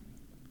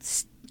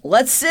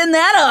 let's send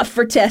that off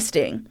for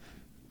testing.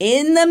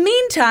 In the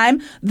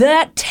meantime,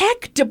 that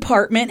tech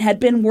department had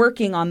been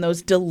working on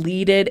those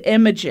deleted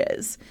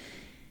images.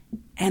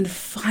 And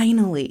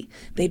finally,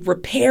 they'd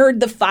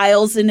repaired the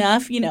files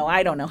enough. You know,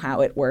 I don't know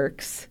how it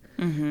works.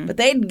 But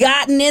they'd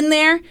gotten in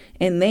there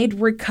and they'd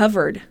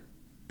recovered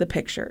the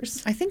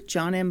pictures. I think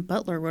John M.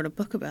 Butler wrote a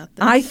book about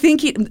this. I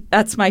think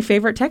that's my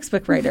favorite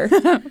textbook writer.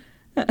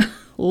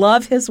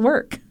 Love his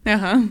work.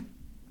 Uh-huh.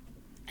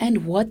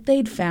 And what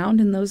they'd found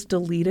in those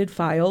deleted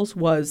files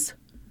was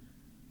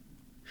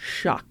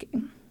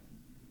shocking.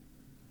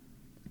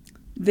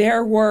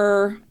 There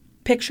were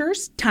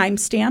pictures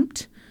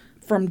time-stamped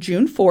from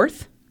June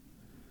 4th.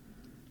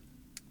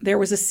 There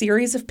was a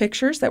series of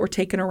pictures that were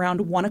taken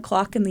around 1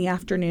 o'clock in the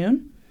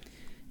afternoon.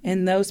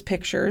 And those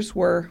pictures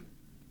were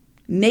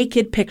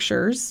naked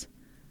pictures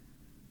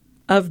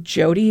of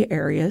Jodi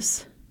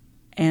Arias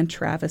and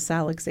Travis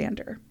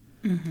Alexander.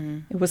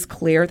 It was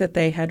clear that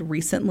they had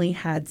recently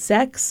had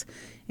sex,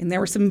 and there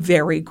were some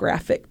very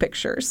graphic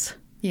pictures.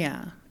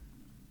 Yeah.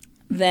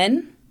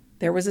 Then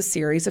there was a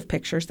series of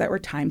pictures that were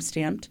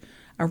time-stamped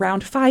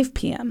around 5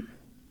 p.m.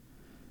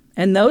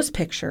 And those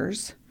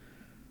pictures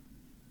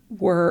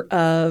were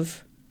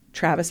of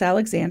Travis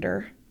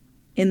Alexander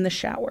in the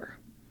shower.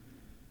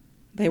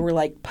 They were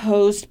like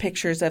posed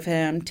pictures of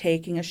him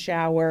taking a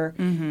shower.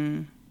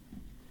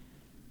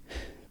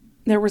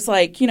 There was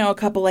like, you know, a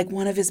couple, like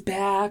one of his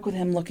back with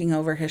him looking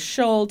over his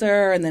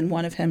shoulder, and then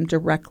one of him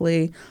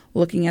directly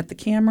looking at the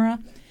camera.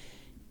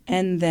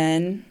 And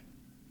then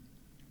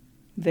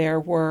there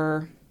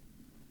were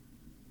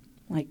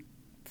like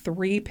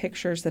 3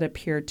 pictures that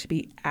appeared to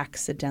be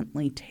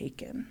accidentally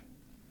taken.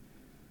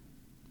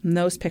 And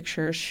those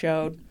pictures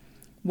showed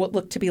what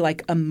looked to be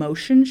like a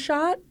motion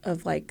shot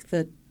of like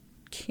the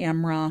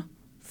camera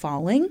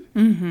falling.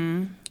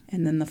 And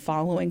then the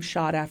following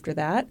shot after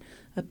that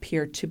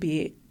appeared to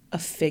be a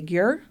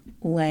figure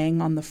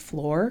laying on the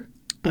floor,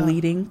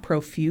 bleeding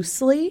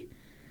profusely.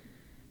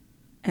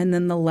 And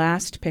then the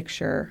last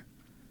picture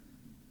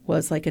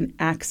was like an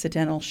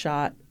accidental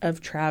shot of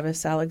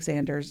Travis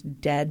Alexander's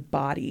dead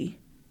body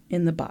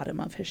in the bottom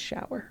of his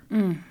shower.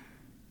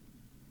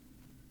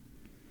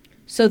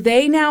 So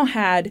they now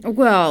had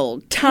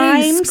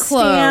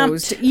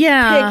time-stamped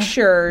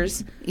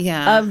pictures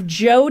of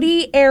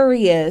Jodi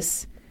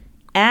Arias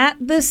at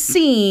the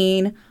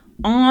scene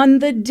on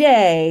the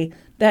day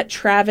that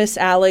Travis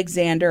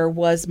Alexander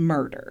was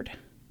murdered.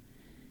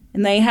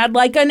 And they had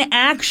like an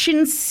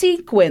action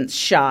sequence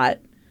shot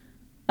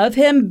of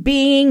him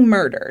being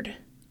murdered.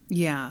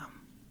 Yeah.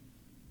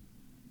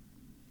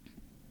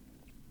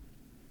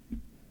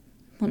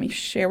 Let me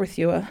share with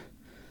you a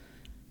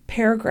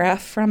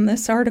paragraph from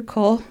this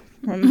article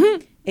from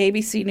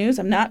ABC News.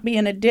 I'm not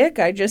being a dick.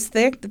 I just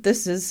think that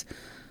this is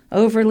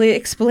overly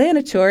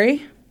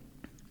explanatory.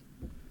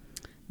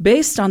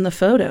 Based on the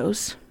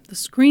photos, The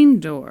screen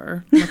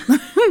door.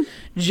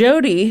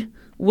 Jodi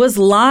was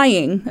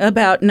lying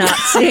about not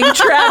seeing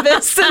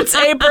Travis since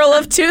April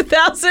of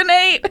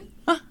 2008.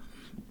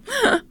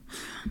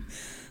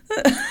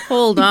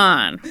 Hold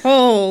on.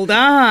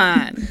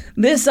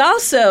 This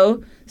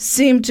also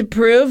seemed to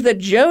prove that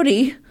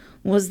Jodi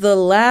was the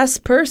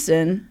last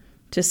person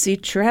to see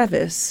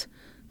Travis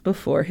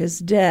before his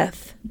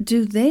death.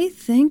 Do they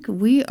think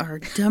we are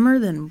dumber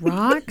than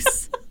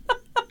rocks?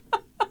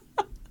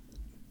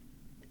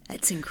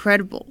 That's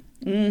incredible.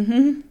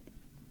 Mm-hmm.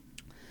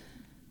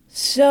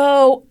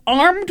 So,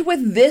 armed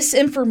with this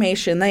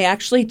information, they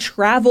actually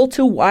travel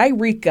to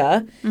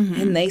Wairika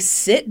and they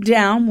sit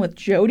down with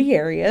Jodi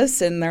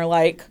Arias and they're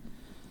like,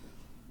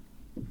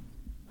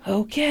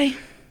 okay.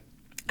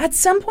 At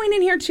some point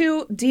in here,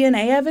 too,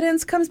 DNA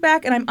evidence comes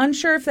back, and I'm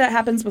unsure if that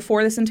happens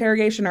before this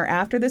interrogation or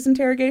after this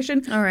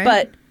interrogation. All right.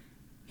 But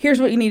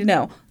here's what you need to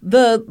know.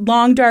 The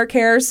long, dark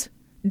hairs,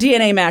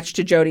 DNA match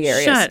to Jodi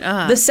Arias. Shut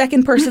up. The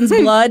second person's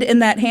blood in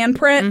that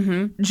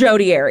handprint,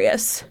 Jodi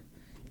Arias.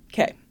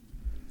 Okay.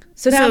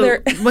 So now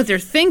what they're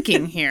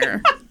thinking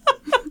here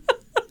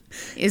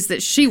is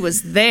that she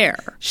was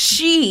there.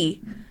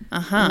 She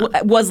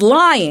was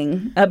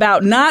lying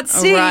about not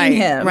seeing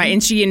him. Right,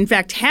 and she, in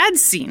fact, had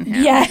seen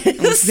him. Yes.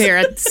 Was there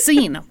at the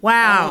scene.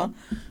 Wow.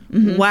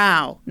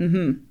 Wow.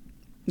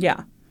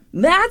 Yeah.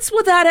 That's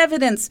what that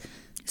evidence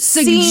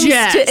Suggests.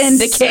 seems to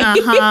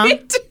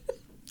indicate.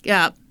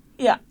 Yeah.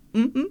 Yeah.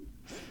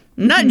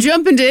 Not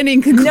jumping to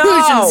any conclusions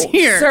No,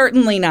 here.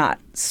 certainly not.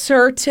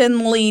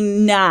 Certainly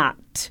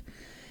not.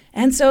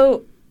 And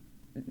so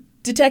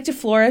Detective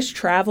Flores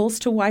travels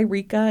to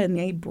Wairika, and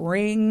they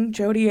bring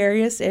Jodi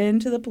Arias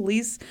into the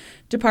police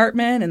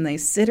department, and they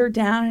sit her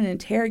down in an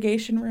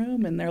interrogation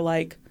room, and they're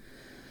like,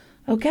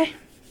 okay.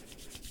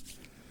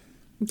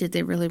 Did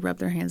they really rub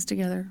their hands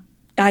together?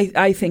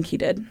 I think he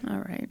did. All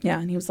right. Yeah,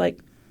 and he was like,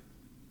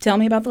 tell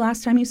me about the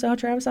last time you saw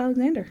Travis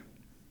Alexander.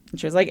 And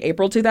she was like,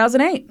 April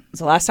 2008. It's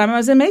the last time I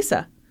was in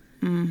Mesa.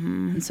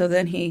 Mm-hmm. And so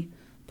then he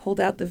pulled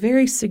out the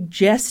very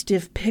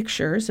suggestive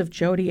pictures of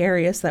Jodi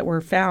Arias that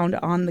were found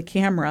on the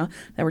camera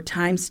that were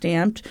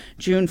time-stamped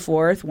June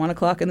 4th, 1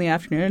 o'clock in the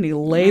afternoon. And he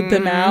laid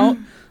them out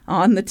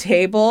on the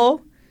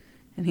table.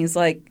 And he's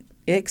like,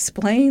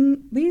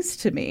 explain these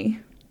to me.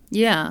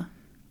 Yeah.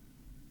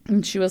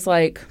 And she was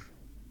like,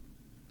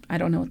 I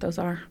don't know what those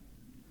are.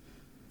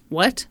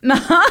 What?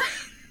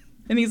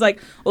 And he's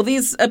like, well,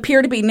 these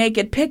appear to be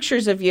naked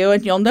pictures of you.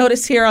 And you'll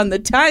notice here on the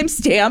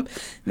timestamp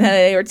that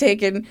they were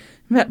taken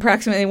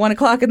approximately 1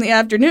 o'clock in the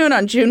afternoon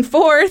on June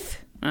 4th.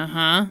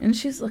 Uh-huh. And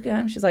she's looking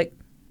at him. She's like,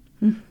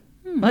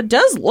 well, it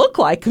does look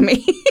like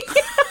me.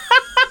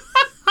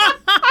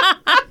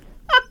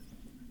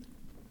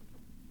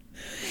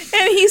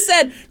 And he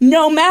said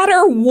no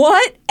matter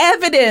what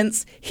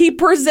evidence he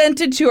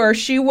presented to her,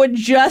 she would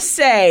just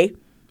say,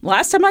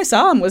 last time I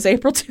saw him was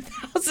April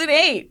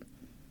 2008.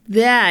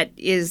 That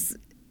is,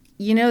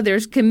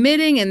 there's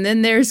committing and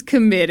then there's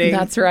committing.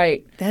 That's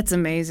right. That's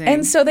amazing.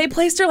 And so they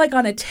placed her like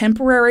on a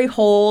temporary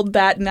hold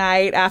that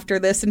night after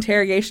this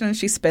interrogation, and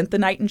she spent the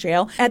night in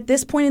jail. At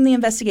this point in the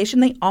investigation,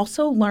 they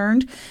also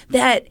learned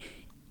that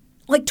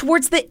like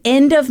towards the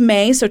end of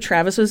May, so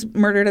Travis was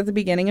murdered at the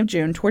beginning of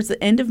June. Towards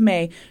the end of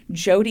May,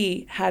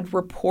 Jodi had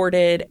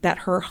reported that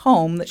her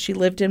home that she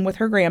lived in with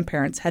her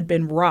grandparents had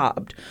been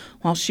robbed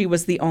while she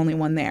was the only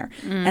one there.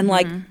 Mm-hmm. And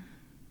like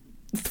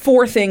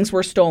 4 things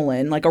were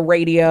stolen, like a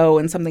radio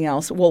and something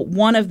else. Well,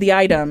 one of the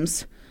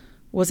items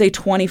was a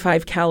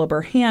 .25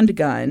 caliber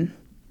handgun,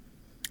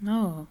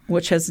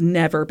 which has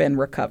never been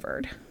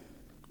recovered.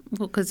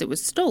 Well, because it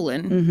was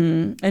stolen.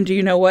 Mm-hmm. And do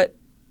you know what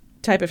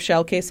type of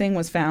shell casing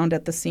was found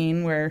at the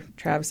scene where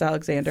Travis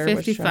Alexander was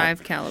shot?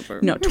 55 caliber.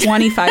 No,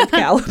 25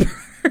 caliber.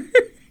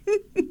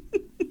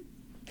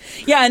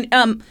 Yeah,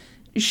 and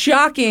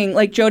shocking,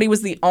 like Jodi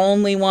was the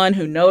only one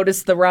who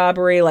noticed the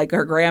robbery. Like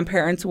her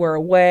grandparents were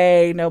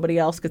away. Nobody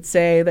else could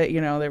say that,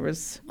 there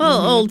was...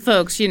 Well, old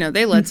folks,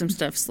 they let some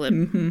stuff slip.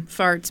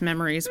 Farts,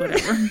 memories,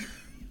 whatever.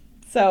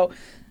 So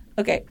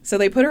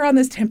they put her on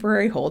this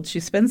temporary hold. She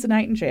spends the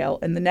night in jail,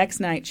 and the next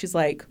night she's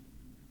like,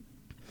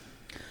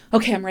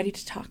 okay, I'm ready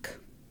to talk.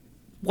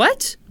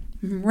 What?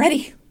 I'm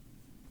ready.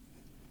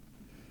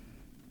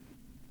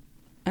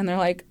 And they're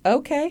like,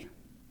 okay,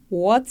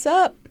 what's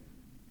up?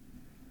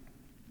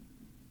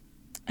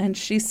 And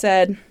she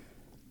said,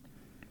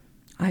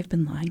 I've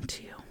been lying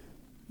to you.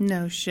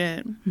 No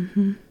shit.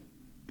 Mm-hmm.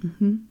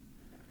 Mm-hmm.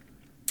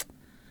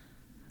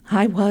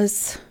 I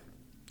was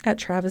at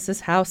Travis's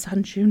house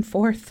on June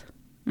 4th.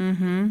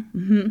 Mm-hmm.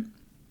 Mm-hmm.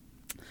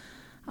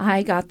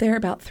 I got there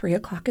about 3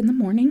 o'clock in the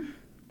morning.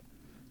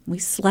 We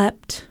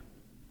slept.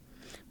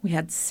 We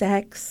had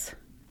sex.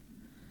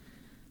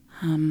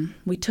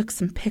 We took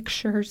some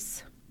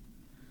pictures.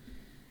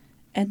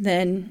 And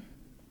then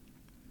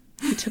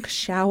we took a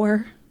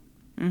shower.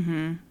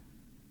 Mm-hmm.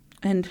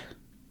 And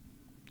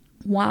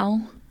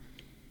while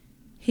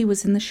he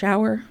was in the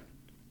shower,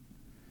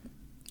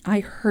 I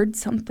heard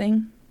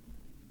something.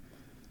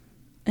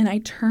 And I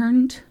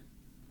turned.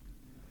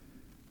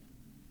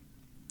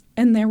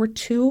 And there were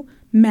 2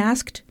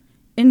 masked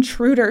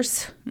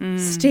intruders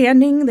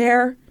standing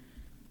there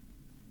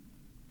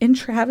in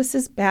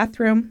Travis's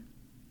bathroom,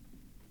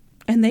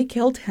 and they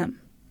killed him.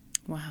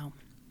 Wow.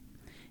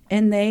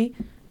 And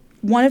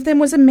one of them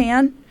was a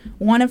man,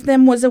 one of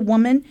them was a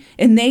woman,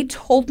 and they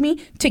told me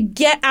to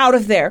get out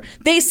of there.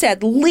 They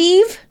said,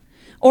 leave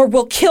or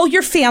we'll kill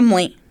your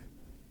family.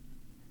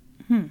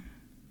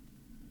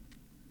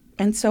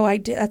 And so I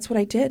did. That's what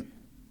I did.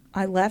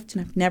 I left,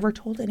 and I've never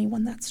told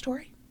anyone that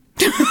story.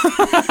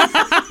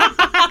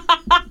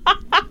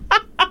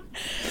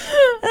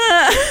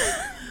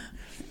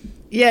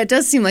 Yeah, it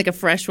does seem like a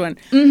fresh one.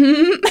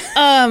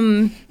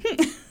 Mm-hmm.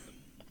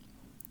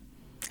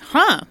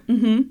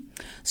 Mm-hmm.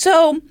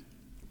 So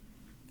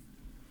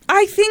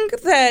I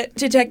think that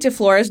Detective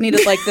Flores needed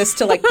this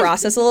to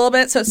process a little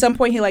bit. So at some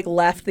point he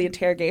left the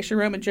interrogation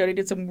room, and Jodi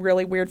did some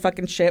really weird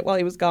fucking shit while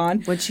he was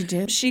gone. What'd she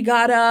do? She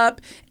got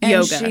up and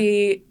Yoga.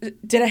 She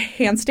did a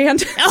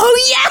handstand.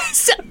 Oh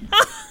yes.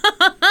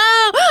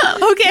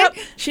 Okay. Yep.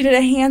 She did a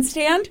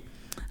handstand.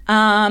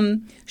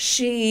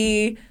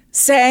 She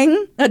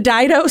sang a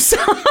Dido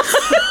song.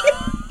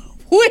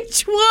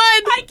 Which one?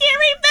 I can't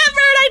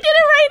remember it. I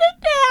didn't write it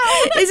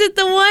down. Is it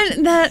the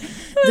one that?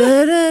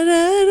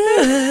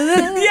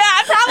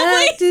 Yeah, probably.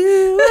 I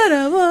do what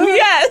I want.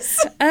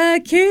 Yes. I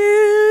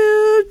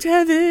killed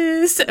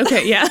Travis.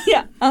 Okay, yeah.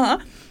 Yeah. Uh-huh.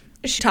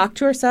 She talked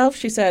to herself.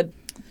 She said,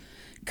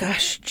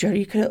 gosh, Jody,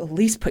 you could at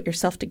least put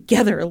yourself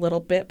together a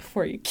little bit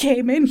before you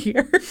came in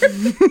here.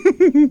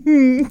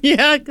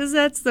 Yeah, because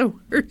that's the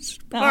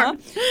worst part.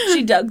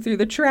 She dug through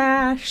the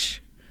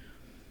trash.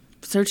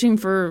 Searching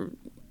for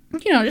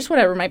Just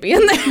whatever might be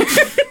in there.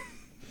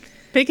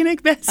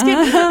 picnic basket.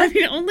 I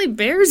mean, only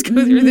bears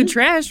go through the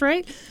trash,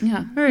 right?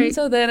 Yeah. All right. And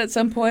so then at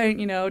some point,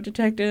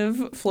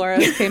 Detective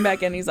Flores came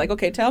back in. He's like,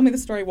 okay, tell me the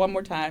story one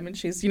more time. And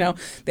she's,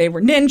 they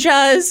were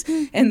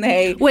ninjas and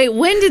they... Wait,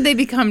 when did they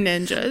become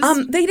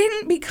ninjas? They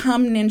didn't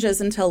become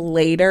ninjas until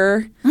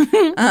later.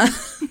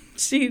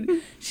 She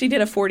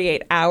did a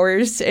 48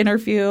 hours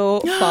interview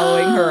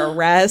following her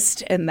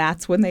arrest, and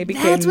that's when they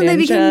became ninjas. That's when they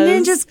became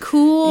ninjas.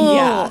 Cool.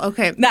 Yeah.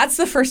 Okay. That's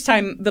the first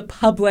time the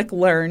public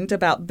learned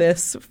about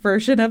this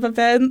version of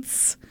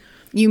events.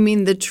 You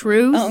mean the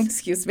truth? Oh,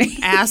 excuse me.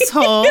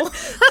 Asshole.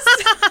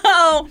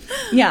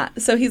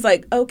 So he's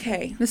like,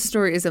 okay. This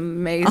story is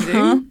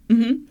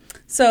amazing.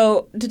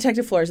 So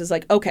Detective Flores is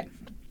like, okay.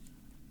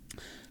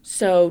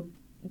 So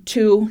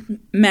 2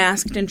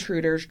 masked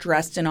intruders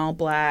dressed in all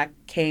black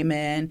came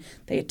in.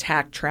 They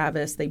attacked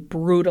Travis. They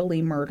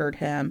brutally murdered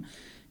him.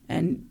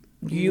 And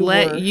you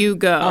let were you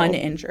go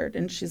uninjured.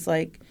 And she's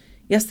like,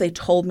 yes, they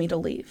told me to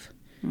leave.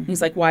 And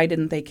he's like, why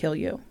didn't they kill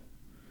you?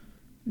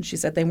 And she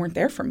said, they weren't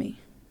there for me.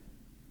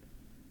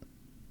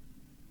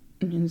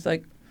 And he's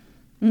like,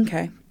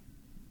 okay.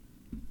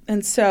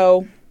 And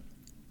so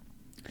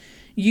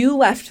you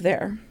left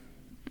there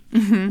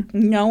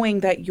knowing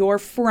that your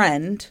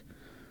friend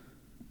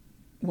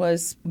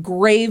was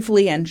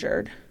gravely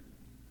injured.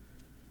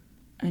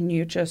 And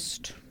you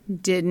just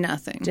did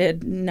nothing.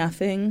 Did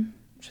nothing.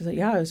 She's like,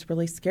 yeah, I was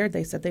really scared.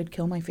 They said they'd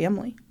kill my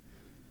family.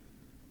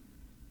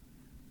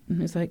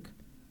 And he's like,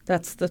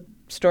 that's the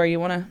story you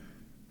want to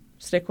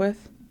stick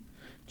with?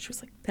 She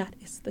was like, that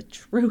is the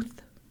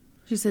truth.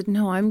 She said,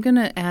 no, I'm going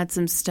to add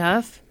some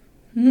stuff.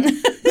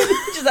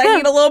 She's like, I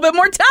need a little bit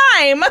more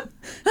time.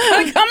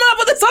 I'm coming up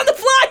with this on the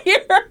fly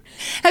here.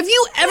 Have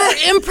you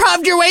ever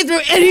improv'd your way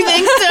through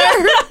anything,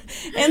 sir?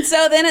 And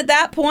so then at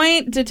that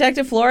point,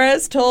 Detective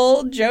Flores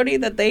told Jody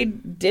that they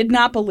did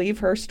not believe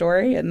her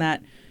story and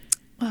that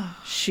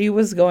she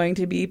was going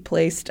to be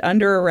placed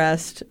under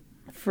arrest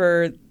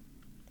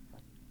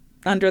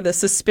under the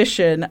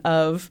suspicion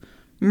of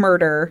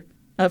murder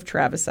of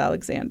Travis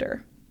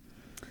Alexander.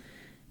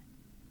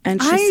 And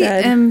she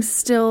said, I am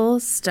still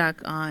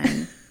stuck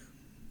on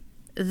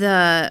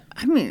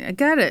I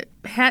got a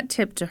hat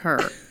tip to her.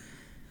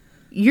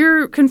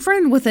 You're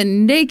confronted with a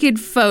naked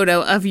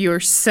photo of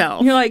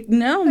yourself. You're like,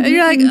 no. And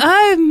you're like,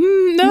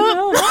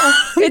 no.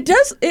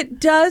 It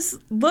does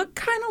look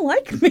kind of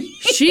like me.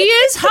 She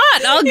is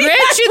hot. I'll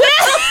grant you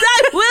that.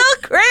 I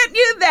will grant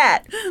you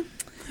that.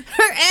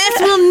 Her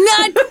ass will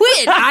not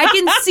quit. I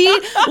can see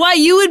why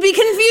you would be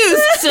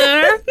confused,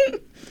 sir.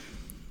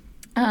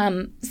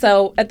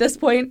 So at this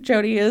point,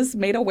 Jody is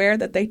made aware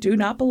that they do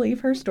not believe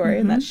her story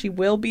and that she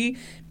will be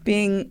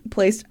being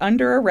placed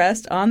under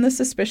arrest on the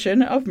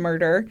suspicion of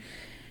murder.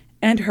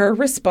 And her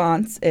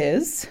response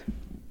is,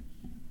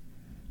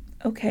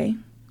 okay,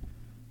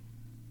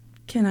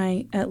 can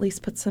I at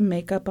least put some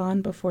makeup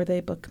on before they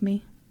book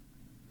me?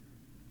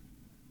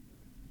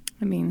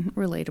 I mean,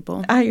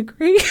 relatable. I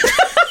agree.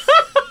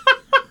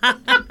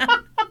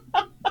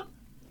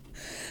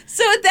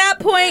 So at that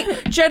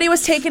point, Jody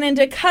was taken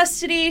into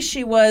custody.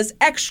 She was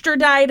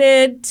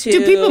extradited to...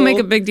 Do people make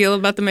a big deal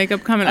about the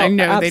makeup comment? I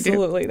know they do.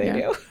 Absolutely they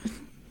do.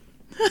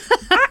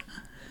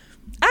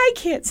 I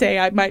can't say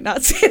I might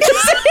not say the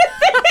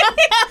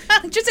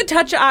same thing. Just a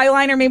touch of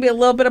eyeliner, maybe a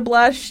little bit of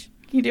blush.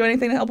 Can you do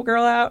anything to help a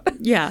girl out?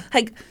 Yeah.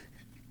 Like,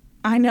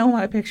 I know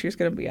my picture's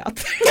going to be out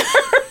there.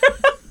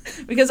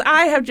 Because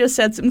I have just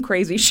said some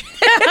crazy shit.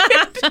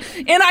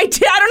 And I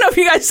don't know if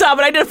you guys saw,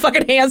 but I did a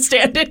fucking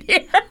handstand in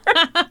here.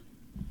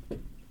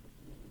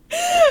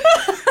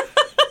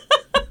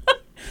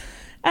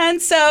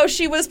 And so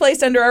she was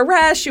placed under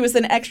arrest. She was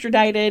then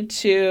extradited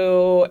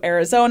to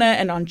Arizona.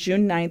 And on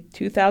June 9th,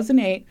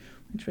 2008,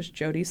 which was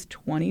Jody's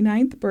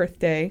 29th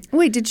birthday.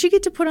 Wait, did she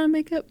get to put on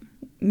makeup?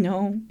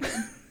 No.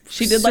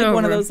 She did like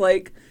one of those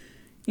like,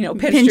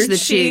 pinched her the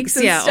cheeks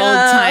and yeah,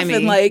 stuff. old-timey.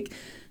 And like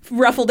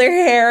ruffled her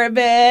hair a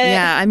bit.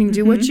 Yeah, I mean,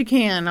 do what you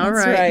can. All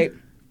That's right.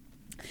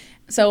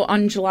 So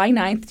on July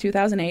 9th,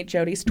 2008,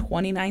 Jody's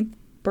 29th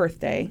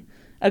birthday,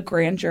 a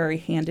grand jury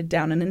handed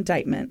down an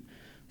indictment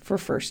for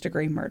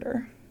first-degree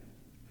murder.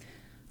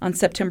 On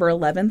September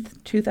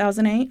 11th,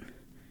 2008,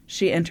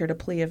 she entered a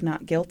plea of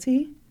not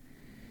guilty.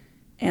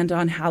 And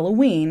on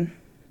Halloween,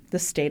 the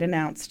state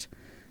announced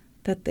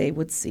that they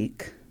would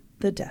seek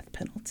the death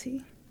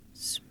penalty.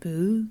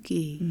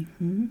 Spooky.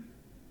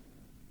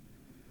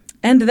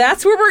 And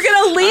that's where we're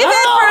going to leave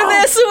it for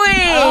this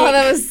week. Oh,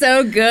 that was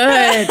so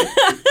good.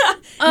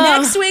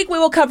 Next week, we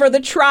will cover the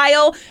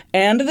trial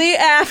and the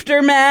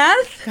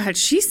aftermath. God,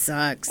 she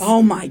sucks.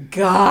 Oh, my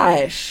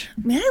gosh.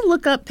 May I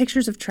look up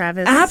pictures of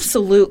Travis?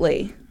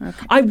 Absolutely.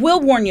 Okay. I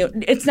will warn you,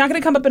 it's not going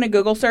to come up in a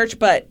Google search,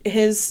 but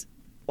his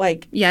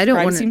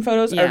crime scene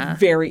photos are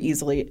very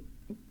easily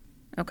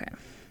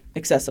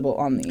accessible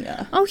on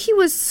the... Oh, he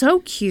was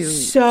so cute.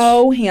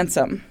 So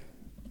handsome.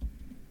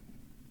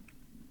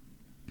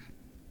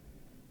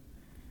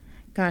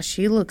 Gosh,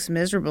 she looks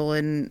miserable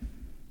in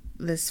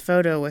this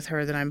photo with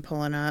her that I'm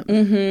pulling up.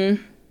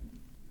 Mm-hmm.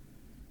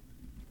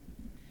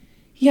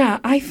 Yeah,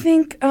 I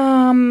think,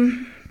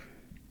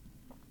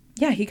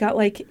 he got,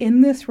 like,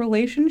 in this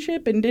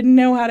relationship and didn't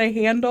know how to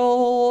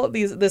handle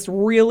this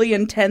really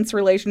intense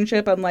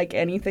relationship unlike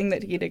anything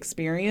that he'd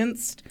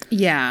experienced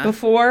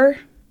before.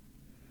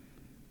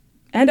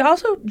 And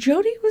also,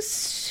 Jody was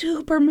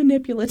super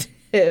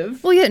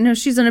manipulative. Well, yeah, no,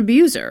 she's an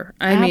abuser.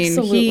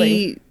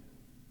 Absolutely.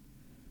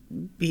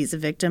 He's a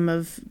victim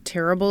of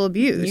terrible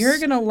abuse. You're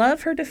going to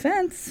love her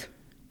defense.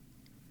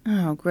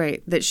 Oh,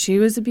 great. That she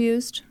was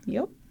abused?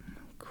 Yep.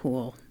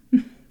 Cool.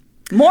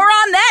 More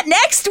on that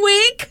next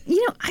week.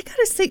 You know, I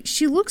gotta say,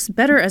 she looks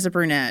better as a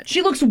brunette.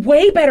 She looks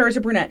way better as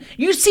a brunette.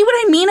 You see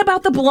what I mean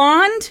about the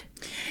blonde?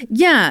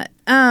 Yeah.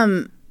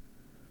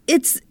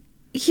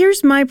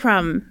 Here's my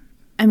problem.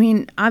 I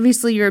mean,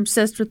 obviously you're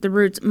obsessed with the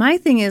roots. My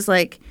thing is,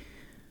 like,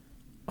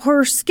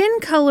 her skin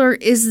color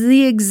is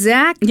the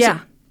exact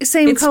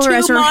same color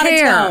as her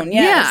hair.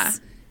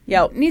 Yes.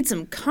 Yeah. Yep. Need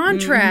some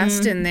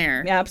contrast in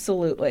there.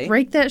 Absolutely.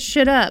 Break that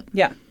shit up.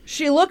 Yeah.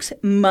 She looks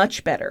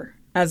much better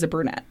as a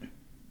brunette.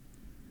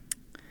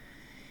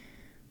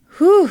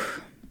 Whew.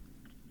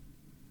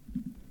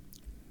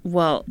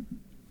 Well,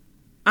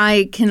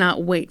 I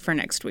cannot wait for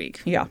next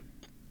week. Yeah.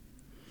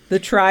 The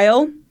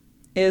trial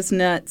is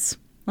nuts.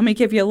 Let me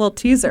give you a little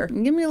teaser.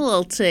 Give me a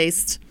little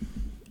taste.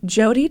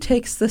 Jody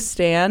takes the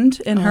stand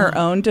in her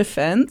own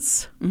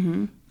defense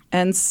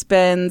and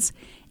spends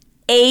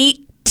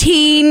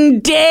 18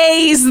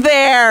 days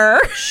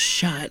there.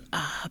 Shut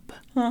up.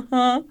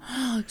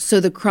 So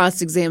the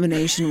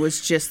cross-examination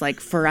was just like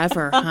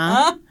forever,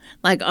 huh?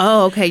 Like,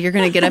 oh, okay, you're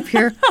going to get up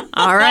here?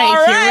 All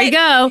right, here we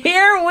go.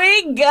 Here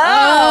we go.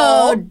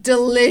 Oh,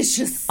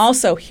 delicious.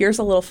 Also, here's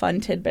a little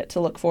fun tidbit to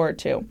look forward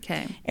to.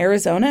 Okay.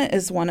 Arizona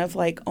is one of,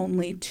 like,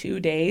 only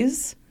 2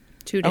 days.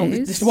 2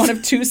 days? Just one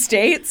of 2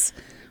 states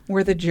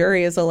where the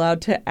jury is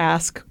allowed to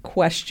ask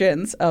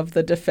questions of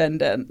the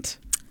defendant.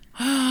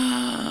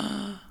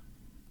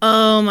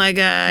 Oh, my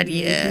God,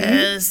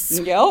 yes.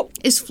 Yep.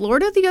 Is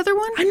Florida the other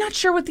one? I'm not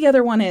sure what the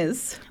other one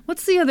is.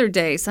 What's the other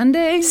day?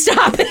 Sunday?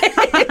 Stop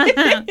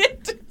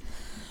it.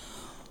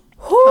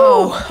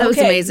 Oh, that was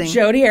amazing.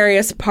 Jodi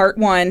Arias, part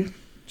 1.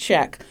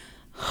 Check.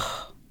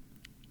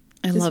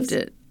 I loved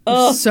it. It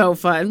was so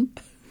fun.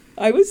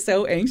 I was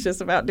so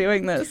anxious about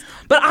doing this.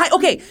 But I've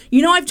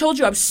told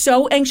you I'm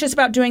so anxious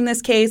about doing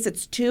this case.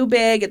 It's too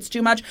big. It's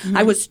too much.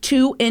 I was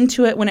too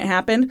into it when it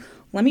happened.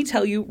 Let me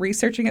tell you,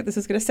 researching it, this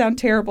is going to sound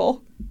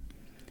terrible.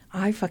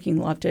 I fucking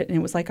loved it. And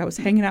it was like I was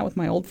hanging out with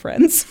my old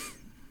friends.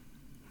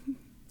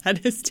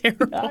 That is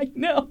terrible. I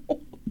know.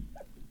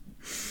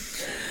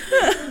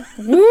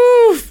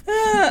 Woof.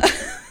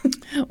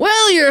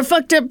 Well, you're a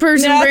fucked up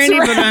person, That's Brandy,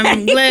 right. but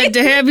I'm glad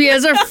to have you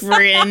as a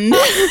friend.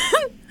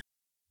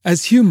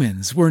 As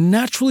humans, we're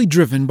naturally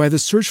driven by the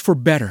search for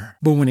better.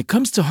 But when it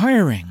comes to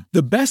hiring,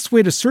 the best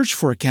way to search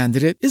for a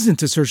candidate isn't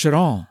to search at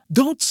all.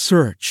 Don't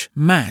search,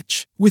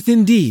 match with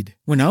Indeed.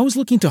 When I was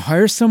looking to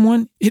hire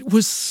someone, it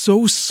was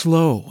so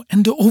slow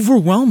and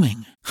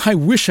overwhelming. I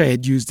wish I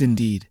had used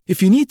Indeed.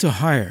 If you need to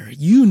hire,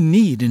 you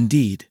need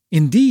Indeed.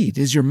 Indeed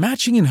is your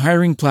matching and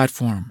hiring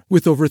platform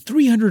with over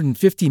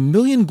 350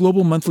 million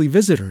global monthly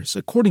visitors,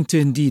 according to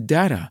Indeed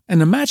data,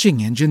 and a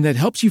matching engine that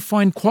helps you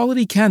find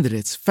quality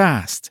candidates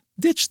fast.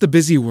 Ditch the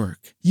busy work.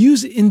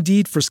 Use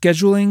Indeed for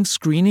scheduling,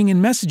 screening,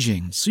 and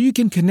messaging so you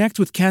can connect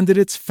with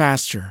candidates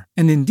faster.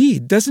 And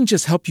Indeed doesn't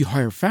just help you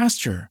hire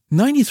faster.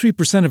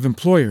 93% of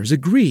employers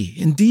agree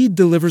Indeed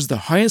delivers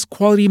the highest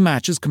quality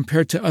matches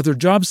compared to other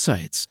job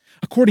sites,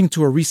 according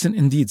to a recent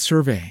Indeed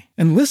survey.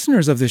 And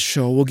listeners of this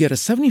show will get a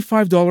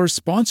 $75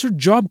 sponsored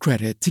job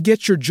credit to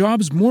get your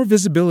jobs more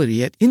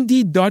visibility at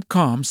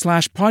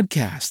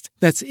Indeed.com/podcast.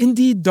 That's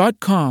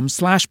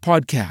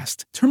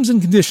Indeed.com/podcast. Terms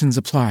and conditions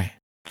apply.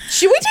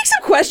 Should we take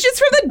some questions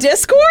from the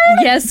Discord?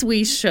 Yes,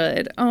 we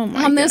should. Oh,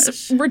 my On gosh.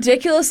 this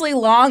ridiculously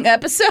long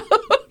episode?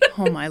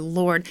 Oh, my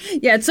Lord.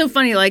 Yeah, it's so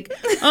funny. Like,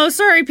 oh,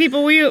 sorry,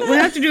 people. We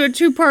have to do a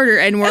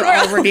 2-parter, and we're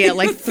already at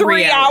like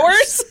 3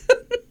 hours.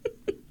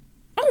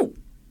 Oh.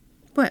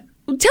 What?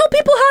 Tell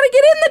people how to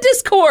get in the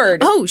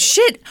Discord. Oh,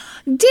 shit.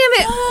 Damn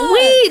it.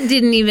 We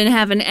didn't even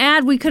have an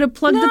ad. We could have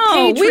plugged the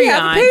Patreon. We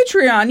have a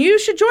Patreon. You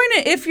should join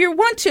it if you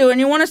want to and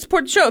you want to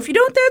support the show. If you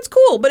don't, that's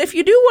cool. But if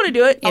you do want to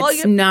do it,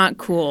 it's not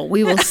cool.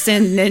 We will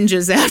send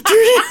ninjas after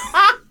you.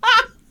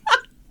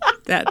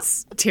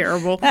 That's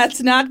terrible.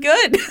 That's not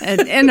good.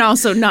 And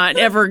also not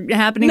ever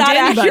happening Not to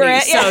anybody.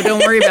 accurate, yeah. So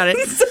don't worry about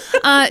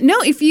it. No,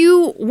 if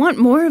you want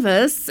more of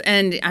us,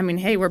 and I mean,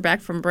 hey, we're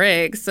back from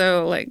break,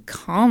 so like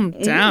calm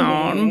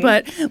down.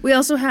 But we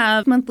also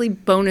have monthly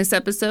bonus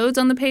episodes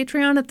on the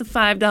Patreon at the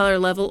 $5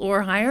 level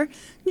or higher.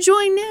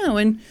 Join now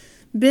and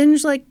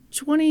binge like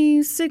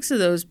 26 of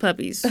those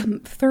puppies.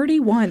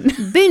 31.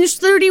 Binge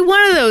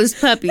 31 of those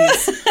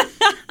puppies. You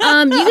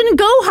can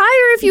go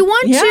higher if you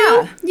want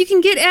to. You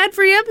can get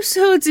ad-free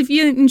episodes if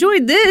you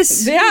enjoyed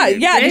this.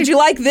 Yeah. Did you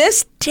like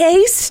this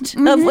taste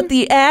of what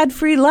the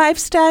ad-free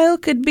lifestyle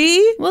could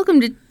be?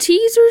 Welcome to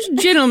Teaser's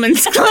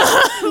Gentlemen's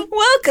Club.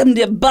 Welcome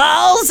to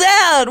Balls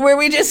Out, where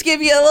we just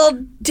give you a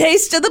little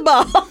taste of the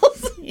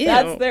balls. Ew.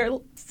 That's their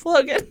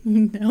slogan.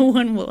 No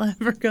one will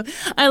ever go.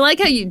 I like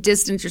how you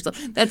distance yourself.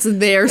 That's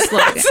their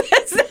slogan.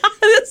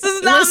 This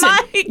is not Listen,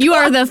 my you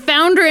are the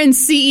founder and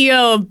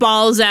CEO of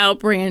Balls Out,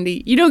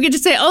 Brandy. You don't get to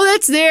say, oh,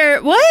 that's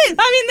their... What? I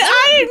mean,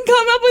 I didn't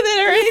come up with it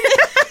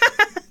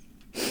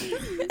or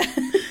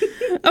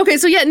anything. Okay,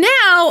 so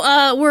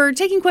now we're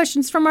taking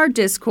questions from our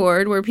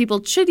Discord where people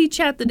chitty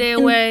chat the day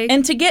away.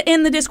 And to get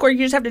in the Discord,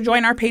 you just have to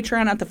join our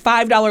Patreon at the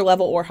 $5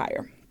 level or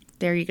higher.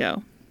 There you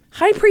go.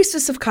 High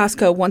Priestess of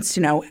Costco wants to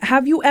know,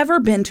 have you ever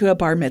been to a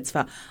bar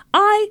mitzvah?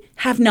 I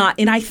have not,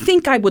 and I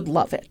think I would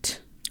love it.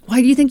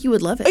 Why do you think you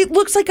would love it? It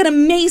looks like an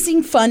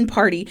amazing fun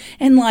party.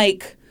 And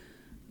like,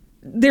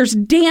 there's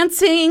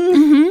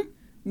dancing,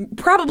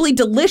 probably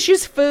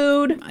delicious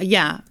food,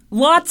 Yeah.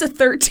 lots of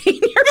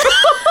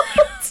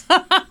 13-year-olds.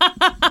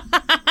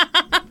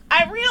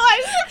 I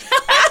realized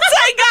as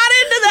I got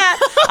into that,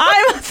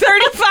 I'm a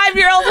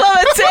 35-year-old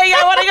woman saying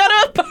I want to go to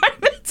a bar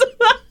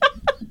mitzvah.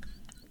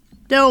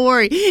 Don't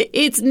worry.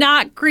 It's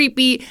not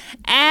creepy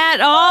at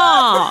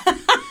all.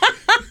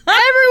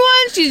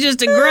 Everyone, she's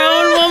just a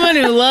grown woman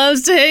who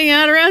loves to hang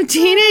out around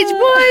teenage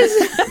boys.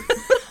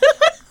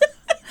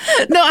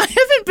 No, I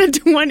haven't been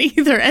to one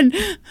either. And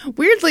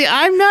weirdly,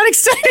 I'm not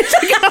excited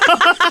to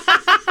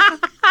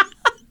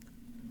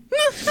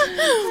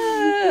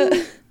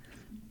go.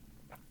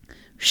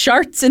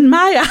 Sharts in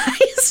my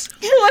eyes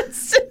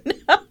wants to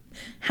know,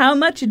 how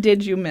much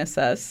did you miss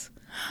us?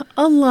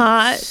 A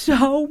lot.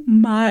 So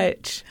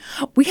much.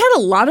 We had a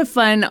lot of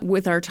fun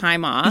with our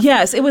time off.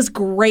 Yes, it was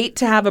great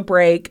to have a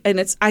break, and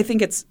I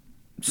think it's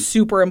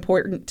super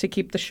important to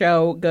keep the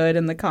show good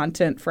and the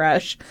content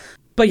fresh.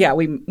 But yeah,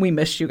 we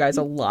missed you guys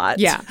a lot.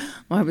 Yeah.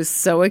 Well, I was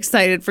so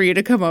excited for you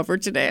to come over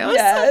today. I was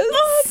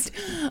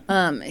so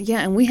pumped. Yeah,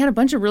 and we had a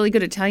bunch of really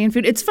good Italian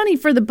food. It's funny,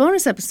 for the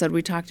bonus episode,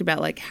 we talked about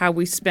like how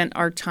we spent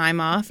our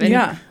time off. And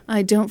Yeah.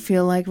 I don't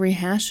feel like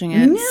rehashing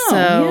it. No, So,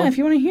 yeah, if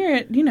you want to hear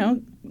it,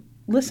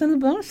 listen to the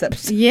bonus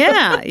episode.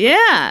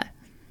 yeah.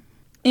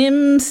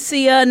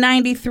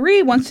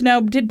 MCA93 wants to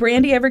know, did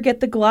Brandy ever get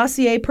the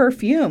Glossier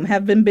perfume?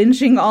 Have been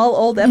binging all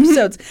old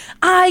episodes.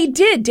 I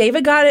did.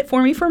 David got it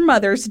for me for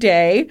Mother's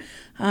Day,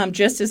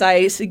 just as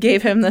I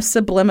gave him the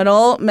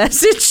subliminal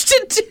message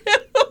to do.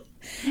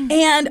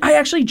 And I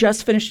actually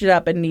just finished it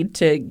up and need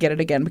to get it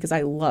again because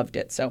I loved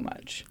it so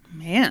much.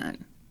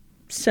 Man.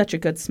 Such a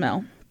good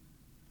smell.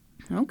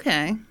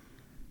 Okay.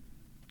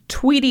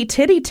 Tweety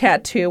Titty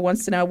Tattoo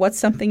wants to know, what's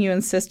something you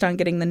insist on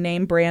getting the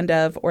name brand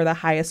of or the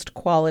highest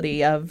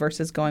quality of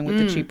versus going with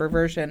the cheaper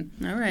version?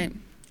 All right.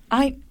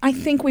 I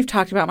think we've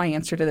talked about my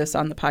answer to this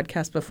on the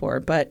podcast before,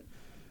 but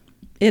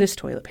it is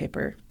toilet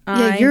paper.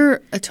 Yeah, you're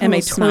a total am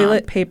a snob.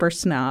 toilet paper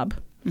snob.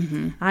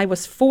 I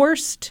was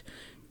forced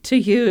to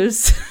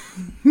use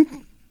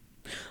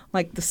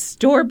like the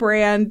store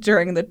brand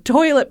during the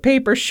toilet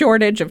paper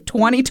shortage of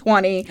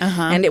 2020,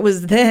 and it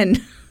was then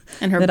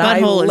And her that I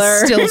butthole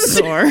is still learned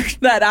sore.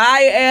 that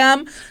I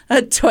am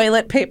a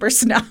toilet paper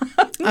snob.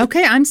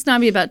 Okay, I'm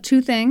snobby about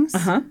two things.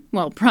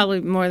 Well, probably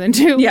more than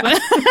two. Yeah.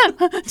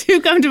 But two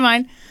come to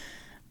mind.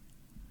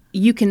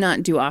 You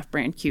cannot do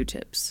off-brand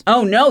Q-tips.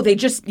 Oh, no, they're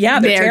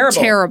terrible.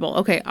 Terrible.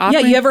 Okay, Yeah,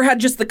 off-brand. you ever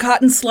had just the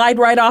cotton slide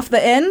right off the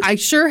end? I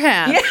sure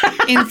have.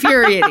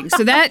 Infuriating.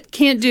 So that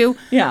can't do.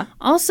 Yeah.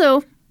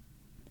 Also,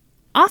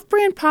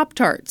 off-brand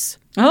Pop-Tarts.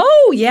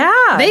 Oh,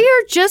 yeah. They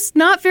are just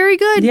not very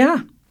good.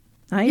 Yeah,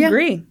 I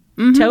agree.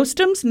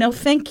 Toastums? No,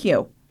 thank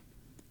you.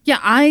 Yeah,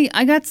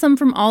 I got some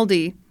from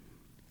Aldi,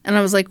 and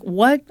I was like,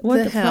 what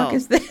What the hell? fuck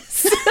is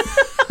this?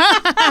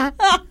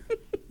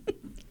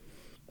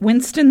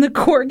 Winston the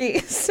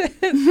Corgi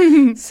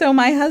says, so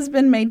my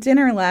husband made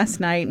dinner last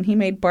night, and he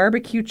made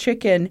barbecue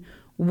chicken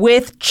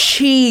with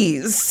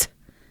cheese.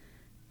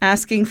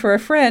 Asking for a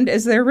friend,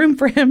 is there room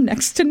for him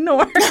next to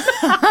Norm?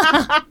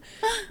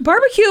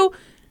 Barbecue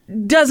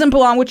doesn't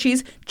belong with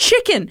cheese.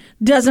 Chicken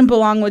doesn't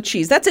belong with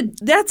cheese. That's a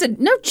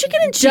No, chicken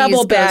and cheese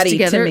double goes baddie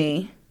together. to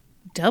me.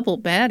 Double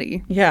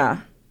baddie.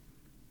 Yeah.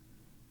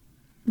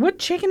 What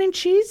chicken and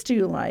cheese do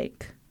you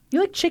like?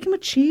 You like chicken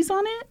with cheese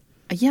on it?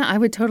 Yeah, I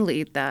would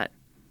totally eat that.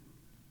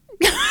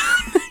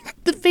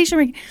 The face you're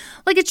making.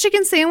 Like a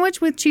chicken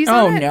sandwich with cheese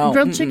on it? No.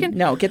 Grilled chicken?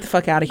 No, get the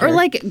fuck out of here. Or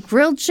like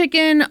grilled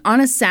chicken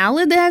on a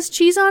salad that has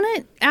cheese on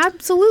it?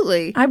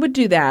 Absolutely. I would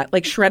do that.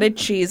 Like shredded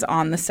cheese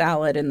on the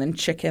salad and then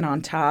chicken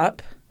on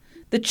top.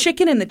 The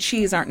chicken and the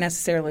cheese aren't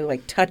necessarily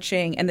like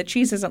touching, and the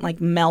cheese isn't like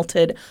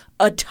melted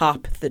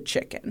atop the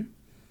chicken.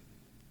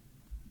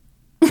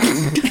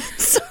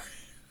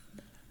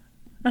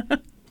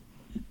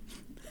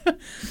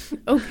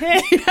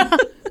 Okay.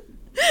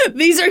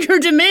 These are your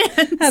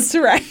demands. That's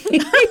right.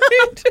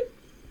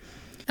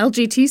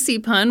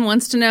 LGTC Pun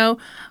wants to know,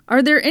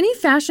 are there any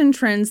fashion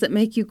trends that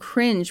make you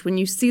cringe when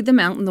you see them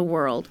out in the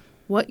world?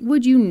 What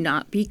would you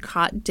not be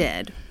caught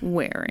dead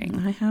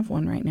wearing? I have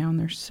one right now, and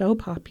they're so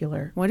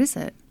popular. What is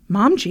it?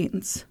 Mom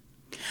jeans.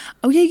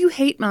 Oh, yeah, you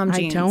hate mom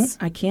jeans.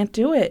 I can't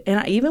do it.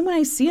 And even when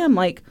I see them,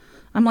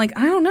 I'm like,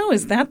 I don't know,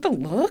 is that the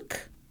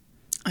look?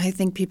 I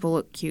think people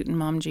look cute in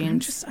mom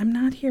jeans. I'm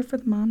not here for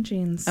the mom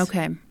jeans.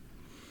 Okay.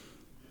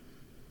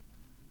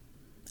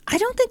 I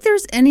don't think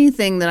there's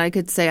anything that I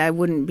could say I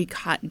wouldn't be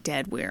caught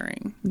dead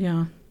wearing.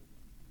 Yeah.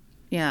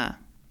 Yeah.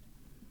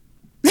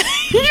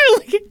 You're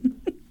like,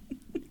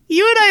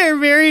 you and I are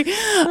very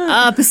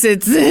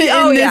opposites in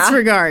this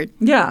regard.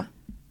 Yeah.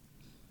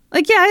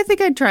 Like, yeah, I think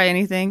I'd try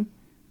anything.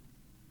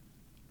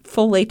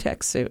 Full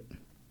latex suit.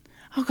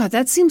 Oh, God,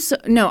 that seems so...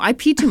 No, I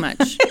pee too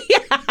much.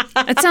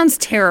 That sounds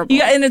terrible.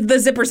 Yeah, and the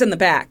zipper's in the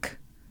back.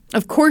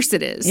 Of course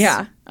it is.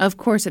 Yeah. Of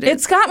course it is.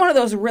 It's got one of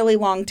those really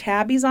long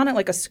tabbies on it,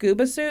 like a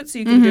scuba suit, so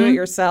you can do it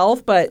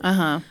yourself. But,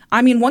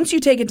 I mean, once you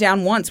take it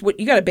down once,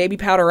 you got to baby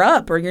powder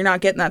up or you're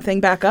not getting that thing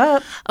back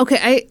up.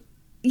 Okay,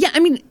 I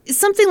mean,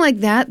 something like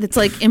that's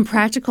like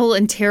impractical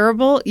and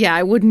terrible. Yeah,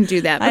 I wouldn't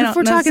do that. But if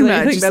we're talking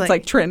about, I think that's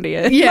like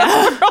trendy.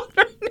 Yeah.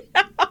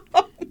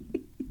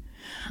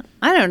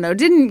 I don't know.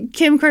 Didn't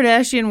Kim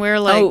Kardashian wear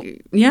like? Oh,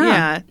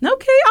 yeah. Okay, all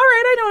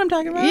right. I know what I'm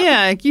talking about.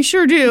 Yeah, you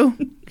sure do.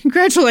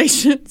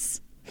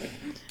 Congratulations.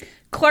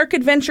 Clark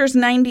Adventures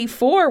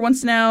 94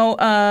 wants to know.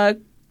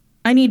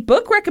 I need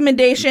book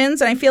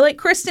recommendations, and I feel like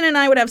Kristen and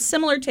I would have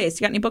similar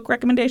tastes. You got any book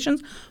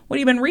recommendations? What have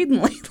you been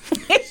reading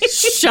lately?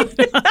 Shut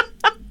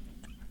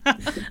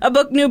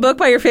up. New book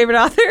by your favorite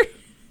author?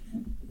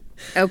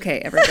 Okay,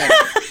 everybody.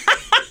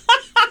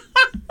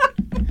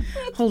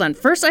 Hold on.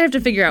 First, I have to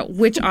figure out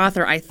which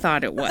author I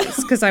thought it was,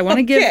 because I want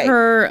to give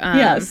her...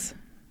 yes.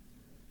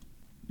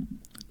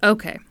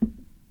 Okay.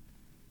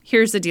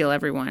 Here's the deal,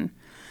 everyone.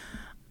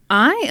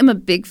 I am a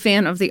big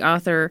fan of the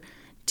author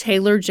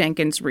Taylor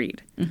Jenkins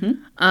Reid.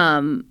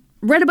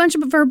 Read a bunch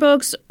of her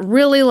books,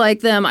 really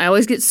like them. I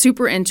always get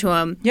super into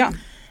them. Yeah.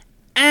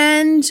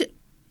 And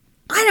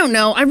I don't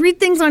know. I read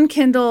things on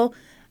Kindle.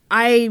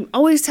 I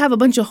always have a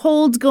bunch of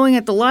holds going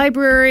at the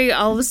library.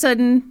 All of a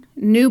sudden,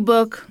 new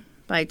book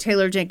by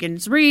Taylor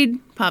Jenkins Reid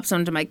pops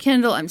onto my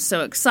Kindle. I'm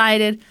so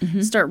excited.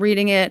 Start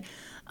reading it.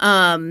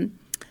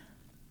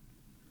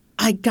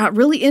 I got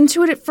really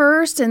into it at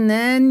first, and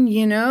then,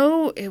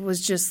 it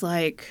was just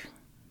like,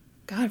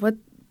 God, what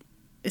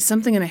is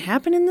something going to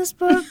happen in this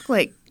book?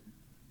 Like,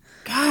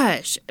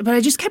 gosh. But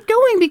I just kept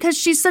going because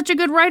she's such a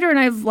good writer, and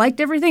I've liked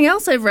everything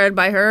else I've read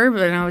by her.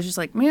 But I was just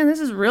like, man, this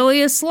is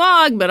really a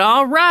slog, but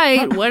all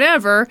right,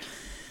 whatever.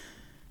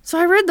 So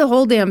I read the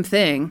whole damn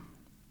thing.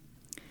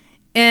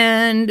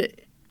 And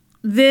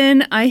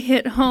then I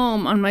hit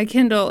home on my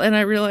Kindle, and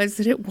I realized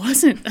that it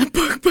wasn't a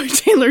book by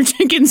Taylor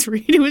Jenkins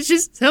Reid. It was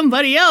just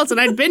somebody else, and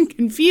I'd been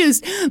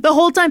confused the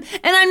whole time.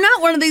 And I'm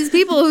not one of these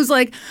people who's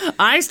like,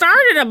 I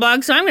started a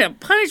book, so I'm going to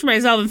punish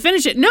myself and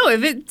finish it. No,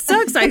 if it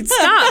sucks, I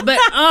stop. But,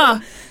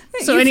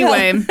 so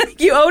anyway.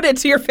 You owed it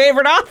to your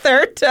favorite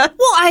author. Well,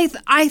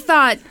 I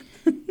thought,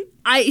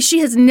 she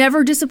has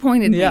never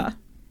disappointed me. Yeah.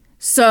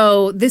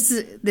 So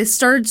this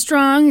started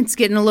strong. It's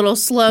getting a little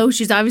slow.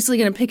 She's obviously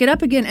going to pick it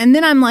up again. And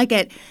then I'm like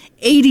at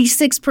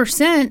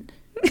 86%.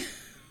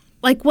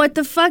 Like, what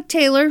the fuck,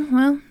 Taylor?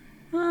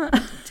 Well,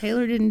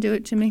 Taylor didn't do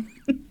it to me.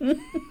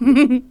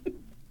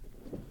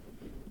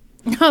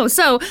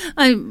 So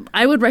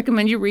I would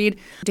recommend you read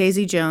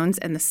Daisy Jones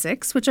and the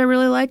Six, which I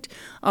really liked.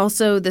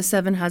 Also, The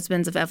Seven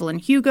Husbands of Evelyn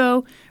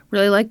Hugo.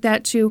 Really liked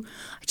that, too.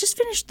 I just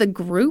finished The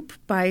Group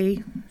by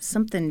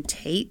something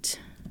Tate.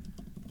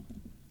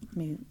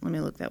 Let me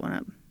look that one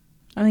up.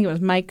 I think it was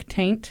Mike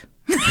Taint.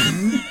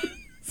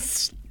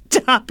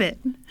 Stop it.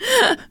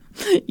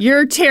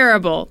 You're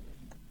terrible.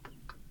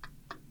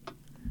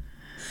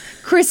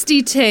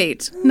 Christy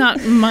Tate,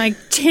 not Mike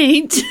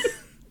Taint.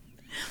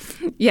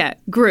 Yeah,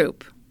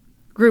 Group.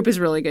 Group is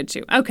really good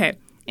too. Okay,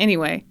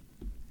 anyway.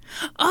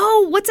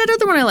 Oh, what's that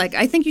other one I like?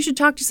 I Think You Should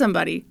Talk to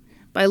Somebody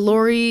by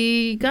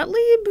Lori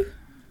Gottlieb?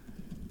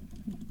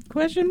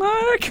 Question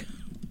mark.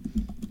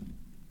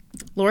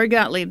 Lori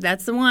Gottlieb,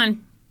 that's the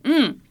one.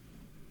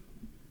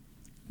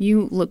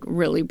 You look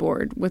really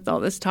bored with all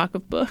this talk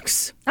of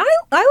books. I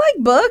like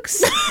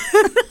books.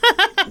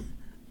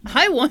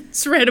 I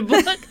once read a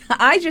book.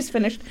 I just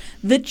finished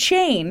The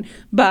Chain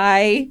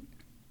by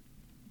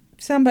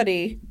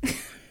somebody.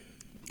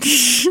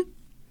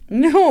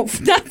 No,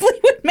 not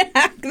Fleetwood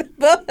Mac. The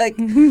book.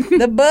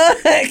 The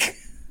book.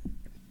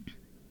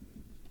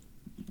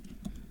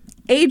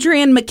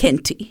 Adrian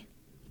McKenty.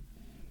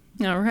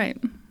 All right.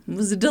 It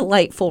was a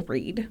delightful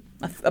read.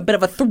 A bit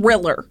of a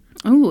thriller.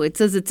 Oh, it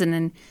says it's an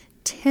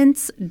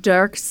intense,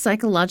 dark,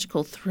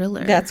 psychological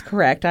thriller. That's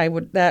correct.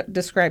 That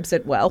describes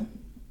it well.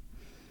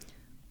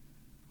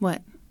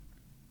 What?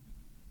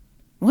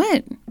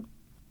 What?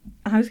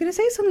 I was going to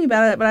say something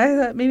about it, but I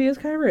thought maybe it was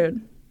kind of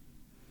rude.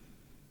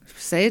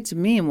 Say it to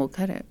me and we'll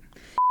cut it.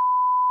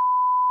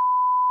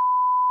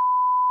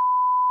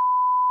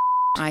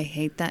 I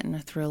hate that in a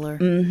thriller.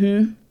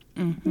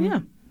 Mm-hmm.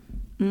 Yeah.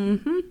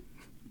 Mm-hmm.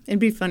 It'd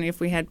be funny if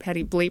we had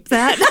Patty bleep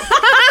that.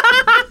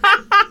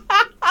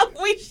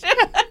 We should.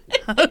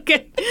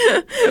 Okay.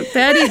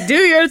 Patty, do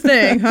your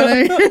thing,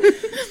 honey.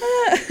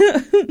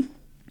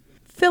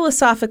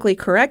 Philosophically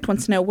Correct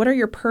wants to know, what are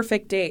your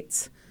perfect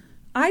dates?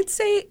 I'd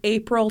say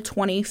April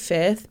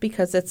 25th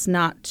because it's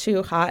not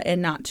too hot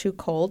and not too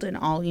cold, and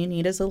all you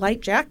need is a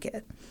light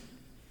jacket.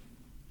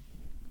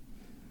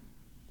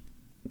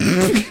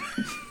 You're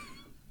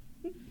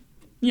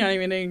not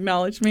even going to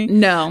acknowledge me?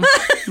 No.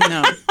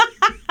 No.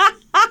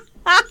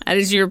 That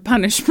is your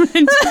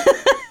punishment.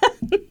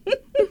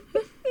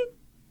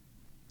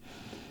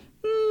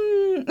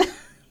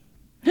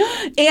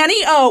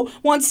 Annie O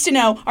wants to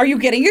know, are you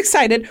getting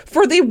excited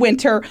for the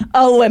Winter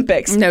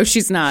Olympics? No,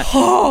 she's not.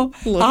 Oh,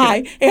 Look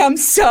I am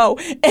so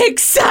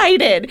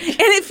excited. And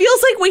it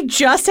feels like we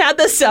just had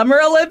the Summer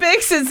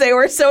Olympics since they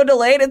were so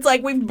delayed. It's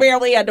like we've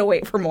barely had to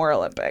wait for more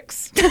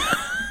Olympics.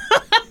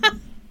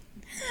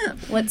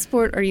 What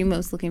sport are you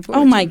most looking forward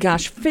Oh to? my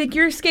gosh.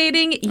 Figure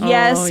skating?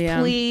 Yes, yeah.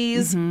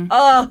 please.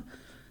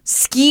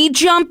 Ski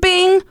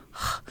jumping?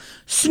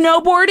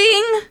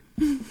 Snowboarding?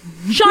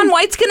 Shaun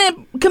White's going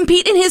to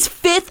compete in his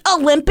 5th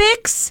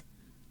Olympics?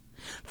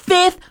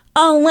 5th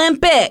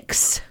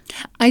Olympics.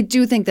 I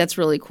do think that's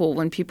really cool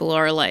when people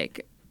are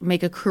like,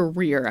 make a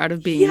career out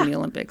of being in the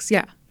Olympics.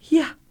 Yeah.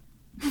 Yeah.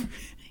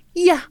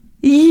 Yeah.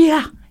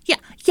 Yeah. Yeah.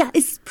 Yeah.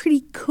 It's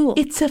pretty cool.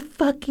 It's a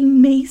fucking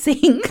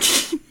amazing.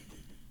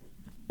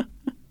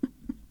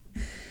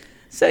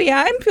 So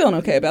yeah, I'm feeling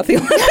okay about the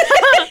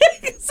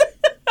Olympics.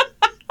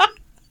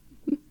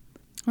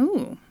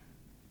 Ooh.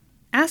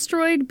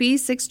 Asteroid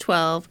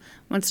B612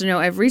 wants to know,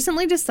 I've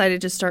recently decided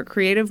to start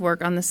creative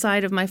work on the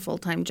side of my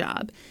full-time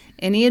job.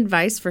 Any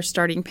advice for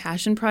starting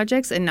passion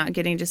projects and not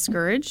getting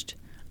discouraged?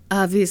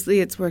 Obviously,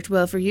 it's worked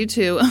well for you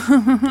too.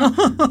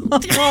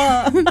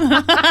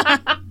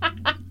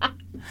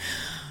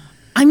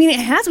 I mean, it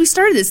has. We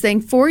started this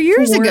thing 4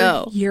 years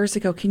ago. 4 years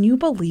ago. Can you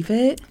believe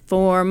it?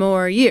 4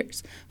 more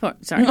years.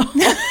 Sorry.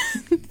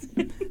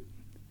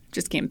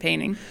 Just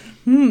campaigning.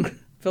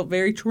 Felt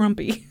very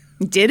Trumpy.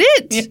 Did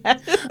it? Yeah.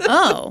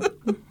 Oh.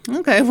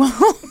 Okay,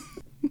 well.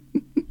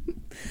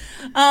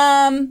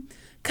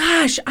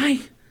 Gosh,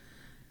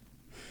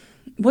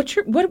 what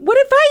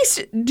advice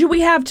do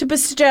we have to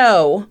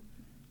bestow?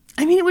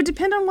 I mean, it would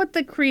depend on what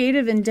the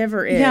creative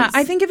endeavor is. Yeah,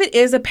 I think if it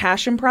is a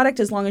passion product,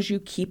 as long as you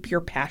keep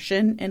your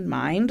passion in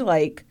mind,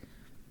 like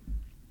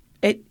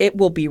it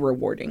will be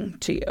rewarding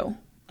to you.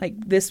 Like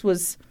this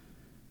was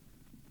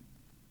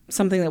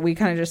something that we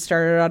kind of just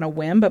started on a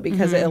whim, but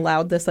because it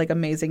allowed this like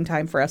amazing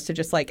time for us to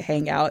just like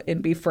hang out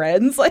and be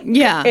friends, like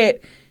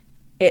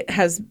it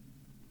has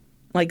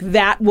like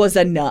that was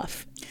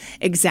enough.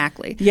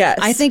 Exactly. Yes.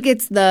 I think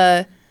it's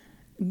the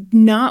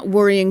not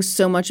worrying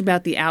so much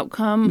about the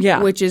outcome,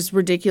 which is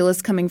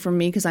ridiculous coming from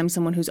me because I'm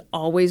someone who's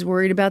always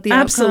worried about the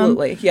outcome.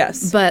 Absolutely,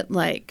 yes. But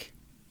like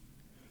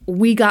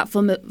we got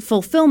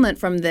fulfillment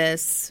from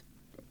this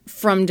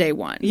from day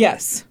one.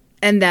 Yes.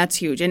 And that's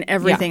huge. And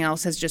everything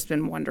else has just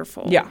been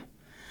wonderful. Yeah.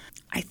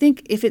 I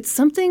think if it's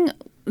something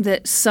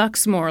that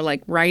sucks more,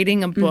 like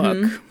writing a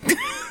book,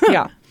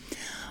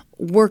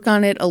 work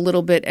on it a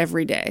little bit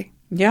every day.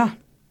 Yeah.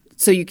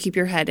 So you keep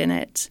your head in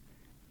it.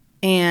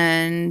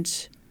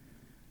 And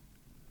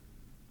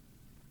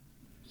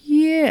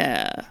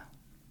yeah.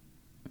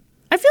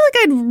 I feel like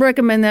I'd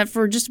recommend that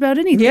for just about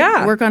anything.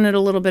 Yeah. Work on it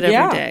a little bit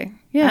every day.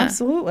 Yeah.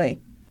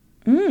 Absolutely.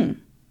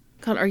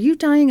 God, are you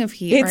dying of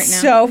heat right now?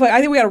 It's so fun. I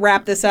think we got to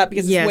wrap this up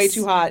because it's way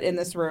too hot in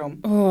this room.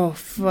 Oh,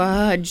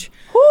 fudge.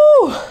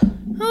 Whew.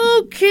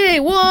 Okay,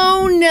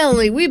 whoa,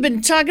 Nellie, we've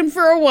been talking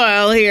for a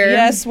while here.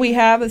 Yes, we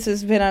have. This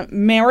has been a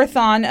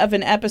marathon of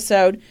an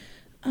episode.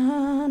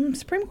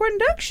 Supreme Court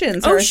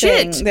inductions are a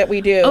thing that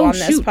we do on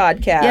this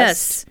podcast.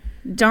 Yes,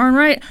 darn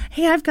right.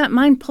 Hey, I've got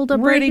mine pulled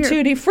up right here. Rudy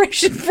Tooty,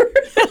 fresh and fruity.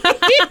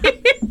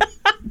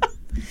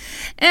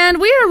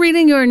 And we are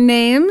reading your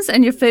names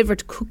and your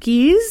favorite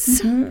cookies.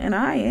 And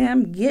I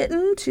am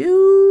getting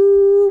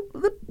to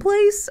the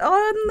place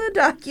on the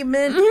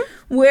document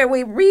where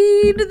we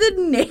read the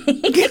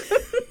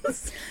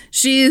names.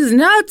 She's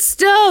not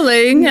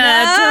stalling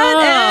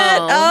at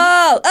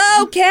all.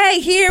 Okay,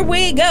 here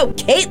we go.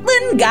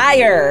 Caitlin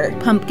Geyer.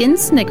 Pumpkin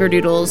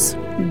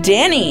snickerdoodles.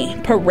 Danny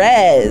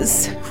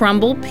Perez.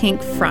 Crumble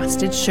pink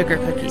frosted sugar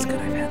cookies. Good,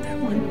 I've had that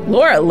one.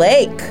 Laura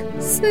Lake.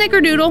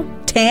 Snickerdoodle.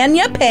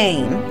 Tanya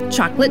Payne.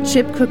 Chocolate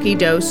chip cookie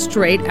dough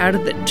straight out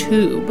of the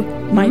tube.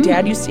 My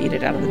dad used to eat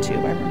it out of the tube.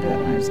 I remember that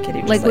when I was a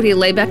kid. Like, would he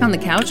lay back on the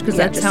couch? Because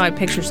that's how I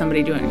picture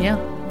somebody doing it.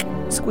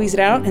 Yeah. Squeeze it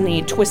out, and then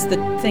you twist the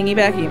thingy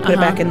back, and you put it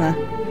back in the...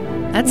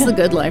 That's the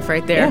good life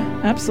right there.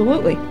 Yeah,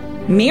 absolutely.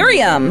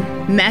 Miriam.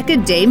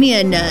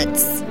 Macadamia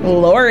nuts.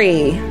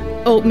 Lori.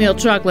 Oatmeal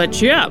chocolate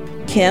chip.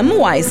 Kim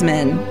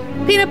Wiseman.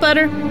 Peanut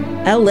butter.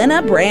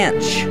 Elena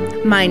Branch.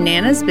 My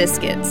Nana's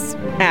biscuits.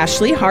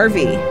 Ashley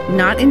Harvey.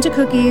 Not into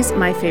cookies.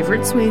 My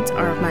favorite sweets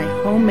are my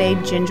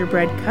homemade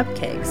gingerbread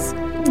cupcakes.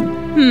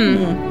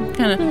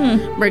 Kind of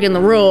breaking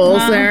the rules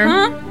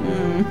there.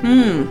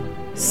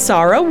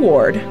 Sarah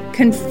Ward.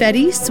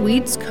 Confetti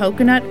sweets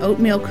coconut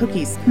oatmeal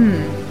cookies.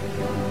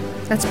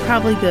 That's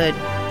probably good.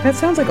 That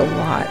sounds like a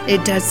lot.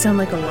 It does sound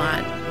like a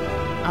lot.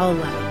 I'll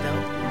allow it,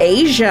 though.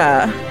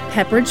 Asia.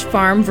 Pepperidge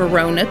Farm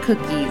Verona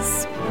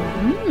cookies.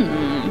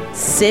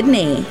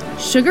 Sydney.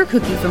 Sugar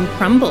cookie from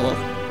Crumble.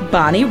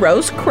 Bonnie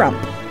Rose Crump.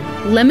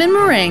 Lemon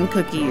meringue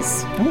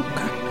cookies. Oh,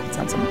 God, that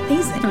sounds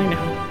amazing. I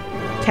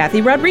know. Kathy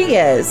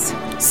Rodriguez.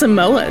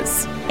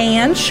 Samoas.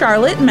 And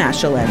Charlotte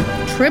Machelin.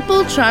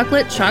 Triple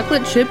chocolate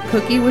chip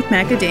cookie with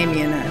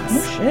macadamia nuts.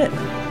 Oh, shit.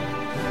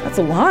 That's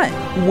a lot.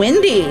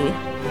 Wendy.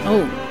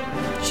 Oh,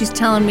 she's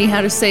telling me how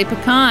to say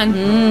pecan.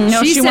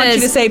 No, she wants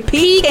you to say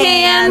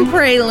pecan.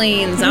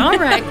 Pralines. All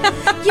right.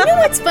 You know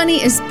what's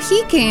funny is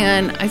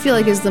pecan, I feel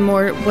like is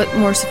what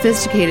more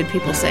sophisticated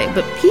people say,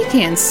 but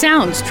pecan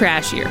sounds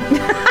trashier.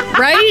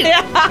 Right?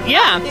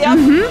 Yeah.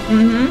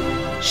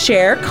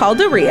 Cher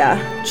Calderia.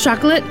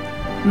 Chocolate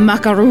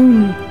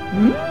macaroon.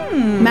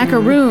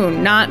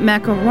 Macaroon, not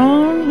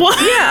macaron. What?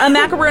 Yeah, a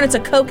macaroon. It's a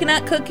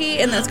coconut cookie,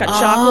 and then it's got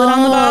chocolate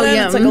on the bottom.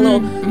 Yeah. It's like a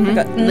little...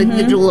 Like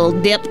a little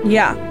dip.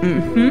 Yeah.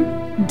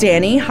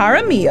 Danny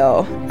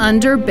Jaramillo.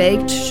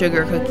 Underbaked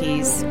sugar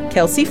cookies.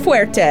 Kelsey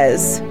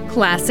Fuertes.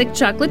 Classic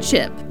chocolate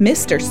chip.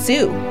 Mr.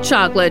 Sue.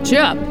 Chocolate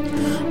chip.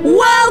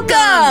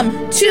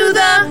 Welcome to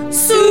the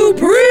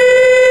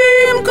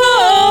Supreme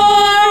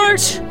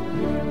Court!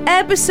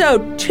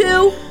 Episode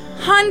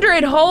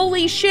 200.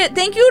 Holy shit.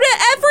 Thank you to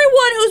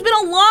everyone who's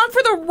been along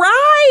for the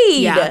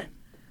ride.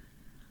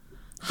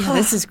 Yeah,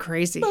 this is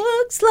crazy.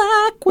 Looks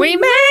like We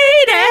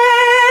made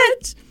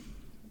it!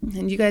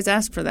 And you guys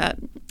asked for that.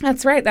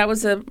 That's right. That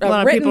was a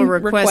lot of people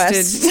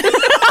requested.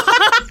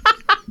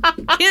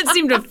 Can't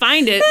seem to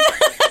find it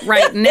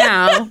right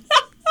now,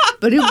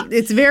 but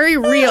it's very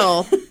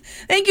real.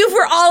 Thank you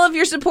for all of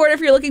your support.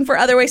 If you're looking for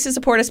other ways to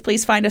support us,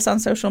 please find us on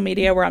social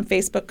media. We're on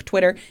Facebook,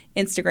 Twitter,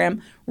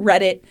 Instagram,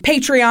 Reddit,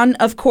 Patreon,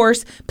 of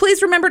course.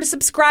 Please remember to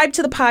subscribe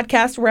to the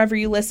podcast wherever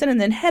you listen, and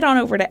then head on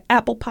over to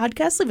Apple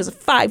Podcasts. Leave us a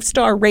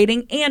 5-star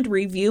rating and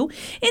review. And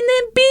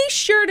then be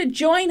sure to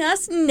join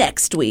us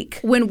next week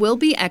When we'll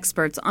be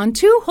experts on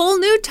 2 whole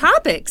new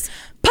topics.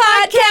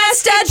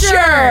 Podcast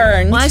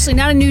Adjourned. Well, actually,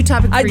 not a new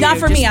topic for you. Not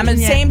for me. I'm in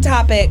the same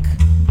topic.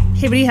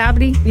 Hibbity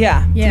hobbity.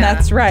 Yeah,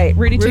 that's right.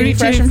 Rudy Tooty,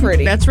 fresh and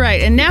fruity. That's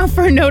right. And now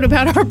for a note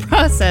about our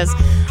process.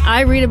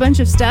 I read a bunch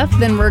of stuff,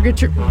 then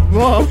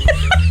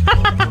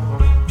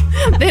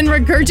then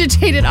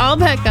regurgitate it all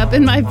back up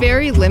in my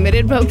very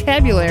limited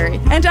vocabulary.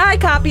 And I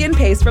copy and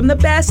paste from the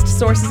best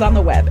sources on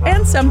the web,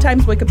 and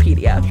sometimes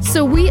Wikipedia.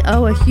 So we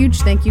owe a huge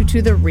thank you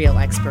to the real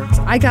experts.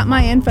 I got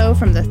my info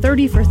from the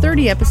 30 for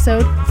 30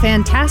 episode,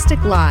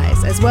 Fantastic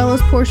Lies, as well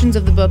as portions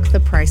of the book The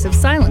Price of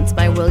Silence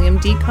by William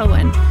D.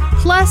 Cohen,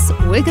 plus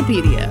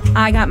Wikipedia.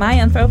 I got my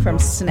info from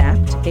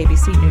Snapped,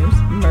 ABC News,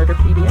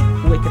 Murderpedia,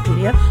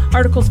 Wikipedia,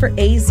 articles for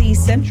AZ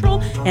Central,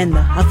 and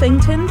the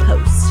Huffington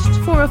Post.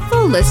 For a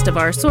full list of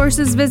our sources,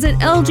 visit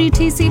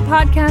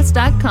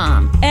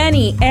lgtcpodcast.com.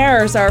 Any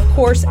errors are, of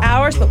course,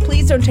 ours, but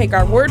please don't take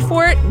our word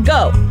for it.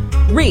 Go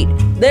read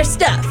their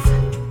stuff.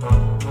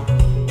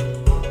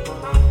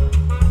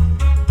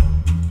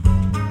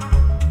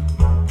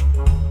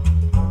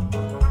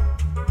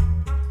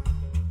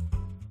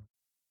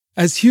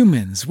 As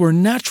humans, we're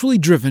naturally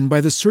driven by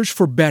the search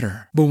for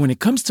better. But when it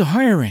comes to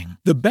hiring,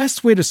 the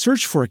best way to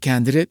search for a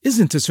candidate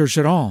isn't to search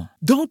at all.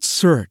 Don't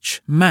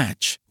search,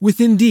 match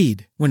with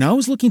Indeed. When I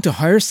was looking to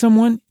hire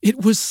someone,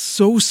 it was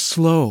so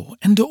slow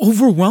and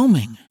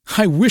overwhelming.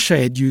 I wish I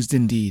had used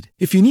Indeed.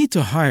 If you need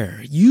to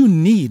hire, you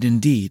need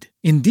Indeed.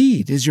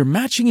 Indeed is your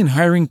matching and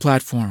hiring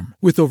platform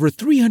with over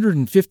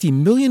 350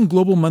 million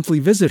global monthly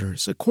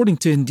visitors, according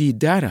to Indeed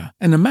data,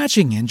 and a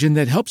matching engine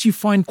that helps you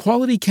find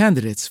quality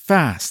candidates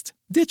fast.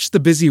 Ditch the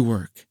busy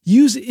work.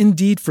 Use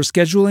Indeed for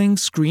scheduling,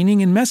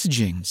 screening, and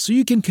messaging so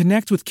you can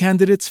connect with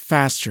candidates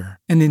faster.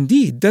 And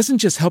Indeed doesn't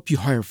just help you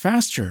hire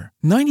faster.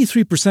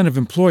 93% of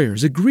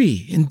employers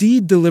agree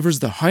Indeed delivers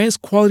the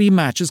highest quality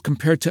matches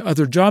compared to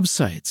other job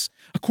sites,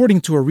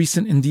 according to a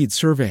recent Indeed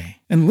survey.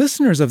 And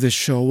listeners of this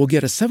show will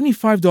get a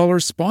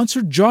 $75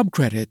 sponsored job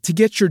credit to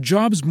get your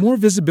jobs more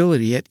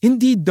visibility at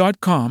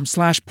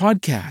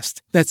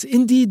Indeed.com/podcast. That's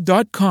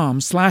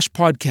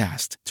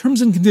Indeed.com/podcast.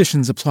 Terms and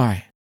conditions apply.